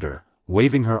 Cadwallader,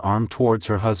 waving her arm towards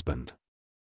her husband.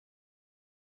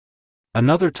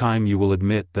 "Another time you will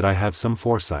admit that I have some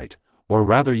foresight, or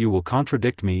rather you will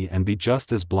contradict me and be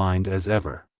just as blind as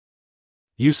ever.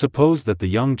 You suppose that the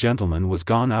young gentleman was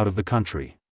gone out of the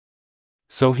country.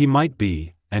 So he might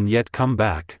be, and yet come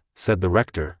back," said the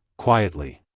rector,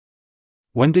 quietly.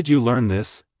 When did you learn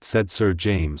this? Said Sir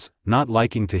James, not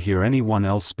liking to hear anyone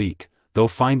else speak, though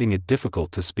finding it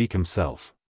difficult to speak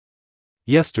himself.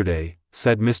 Yesterday,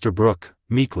 said Mr. Brooke,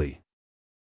 meekly.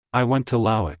 I went to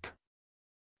Lowick.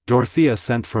 Dorothea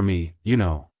sent for me, you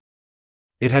know.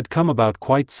 It had come about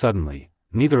quite suddenly,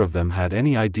 neither of them had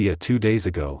any idea 2 days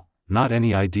ago, not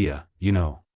any idea, you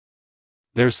know.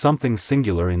 There's something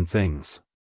singular in things.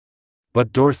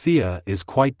 But Dorothea is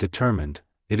quite determined,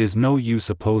 it is no use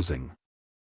opposing.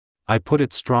 I put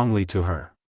it strongly to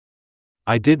her.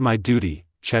 I did my duty,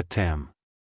 Chet-Tam.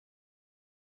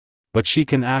 But she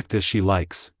can act as she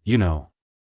likes, you know.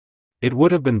 It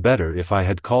would have been better if I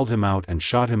had called him out and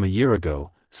shot him a year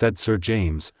ago, said Sir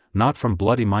James, not from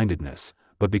bloody-mindedness,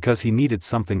 but because he needed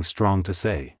something strong to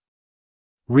say.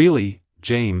 Really,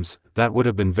 James, that would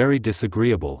have been very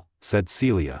disagreeable, said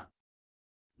Celia.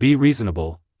 Be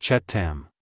reasonable, Chet-Tam.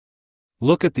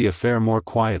 Look at the affair more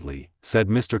quietly, said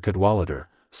Mr. Cadwallader,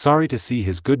 sorry to see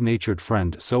his good-natured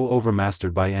friend so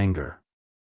overmastered by anger.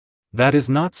 That is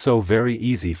not so very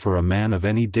easy for a man of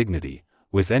any dignity,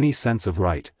 with any sense of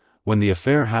right, when the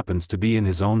affair happens to be in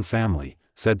his own family,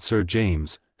 said Sir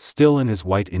James, still in his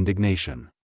white indignation.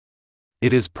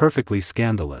 It is perfectly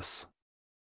scandalous.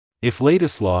 If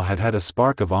Ladislaw had had a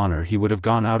spark of honor he would have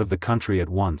gone out of the country at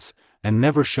once, and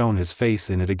never shown his face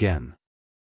in it again.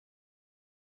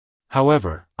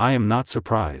 However, I am not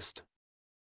surprised.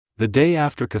 The day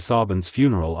after Casaubon's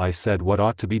funeral I said what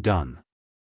ought to be done.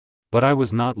 But I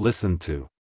was not listened to.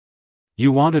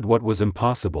 You wanted what was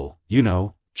impossible, you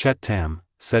know, Chet-Tam,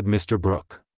 said Mr.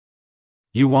 Brooke.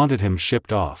 You wanted him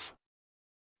shipped off.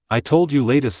 I told you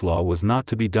Ladislaw was not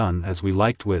to be done as we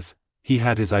liked with, he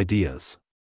had his ideas.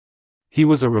 He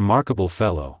was a remarkable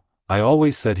fellow, I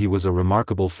always said he was a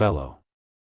remarkable fellow.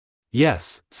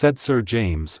 Yes, said Sir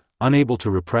James, unable to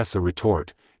repress a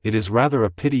retort, it is rather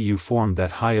a pity you formed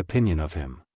that high opinion of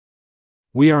him.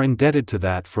 We are indebted to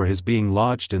that for his being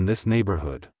lodged in this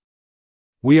neighborhood.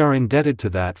 We are indebted to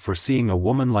that for seeing a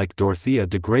woman like Dorothea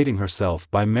degrading herself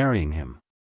by marrying him.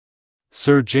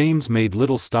 Sir James made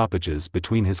little stoppages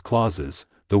between his clauses,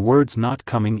 the words not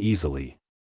coming easily.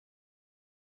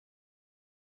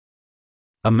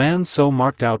 A man so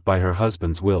marked out by her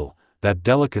husband's will, that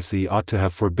delicacy ought to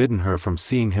have forbidden her from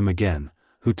seeing him again,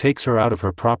 who takes her out of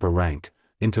her proper rank,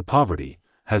 into poverty,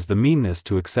 has the meanness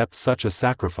to accept such a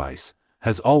sacrifice,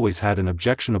 has always had an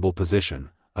objectionable position,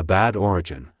 a bad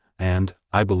origin, and,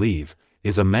 I believe,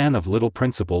 is a man of little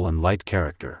principle and light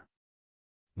character.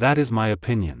 That is my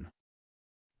opinion.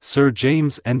 Sir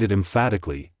James ended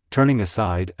emphatically, turning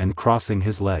aside and crossing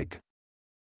his leg.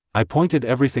 I pointed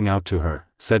everything out to her,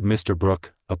 said Mr.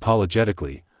 Brooke,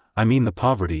 apologetically, I mean the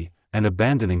poverty, and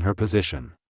abandoning her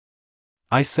position.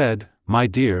 I said, my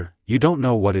dear, you don't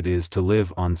know what it is to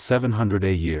live on 700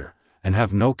 a year, and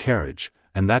have no carriage,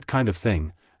 and that kind of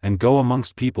thing, and go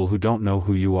amongst people who don't know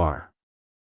who you are.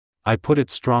 I put it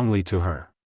strongly to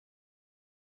her.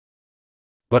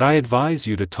 But I advise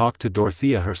you to talk to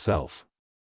Dorothea herself.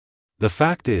 The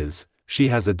fact is, she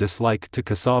has a dislike to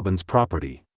Casaubon's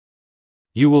property.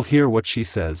 You will hear what she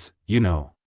says, you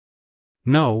know.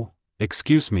 No,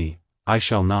 excuse me, I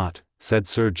shall not, said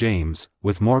Sir James,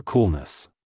 with more coolness.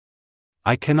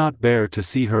 I cannot bear to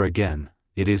see her again,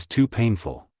 it is too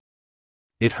painful.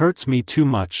 It hurts me too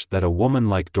much that a woman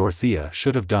like Dorothea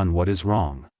should have done what is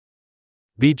wrong.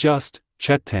 Be just,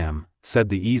 Chet-Tam, said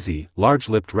the easy,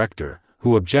 large-lipped rector,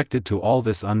 who objected to all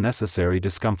this unnecessary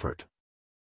discomfort.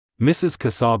 Mrs.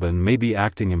 Casaubon may be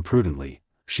acting imprudently,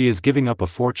 she is giving up a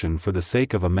fortune for the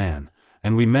sake of a man,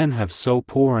 and we men have so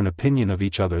poor an opinion of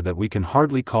each other that we can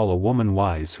hardly call a woman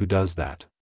wise who does that.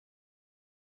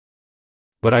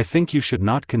 But I think you should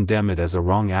not condemn it as a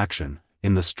wrong action,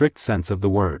 in the strict sense of the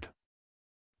word.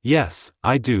 Yes,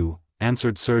 I do,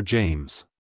 answered Sir James.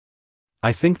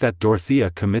 I think that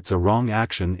Dorothea commits a wrong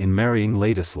action in marrying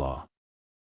Ladislaw.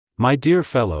 My dear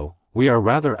fellow, we are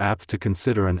rather apt to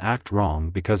consider an act wrong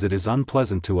because it is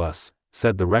unpleasant to us,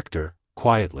 said the rector,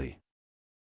 quietly.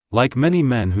 Like many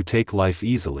men who take life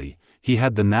easily, he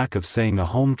had the knack of saying a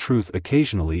home truth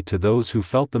occasionally to those who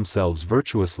felt themselves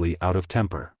virtuously out of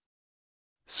temper.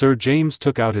 Sir James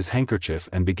took out his handkerchief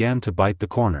and began to bite the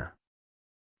corner.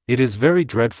 It is very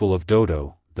dreadful of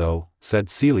Dodo, though, said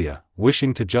Celia,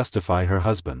 wishing to justify her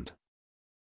husband.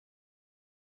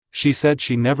 She said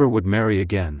she never would marry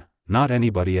again, not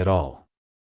anybody at all.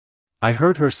 I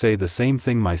heard her say the same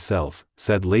thing myself,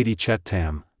 said Lady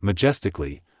Chet-Tam,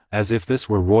 majestically, as if this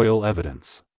were royal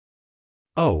evidence.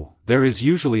 Oh, there is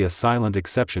usually a silent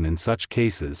exception in such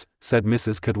cases, said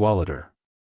Mrs. Cadwallader.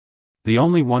 The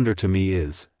only wonder to me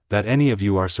is, that any of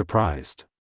you are surprised.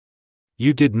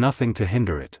 You did nothing to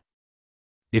hinder it.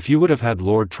 If you would have had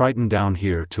Lord Triton down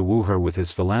here to woo her with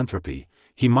his philanthropy,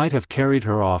 he might have carried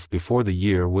her off before the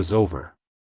year was over.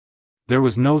 There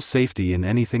was no safety in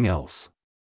anything else.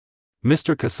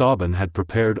 Mr. Casaubon had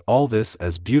prepared all this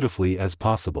as beautifully as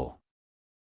possible.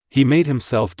 He made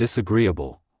himself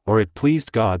disagreeable, or it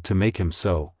pleased God to make him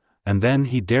so, and then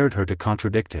he dared her to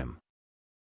contradict him.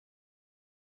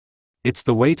 It's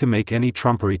the way to make any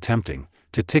trumpery tempting,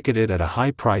 to ticket it at a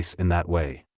high price in that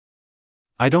way.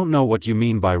 I don't know what you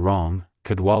mean by wrong,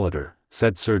 Cadwallader,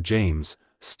 said Sir James,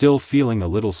 still feeling a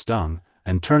little stung,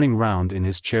 and turning round in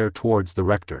his chair towards the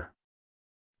rector.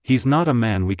 He's not a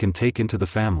man we can take into the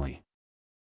family.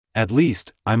 At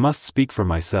least, I must speak for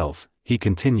myself, he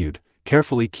continued,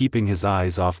 carefully keeping his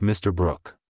eyes off Mr.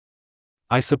 Brooke.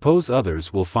 I suppose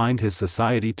others will find his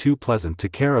society too pleasant to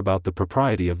care about the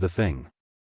propriety of the thing.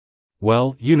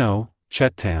 Well, you know,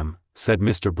 Chettam, said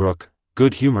Mr. Brooke,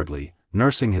 good-humoredly,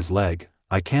 nursing his leg,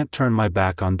 I can't turn my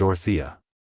back on Dorothea.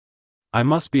 I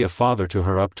must be a father to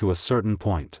her up to a certain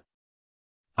point.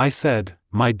 I said,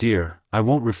 my dear, I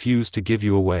won't refuse to give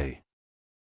you away.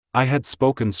 I had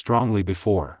spoken strongly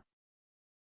before.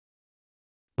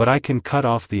 But I can cut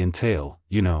off the entail,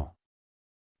 you know.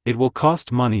 It will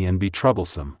cost money and be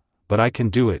troublesome, but I can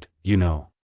do it, you know.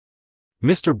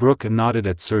 Mr. Brooke nodded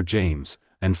at Sir James,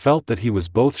 and felt that he was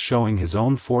both showing his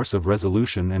own force of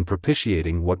resolution and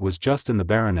propitiating what was just in the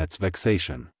baronet's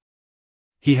vexation.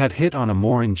 He had hit on a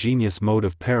more ingenious mode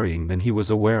of parrying than he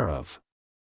was aware of.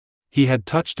 He had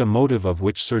touched a motive of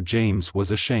which Sir James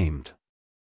was ashamed.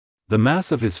 The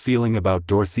mass of his feeling about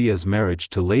Dorothea's marriage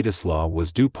to Ladislaw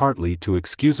was due partly to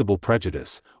excusable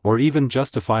prejudice, or even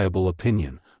justifiable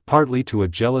opinion, partly to a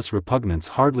jealous repugnance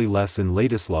hardly less in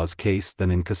Ladislaw's case than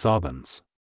in Casaubon's.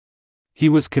 He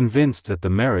was convinced that the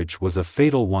marriage was a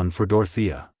fatal one for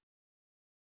Dorothea.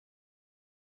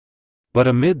 But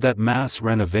amid that mass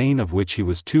ran a vein of which he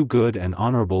was too good and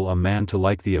honourable a man to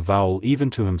like the avowal even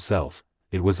to himself.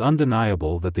 It was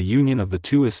undeniable that the union of the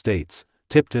two estates,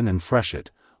 Tipton and Freshitt,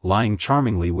 lying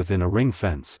charmingly within a ring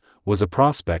fence, was a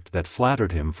prospect that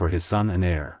flattered him for his son and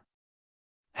heir.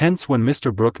 Hence when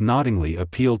Mr. Brooke noddingly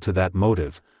appealed to that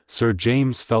motive, Sir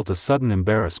James felt a sudden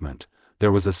embarrassment,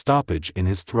 there was a stoppage in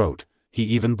his throat, he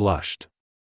even blushed.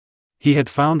 He had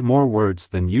found more words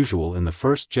than usual in the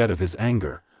first jet of his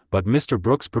anger, but Mr.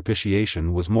 Brooke's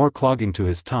propitiation was more clogging to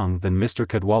his tongue than Mr.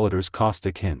 Cadwallader's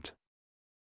caustic hint.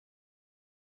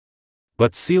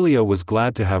 But Celia was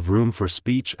glad to have room for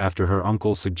speech after her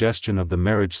uncle's suggestion of the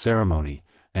marriage ceremony,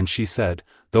 and she said,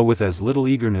 though with as little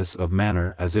eagerness of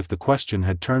manner as if the question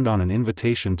had turned on an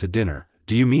invitation to dinner,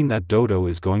 "Do you mean that Dodo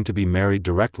is going to be married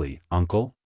directly,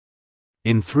 uncle?"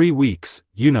 "In 3 weeks,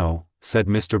 you know," said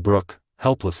Mr. Brooke,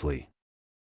 helplessly.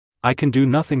 "I can do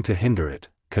nothing to hinder it,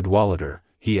 Cadwallader,"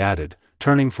 he added,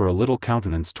 turning for a little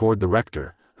countenance toward the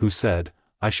rector, who said,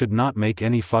 "I should not make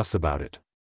any fuss about it.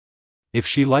 If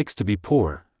she likes to be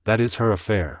poor, that is her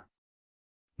affair.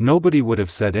 Nobody would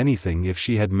have said anything if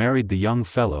she had married the young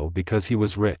fellow because he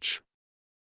was rich.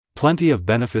 Plenty of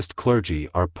beneficed clergy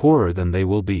are poorer than they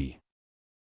will be.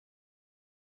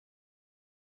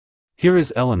 Here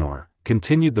is Eleanor,"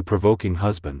 continued the provoking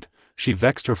husband, "she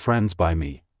vexed her friends by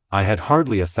me, I had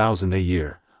hardly 1,000 a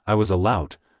year, I was a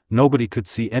lout, nobody could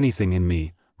see anything in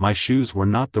me, my shoes were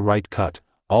not the right cut,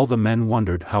 all the men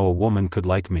wondered how a woman could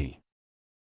like me.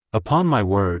 Upon my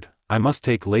word, I must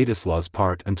take Ladislaw's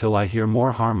part until I hear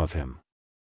more harm of him."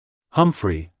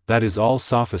 "Humphrey, that is all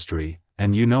sophistry,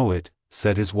 and you know it,"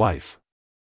 said his wife.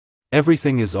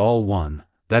 "Everything is all one,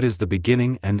 that is the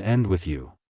beginning and end with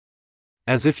you.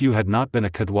 As if you had not been a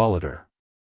Cadwallader.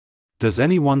 Does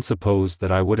any one suppose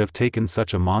that I would have taken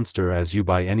such a monster as you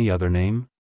by any other name?"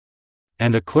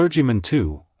 "And a clergyman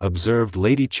too," observed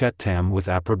Lady Chettam with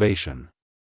approbation.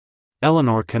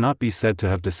 "Eleanor cannot be said to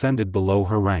have descended below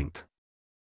her rank."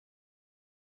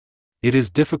 "It is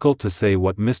difficult to say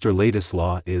what Mr.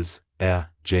 Ladislaw is,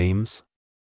 James?"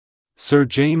 Sir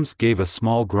James gave a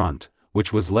small grunt,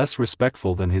 which was less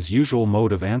respectful than his usual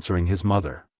mode of answering his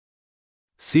mother.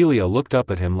 Celia looked up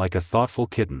at him like a thoughtful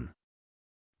kitten.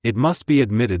 "It must be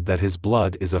admitted that his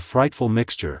blood is a frightful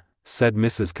mixture," said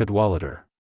Mrs. Cadwallader.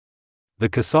 "The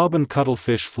Casaubon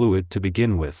cuttlefish fluid to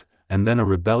begin with, and then a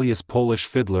rebellious Polish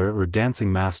fiddler or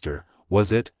dancing master,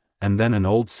 was it, and then an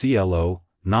old CLO,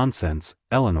 nonsense,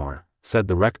 Eleanor," said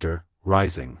the rector,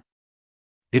 rising.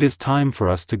 "It is time for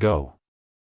us to go."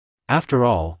 "After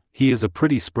all, he is a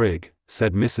pretty sprig,"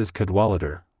 said Mrs.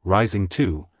 Cadwallader, rising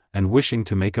too, and wishing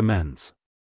to make amends.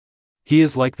 "He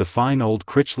is like the fine old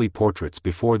Critchley portraits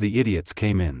before the idiots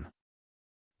came in."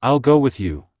 "I'll go with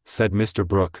you," said Mr.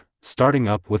 Brooke, starting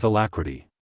up with alacrity.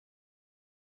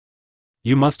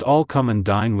 You must all come and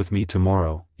dine with me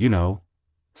tomorrow, you know.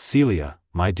 Celia,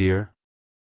 my dear.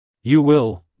 You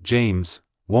will, James,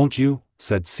 won't you?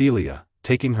 Said Celia,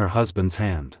 taking her husband's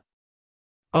hand.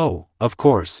 Oh, of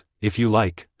course, if you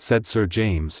like, said Sir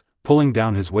James, pulling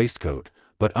down his waistcoat,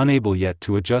 but unable yet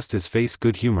to adjust his face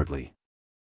good-humoredly.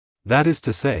 That is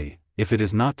to say, if it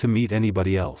is not to meet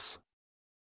anybody else.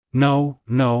 No,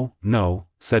 no, no,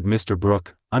 said Mr.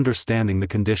 Brooke, understanding the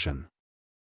condition.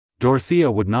 Dorothea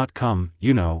would not come,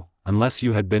 you know, unless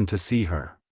you had been to see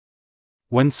her.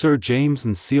 When Sir James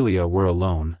and Celia were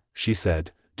alone, she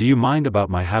said, Do you mind about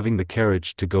my having the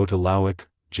carriage to go to Lowick,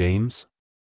 James?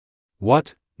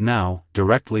 What, now,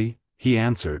 directly? He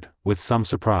answered, with some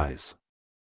surprise.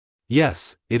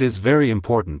 Yes, it is very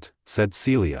important, said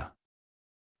Celia.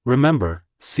 Remember,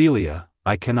 Celia,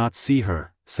 I cannot see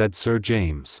her, said Sir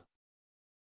James.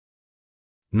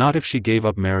 Not if she gave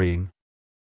up marrying?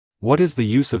 What is the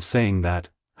use of saying that?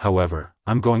 However,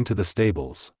 I'm going to the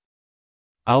stables.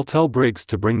 I'll tell Briggs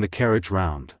to bring the carriage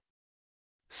round.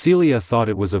 Celia thought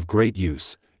it was of great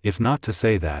use, if not to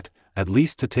say that, at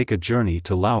least to take a journey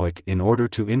to Lowick in order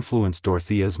to influence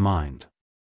Dorothea's mind.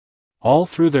 All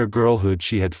through their girlhood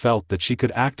she had felt that she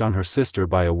could act on her sister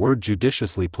by a word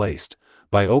judiciously placed,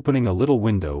 by opening a little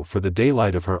window for the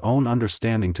daylight of her own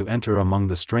understanding to enter among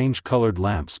the strange colored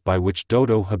lamps by which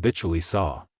Dodo habitually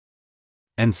saw.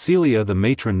 And Celia the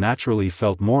matron naturally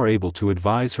felt more able to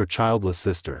advise her childless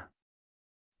sister.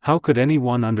 How could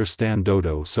anyone understand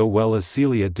Dodo so well as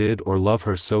Celia did or love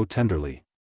her so tenderly?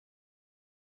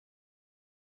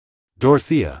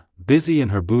 Dorothea, busy in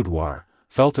her boudoir,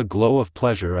 felt a glow of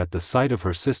pleasure at the sight of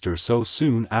her sister so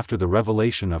soon after the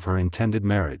revelation of her intended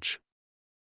marriage.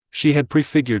 She had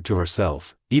prefigured to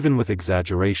herself, even with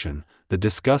exaggeration, the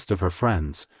disgust of her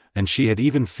friends, and she had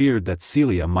even feared that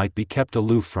Celia might be kept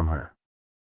aloof from her.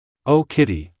 "Oh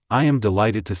Kitty, I am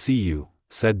delighted to see you,"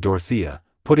 said Dorothea,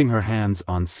 putting her hands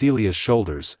on Celia's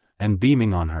shoulders, and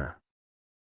beaming on her.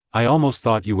 "I almost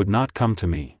thought you would not come to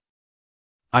me."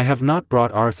 "I have not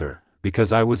brought Arthur,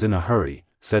 because I was in a hurry,"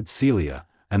 said Celia,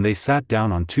 and they sat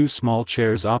down on two small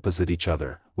chairs opposite each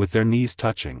other, with their knees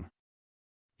touching.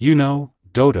 "You know,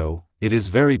 Dodo, it is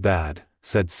very bad,"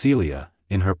 said Celia,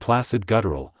 in her placid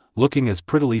guttural, looking as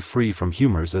prettily free from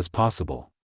humors as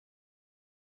possible.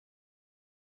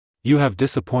 "You have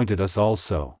disappointed us all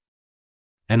so.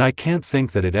 And I can't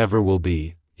think that it ever will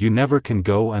be. You never can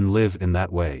go and live in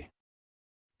that way.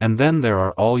 And then there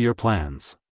are all your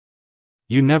plans.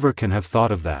 You never can have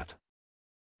thought of that.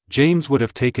 James would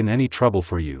have taken any trouble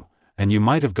for you, and you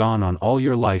might have gone on all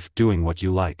your life doing what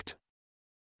you liked."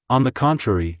 "On the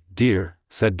contrary, dear,"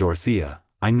 said Dorothea,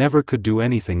 "I never could do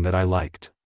anything that I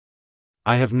liked.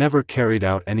 I have never carried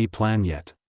out any plan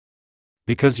yet.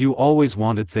 Because you always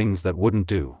wanted things that wouldn't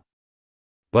do.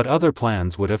 But other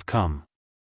plans would have come.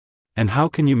 And how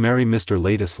can you marry Mr.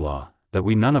 Ladislaw, that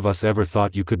we none of us ever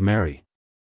thought you could marry?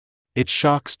 It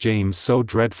shocks James so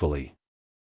dreadfully.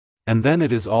 And then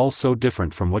it is all so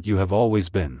different from what you have always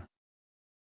been.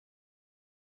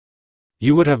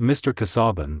 You would have Mr.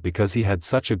 Casaubon because he had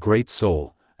such a great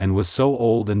soul, and was so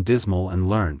old and dismal and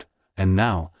learned, and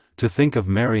now, to think of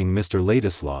marrying Mr.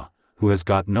 Ladislaw, who has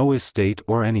got no estate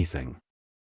or anything.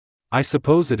 I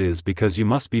suppose it is because you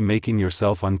must be making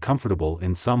yourself uncomfortable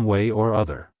in some way or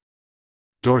other."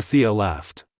 Dorothea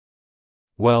laughed.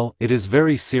 "Well, it is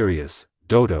very serious,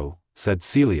 Dodo," said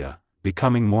Celia,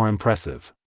 becoming more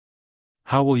impressive.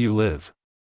 "How will you live?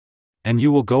 And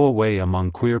you will go away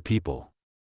among queer people.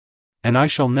 And I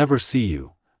shall never see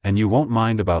you, and you won't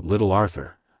mind about little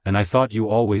Arthur, and I thought you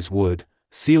always would."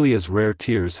 Celia's rare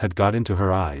tears had got into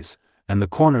her eyes, and the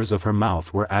corners of her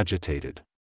mouth were agitated.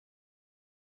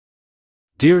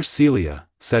 "Dear Celia,"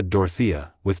 said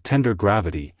Dorothea, with tender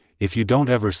gravity, "if you don't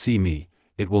ever see me,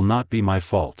 it will not be my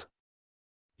fault."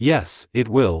 "Yes, it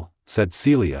will," said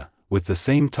Celia, with the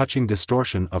same touching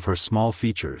distortion of her small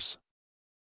features.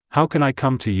 "How can I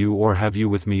come to you or have you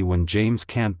with me when James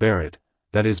can't bear it?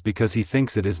 That is because he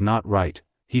thinks it is not right.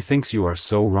 He thinks you are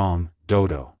so wrong,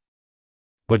 Dodo.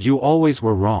 But you always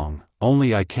were wrong,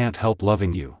 only I can't help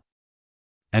loving you.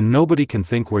 And nobody can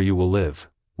think where you will live.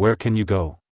 Where can you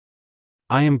go?"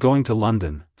 "I am going to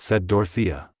London," said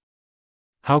Dorothea.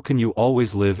 "How can you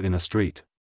always live in a street?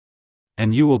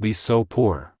 And you will be so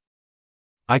poor.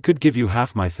 I could give you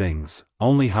half my things,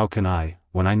 only how can I,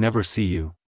 when I never see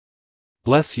you?"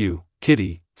 "Bless you,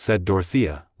 Kitty," said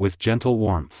Dorothea, with gentle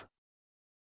warmth.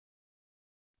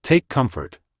 "Take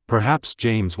comfort, perhaps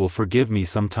James will forgive me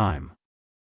some time.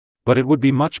 But it would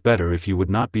be much better if you would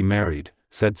not be married,"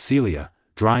 said Celia,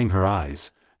 drying her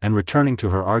eyes, and returning to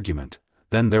her argument,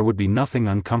 "then there would be nothing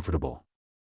uncomfortable.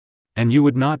 And you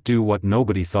would not do what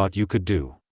nobody thought you could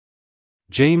do.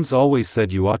 James always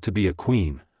said you ought to be a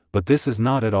queen, but this is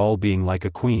not at all being like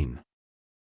a queen.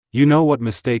 You know what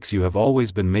mistakes you have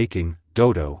always been making,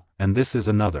 Dodo, and this is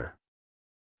another.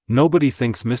 Nobody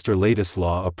thinks Mr.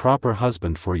 Ladislaw a proper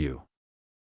husband for you.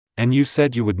 And you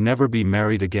said you would never be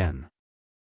married again.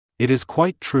 It is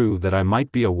quite true that I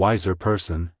might be a wiser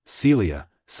person, Celia,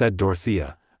 said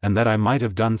Dorothea, and that I might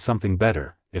have done something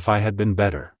better, if I had been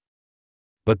better.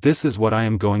 But this is what I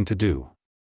am going to do.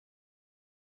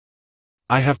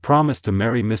 I have promised to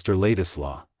marry Mr.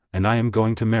 Ladislaw, and I am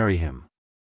going to marry him.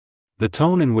 The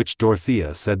tone in which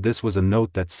Dorothea said this was a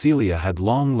note that Celia had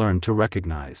long learned to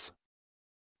recognize.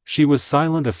 She was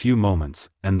silent a few moments,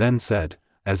 and then said,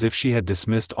 as if she had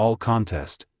dismissed all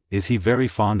contest, "Is he very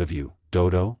fond of you,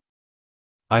 Dodo?"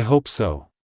 "I hope so.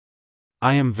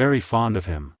 I am very fond of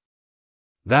him."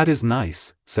 "That is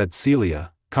nice," said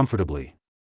Celia, comfortably.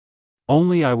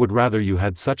 "Only I would rather you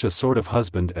had such a sort of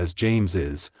husband as James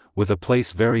is, with a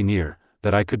place very near,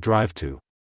 that I could drive to."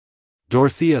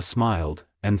 Dorothea smiled,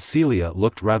 and Celia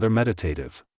looked rather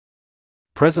meditative.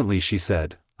 Presently she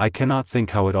said, "I cannot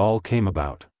think how it all came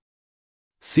about."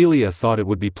 Celia thought it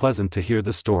would be pleasant to hear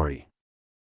the story.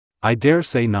 "I dare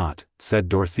say not," said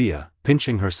Dorothea,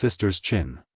 pinching her sister's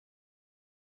chin.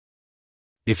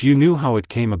 "If you knew how it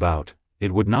came about,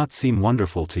 it would not seem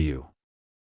wonderful to you."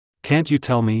 "Can't you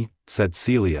tell me?" said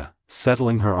Celia,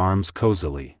 settling her arms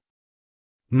cozily.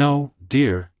 "No,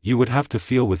 dear, you would have to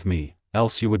feel with me,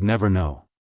 else you would never know."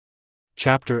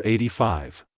 Chapter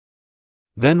 85.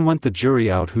 Then went the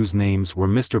jury out, whose names were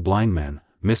Mr. Blindman,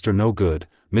 Mr. No Good,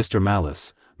 Mr.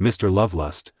 Malice, Mr.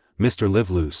 Loveless, Mr.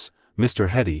 Liveloose, Mr.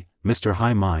 Heady, Mr.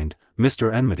 High Mind,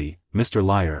 Mr. Enmity, Mr.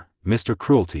 Liar, Mr.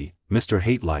 Cruelty, Mr.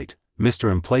 Hatelight, Mr.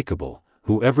 Implacable,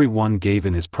 who every one gave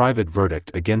in his private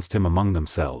verdict against him among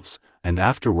themselves, and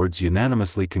afterwards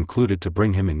unanimously concluded to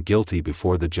bring him in guilty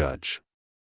before the judge.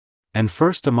 And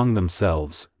first among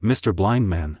themselves, Mr.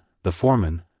 Blindman, the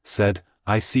foreman, said,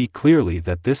 "I see clearly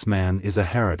that this man is a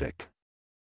heretic."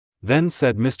 Then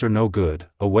said Mr. No Good,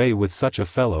 "Away with such a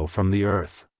fellow from the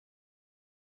earth."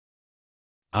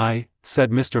 "I,"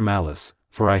 said Mr. Malice,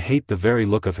 "for I hate the very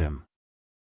look of him."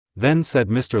 Then said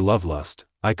Mr. Loveless,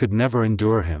 "I could never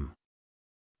endure him."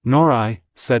 "Nor I,"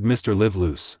 said Mr.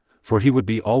 Liveloose, "for he would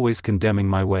be always condemning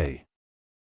my way."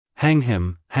 hang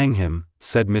him,"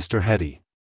 said Mr. Heady.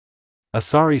 "A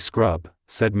sorry scrub,"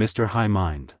 said Mr. High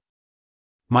Mind.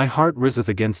 "My heart riseth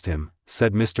against him,"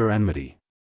 said Mr. Enmity.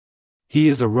 "He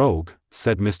is a rogue,"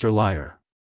 said Mr. Liar.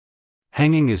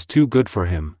 "Hanging is too good for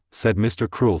him," said Mr.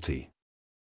 Cruelty.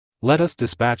 "Let us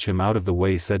dispatch him out of the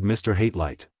way," said Mr.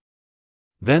 Hatelight.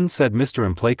 Then said Mr.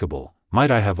 Implacable,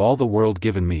 "Might I have all the world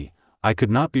given me, I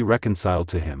could not be reconciled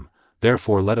to him,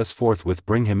 therefore let us forthwith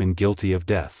bring him in guilty of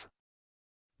death."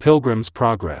 Pilgrim's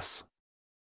Progress.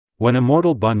 When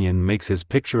immortal Bunyan makes his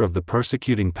picture of the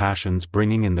persecuting passions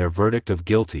bringing in their verdict of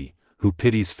guilty, who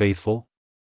pities faithful?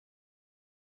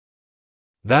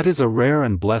 That is a rare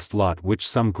and blessed lot which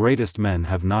some greatest men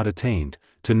have not attained,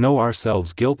 to know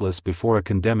ourselves guiltless before a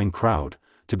condemning crowd,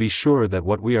 to be sure that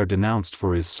what we are denounced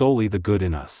for is solely the good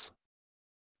in us.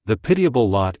 The pitiable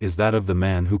lot is that of the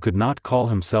man who could not call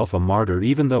himself a martyr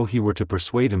even though he were to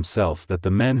persuade himself that the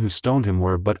men who stoned him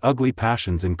were but ugly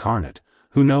passions incarnate,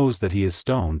 who knows that he is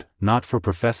stoned, not for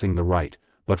professing the right,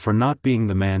 but for not being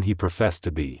the man he professed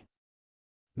to be.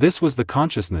 This was the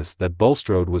consciousness that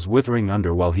Bulstrode was withering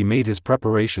under while he made his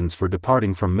preparations for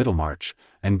departing from Middlemarch,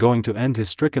 and going to end his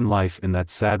stricken life in that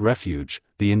sad refuge,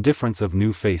 the indifference of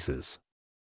new faces.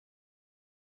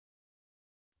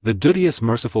 The duteous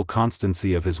merciful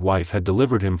constancy of his wife had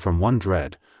delivered him from one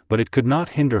dread, but it could not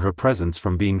hinder her presence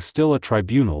from being still a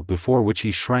tribunal before which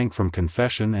he shrank from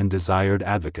confession and desired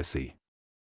advocacy.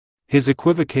 His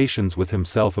equivocations with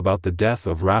himself about the death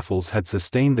of Raffles had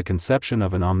sustained the conception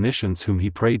of an omniscience whom he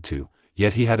prayed to,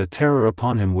 yet he had a terror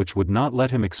upon him which would not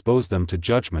let him expose them to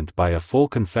judgment by a full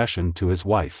confession to his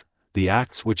wife, the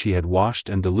acts which he had washed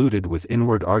and diluted with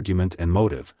inward argument and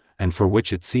motive, and for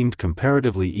which it seemed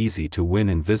comparatively easy to win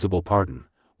invisible pardon.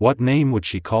 What name would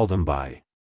she call them by?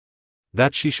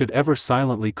 That she should ever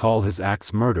silently call his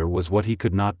acts murder was what he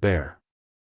could not bear.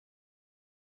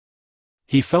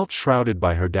 He felt shrouded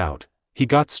by her doubt. He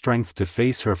got strength to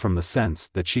face her from the sense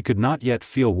that she could not yet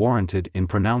feel warranted in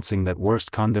pronouncing that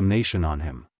worst condemnation on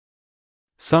him.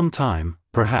 Some time,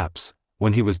 perhaps,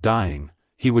 when he was dying,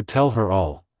 he would tell her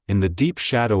all. In the deep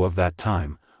shadow of that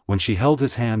time, when she held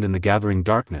his hand in the gathering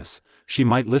darkness, she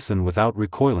might listen without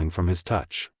recoiling from his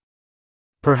touch.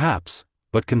 Perhaps,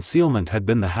 but concealment had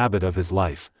been the habit of his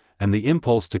life, and the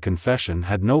impulse to confession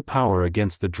had no power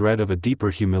against the dread of a deeper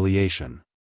humiliation.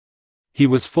 He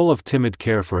was full of timid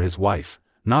care for his wife,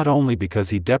 not only because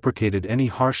he deprecated any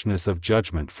harshness of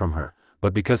judgment from her,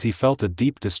 but because he felt a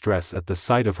deep distress at the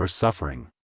sight of her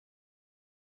suffering.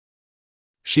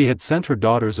 She had sent her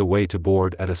daughters away to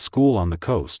board at a school on the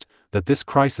coast, that this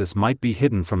crisis might be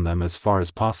hidden from them as far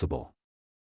as possible.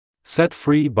 Set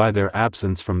free by their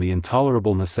absence from the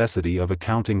intolerable necessity of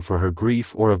accounting for her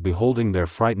grief or of beholding their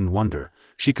frightened wonder,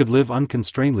 she could live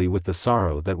unconstrainedly with the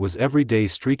sorrow that was every day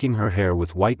streaking her hair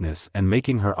with whiteness and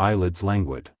making her eyelids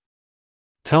languid.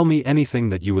 "Tell me anything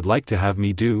that you would like to have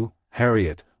me do,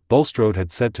 Harriet," Bulstrode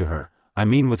had said to her, "I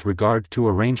mean with regard to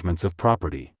arrangements of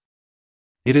property.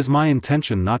 It is my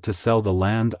intention not to sell the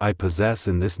land I possess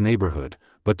in this neighborhood,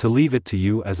 but to leave it to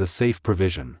you as a safe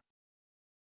provision.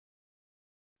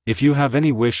 If you have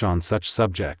any wish on such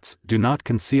subjects, do not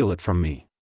conceal it from me."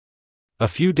 A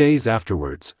few days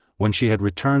afterwards, when she had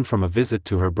returned from a visit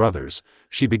to her brothers,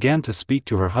 she began to speak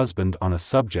to her husband on a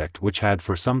subject which had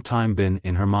for some time been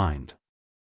in her mind.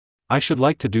 "I should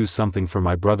like to do something for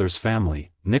my brother's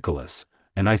family, Nicholas,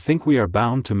 and I think we are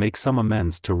bound to make some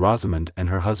amends to Rosamond and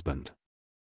her husband.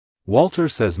 Walter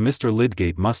says Mr.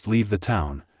 Lydgate must leave the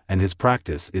town, and his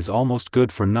practice is almost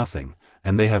good for nothing,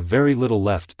 and they have very little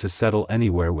left to settle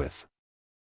anywhere with.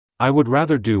 I would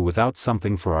rather do without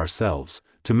something for ourselves,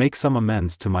 to make some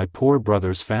amends to my poor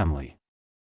brother's family.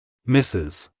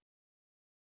 Mrs.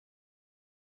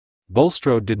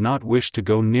 Bulstrode did not wish to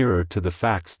go nearer to the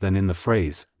facts than in the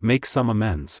phrase, "make some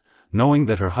amends," knowing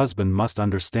that her husband must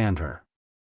understand her.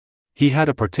 He had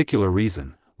a particular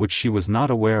reason, which she was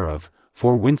not aware of,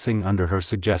 for wincing under her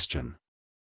suggestion.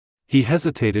 He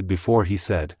hesitated before he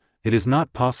said, "It is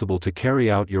not possible to carry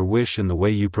out your wish in the way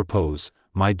you propose,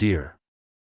 my dear.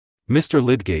 Mr.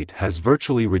 Lydgate has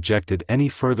virtually rejected any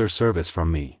further service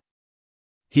from me.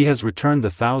 He has returned the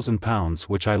 £1,000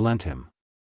 which I lent him.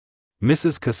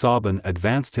 Mrs. Casaubon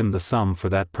advanced him the sum for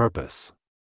that purpose.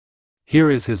 Here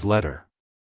is his letter."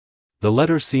 The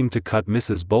letter seemed to cut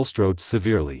Mrs. Bulstrode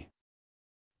severely.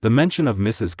 The mention of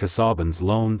Mrs. Casaubon's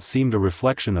loan seemed a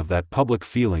reflection of that public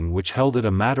feeling which held it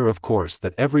a matter of course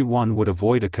that every one would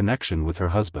avoid a connection with her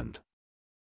husband.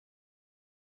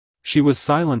 She was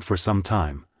silent for some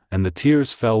time, and the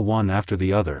tears fell one after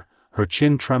the other, her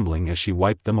chin trembling as she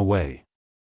wiped them away.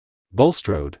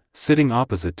 Bulstrode, sitting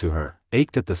opposite to her,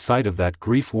 ached at the sight of that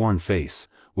grief-worn face,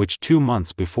 which 2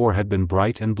 months before had been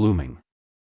bright and blooming.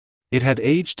 It had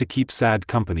aged to keep sad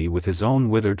company with his own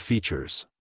withered features.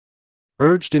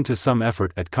 Urged into some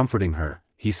effort at comforting her,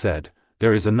 he said,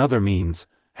 "There is another means,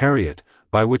 Harriet,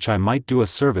 by which I might do a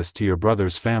service to your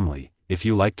brother's family, if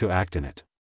you like to act in it.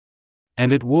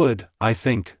 And it would, I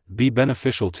think, be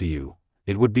beneficial to you.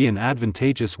 It would be an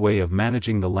advantageous way of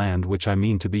managing the land which I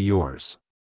mean to be yours."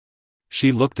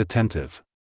 She looked attentive.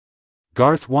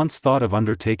 "Garth once thought of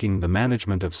undertaking the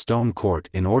management of Stone Court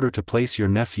in order to place your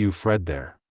nephew Fred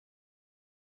there.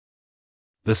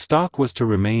 The stock was to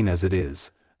remain as it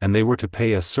is, and they were to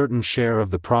pay a certain share of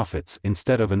the profits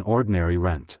instead of an ordinary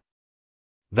rent.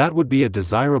 That would be a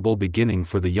desirable beginning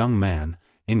for the young man,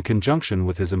 in conjunction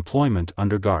with his employment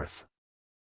under Garth.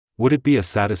 Would it be a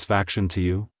satisfaction to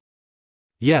you?"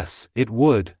 "Yes, it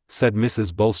would," said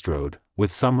Mrs. Bulstrode,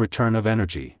 with some return of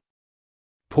energy.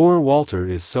 "Poor Walter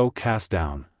is so cast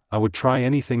down, I would try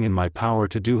anything in my power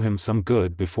to do him some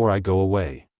good before I go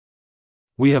away.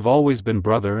 We have always been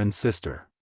brother and sister."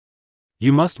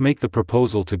 "You must make the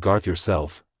proposal to Garth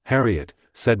yourself, Harriet,"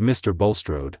 said Mr.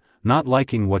 Bulstrode, not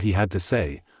liking what he had to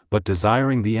say, but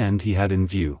desiring the end he had in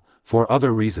view, for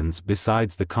other reasons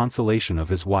besides the consolation of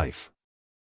his wife.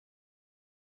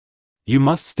 "You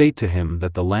must state to him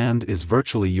that the land is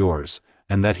virtually yours,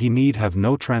 and that he need have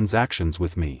no transactions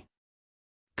with me.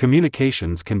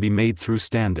 Communications can be made through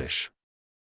Standish.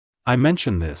 I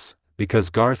mention this,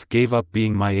 because Garth gave up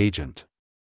being my agent.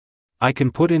 I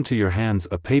can put into your hands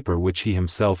a paper which he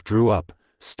himself drew up,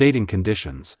 stating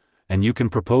conditions, and you can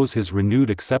propose his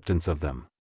renewed acceptance of them.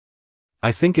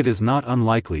 I think it is not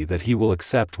unlikely that he will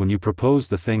accept when you propose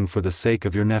the thing for the sake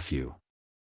of your nephew."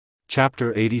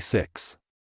 Chapter 86.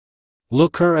 Le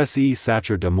cœur se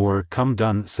sature d'amour comme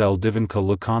d'un sel divin que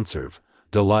le conserve,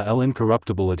 de la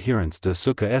l'incorruptible adherence de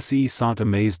ce que se sont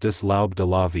aimés des l'aube de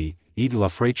la vie, et de la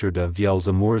fraîcheur de vielles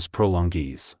amours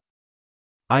prolongues.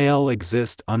 Il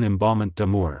existe un embaumement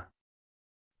d'amour.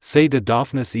 C'est de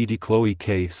Daphnis et de Chloé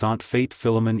que sont faits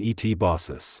Philomène et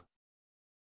Baucis.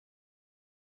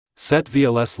 Cette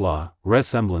violesse-là,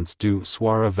 ressemblance du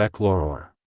soir avec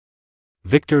l'aurore.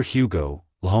 Victor Hugo,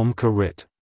 L'homme que rit.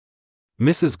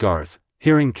 Mrs. Garth,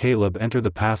 hearing Caleb enter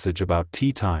the passage about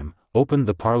tea-time, opened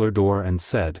the parlor door and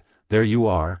said, "There you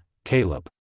are, Caleb.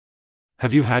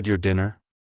 Have you had your dinner?"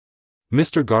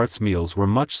 Mr. Garth's meals were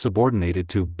much subordinated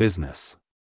to business.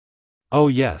 Oh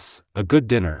yes, a good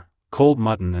dinner, cold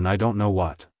mutton and I don't know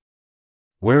what.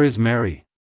 Where is Mary?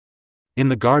 In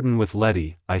the garden with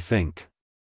Letty, I think.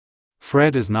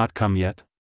 Fred is not come yet?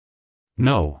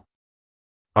 No.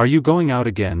 Are you going out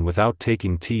again without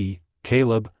taking tea,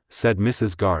 Caleb? Said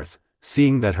Mrs. Garth,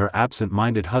 seeing that her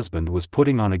absent-minded husband was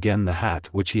putting on again the hat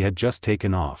which he had just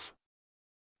taken off.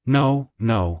 No,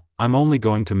 no, I'm only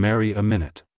going to Mary a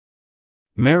minute.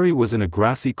 Mary was in a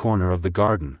grassy corner of the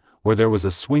garden, where there was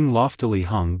a swing loftily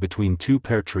hung between two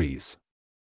pear trees.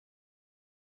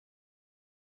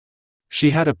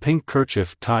 She had a pink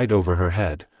kerchief tied over her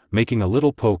head, making a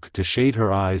little poke to shade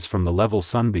her eyes from the level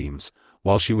sunbeams,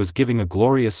 while she was giving a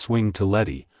glorious swing to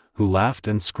Letty, who laughed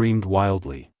and screamed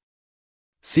wildly.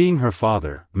 Seeing her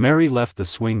father, Mary left the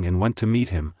swing and went to meet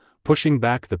him, pushing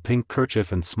back the pink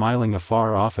kerchief and smiling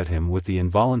afar off at him with the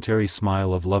involuntary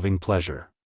smile of loving pleasure.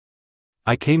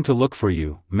 I came to look for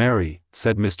you, Mary,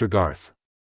 said Mr. Garth.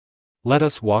 Let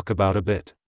us walk about a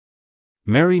bit.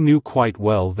 Mary knew quite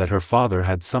well that her father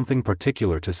had something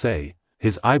particular to say.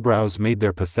 His eyebrows made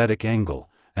their pathetic angle,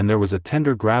 and there was a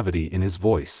tender gravity in his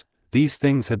voice. These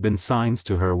things had been signs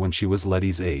to her when she was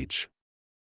Letty's age.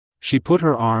 She put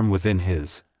her arm within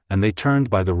his, and they turned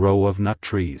by the row of nut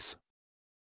trees.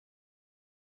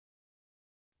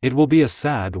 It will be a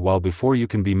sad while before you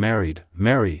can be married,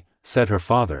 Mary, said her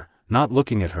father, not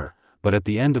looking at her, but at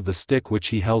the end of the stick which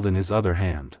he held in his other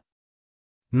hand.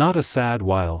 Not a sad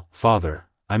while, father,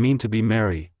 I mean to be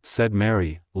merry, said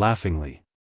Mary, laughingly.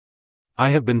 I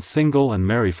have been single and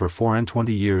merry for 24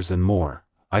 years and more,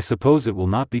 I suppose it will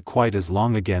not be quite as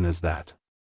long again as that.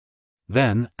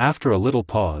 Then, after a little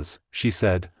pause, she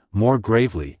said, more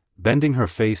gravely, bending her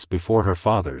face before her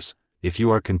father's, if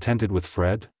you are contented with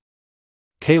Fred?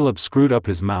 Caleb screwed up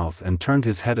his mouth and turned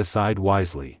his head aside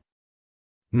wisely.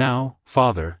 Now,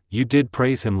 father, you did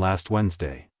praise him last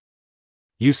Wednesday.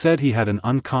 You said he had an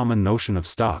uncommon notion of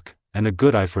stock, and a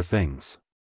good eye for things.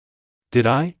 Did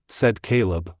I? Said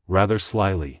Caleb, rather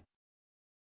slyly.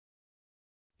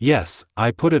 Yes,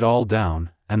 I put it all down,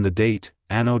 and the date,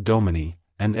 Anno Domini,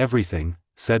 and everything,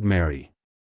 said Mary.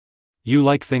 You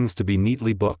like things to be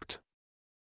neatly booked.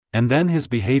 And then his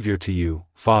behavior to you,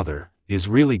 father, is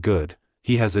really good.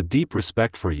 He has a deep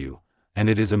respect for you, and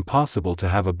it is impossible to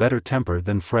have a better temper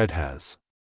than Fred has.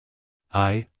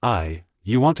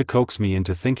 You want to coax me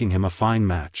into thinking him a fine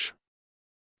match.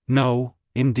 No,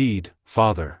 indeed,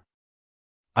 father.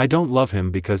 I don't love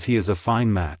him because he is a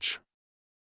fine match.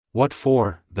 What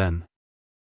for, then?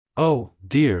 Oh,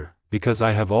 dear, because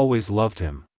I have always loved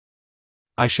him.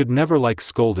 I should never like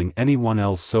scolding anyone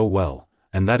else so well,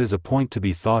 and that is a point to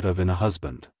be thought of in a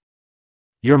husband.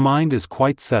 Your mind is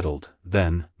quite settled,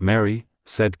 then, Mary,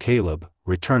 said Caleb,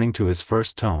 returning to his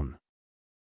first tone.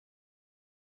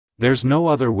 There's no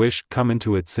other wish come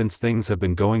into it since things have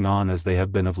been going on as they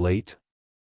have been of late?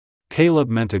 Caleb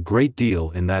meant a great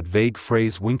deal in that vague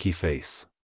phrase winky face.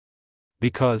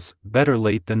 Because, better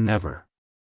late than never.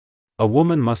 A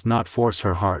woman must not force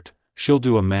her heart, she'll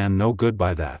do a man no good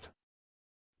by that.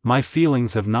 My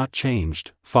feelings have not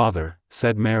changed, father,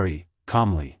 said Mary,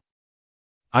 calmly.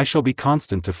 I shall be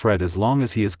constant to Fred as long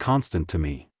as he is constant to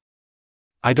me.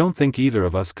 I don't think either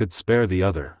of us could spare the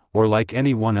other, or like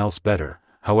any one else better,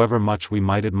 however much we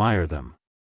might admire them.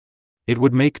 It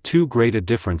would make too great a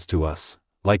difference to us,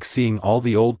 like seeing all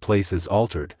the old places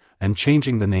altered, and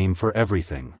changing the name for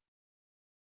everything.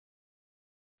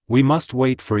 We must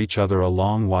wait for each other a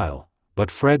long while, but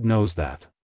Fred knows that.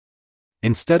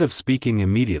 Instead of speaking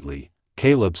immediately,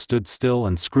 Caleb stood still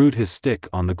and screwed his stick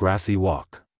on the grassy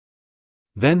walk.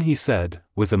 Then he said,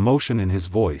 with emotion in his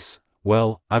voice,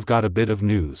 well, I've got a bit of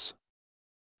news.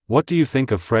 What do you think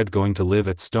of Fred going to live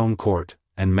at Stone Court,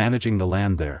 and managing the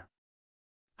land there?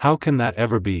 How can that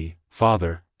ever be,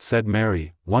 father, said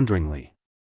Mary, wonderingly.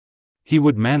 He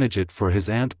would manage it for his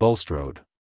Aunt Bulstrode.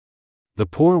 The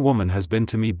poor woman has been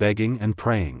to me begging and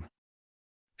praying.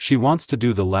 She wants to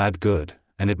do the lad good,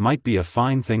 and it might be a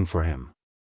fine thing for him.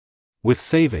 With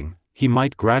saving, he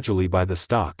might gradually buy the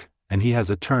stock, and he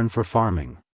has a turn for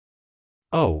farming.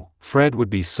 Oh, Fred would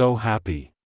be so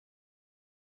happy.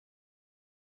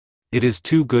 It is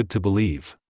too good to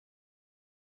believe.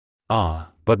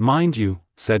 Ah, but mind you,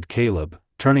 said Caleb,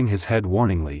 turning his head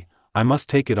warningly, I must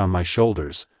take it on my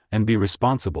shoulders, and be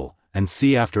responsible, and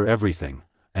see after everything,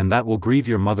 and that will grieve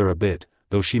your mother a bit,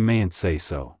 though she mayn't say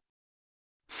so.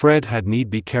 Fred had need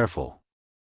be careful.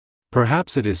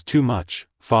 Perhaps it is too much,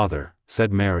 father,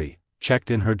 said Mary,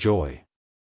 checked in her joy.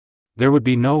 There would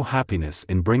be no happiness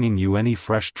in bringing you any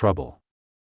fresh trouble.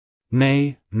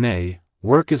 Nay, nay,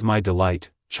 work is my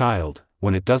delight, child,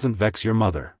 when it doesn't vex your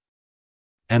mother.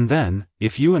 And then,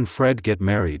 if you and Fred get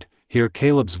married, here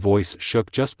Caleb's voice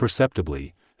shook just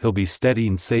perceptibly, he'll be steady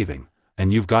and saving,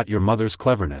 and you've got your mother's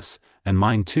cleverness, and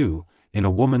mine too, in a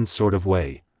woman's sort of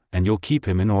way, and you'll keep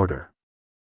him in order.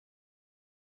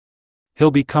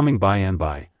 He'll be coming by and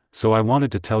by, so I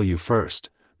wanted to tell you first,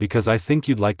 because I think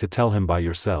you'd like to tell him by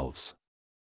yourselves.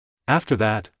 After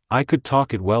that, I could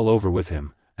talk it well over with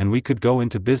him, and we could go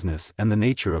into business and the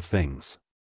nature of things.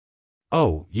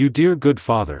 Oh, you dear good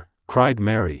father, cried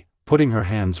Mary, putting her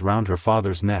hands round her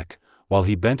father's neck, while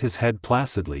he bent his head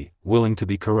placidly, willing to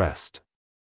be caressed.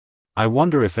 I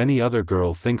wonder if any other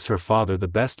girl thinks her father the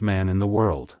best man in the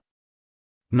world.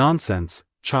 Nonsense,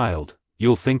 child,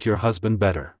 you'll think your husband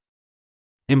better.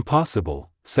 Impossible,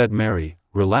 said Mary,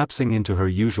 relapsing into her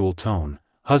usual tone.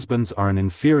 Husbands are an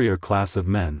inferior class of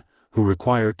men, who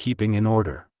require keeping in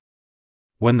order.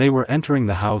 When they were entering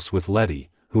the house with Letty,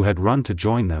 who had run to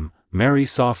join them, Mary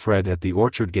saw Fred at the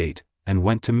orchard gate, and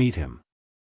went to meet him.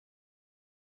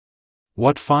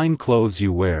 "What fine clothes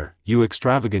you wear, you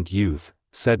extravagant youth,"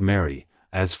 said Mary,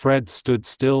 as Fred stood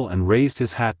still and raised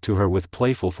his hat to her with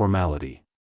playful formality.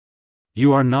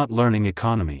 "You are not learning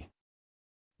economy."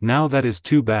 "Now that is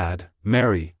too bad,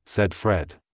 Mary," said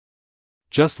Fred.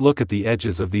 "Just look at the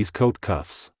edges of these coat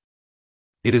cuffs.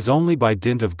 It is only by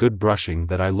dint of good brushing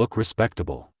that I look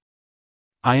respectable.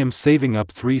 I am saving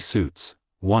up 3 suits,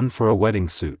 one for a wedding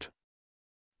suit.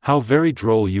 How very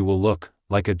droll you will look,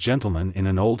 like a gentleman in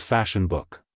an old-fashioned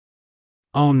book."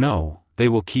 "Oh no, they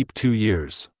will keep 2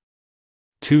 years.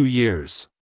 2 years.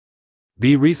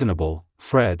 Be reasonable,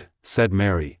 Fred," said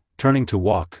Mary, turning to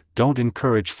walk. "Don't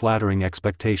encourage flattering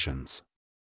expectations."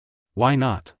 "Why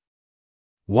not?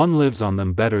 One lives on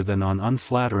them better than on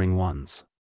unflattering ones.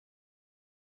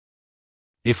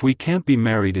 If we can't be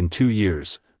married in 2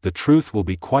 years, the truth will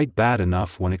be quite bad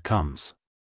enough when it comes.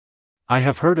 I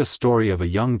have heard a story of a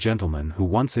young gentleman who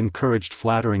once encouraged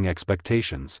flattering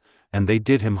expectations, and they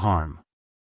did him harm.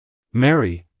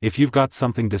 Mary, if you've got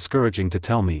something discouraging to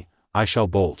tell me, I shall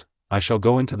bolt. I shall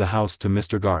go into the house to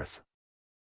Mr. Garth.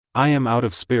 I am out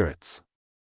of spirits.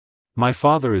 My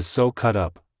father is so cut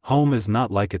up, home is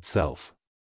not like itself.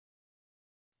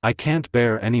 I can't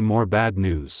bear any more bad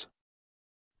news.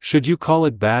 Should you call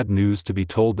it bad news to be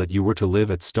told that you were to live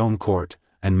at Stone Court,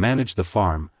 and manage the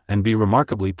farm, and be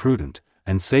remarkably prudent,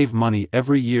 and save money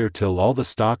every year till all the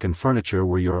stock and furniture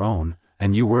were your own,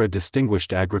 and you were a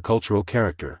distinguished agricultural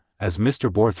character, as Mr.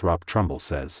 Borthrop Trumbull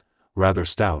says, rather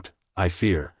stout, I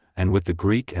fear, and with the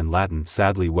Greek and Latin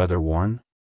sadly weather-worn?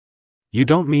 You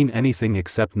don't mean anything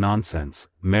except nonsense,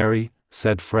 Mary,"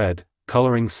 said Fred,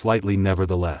 coloring slightly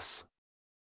nevertheless.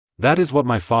 "That is what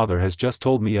my father has just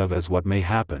told me of as what may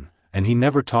happen, and he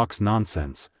never talks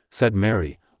nonsense," said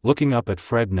Mary, looking up at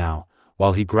Fred now,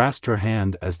 while he grasped her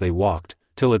hand as they walked,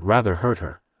 till it rather hurt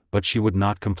her, but she would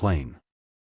not complain.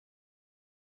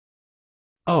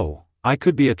 "Oh, I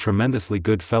could be a tremendously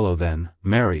good fellow then,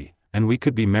 Mary, and we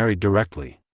could be married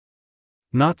directly."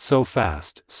 "Not so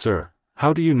fast, sir.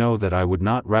 How do you know that I would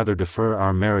not rather defer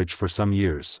our marriage for some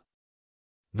years?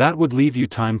 That would leave you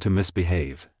time to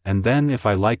misbehave, and then if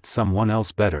I liked someone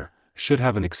else better, should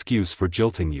have an excuse for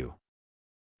jilting you."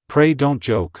 "Pray don't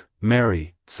joke,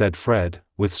 Mary," said Fred,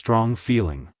 with strong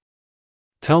feeling.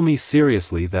 "Tell me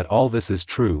seriously that all this is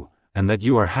true, and that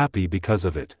you are happy because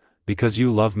of it, because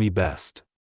you love me best."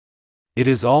 "It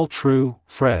is all true,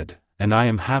 Fred, and I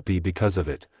am happy because of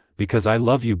it, because I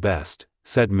love you best,"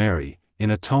 said Mary, in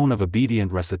a tone of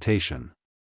obedient recitation.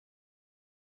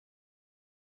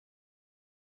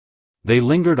 They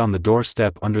lingered on the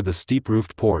doorstep under the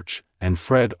steep-roofed porch, and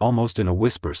Fred almost in a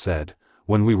whisper said,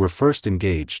 "When we were first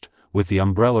engaged, with the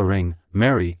umbrella ring,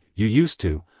 Mary, you used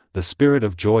to—" The spirit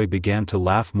of joy began to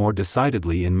laugh more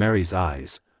decidedly in Mary's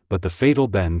eyes, but the fatal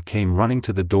Ben came running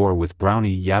to the door with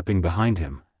Brownie yapping behind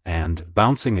him, and,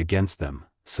 bouncing against them,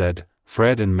 said,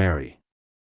 "Fred and Mary,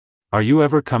 are you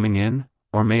ever coming in,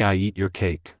 or may I eat your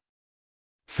cake?"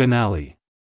 Finale.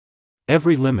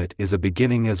 Every limit is a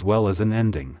beginning as well as an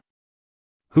ending.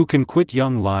 Who can quit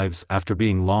young lives after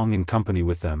being long in company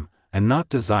with them, and not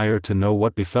desire to know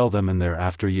what befell them in their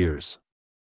after years?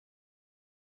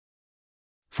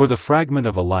 For the fragment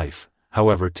of a life,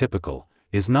 however typical,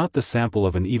 is not the sample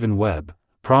of an even web.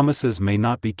 Promises may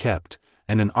not be kept,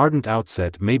 and an ardent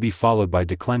outset may be followed by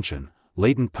declension.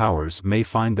 Latent powers may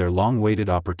find their long-waited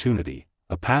opportunity,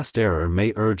 a past error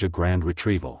may urge a grand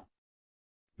retrieval.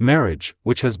 Marriage,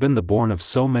 which has been the bourne of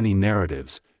so many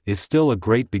narratives, is still a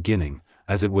great beginning,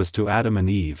 as it was to Adam and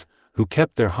Eve, who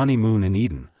kept their honeymoon in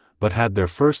Eden, but had their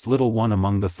first little one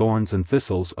among the thorns and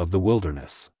thistles of the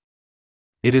wilderness.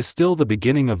 It is still the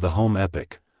beginning of the home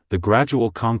epic, the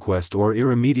gradual conquest or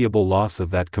irremediable loss of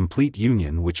that complete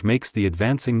union which makes the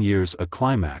advancing years a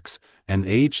climax, and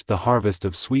age the harvest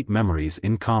of sweet memories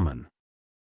in common.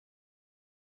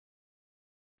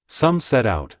 Some set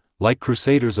out, like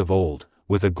crusaders of old,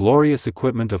 with a glorious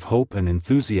equipment of hope and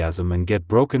enthusiasm, and get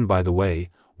broken by the way,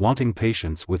 wanting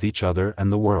patience with each other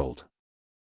and the world.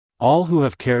 All who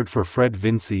have cared for Fred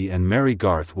Vincy and Mary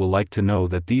Garth will like to know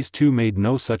that these two made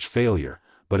no such failure,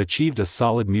 but achieved a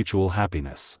solid mutual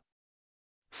happiness.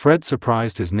 Fred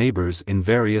surprised his neighbors in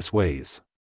various ways.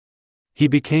 He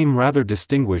became rather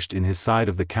distinguished in his side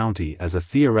of the county as a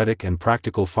theoretic and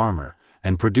practical farmer,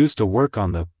 and produced a work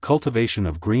on the cultivation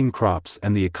of green crops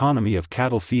and the economy of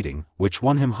cattle feeding, which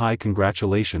won him high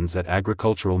congratulations at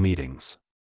agricultural meetings.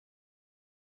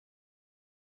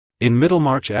 In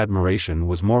Middlemarch admiration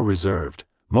was more reserved.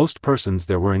 Most persons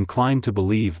there were inclined to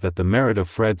believe that the merit of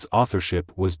Fred's authorship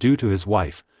was due to his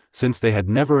wife, since they had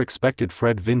never expected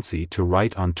Fred Vincy to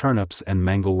write on turnips and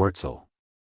mangelwurzel.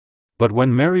 But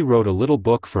when Mary wrote a little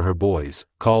book for her boys,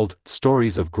 called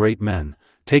Stories of Great Men,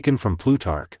 taken from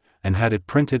Plutarch, and had it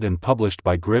printed and published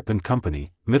by Grip and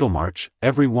Company, Middlemarch,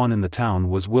 every one in the town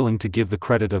was willing to give the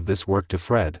credit of this work to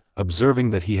Fred,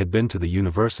 observing that he had been to the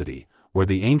university, where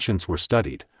the ancients were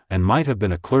studied, and might have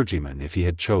been a clergyman if he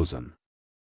had chosen.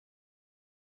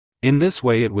 In this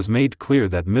way it was made clear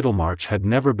that Middlemarch had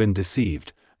never been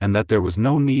deceived, and that there was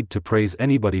no need to praise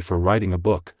anybody for writing a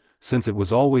book, since it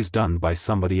was always done by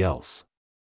somebody else.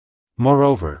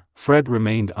 Moreover, Fred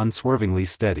remained unswervingly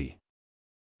steady.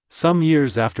 Some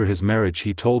years after his marriage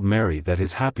he told Mary that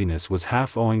his happiness was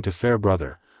half owing to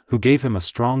Fairbrother, who gave him a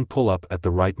strong pull-up at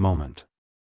the right moment.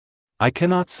 I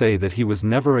cannot say that he was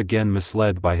never again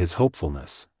misled by his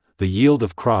hopefulness. The yield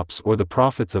of crops or the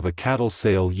profits of a cattle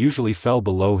sale usually fell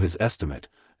below his estimate,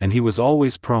 and he was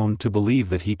always prone to believe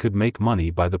that he could make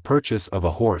money by the purchase of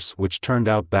a horse which turned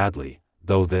out badly,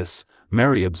 though this,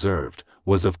 Mary observed,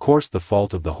 was of course the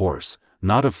fault of the horse,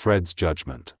 not of Fred's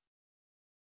judgment.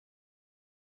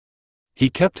 He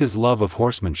kept his love of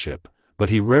horsemanship, but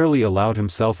he rarely allowed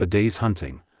himself a day's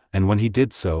hunting, and when he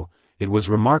did so, it was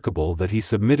remarkable that he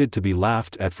submitted to be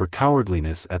laughed at for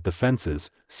cowardliness at the fences,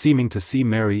 seeming to see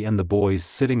Mary and the boys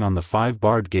sitting on the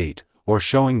 5-barred gate, or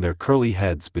showing their curly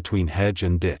heads between hedge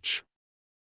and ditch.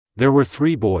 There were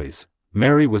 3 boys.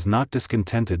 Mary was not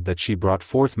discontented that she brought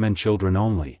forth men children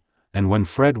only, and when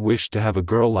Fred wished to have a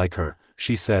girl like her,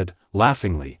 she said,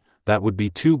 laughingly, that would be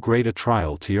too great a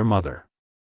trial to your mother.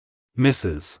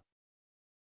 Mrs.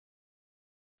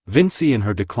 Vincy in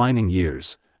her declining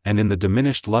years, and in the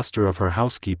diminished luster of her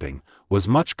housekeeping, was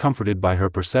much comforted by her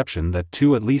perception that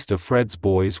 2 at least of Fred's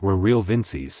boys were real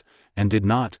Vincys, and did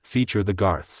not feature the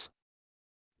Garths.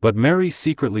 But Mary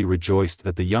secretly rejoiced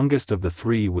that the youngest of the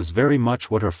 3 was very much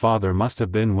what her father must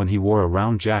have been when he wore a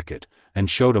round jacket, and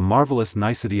showed a marvelous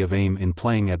nicety of aim in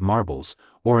playing at marbles,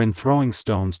 or in throwing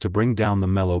stones to bring down the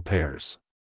mellow pears.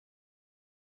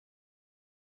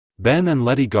 Ben and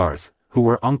Letty Garth, who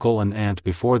were uncle and aunt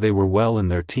before they were well in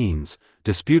their teens,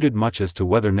 disputed much as to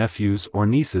whether nephews or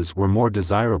nieces were more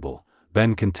desirable,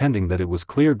 Ben contending that it was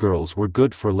clear girls were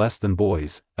good for less than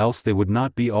boys, else they would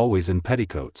not be always in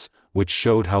petticoats, which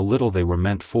showed how little they were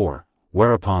meant for,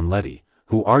 whereupon Letty,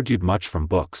 who argued much from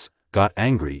books, got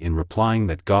angry in replying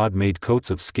that God made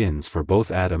coats of skins for both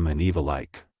Adam and Eve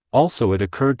alike. Also it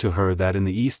occurred to her that in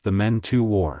the East the men too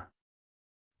wore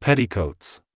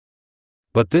petticoats.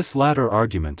 But this latter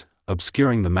argument,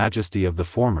 obscuring the majesty of the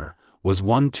former, was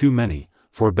one too many,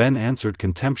 for Ben answered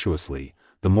contemptuously,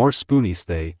 the more spoonies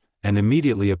they, and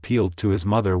immediately appealed to his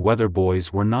mother whether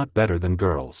boys were not better than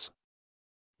girls.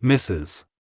 Mrs.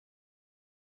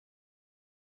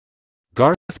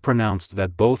 Garth pronounced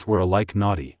that both were alike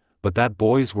naughty, but that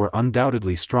boys were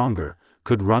undoubtedly stronger,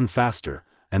 could run faster,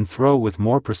 and throw with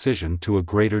more precision to a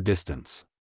greater distance.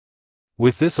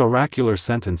 With this oracular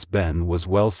sentence Ben was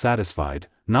well satisfied,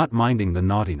 not minding the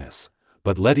naughtiness,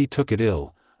 but Letty took it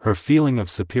ill, her feeling of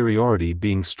superiority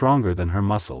being stronger than her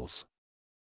muscles.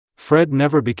 Fred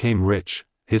never became rich,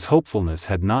 his hopefulness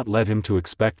had not led him to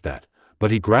expect that,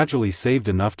 but he gradually saved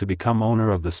enough to become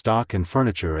owner of the stock and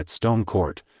furniture at Stone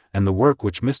Court, and the work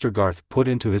which Mr. Garth put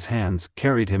into his hands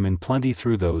carried him in plenty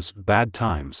through those bad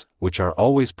times which are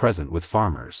always present with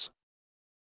farmers.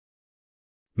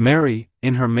 Mary,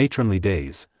 in her matronly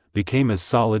days, became as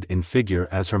solid in figure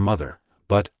as her mother,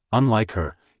 but, unlike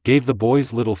her, gave the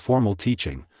boys little formal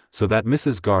teaching, so that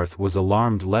Mrs. Garth was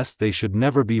alarmed lest they should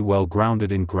never be well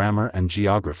grounded in grammar and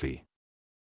geography.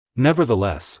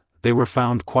 Nevertheless, they were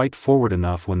found quite forward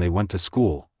enough when they went to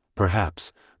school,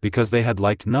 perhaps, because they had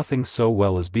liked nothing so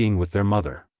well as being with their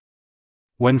mother.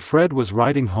 When Fred was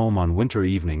riding home on winter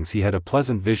evenings he had a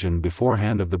pleasant vision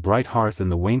beforehand of the bright hearth in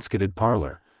the wainscoted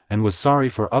parlor, and was sorry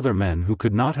for other men who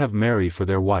could not have Mary for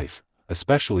their wife,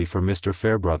 especially for Mr.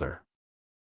 Fairbrother.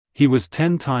 "He was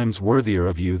 10 times worthier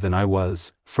of you than I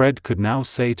was," Fred could now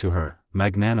say to her,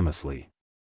 magnanimously.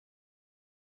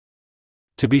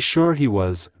 "To be sure he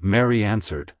was," Mary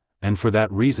answered, "and for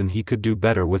that reason he could do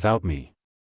better without me.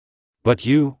 But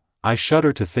you, I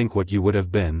shudder to think what you would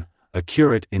have been, a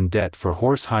curate in debt for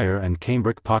horse hire and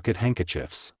cambric pocket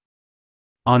handkerchiefs."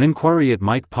 On inquiry it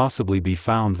might possibly be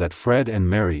found that Fred and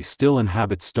Mary still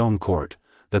inhabit Stone Court,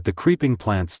 that the creeping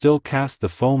plants still cast the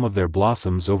foam of their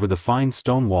blossoms over the fine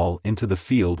stone wall into the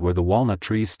field where the walnut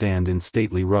trees stand in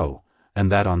stately row, and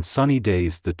that on sunny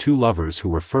days the two lovers who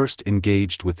were first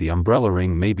engaged with the umbrella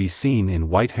ring may be seen in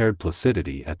white-haired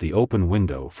placidity at the open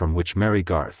window from which Mary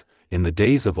Garth, in the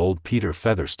days of old Peter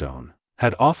Featherstone,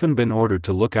 had often been ordered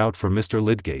to look out for Mr.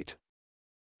 Lydgate.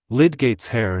 Lydgate's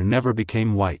hair never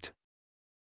became white.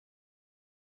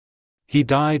 He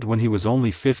died when he was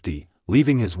only 50,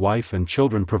 leaving his wife and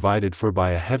children provided for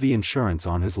by a heavy insurance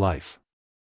on his life.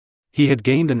 He had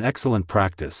gained an excellent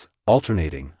practice,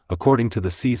 alternating, according to the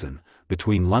season,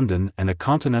 between London and a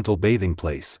continental bathing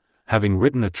place, having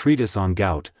written a treatise on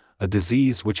gout, a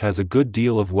disease which has a good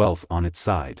deal of wealth on its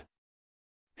side.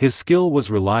 His skill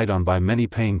was relied on by many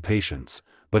paying patients,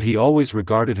 but he always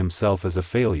regarded himself as a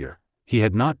failure. He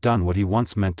had not done what he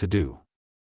once meant to do.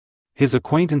 His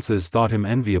acquaintances thought him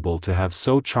enviable to have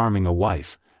so charming a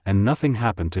wife, and nothing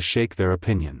happened to shake their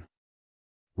opinion.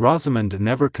 Rosamond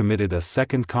never committed a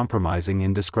second compromising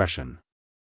indiscretion.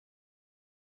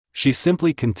 She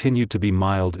simply continued to be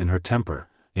mild in her temper,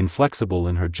 inflexible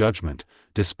in her judgment,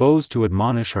 disposed to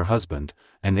admonish her husband,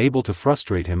 and able to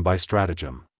frustrate him by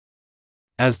stratagem.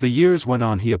 As the years went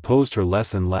on he opposed her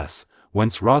less and less,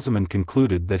 whence Rosamond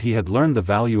concluded that he had learned the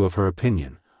value of her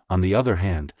opinion. On the other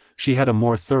hand, she had a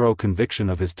more thorough conviction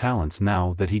of his talents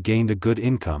now that he gained a good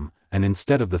income, and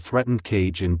instead of the threatened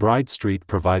cage in Bride Street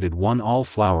provided one all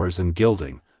flowers and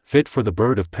gilding, fit for the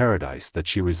bird of paradise that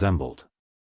she resembled.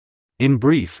 In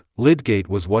brief, Lydgate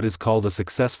was what is called a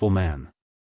successful man.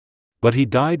 But he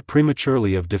died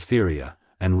prematurely of diphtheria,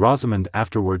 and Rosamond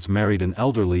afterwards married an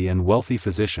elderly and wealthy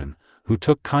physician, who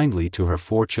took kindly to her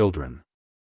 4 children.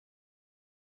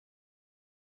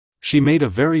 She made a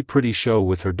very pretty show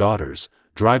with her daughters,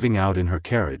 driving out in her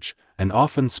carriage, and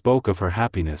often spoke of her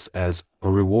happiness as a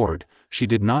reward. She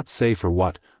did not say for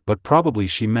what, but probably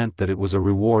she meant that it was a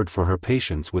reward for her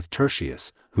patience with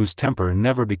Tertius, whose temper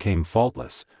never became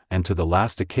faultless, and to the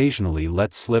last occasionally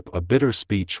let slip a bitter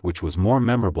speech which was more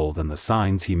memorable than the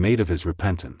signs he made of his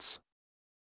repentance.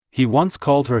 He once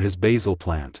called her his basil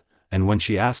plant, and when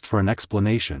she asked for an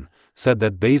explanation, said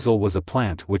that basil was a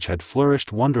plant which had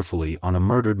flourished wonderfully on a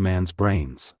murdered man's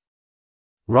brains.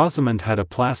 Rosamond had a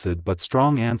placid but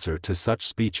strong answer to such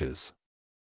speeches.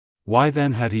 Why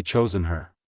then had he chosen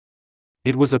her?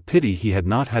 It was a pity he had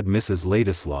not had Mrs.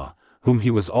 Ladislaw, whom he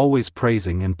was always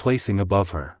praising and placing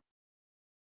above her.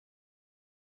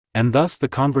 And thus the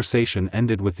conversation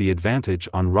ended with the advantage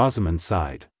on Rosamond's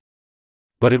side.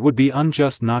 But it would be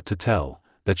unjust not to tell,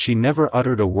 that she never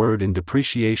uttered a word in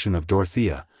depreciation of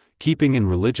Dorothea, keeping in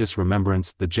religious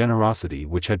remembrance the generosity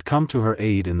which had come to her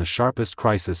aid in the sharpest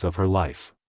crisis of her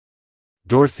life.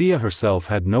 Dorothea herself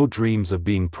had no dreams of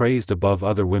being praised above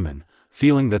other women,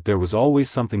 feeling that there was always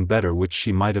something better which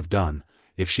she might have done,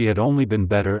 if she had only been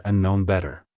better and known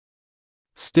better.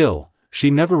 Still, she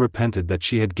never repented that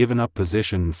she had given up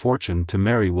position and fortune to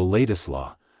marry Will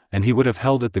Ladislaw, and he would have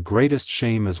held it the greatest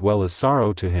shame as well as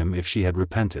sorrow to him if she had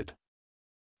repented.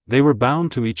 They were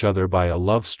bound to each other by a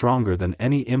love stronger than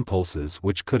any impulses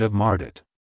which could have marred it.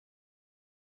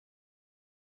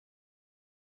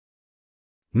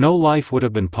 No life would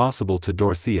have been possible to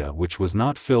Dorothea which was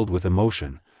not filled with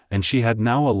emotion, and she had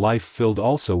now a life filled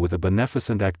also with a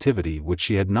beneficent activity which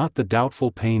she had not the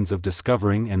doubtful pains of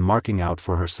discovering and marking out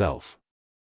for herself.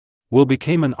 Will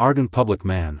became an ardent public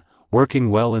man, working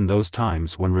well in those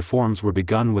times when reforms were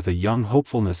begun with a young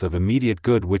hopefulness of immediate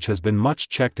good which has been much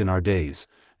checked in our days,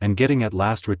 and getting at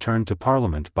last returned to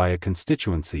Parliament by a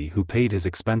constituency who paid his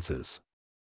expenses.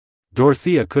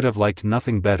 Dorothea could have liked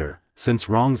nothing better, since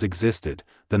wrongs existed,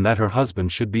 than that her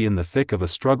husband should be in the thick of a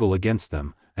struggle against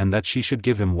them, and that she should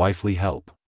give him wifely help.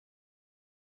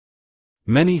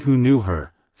 Many who knew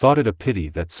her, thought it a pity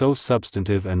that so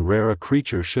substantive and rare a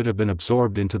creature should have been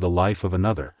absorbed into the life of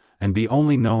another, and be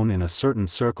only known in a certain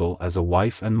circle as a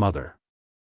wife and mother.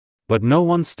 But no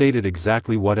one stated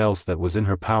exactly what else that was in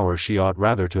her power she ought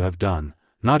rather to have done,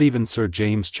 not even Sir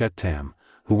James Chettam,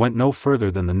 who went no further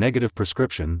than the negative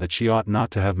prescription that she ought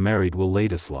not to have married Will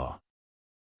Ladislaw.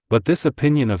 But this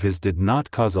opinion of his did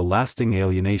not cause a lasting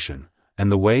alienation,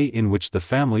 and the way in which the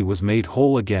family was made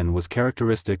whole again was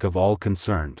characteristic of all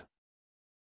concerned.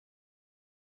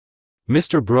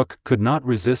 Mr. Brooke could not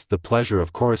resist the pleasure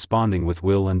of corresponding with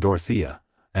Will and Dorothea,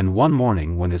 and one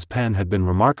morning when his pen had been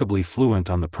remarkably fluent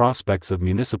on the prospects of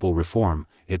municipal reform,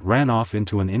 it ran off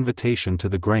into an invitation to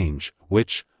the Grange,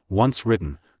 which, once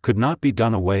written, could not be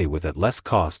done away with at less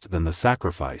cost than the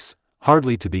sacrifice,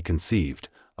 hardly to be conceived,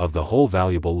 of the whole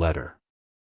valuable letter.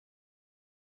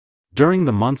 During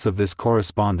the months of this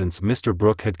correspondence Mr.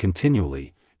 Brooke had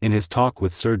continually, in his talk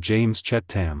with Sir James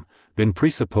Chettam, been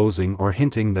presupposing or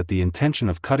hinting that the intention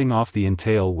of cutting off the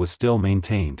entail was still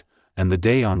maintained, and the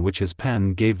day on which his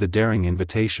pen gave the daring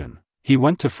invitation, he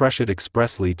went to Freshitt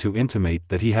expressly to intimate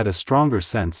that he had a stronger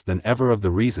sense than ever of the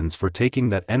reasons for taking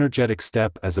that energetic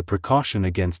step as a precaution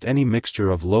against any mixture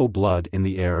of low blood in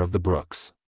the air of the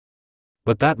Brookes.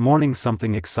 But that morning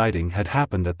something exciting had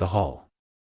happened at the Hall.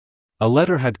 A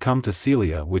letter had come to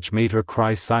Celia which made her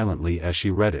cry silently as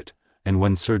she read it, and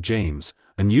when Sir James,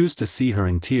 amused to see her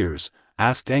in tears,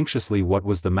 asked anxiously what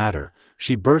was the matter,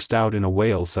 she burst out in a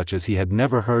wail such as he had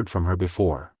never heard from her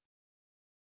before.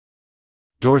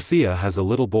 "Dorothea has a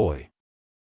little boy.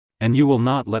 And you will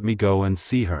not let me go and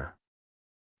see her.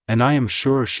 And I am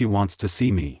sure she wants to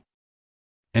see me.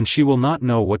 And she will not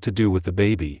know what to do with the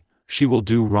baby, she will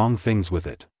do wrong things with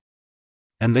it.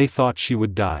 And they thought she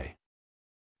would die.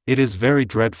 It is very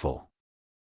dreadful.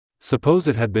 Suppose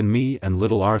it had been me and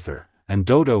little Arthur, and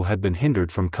Dodo had been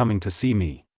hindered from coming to see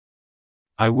me.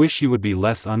 I wish you would be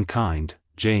less unkind,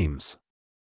 James."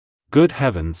 "Good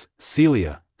heavens,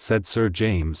 Celia," said Sir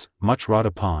James, much wrought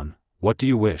upon, "what do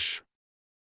you wish?"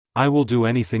 "I will do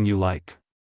anything you like.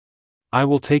 I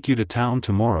will take you to town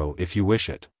tomorrow if you wish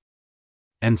it."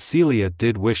 And Celia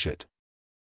did wish it.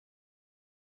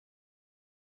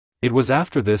 It was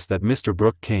after this that Mr.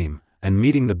 Brooke came, and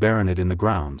meeting the baronet in the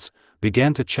grounds,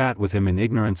 began to chat with him in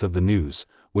ignorance of the news,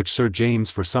 which Sir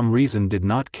James for some reason did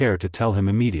not care to tell him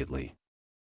immediately.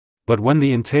 But when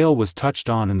the entail was touched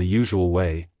on in the usual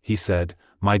way, he said,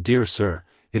 "My dear sir,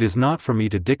 it is not for me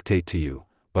to dictate to you,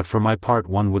 but for my part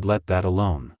one would let that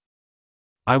alone.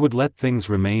 I would let things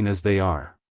remain as they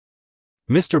are."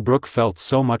 Mr. Brooke felt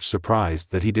so much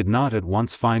surprised that he did not at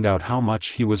once find out how much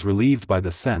he was relieved by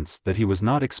the sense that he was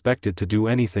not expected to do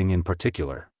anything in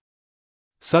particular.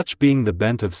 Such being the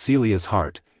bent of Celia's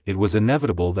heart, it was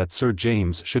inevitable that Sir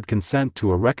James should consent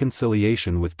to a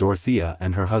reconciliation with Dorothea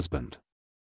and her husband.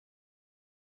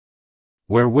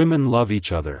 Where women love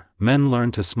each other, men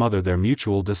learn to smother their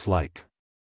mutual dislike.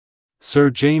 Sir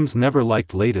James never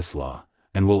liked Ladislaw,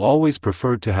 and will always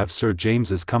preferred to have Sir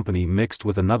James's company mixed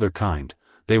with another kind.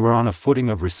 They were on a footing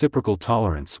of reciprocal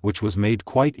tolerance which was made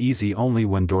quite easy only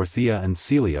when Dorothea and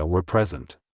Celia were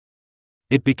present.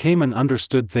 It became an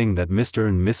understood thing that Mr.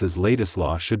 and Mrs.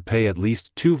 Ladislaw should pay at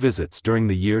least 2 visits during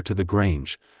the year to the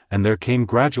Grange, and there came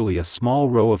gradually a small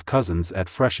row of cousins at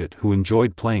Freshitt who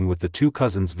enjoyed playing with the 2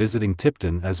 cousins visiting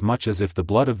Tipton as much as if the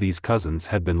blood of these cousins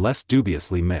had been less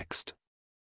dubiously mixed.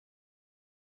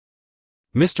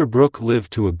 Mr. Brooke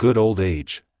lived to a good old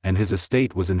age, and his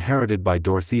estate was inherited by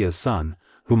Dorothea's son,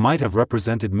 who might have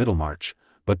represented Middlemarch,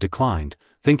 but declined,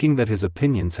 thinking that his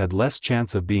opinions had less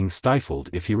chance of being stifled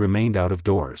if he remained out of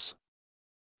doors.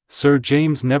 Sir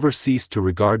James never ceased to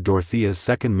regard Dorothea's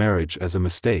second marriage as a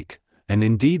mistake, and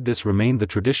indeed this remained the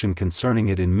tradition concerning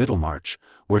it in Middlemarch,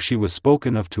 where she was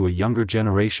spoken of to a younger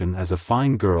generation as a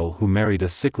fine girl who married a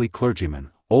sickly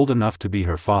clergyman, old enough to be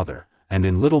her father, and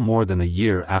in little more than a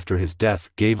year after his death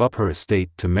gave up her estate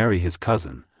to marry his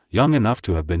cousin, young enough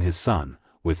to have been his son,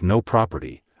 with no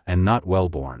property, and not well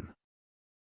born.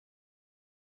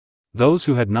 Those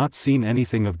who had not seen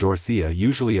anything of Dorothea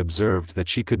usually observed that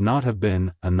she could not have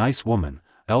been a nice woman,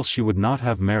 else she would not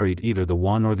have married either the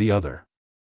one or the other.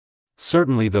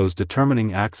 Certainly those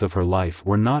determining acts of her life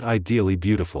were not ideally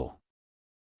beautiful.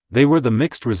 They were the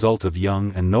mixed result of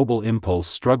young and noble impulse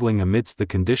struggling amidst the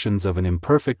conditions of an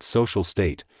imperfect social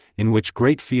state, in which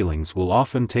great feelings will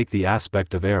often take the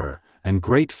aspect of error, and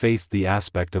great faith the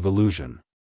aspect of illusion.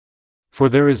 For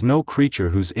there is no creature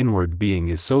whose inward being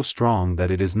is so strong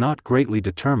that it is not greatly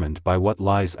determined by what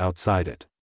lies outside it.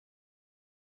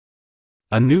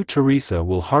 A new Teresa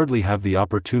will hardly have the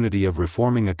opportunity of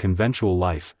reforming a conventual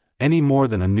life, any more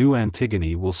than a new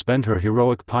Antigone will spend her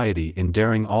heroic piety in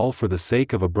daring all for the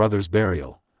sake of a brother's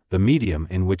burial. The medium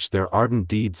in which their ardent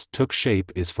deeds took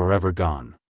shape is forever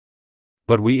gone.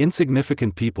 But we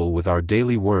insignificant people with our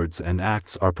daily words and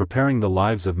acts are preparing the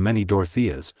lives of many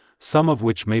Dorotheas, some of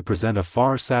which may present a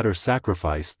far sadder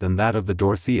sacrifice than that of the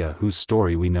Dorothea whose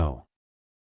story we know.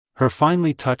 Her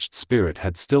finely touched spirit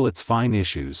had still its fine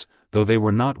issues, though they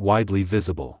were not widely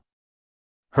visible.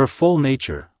 Her full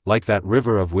nature, like that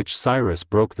river of which Cyrus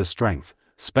broke the strength,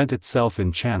 spent itself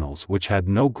in channels which had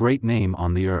no great name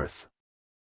on the earth.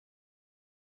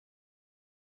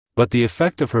 But the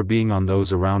effect of her being on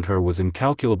those around her was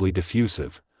incalculably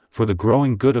diffusive, for the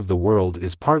growing good of the world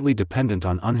is partly dependent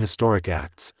on unhistoric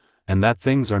acts, and that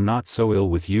things are not so ill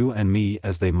with you and me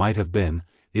as they might have been,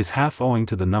 is half owing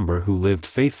to the number who lived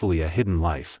faithfully a hidden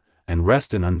life, and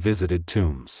rest in unvisited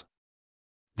tombs.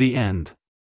 The end.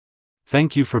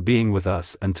 Thank you for being with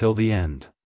us until the end.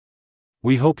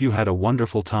 We hope you had a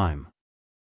wonderful time.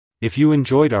 If you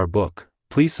enjoyed our book,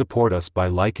 please support us by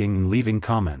liking and leaving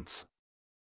comments.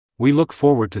 We look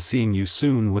forward to seeing you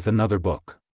soon with another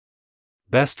book.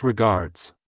 Best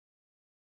regards.